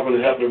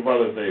 Happy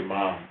Mother's Day,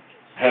 Mom.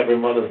 Happy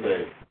Mother's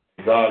Day.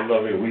 God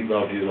love you. We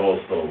love you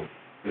also.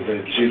 It's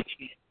in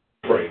Jesus'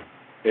 pray.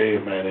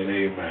 Amen and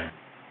amen.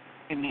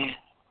 Amen.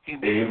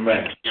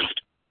 Amen.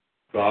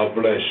 God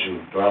bless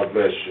you. God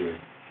bless you.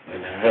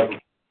 And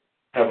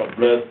have a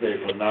blessed day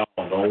from now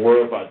on. Don't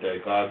worry about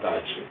that. God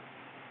got you.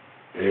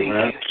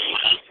 Amen.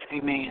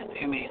 Amen.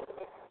 Amen.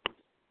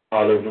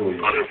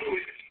 Hallelujah.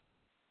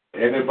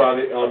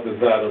 Anybody else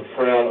desire a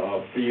prayer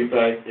or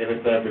feedback,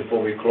 anything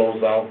before we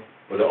close out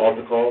with the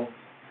altar call?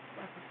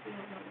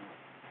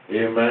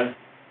 Amen.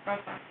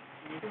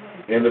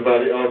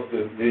 Anybody else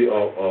that need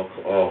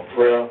a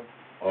prayer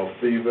or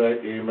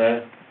feedback?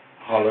 Amen.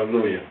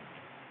 Hallelujah.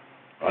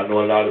 I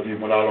know a lot of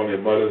people went out on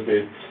their Mother's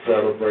Day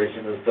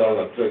celebration and stuff.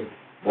 I took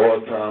more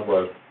time,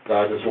 but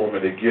God just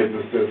wanted me to get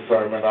this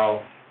sermon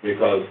out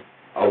because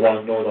I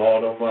want to know that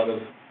all the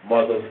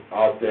mothers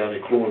out there,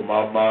 including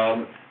my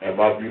mom and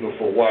my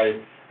beautiful wife,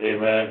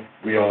 amen,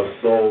 we are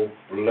so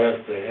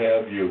blessed to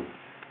have you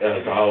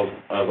as our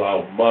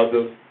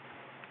mothers,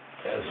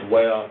 as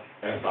well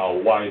as our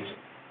wives,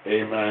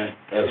 amen,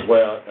 as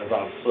well as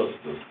our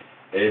sisters,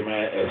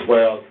 amen, as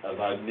well as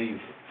our nieces,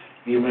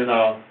 even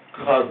our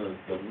cousins,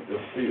 the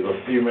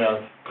female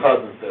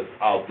cousins that's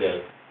out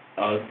there,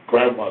 our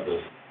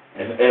grandmothers,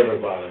 and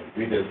everybody.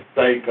 We just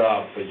thank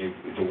God for you,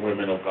 the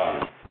women of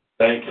God.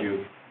 Thank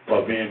you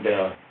for being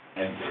there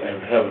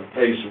and having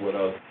patience with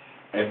us.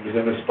 And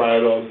in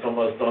spite of some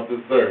of us don't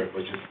deserve,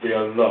 but you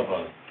still love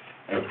us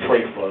and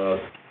pray for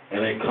us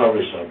and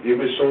encourage us.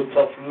 Even show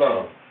tough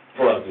love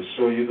for us to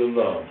show you the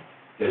love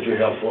that you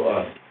have for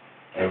us.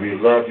 And we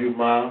love you,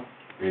 Mom.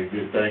 We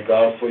thank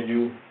God for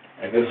you.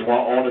 And this one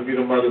only be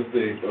the Mother's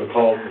Day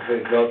call to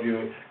say love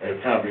you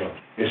and time you.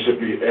 It should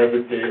be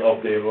every day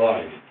of their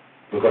life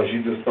because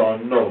you just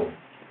don't know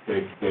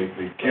the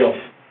gift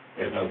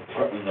and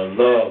the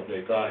love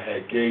that God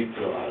had gave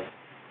to us,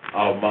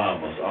 our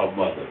mamas, our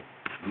mother.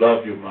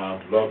 Love you,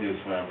 Mom. Love you,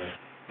 family.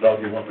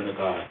 Love you, woman of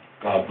God.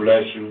 God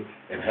bless you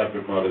and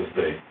happy Mother's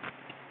Day.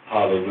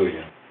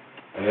 Hallelujah.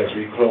 And as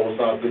we close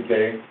out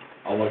today,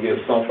 I want to give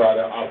somebody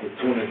an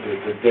opportunity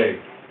today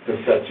to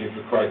accept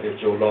Jesus Christ as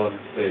your Lord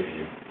and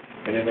Savior.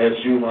 And then as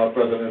you, my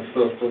brother and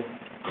sister,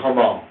 come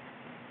on,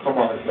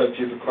 accept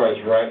Jesus Christ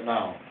right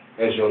now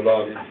as your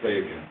Lord and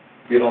Savior.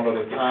 We don't know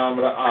the time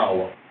or the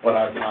hour when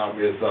our time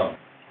is up,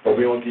 but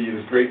we want to give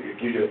you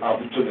the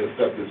opportunity to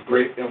accept this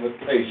great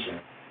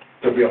invitation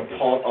to be a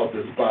part of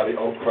this body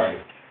of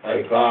Christ.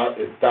 And God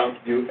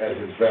adopted you as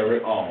His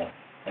very own,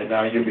 and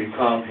now you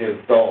become His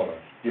daughter,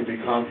 you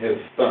become His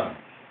son,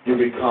 you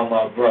become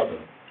our brother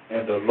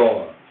in the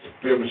Lord,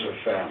 spiritual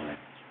family.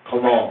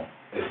 Come on.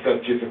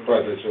 Accept Jesus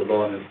Christ as your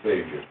Lord and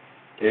Savior.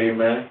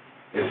 Amen.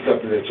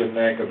 Accept that your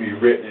name can be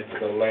written into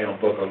the Lamb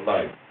Book of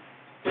Life.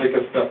 Take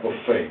a step of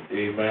faith.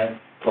 Amen.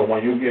 Because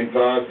when you get in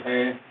God's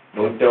hand,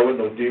 no devil,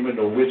 no demon,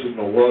 no witches,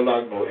 no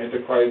warlock, no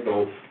antichrist,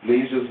 no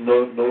legions,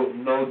 no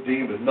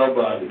demons,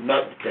 nobody,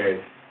 nothing can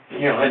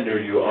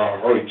hinder you or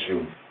hurt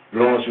you. As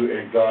long as you're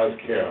in God's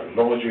care, as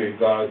long as you're in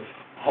God's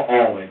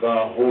arm, and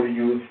God holding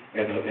you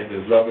in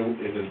His loving,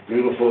 in His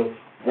beautiful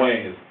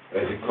wings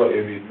as He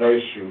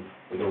nurse you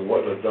with the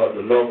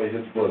love of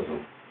His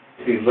bosom.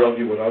 He loves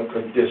you with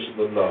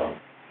unconditional love.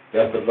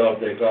 That's the love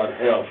that God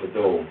has for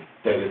those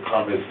that have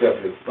come and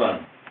accept His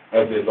Son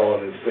as their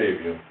Lord and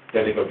Savior,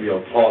 that He can be a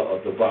part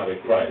of the body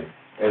of Christ,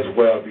 as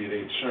well be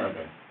their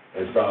chairman,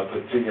 as God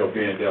continue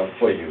being there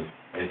for you.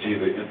 And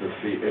Jesus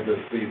intercede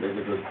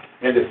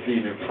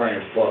and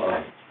praying for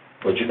us.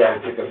 But you got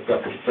to take a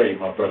step of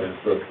faith, my brother and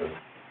sister,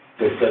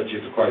 to accept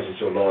Jesus Christ as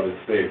your Lord and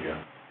Savior,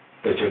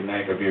 that your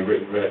name can be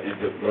written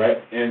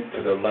into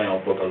the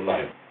Lamb Book of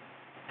Life.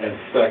 And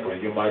secondly,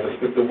 you might have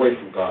slipped away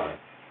from God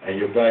and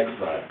you're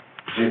backslide.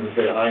 Jesus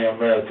said, I am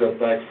married to a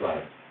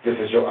backslide. This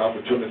is your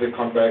opportunity to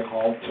come back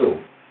home too.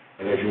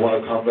 And if you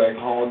want to come back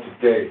home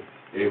today,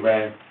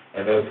 amen,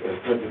 and that's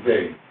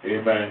today,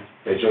 amen,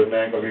 that your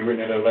name can be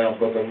written in the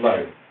Lamb Book of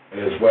Life.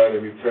 And as well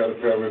that we pray the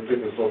prayer of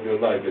repentance over your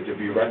life, that you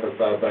be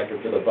reconciled back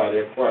into the body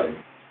of Christ.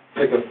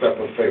 Take a step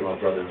of faith, my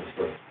brother and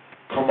sister.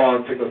 Come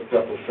on, take a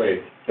step of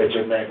faith that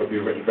your name will be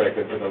written back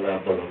into the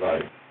Lamb Book of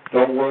Life.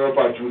 Don't worry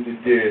about what you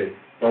did.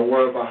 Don't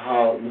worry about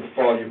how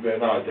far you've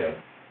been out there.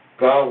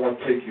 God will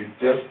take you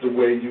just the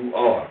way you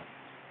are.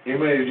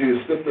 Even if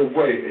you slipped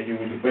away and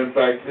you've been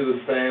back to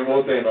the same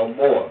old thing or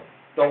more,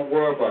 don't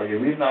worry about it.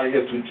 We're not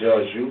here to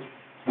judge you.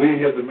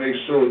 We're here to make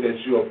sure that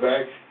you are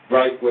back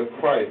right with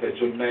Christ, that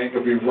your name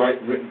can be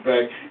written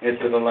back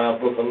into the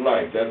Lamb Book of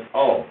Life. That's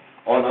all.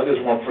 I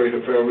just want to pray the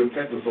prayer of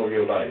repentance over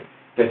your life.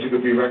 that you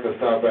could be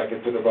reconciled back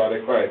into the body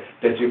of Christ,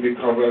 that you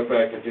become right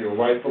back into your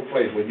rightful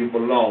place where you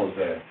belong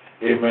there.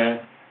 Amen.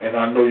 And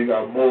I know you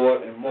got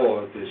more and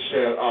more to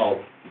share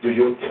out through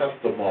your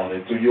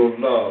testimony, through your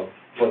love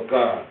for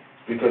God.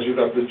 Because you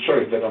left the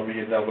church, that don't mean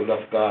you never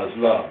left God's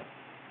love.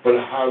 But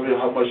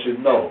how much you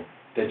know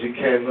that you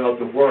can't love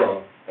the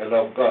world and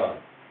love God.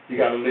 You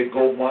got to let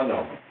go one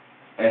of them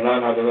and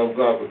learn how to love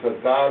God, because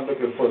God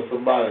looking for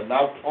somebody,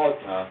 not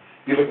part-time.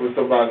 He's looking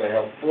for somebody that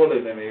have fully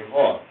in their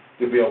heart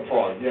to be a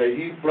part. Yeah,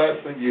 He's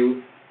blessing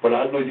you, but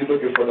I know you're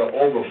looking for the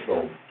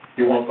overflow.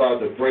 You want God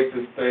to break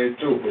this thing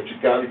too, but you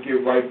got to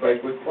get right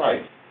back with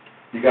Christ.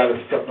 You got to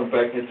step Him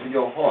back into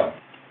your heart.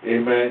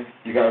 Amen.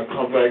 You got to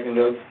come back and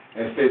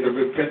say the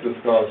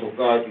repentance, God, so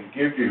God can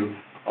give you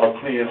a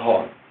clean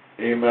heart.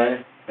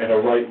 Amen. And a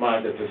right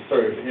mind to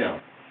serve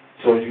Him.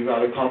 So you got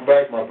to come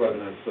back, my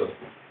brother and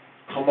sister.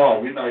 Come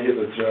on, we're not here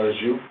to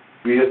judge you.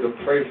 We're here to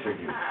pray for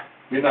you.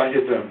 We're not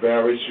here to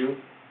embarrass you.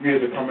 We're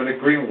here to come in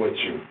agreement with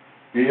you.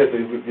 We're here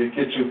to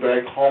get you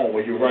back home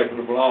where you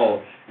rightfully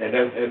belong, and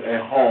that's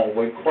at home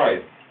with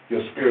Christ,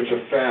 your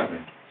spiritual family,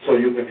 so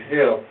you can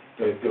have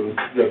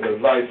the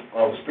life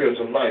of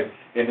spiritual life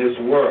in this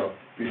world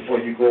before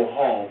you go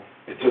home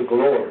into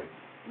glory,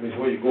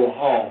 before you go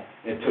home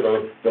into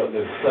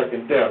the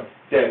second death,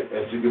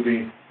 as you could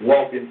be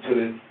walking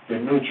to the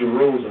New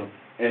Jerusalem,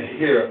 and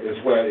here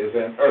is where it is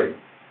in earth.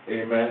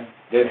 Amen.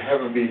 That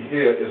heaven be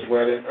here is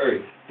where it is in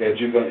earth. That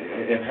you're going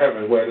in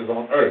heaven where it is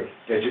on earth.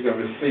 That you're going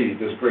to receive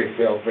this great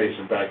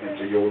salvation back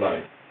into your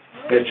life.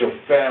 That your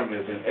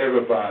families and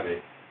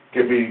everybody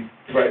can be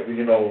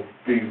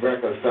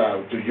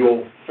reconciled to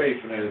your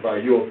faithfulness by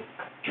your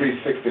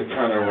 360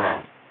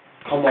 turnaround.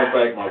 Come on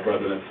back, my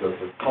brothers and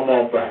sisters. Come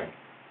on back.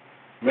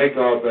 Make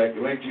God back.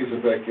 Make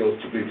Jesus back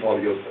to be part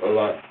of your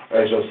life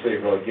as your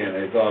Savior again,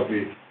 and God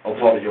be a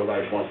part of your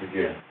life once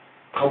again.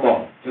 Come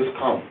on, just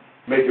come.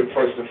 Make it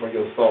personal for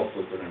your soul,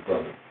 sister and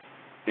brother.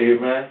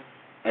 Amen.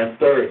 And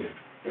thirdly,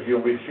 if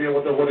you'll be filled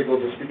with the Holy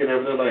Ghost and speaking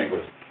heavenly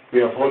language, we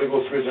have Holy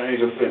Ghost, spiritual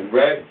angels sitting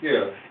right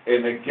here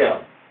in the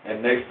gap.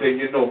 And next thing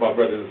you know, my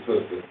brothers and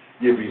sisters,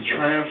 you'll be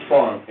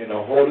transformed in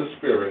the Holy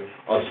Spirit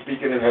of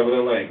speaking in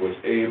heavenly language.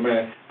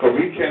 Amen. Because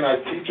we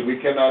cannot teach you, we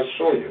cannot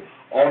show you.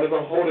 Only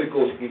the Holy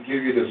Ghost can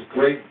give you this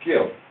great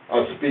gift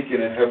of speaking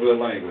in heavenly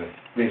language,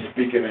 means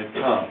speaking in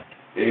tongues.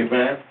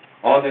 Amen.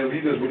 Only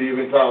leaders believe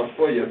in God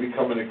for you, we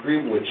come in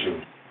agreement with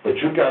you. But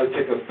you got to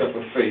take a step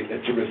of faith and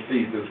to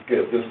receive this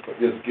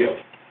gift.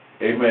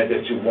 Amen,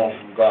 that you want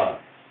from God.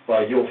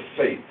 By your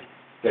faith,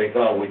 that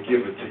God will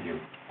give it to you.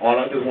 All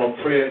I just want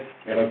to pray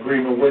in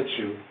agreement with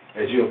you,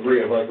 as you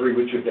agree, if I agree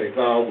with you, that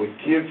God will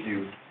give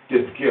you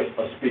this gift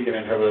of speaking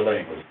in heavenly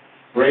language.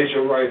 Raise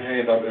your right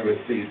hand up and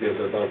receive this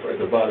as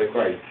the body of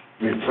Christ.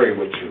 We pray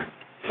with you.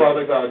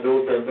 Father God,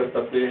 those that lift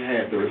up their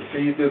hand to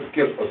receive this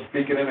gift of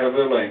speaking in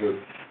heavenly language,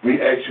 we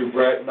ask you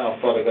right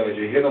now, Father God, as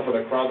you hit them from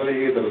the crown of their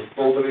head to the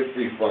soles of their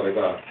feet, Father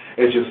God,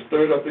 as you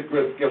stirred up the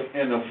gift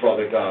in them,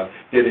 Father God,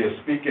 that they're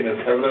speaking this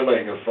heavenly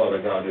language,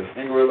 Father God, this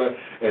heavenly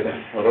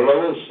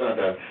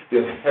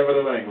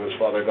language,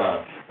 Father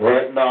God,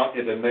 right now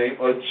in the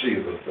name of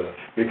Jesus,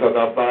 because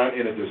I bind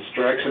any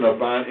distraction, I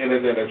bind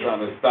anything that's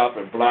trying to stop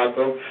and block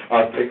them.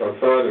 I take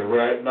authority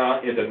right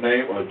now in the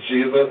name of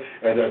Jesus,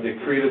 and I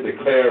decree and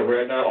declare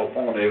right now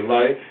upon their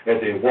life,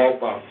 as they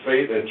walk by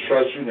faith and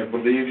trust you and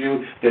believe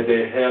you, that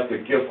they have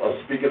the gift of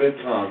speaking in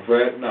tongues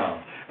right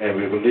now. And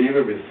we believe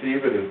it,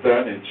 receive it, it's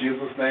done. In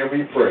Jesus' name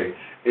we pray.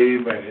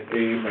 Amen and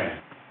amen.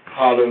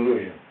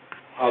 Hallelujah.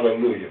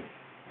 Hallelujah.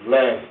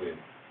 Lastly,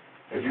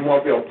 if you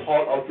want to be a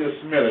part of this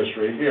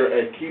ministry here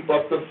and keep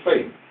up the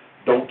faith,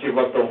 don't give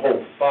up the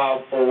hope.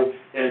 Fivefold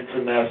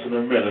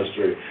International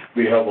Ministry.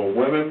 We have a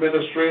women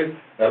ministry.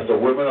 That's the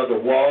Women of the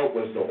Wall,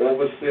 was the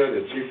overseer,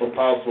 the Chief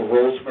Apostle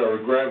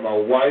Rosemary Grant, my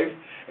wife,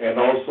 and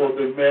also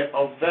the Men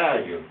of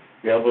Value.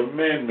 We have a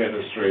men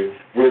ministry,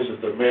 which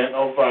is the Men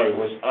of Value,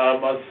 which I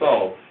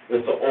myself is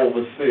the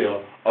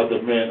overseer of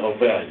the Men of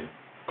Value.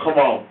 Come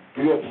on,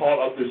 be a part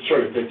of the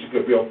church, that you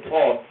could be a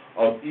part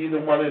of either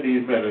one of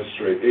these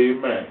ministries.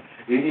 Amen.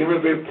 You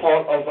even be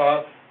part of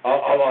our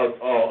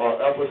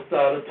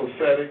apostolic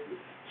prophetic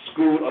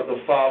school of the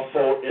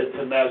Fivefold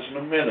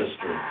International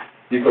Ministry.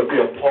 You could be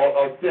a part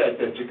of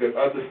that you could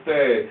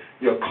understand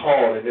your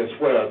calling as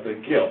well as the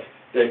gift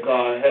that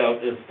God has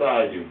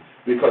inside you.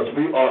 Because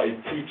we are a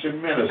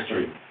teaching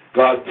ministry.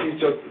 God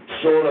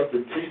showed us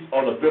to teach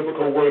on the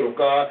biblical word of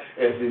God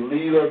as He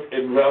leads us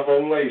in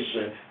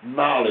revelation,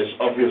 knowledge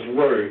of His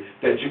word,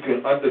 that you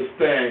can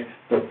understand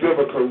the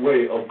biblical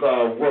way of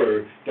God's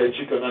word, that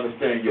you can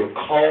understand your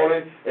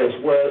calling as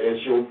well as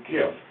your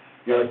gift.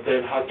 You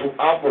understand how to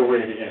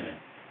operate in it.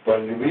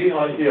 But we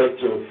are here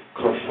to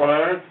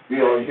confirm, we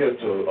are here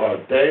to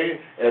ordain,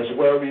 as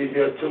well we are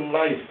here to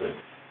license.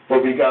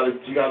 But you got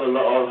to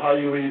learn how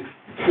you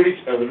preach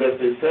unless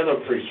they send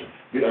a preacher.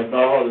 We don't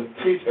know how to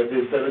teach as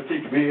they send a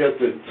teacher. We have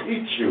to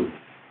teach you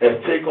and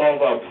take all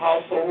of our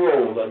apostle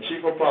roles, our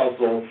chief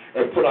apostle,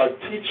 and put our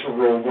teacher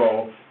role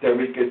on, that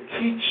we can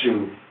teach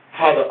you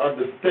how to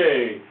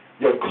understand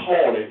your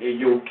calling and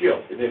your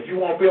gift. And if you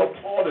want to be a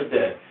part of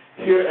that,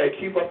 here and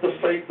keep up the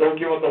faith, don't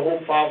give up the whole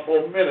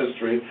fivefold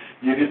ministry,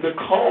 you need to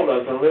call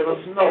us and let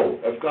us know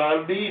if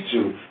God leads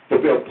you to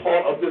be a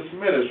part of this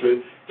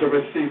ministry, to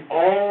receive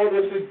all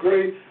this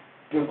great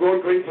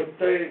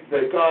thing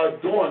that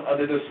God's doing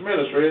under this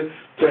ministry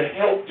to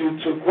help you,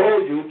 to grow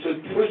you, to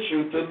push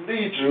you, to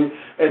lead you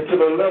into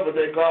the level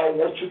that God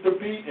wants you to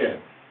be in.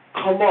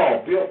 Come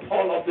on, be a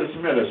part of this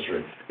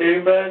ministry.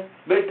 Amen.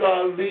 Let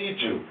God lead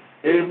you.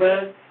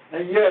 Amen.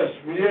 And yes,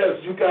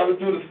 you got to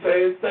do the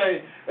same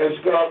thing as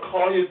God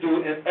called you to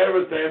do in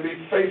everything. Be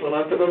faithful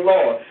unto the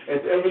Lord. And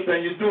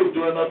everything you do it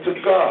unto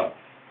God.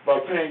 By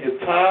paying your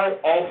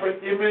tithe, offering,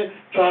 even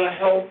trying to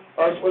help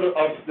us with an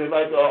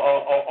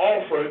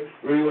offering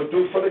we will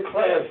do for the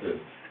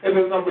classes. And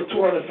it's number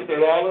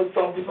 $250.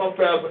 Some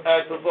pastors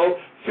asking for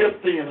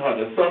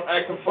 $1,500. Some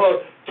asking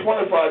for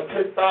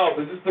 $25,000,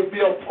 $10,000 just to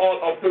be a part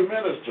of the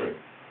ministry.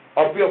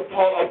 Or be a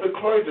part of the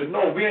clergy.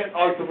 No, we ain't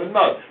arguing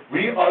enough.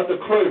 We are the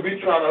clergy. We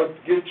trying to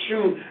get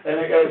you, and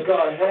as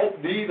God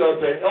lead us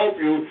and help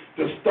you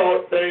to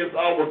start things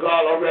out what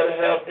God already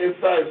have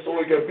inside so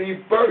it can be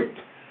birthed.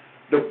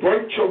 To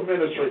birth your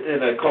ministry in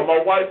there. Because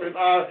my wife and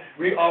I,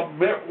 we are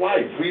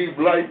midwives. We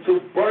like to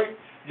birth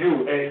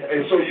you,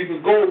 and so you can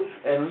go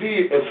and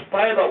lead in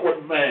spite of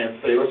what man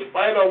say, in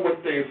spite of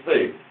what they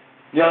say.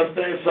 You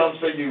understand? Some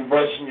say you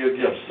rushing your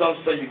gifts.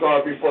 Some say you're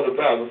going before the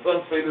battle.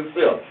 Some say this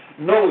here.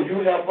 No,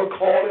 you have a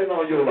calling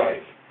on your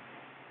life.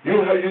 You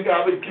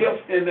got a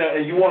gift in there,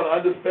 and you want to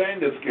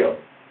understand this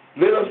gift.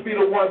 Let us be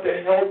the one to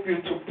help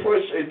you to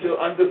push and to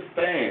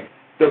understand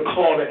the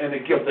calling and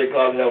the gift that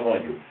God have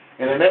on you.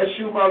 And that's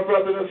you, my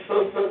brother and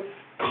sister.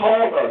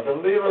 Call us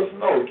and let us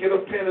know. Get a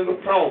pen and a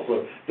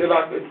pencil that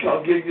I can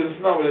give you this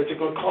number that you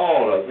can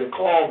call us and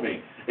call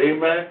me.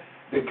 Amen.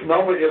 The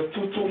number is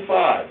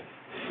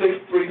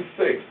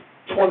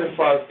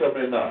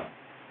 225-636-2579.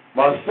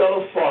 My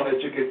cell phone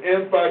that you can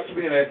inbox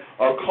me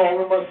or call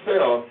me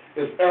myself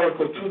is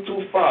Erica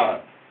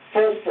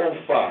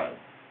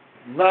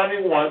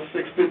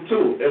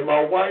 225-445-9162. And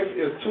my wife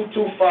is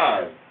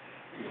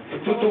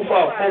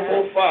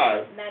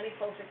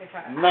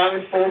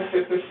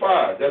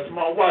 225-445-9455. That's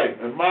my wife.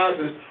 And mine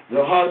is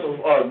the house of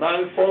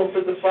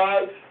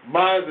 9455.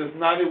 Mine is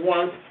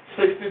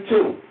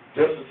 9162.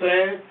 Just the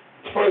same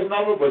first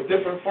number, but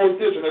different 4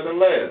 digits as the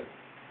last.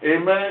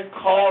 Amen.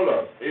 Call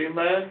us.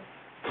 Amen.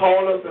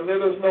 Call us and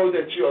let us know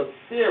that you are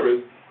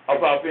serious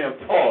about being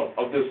part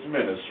of this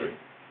ministry.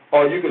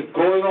 Or you could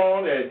go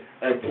on and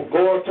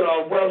go onto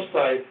our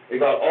website.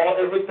 It got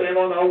everything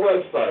on our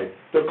website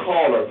to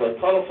call us. Our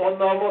telephone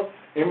number,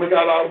 and we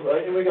got our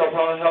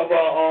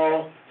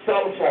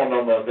cell phone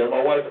number that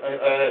my wife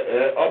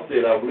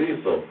updated, I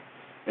believe so.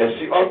 And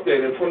she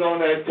updated and put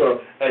on that to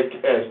as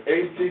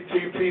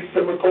http://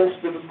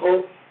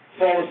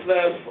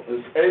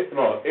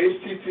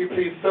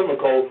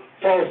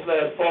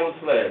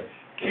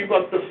 keep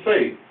up the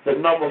faith, the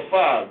number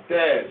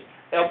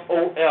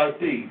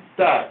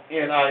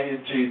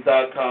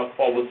 5-FOLD.ning.com/.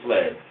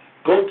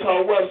 Go to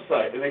our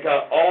website, and they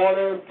got all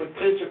the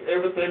potential,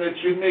 everything that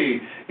you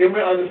need. You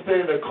may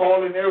understand the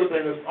calling,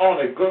 everything is on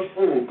it, good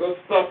food, good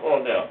stuff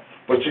on there.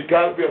 But you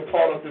got to be a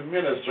part of the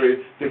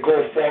ministry to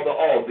go further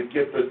on, to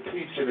get the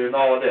teaching and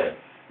all that.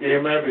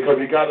 Amen, because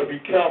you got to be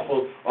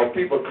careful of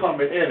people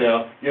coming in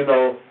there,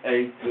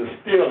 and to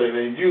steal it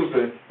and use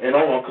it, and you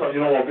don't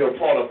want to be a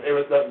part of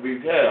everything we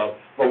have.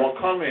 But when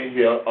come in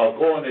here,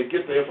 go in and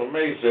get the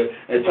information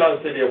and try to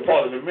say they're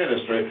part of the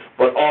ministry,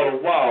 but all the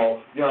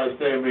while, you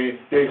understand me,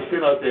 they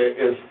sit out there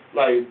as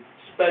like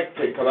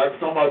spectate, because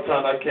some of the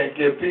time I can't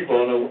get people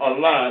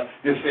online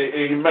to say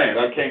amen.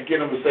 I can't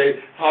get them to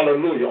say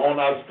hallelujah on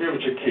our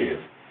spiritual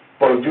kids.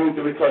 But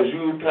because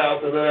you,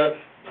 Pastor, there,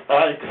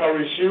 I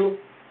encourage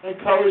you.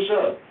 Encourage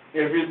us.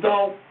 If you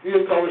don't,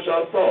 you encourage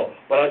yourself.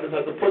 But I just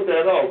have to put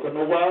that out, because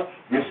you know why?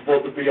 We're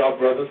supposed to be our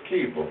brother's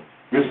keeper.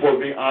 We're supposed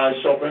to be iron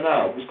sharpening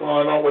iron. What's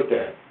going on with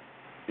that?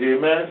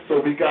 Amen?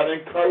 So we got to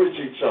encourage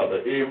each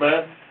other.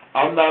 Amen?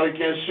 I'm not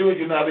against you.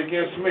 You're not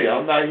against me.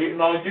 I'm not hitting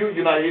on you.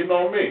 You're not hitting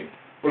on me.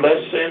 But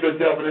let's shame the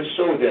devil and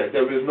show that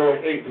there is no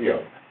hate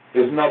here.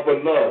 It's not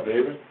but love,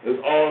 baby.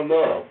 It's all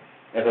love.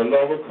 And the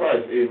love of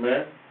Christ.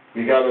 Amen?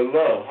 We got to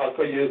love. How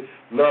can you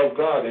love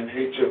God and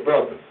hate your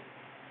brothers?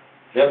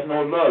 That's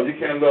no love. You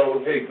can't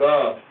hate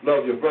God,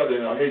 love your brother,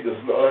 and hate your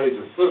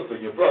sister,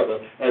 your brother,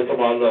 and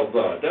somebody love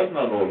God. That's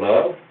not no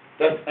love.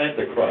 That's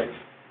Antichrist.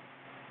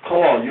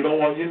 Come on,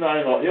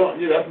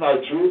 that's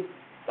not true.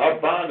 I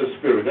bind the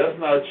spirit. That's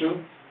not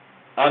true.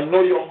 I know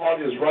your heart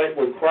is right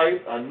with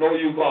Christ. I know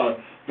you're going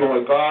to do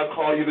what God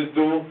called you to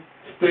do.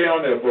 Stay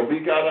on there. But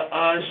we got to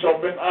iron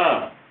sharpen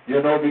iron.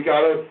 We got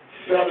to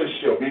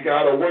fellowship. We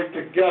got to work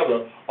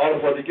together all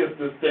of us to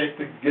get this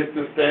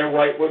thing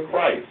right with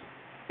Christ.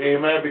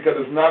 Amen, because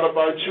it's not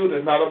about you,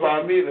 it's not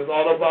about me, it's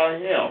all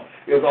about Him.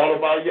 It's all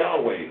about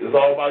Yahweh. It's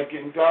all about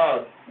getting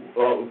God's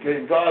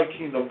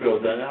kingdom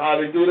built. And how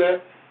they do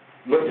that?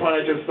 Look upon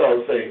it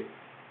yourself, say,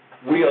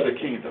 we are the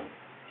kingdom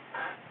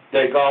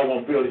that God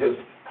won't build his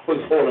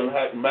holy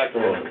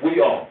macaroni.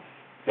 We are.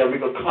 that we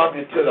could come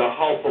into the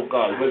house of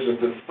God, which is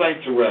the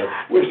sanctuary,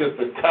 which is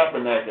the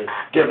tabernacle,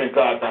 giving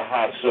God the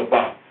high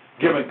Shabbat,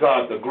 giving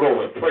God the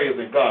glory,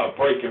 praising God,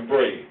 breaking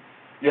bread.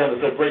 You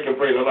understand? Breaking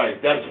bread of life.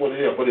 That's what it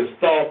is. But it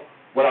starts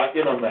with our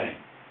inner man.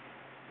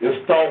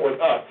 It starts with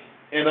us,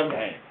 inner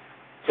man.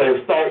 So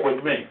it starts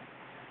with me.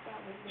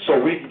 So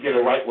we can get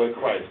it right with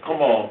Christ.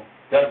 Come on.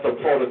 That's the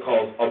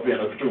protocol of being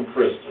a true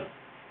Christian.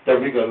 That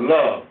we can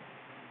love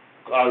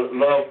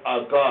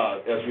our God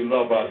as we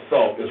love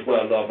ourselves, as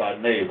well as love our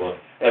neighbor,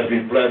 as we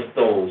bless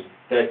those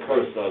that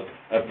curse us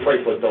and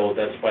pray for those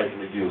that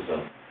spitefully use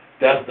us.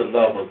 That's the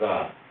love of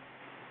God.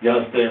 You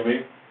understand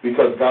me?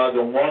 Because God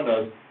don't want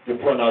us to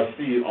put our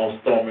seed on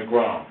stormy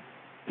ground.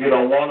 He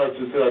don't want us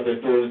to sit up there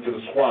and throw it into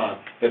the swine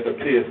that the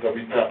pigs going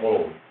to be tapped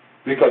over.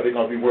 Because they're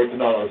going to be working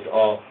on us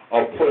or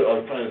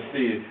plant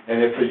seed,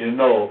 and if you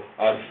know,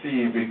 our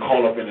seed be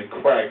caught up in the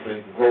cracks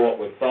and grow up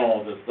with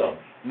thorns and stuff.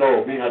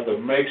 No, we have to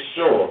make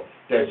sure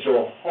that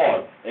your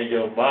heart and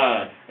your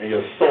mind and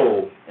your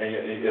soul and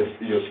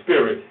your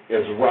spirit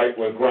is right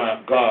with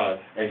God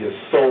and your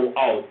soul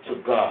out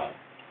to God.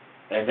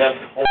 And that's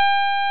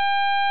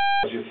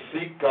how you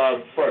seek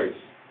God first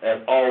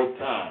at all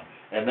times.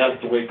 And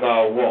that's the way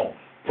God wants.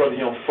 Put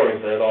him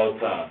first at all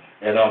times.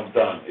 And I'm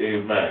done.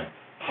 Amen.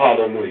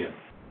 Hallelujah.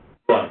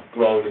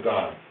 Glory to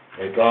God.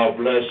 And God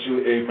bless you.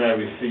 Amen.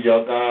 We see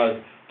y'all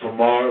guys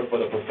tomorrow for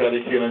the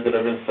prophetic healing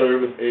deliverance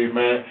service.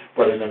 Amen.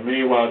 But in the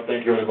meanwhile,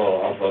 thank you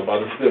about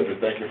the slippers.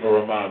 Thank you for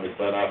reminding me,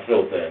 son. I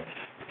felt that.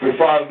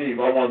 Before I leave,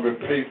 I want to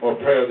repeat or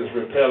pray this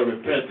repair of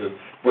repentance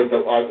with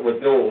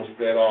those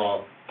that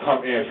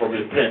come in for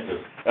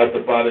repentance as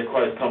the body of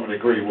Christ come and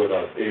agree with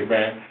us.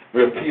 Amen.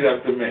 Repeat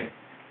after me.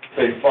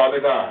 Say, Father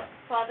God.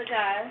 Father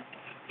God.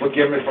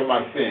 Forgive me for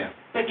my sins.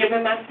 Forgive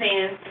me my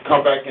sins.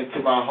 Come back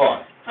into my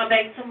heart. Come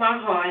back to my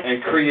heart.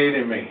 And create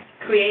in me.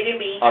 Create in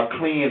me. A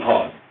clean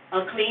heart.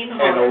 A clean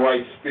heart. And a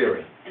right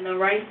spirit. And a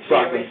right spirit. So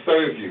I can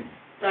serve you.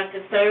 So I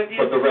can serve you.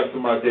 For the rest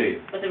of my days.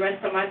 For the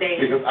rest of my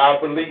days. Because I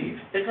believe.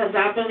 Because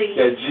I believe.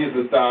 That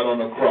Jesus died on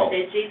the cross.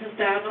 That Jesus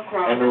died on the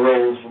cross. And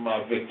rose for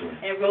my victory.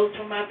 And rose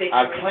for my victory.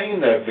 I claim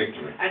that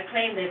victory. I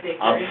claim that victory.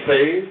 I'm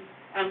saved.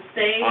 I'm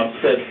saved. I'm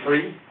set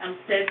free. I'm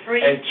set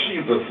free. In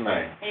Jesus'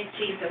 name. In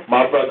Jesus' name.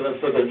 My brothers and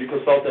sisters, you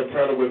consult that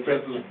prayer of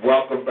repentance.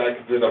 Welcome back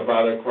to the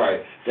body of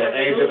Christ. The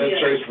angel in the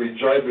church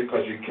rejoice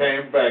because you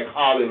came back.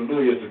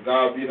 Hallelujah. To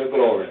God be the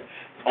glory.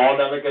 All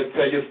that I can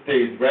tell you,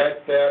 stay right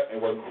there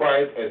and with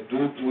Christ and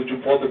do what you're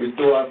supposed to be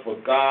doing for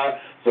God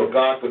so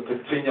God could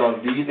continue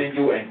on leading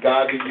you and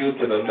guiding you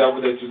to the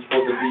level that you're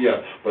supposed to be at.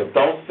 But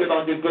don't sit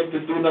on your good to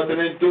do nothing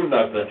and do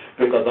nothing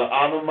because the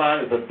honor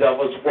mind is a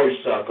devil's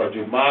workshop because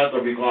your mind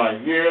will be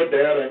going here,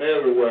 there, and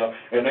everywhere.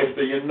 And next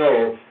thing you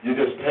know, you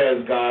just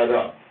pass God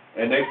up.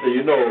 And next thing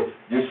you know,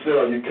 you sit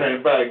up, you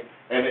came back,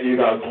 and you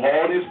got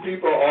all these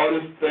people, all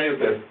these things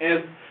that's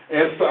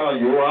inside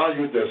you, around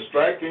you,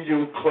 distracting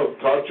you,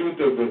 cause you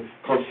to be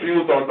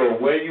confused, don't know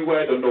where you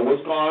at, don't know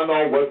what's going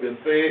on, what's been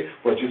said,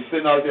 but you're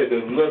sitting out there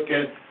just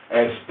looking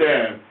and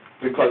staring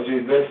because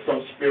you let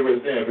some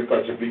spirits in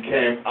because you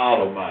became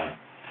out of mind.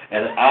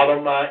 And out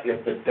of mind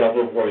is the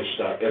devil's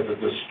workshop, is the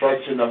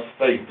destruction of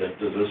Satan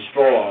to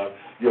destroy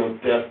your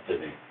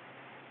destiny.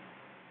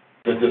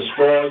 To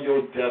destroy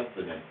your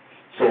destiny.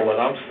 So what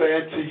I'm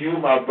saying to you,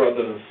 my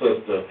brother and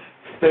sister,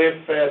 stay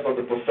fast on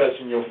the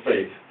profession of your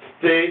faith.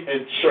 Stay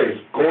in church.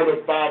 Go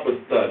to Bible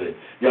study.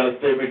 You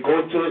understand me?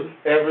 Go to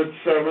every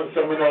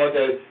seminar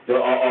that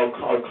or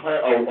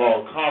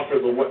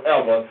conference or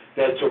whatever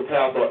that your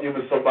pastor or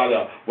even somebody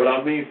else. What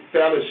I mean,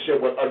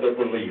 fellowship with other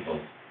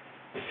believers.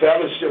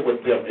 Fellowship with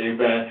them,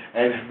 amen,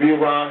 and be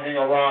around, hang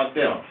around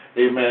them,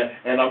 amen.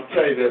 And I'm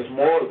telling you, there's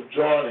more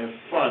joy and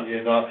fun,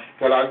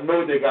 because I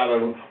know they got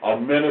a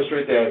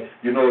ministry that,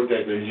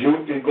 that the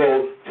youth can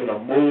go to the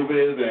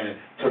movies and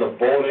to the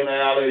bowling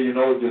alley,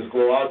 just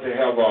go out to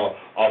have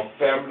a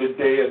family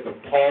day at the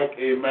park,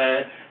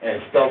 amen, and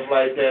stuff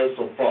like that.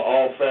 So for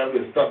all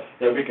family stuff,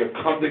 that we can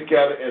come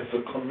together as a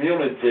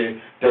community,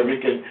 that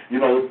we can,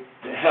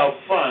 have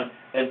fun.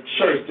 And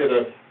church instead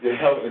of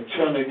having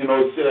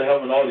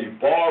all these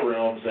bar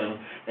rooms and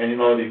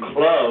these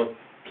clubs,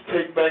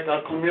 take back our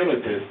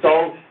community.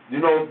 So,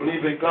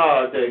 believe in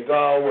God that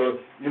God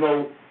will,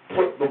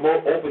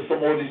 open some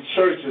more of these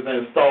churches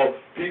and start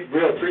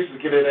real preachers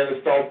get in and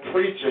start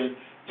preaching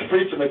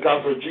the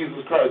gospel of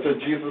Jesus Christ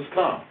till Jesus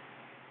come.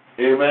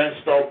 Amen.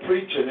 Start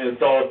preaching and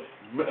start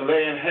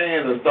laying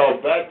hands and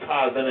start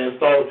baptizing and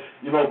start,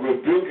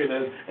 rebuking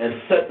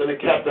and setting the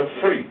captive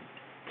free.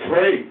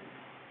 Pray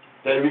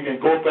that we can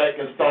go back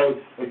and start,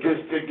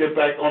 get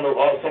back on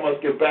some of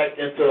us get back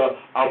into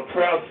our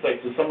prayer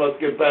section. Some of us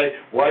get back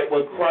right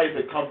with Christ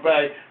and come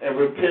back and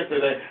repent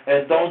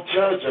and don't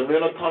judge them.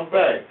 Let them come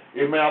back.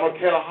 Amen. I don't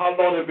care how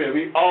long they've been.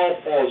 We all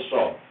fall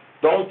short.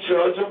 Don't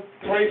judge them.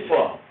 Pray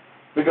for them.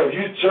 Because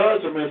you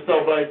judge them and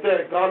stuff like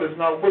that, God is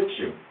not with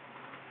you.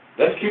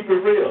 Let's keep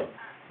it real.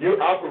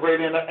 You operate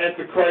in an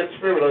antichrist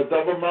spirit, a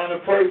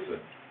double-minded person.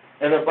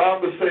 And the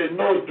Bible says,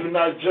 no, do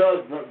not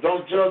judge.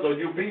 Don't judge or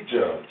you be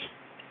judged.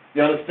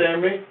 You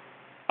understand me?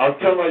 I'm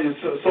telling you,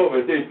 so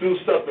if they do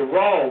something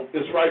wrong,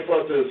 it's right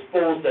for us to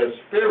expose that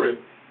spirit.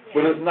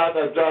 But it's not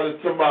that judge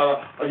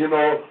tomorrow,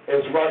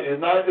 it's right. It's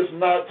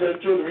not to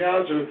the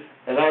reality,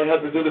 and I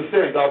have to do the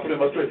thing. God put in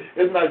my spirit.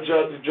 It's not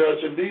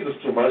judging leaders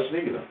too much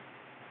neither.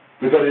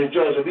 Because if you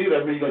judge a leader,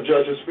 that means you're going to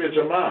judge your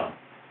spiritual mom.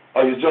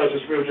 Or you judge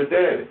your spiritual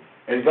daddy.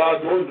 And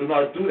God told you do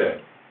not do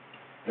that.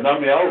 And I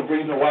was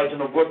reading and watching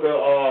the book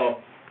of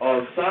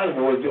Simon,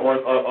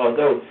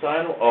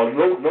 Simon or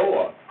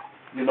Noah.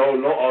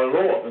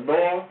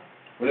 Noah,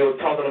 when they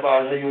were talking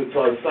about how you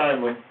told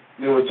Simon,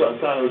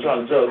 Simon was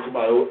trying to judge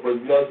somebody,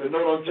 but God said, no,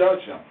 don't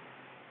judge him.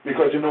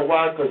 Because you know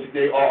why? Because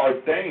they are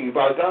ordained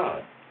by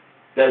God.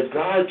 That's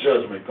God's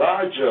judgment.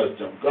 God judged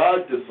them.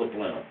 God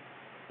disciplined them.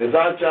 It's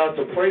our job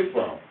to pray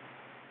for them.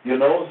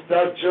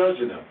 Stop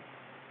judging them.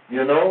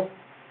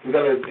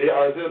 Because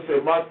Isaiah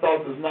said, my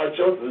thoughts is not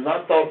your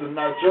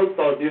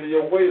thoughts, neither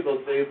your ways, or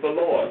says the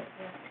Lord.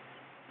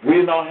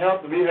 We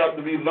have to be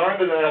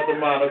learning to have the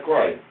mind of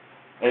Christ.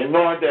 And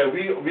knowing that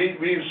we are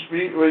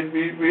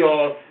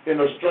in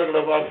the struggle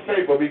of our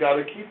faith, but we got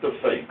to keep the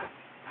faith.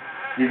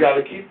 You got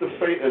to keep the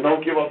faith and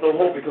don't give up the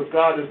hope because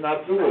God is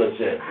not through with us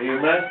yet.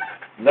 Amen?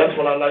 And that's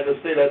what I like to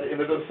say at the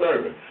end of the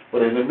service.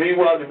 But in the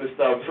meanwhile, let me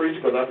stop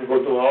preaching because I can go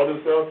through all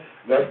this stuff.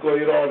 Let's go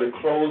ahead on and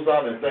close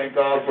out and thank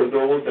God for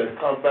those that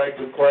come back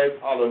to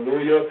Christ.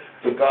 Hallelujah.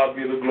 To God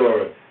be the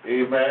glory.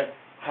 Amen.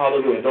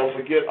 Hallelujah. Don't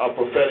forget our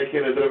prophetic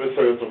healing deliverance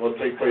service will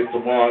take place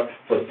tomorrow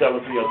from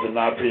 7 p.m. to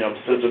 9 p.m.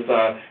 Central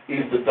Time,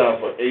 Eastern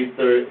Time from 8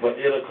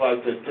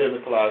 o'clock to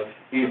 10 o'clock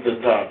Eastern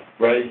Time,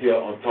 right here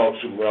on Talk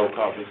Show Well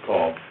Conference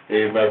Call.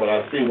 Amen. But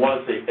I see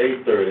one say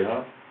 8:30,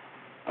 huh?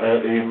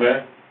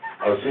 Amen.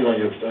 I see on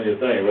your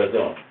thing right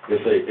there.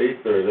 They say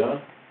 8:30, huh?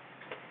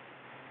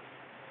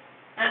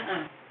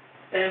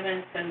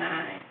 7 to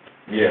 9.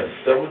 Yes,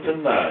 7 to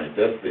 9.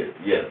 That's it.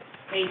 Yes.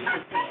 8 to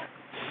 10.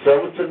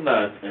 7 to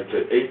 9 and to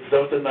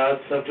 7 to 9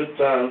 Central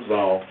Time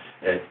Zone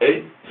and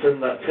 8 to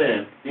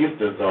 10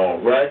 Eastern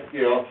Zone right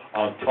here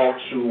on Talk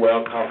Show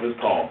Well Conference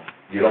Call.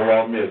 You don't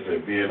want to miss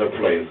it. Be in the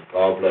place.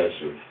 God bless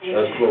you. Amen.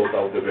 Let's close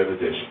out the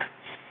benediction.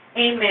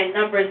 Amen.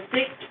 Number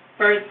 6,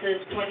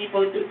 verses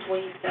 24 through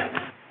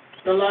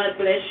 27. The Lord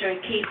bless you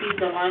and keep you.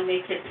 The Lord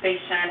make his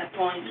face shine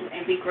upon you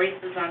and be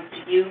gracious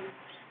unto you.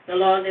 The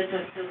Lord lift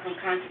his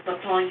conscience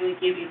upon you and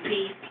give you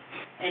peace.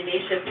 And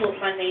they shall put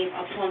my name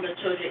upon the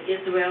children of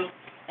Israel,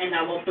 and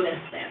I will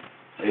bless them.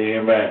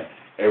 Amen.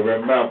 And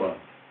remember,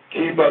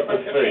 keep up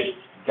the faith.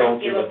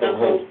 Don't give up the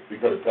hope,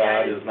 because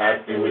God is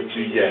not through with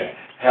you yet.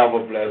 Have a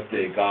blessed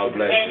day. God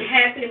bless you. And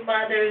happy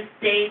Mother's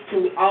Day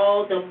to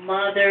all the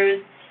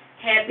mothers.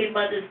 Happy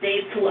Mother's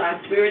Day to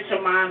our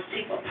spiritual mom,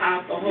 Chief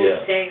Apostle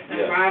Hope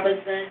Jackson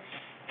Robinson.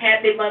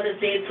 Happy Mother's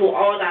Day to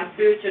all our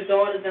spiritual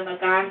daughters in the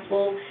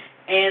gospel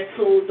and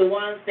to the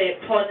ones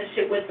that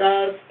partnership with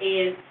us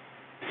in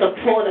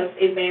support us.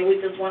 Amen. We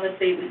just want to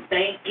say we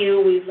thank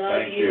you, we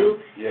love you,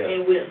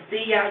 and we'll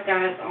see y'all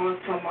guys on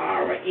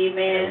tomorrow.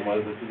 Amen.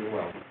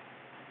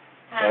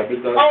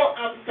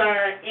 I'm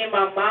sorry. And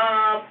my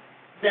mom,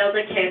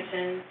 Zelda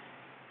Catchins,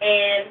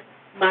 and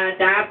my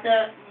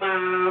adopted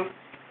mom,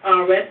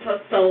 rest her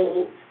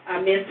soul.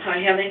 I miss her,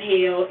 Helen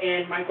Hill,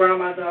 and my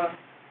grandmother,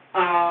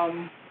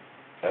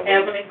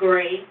 Evelyn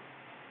Gray.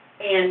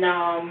 And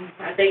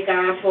I thank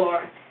God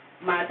for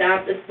my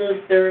adopted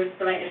sister /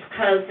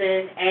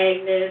 cousin,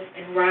 Agnes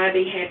and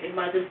Robbie. Happy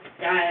Mother's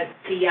Day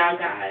to y'all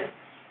guys.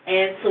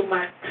 And to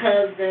my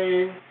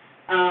cousin,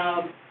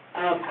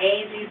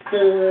 Angie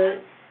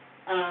Stood,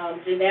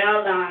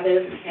 Janelle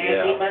Lottes.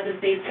 Happy Mother's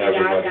Day to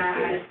y'all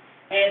guys.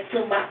 And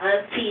to my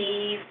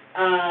aunties,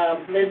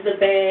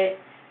 Elizabeth,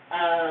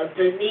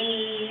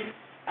 Denise,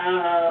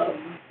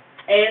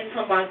 and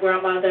to my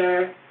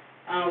grandmother,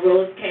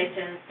 Rose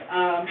Catchins,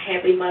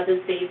 happy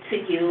Mother's Day to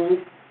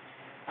you.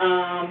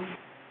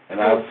 And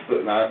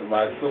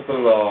my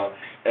sister-in-law,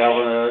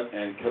 Evelyn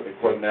and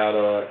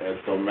Cornetta and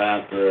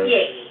Samantha,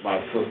 my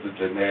sister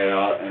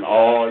Janelle, and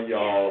all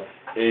y'all,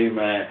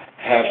 amen,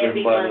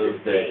 happy Mother's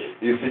Day.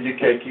 You see, you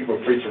can't keep a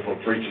preacher from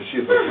preaching.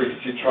 She's a preacher.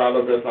 She tried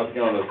her best not to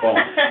get on the phone.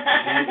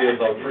 She is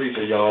a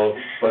preacher, y'all.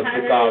 But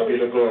to God be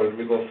the glory.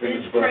 We're going to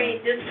finish.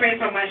 Just pray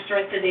for my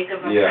strength today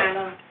because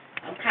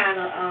I'm kind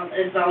of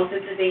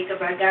exhausted today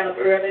because I got up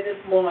early this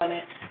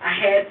morning. I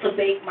had to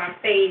bake my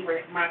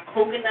favorite, my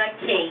coconut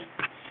cake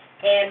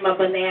and my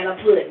banana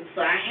pudding.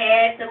 So I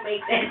had to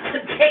make that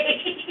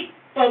today.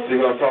 See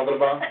what I'm talking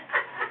about?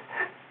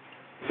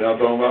 See what I'm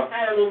talking about?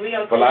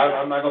 Hallelujah. But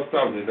I'm not going to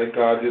stop you. Let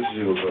God just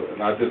use her.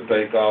 And I just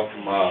thank God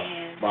for my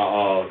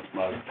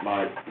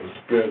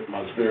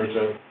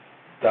spiritual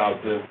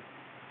doctor,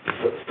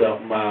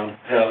 stepmom,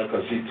 Helen,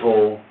 because she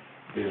told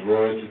Ms.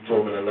 Roy, she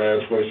told me the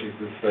last word she used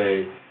to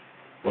say,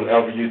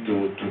 whatever you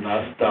do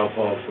not stop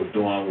her from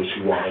doing what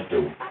she want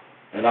to do.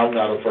 And I'm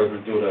not a person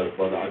to do that,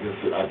 but I just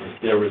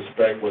still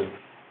respect what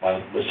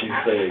she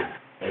said.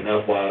 And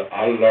that's why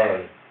I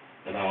learned,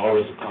 and I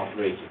always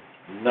accomplish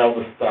it.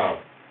 Never stop.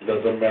 It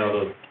doesn't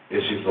matter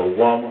if she's a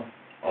woman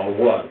or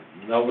what.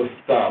 Never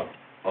stop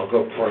a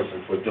good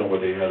person for doing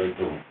what they had to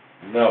do.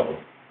 Never.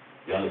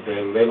 You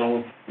understand? Let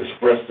them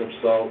express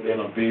themselves. Let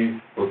them be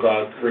what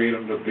God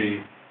created them to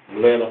be.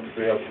 Let them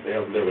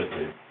have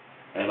liberty.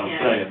 And I'm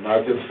saying,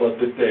 not just for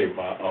today,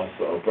 my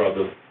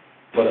brothers,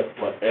 but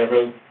for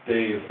every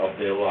day of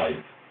their life.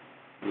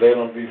 Let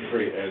them be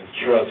free. And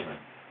trust me,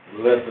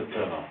 listen to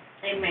them.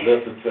 Amen.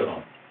 Listen to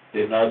them.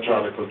 They're not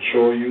trying to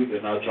control you.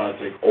 They're not trying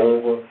to take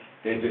over.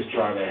 They're just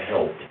trying to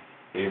help.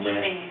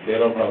 Amen. Let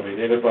them help.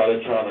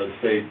 Anybody trying to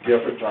say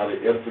different, trying to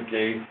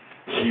instigate,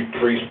 she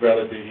preached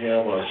better than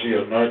him or she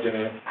anointed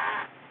him,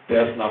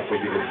 that's not for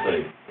you to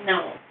say.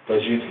 No.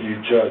 Because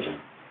you're judging.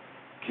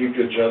 Keep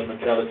your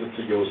judgmentality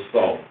to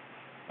yourself.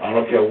 I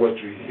don't care what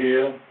you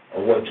hear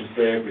or what you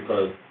say,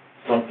 because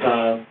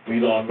sometimes we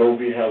don't know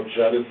we have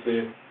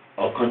jealousy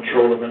or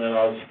control of it in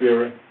our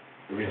spirit.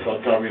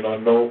 Sometimes we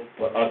don't know,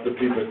 but other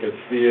people can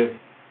see it,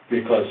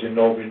 because we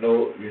know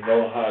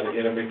how the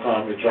enemy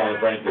comes and trying to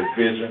bring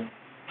division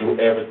through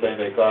everything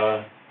that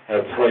God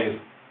has placed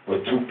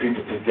with two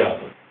people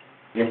together.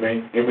 You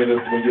mean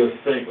when you're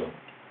single,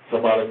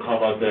 somebody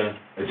come out there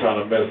and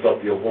trying to mess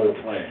up your whole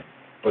plan.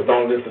 But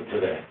don't listen to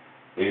that.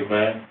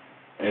 Amen.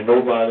 And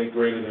nobody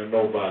greater than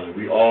nobody.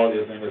 We all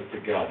is in this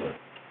together.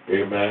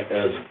 Amen.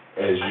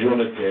 As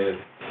unity, as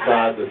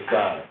side to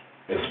side,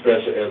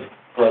 especially as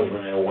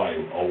husband and wife,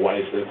 or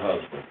wife and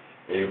husband.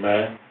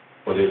 Amen.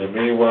 But in the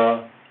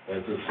meanwhile,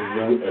 and to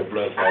salute and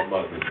bless our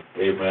mothers.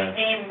 Amen.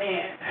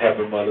 Amen.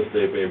 Happy Mother's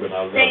Day, baby, and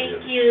I love you. Thank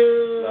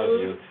you. Love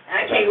you.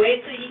 I can't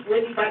wait till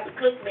you about to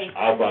cook me.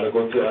 I gotta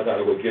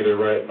go get it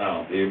right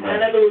now.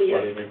 Amen. Hallelujah.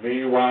 But in the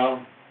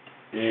meanwhile,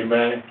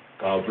 amen.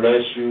 God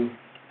bless you.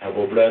 Have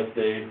a blessed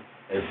day,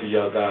 and see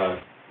y'all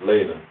guys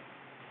later.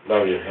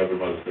 Love you. Happy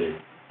Mother's Day.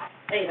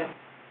 Later.